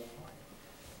what you want.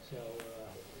 So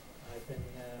I and,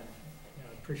 you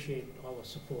know, appreciate all the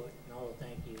support and all the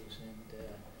thank yous, and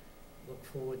look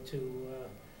forward to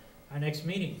our next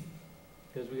meeting,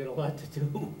 because we got a lot to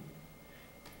do,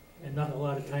 and not a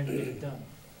lot of time to get it done.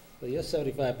 Well, your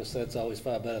 75%'s always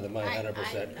far better than my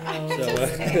 100%. I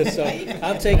So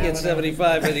I'll take it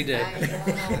 75 any day.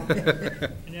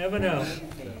 You never know.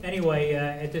 Anyway,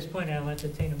 at this point, I'll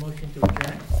entertain a motion to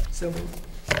adjourn. So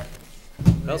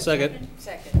I'll second.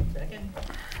 Second. Second,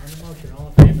 on the motion,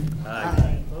 all in favor?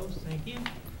 Aye. Opposed, thank you.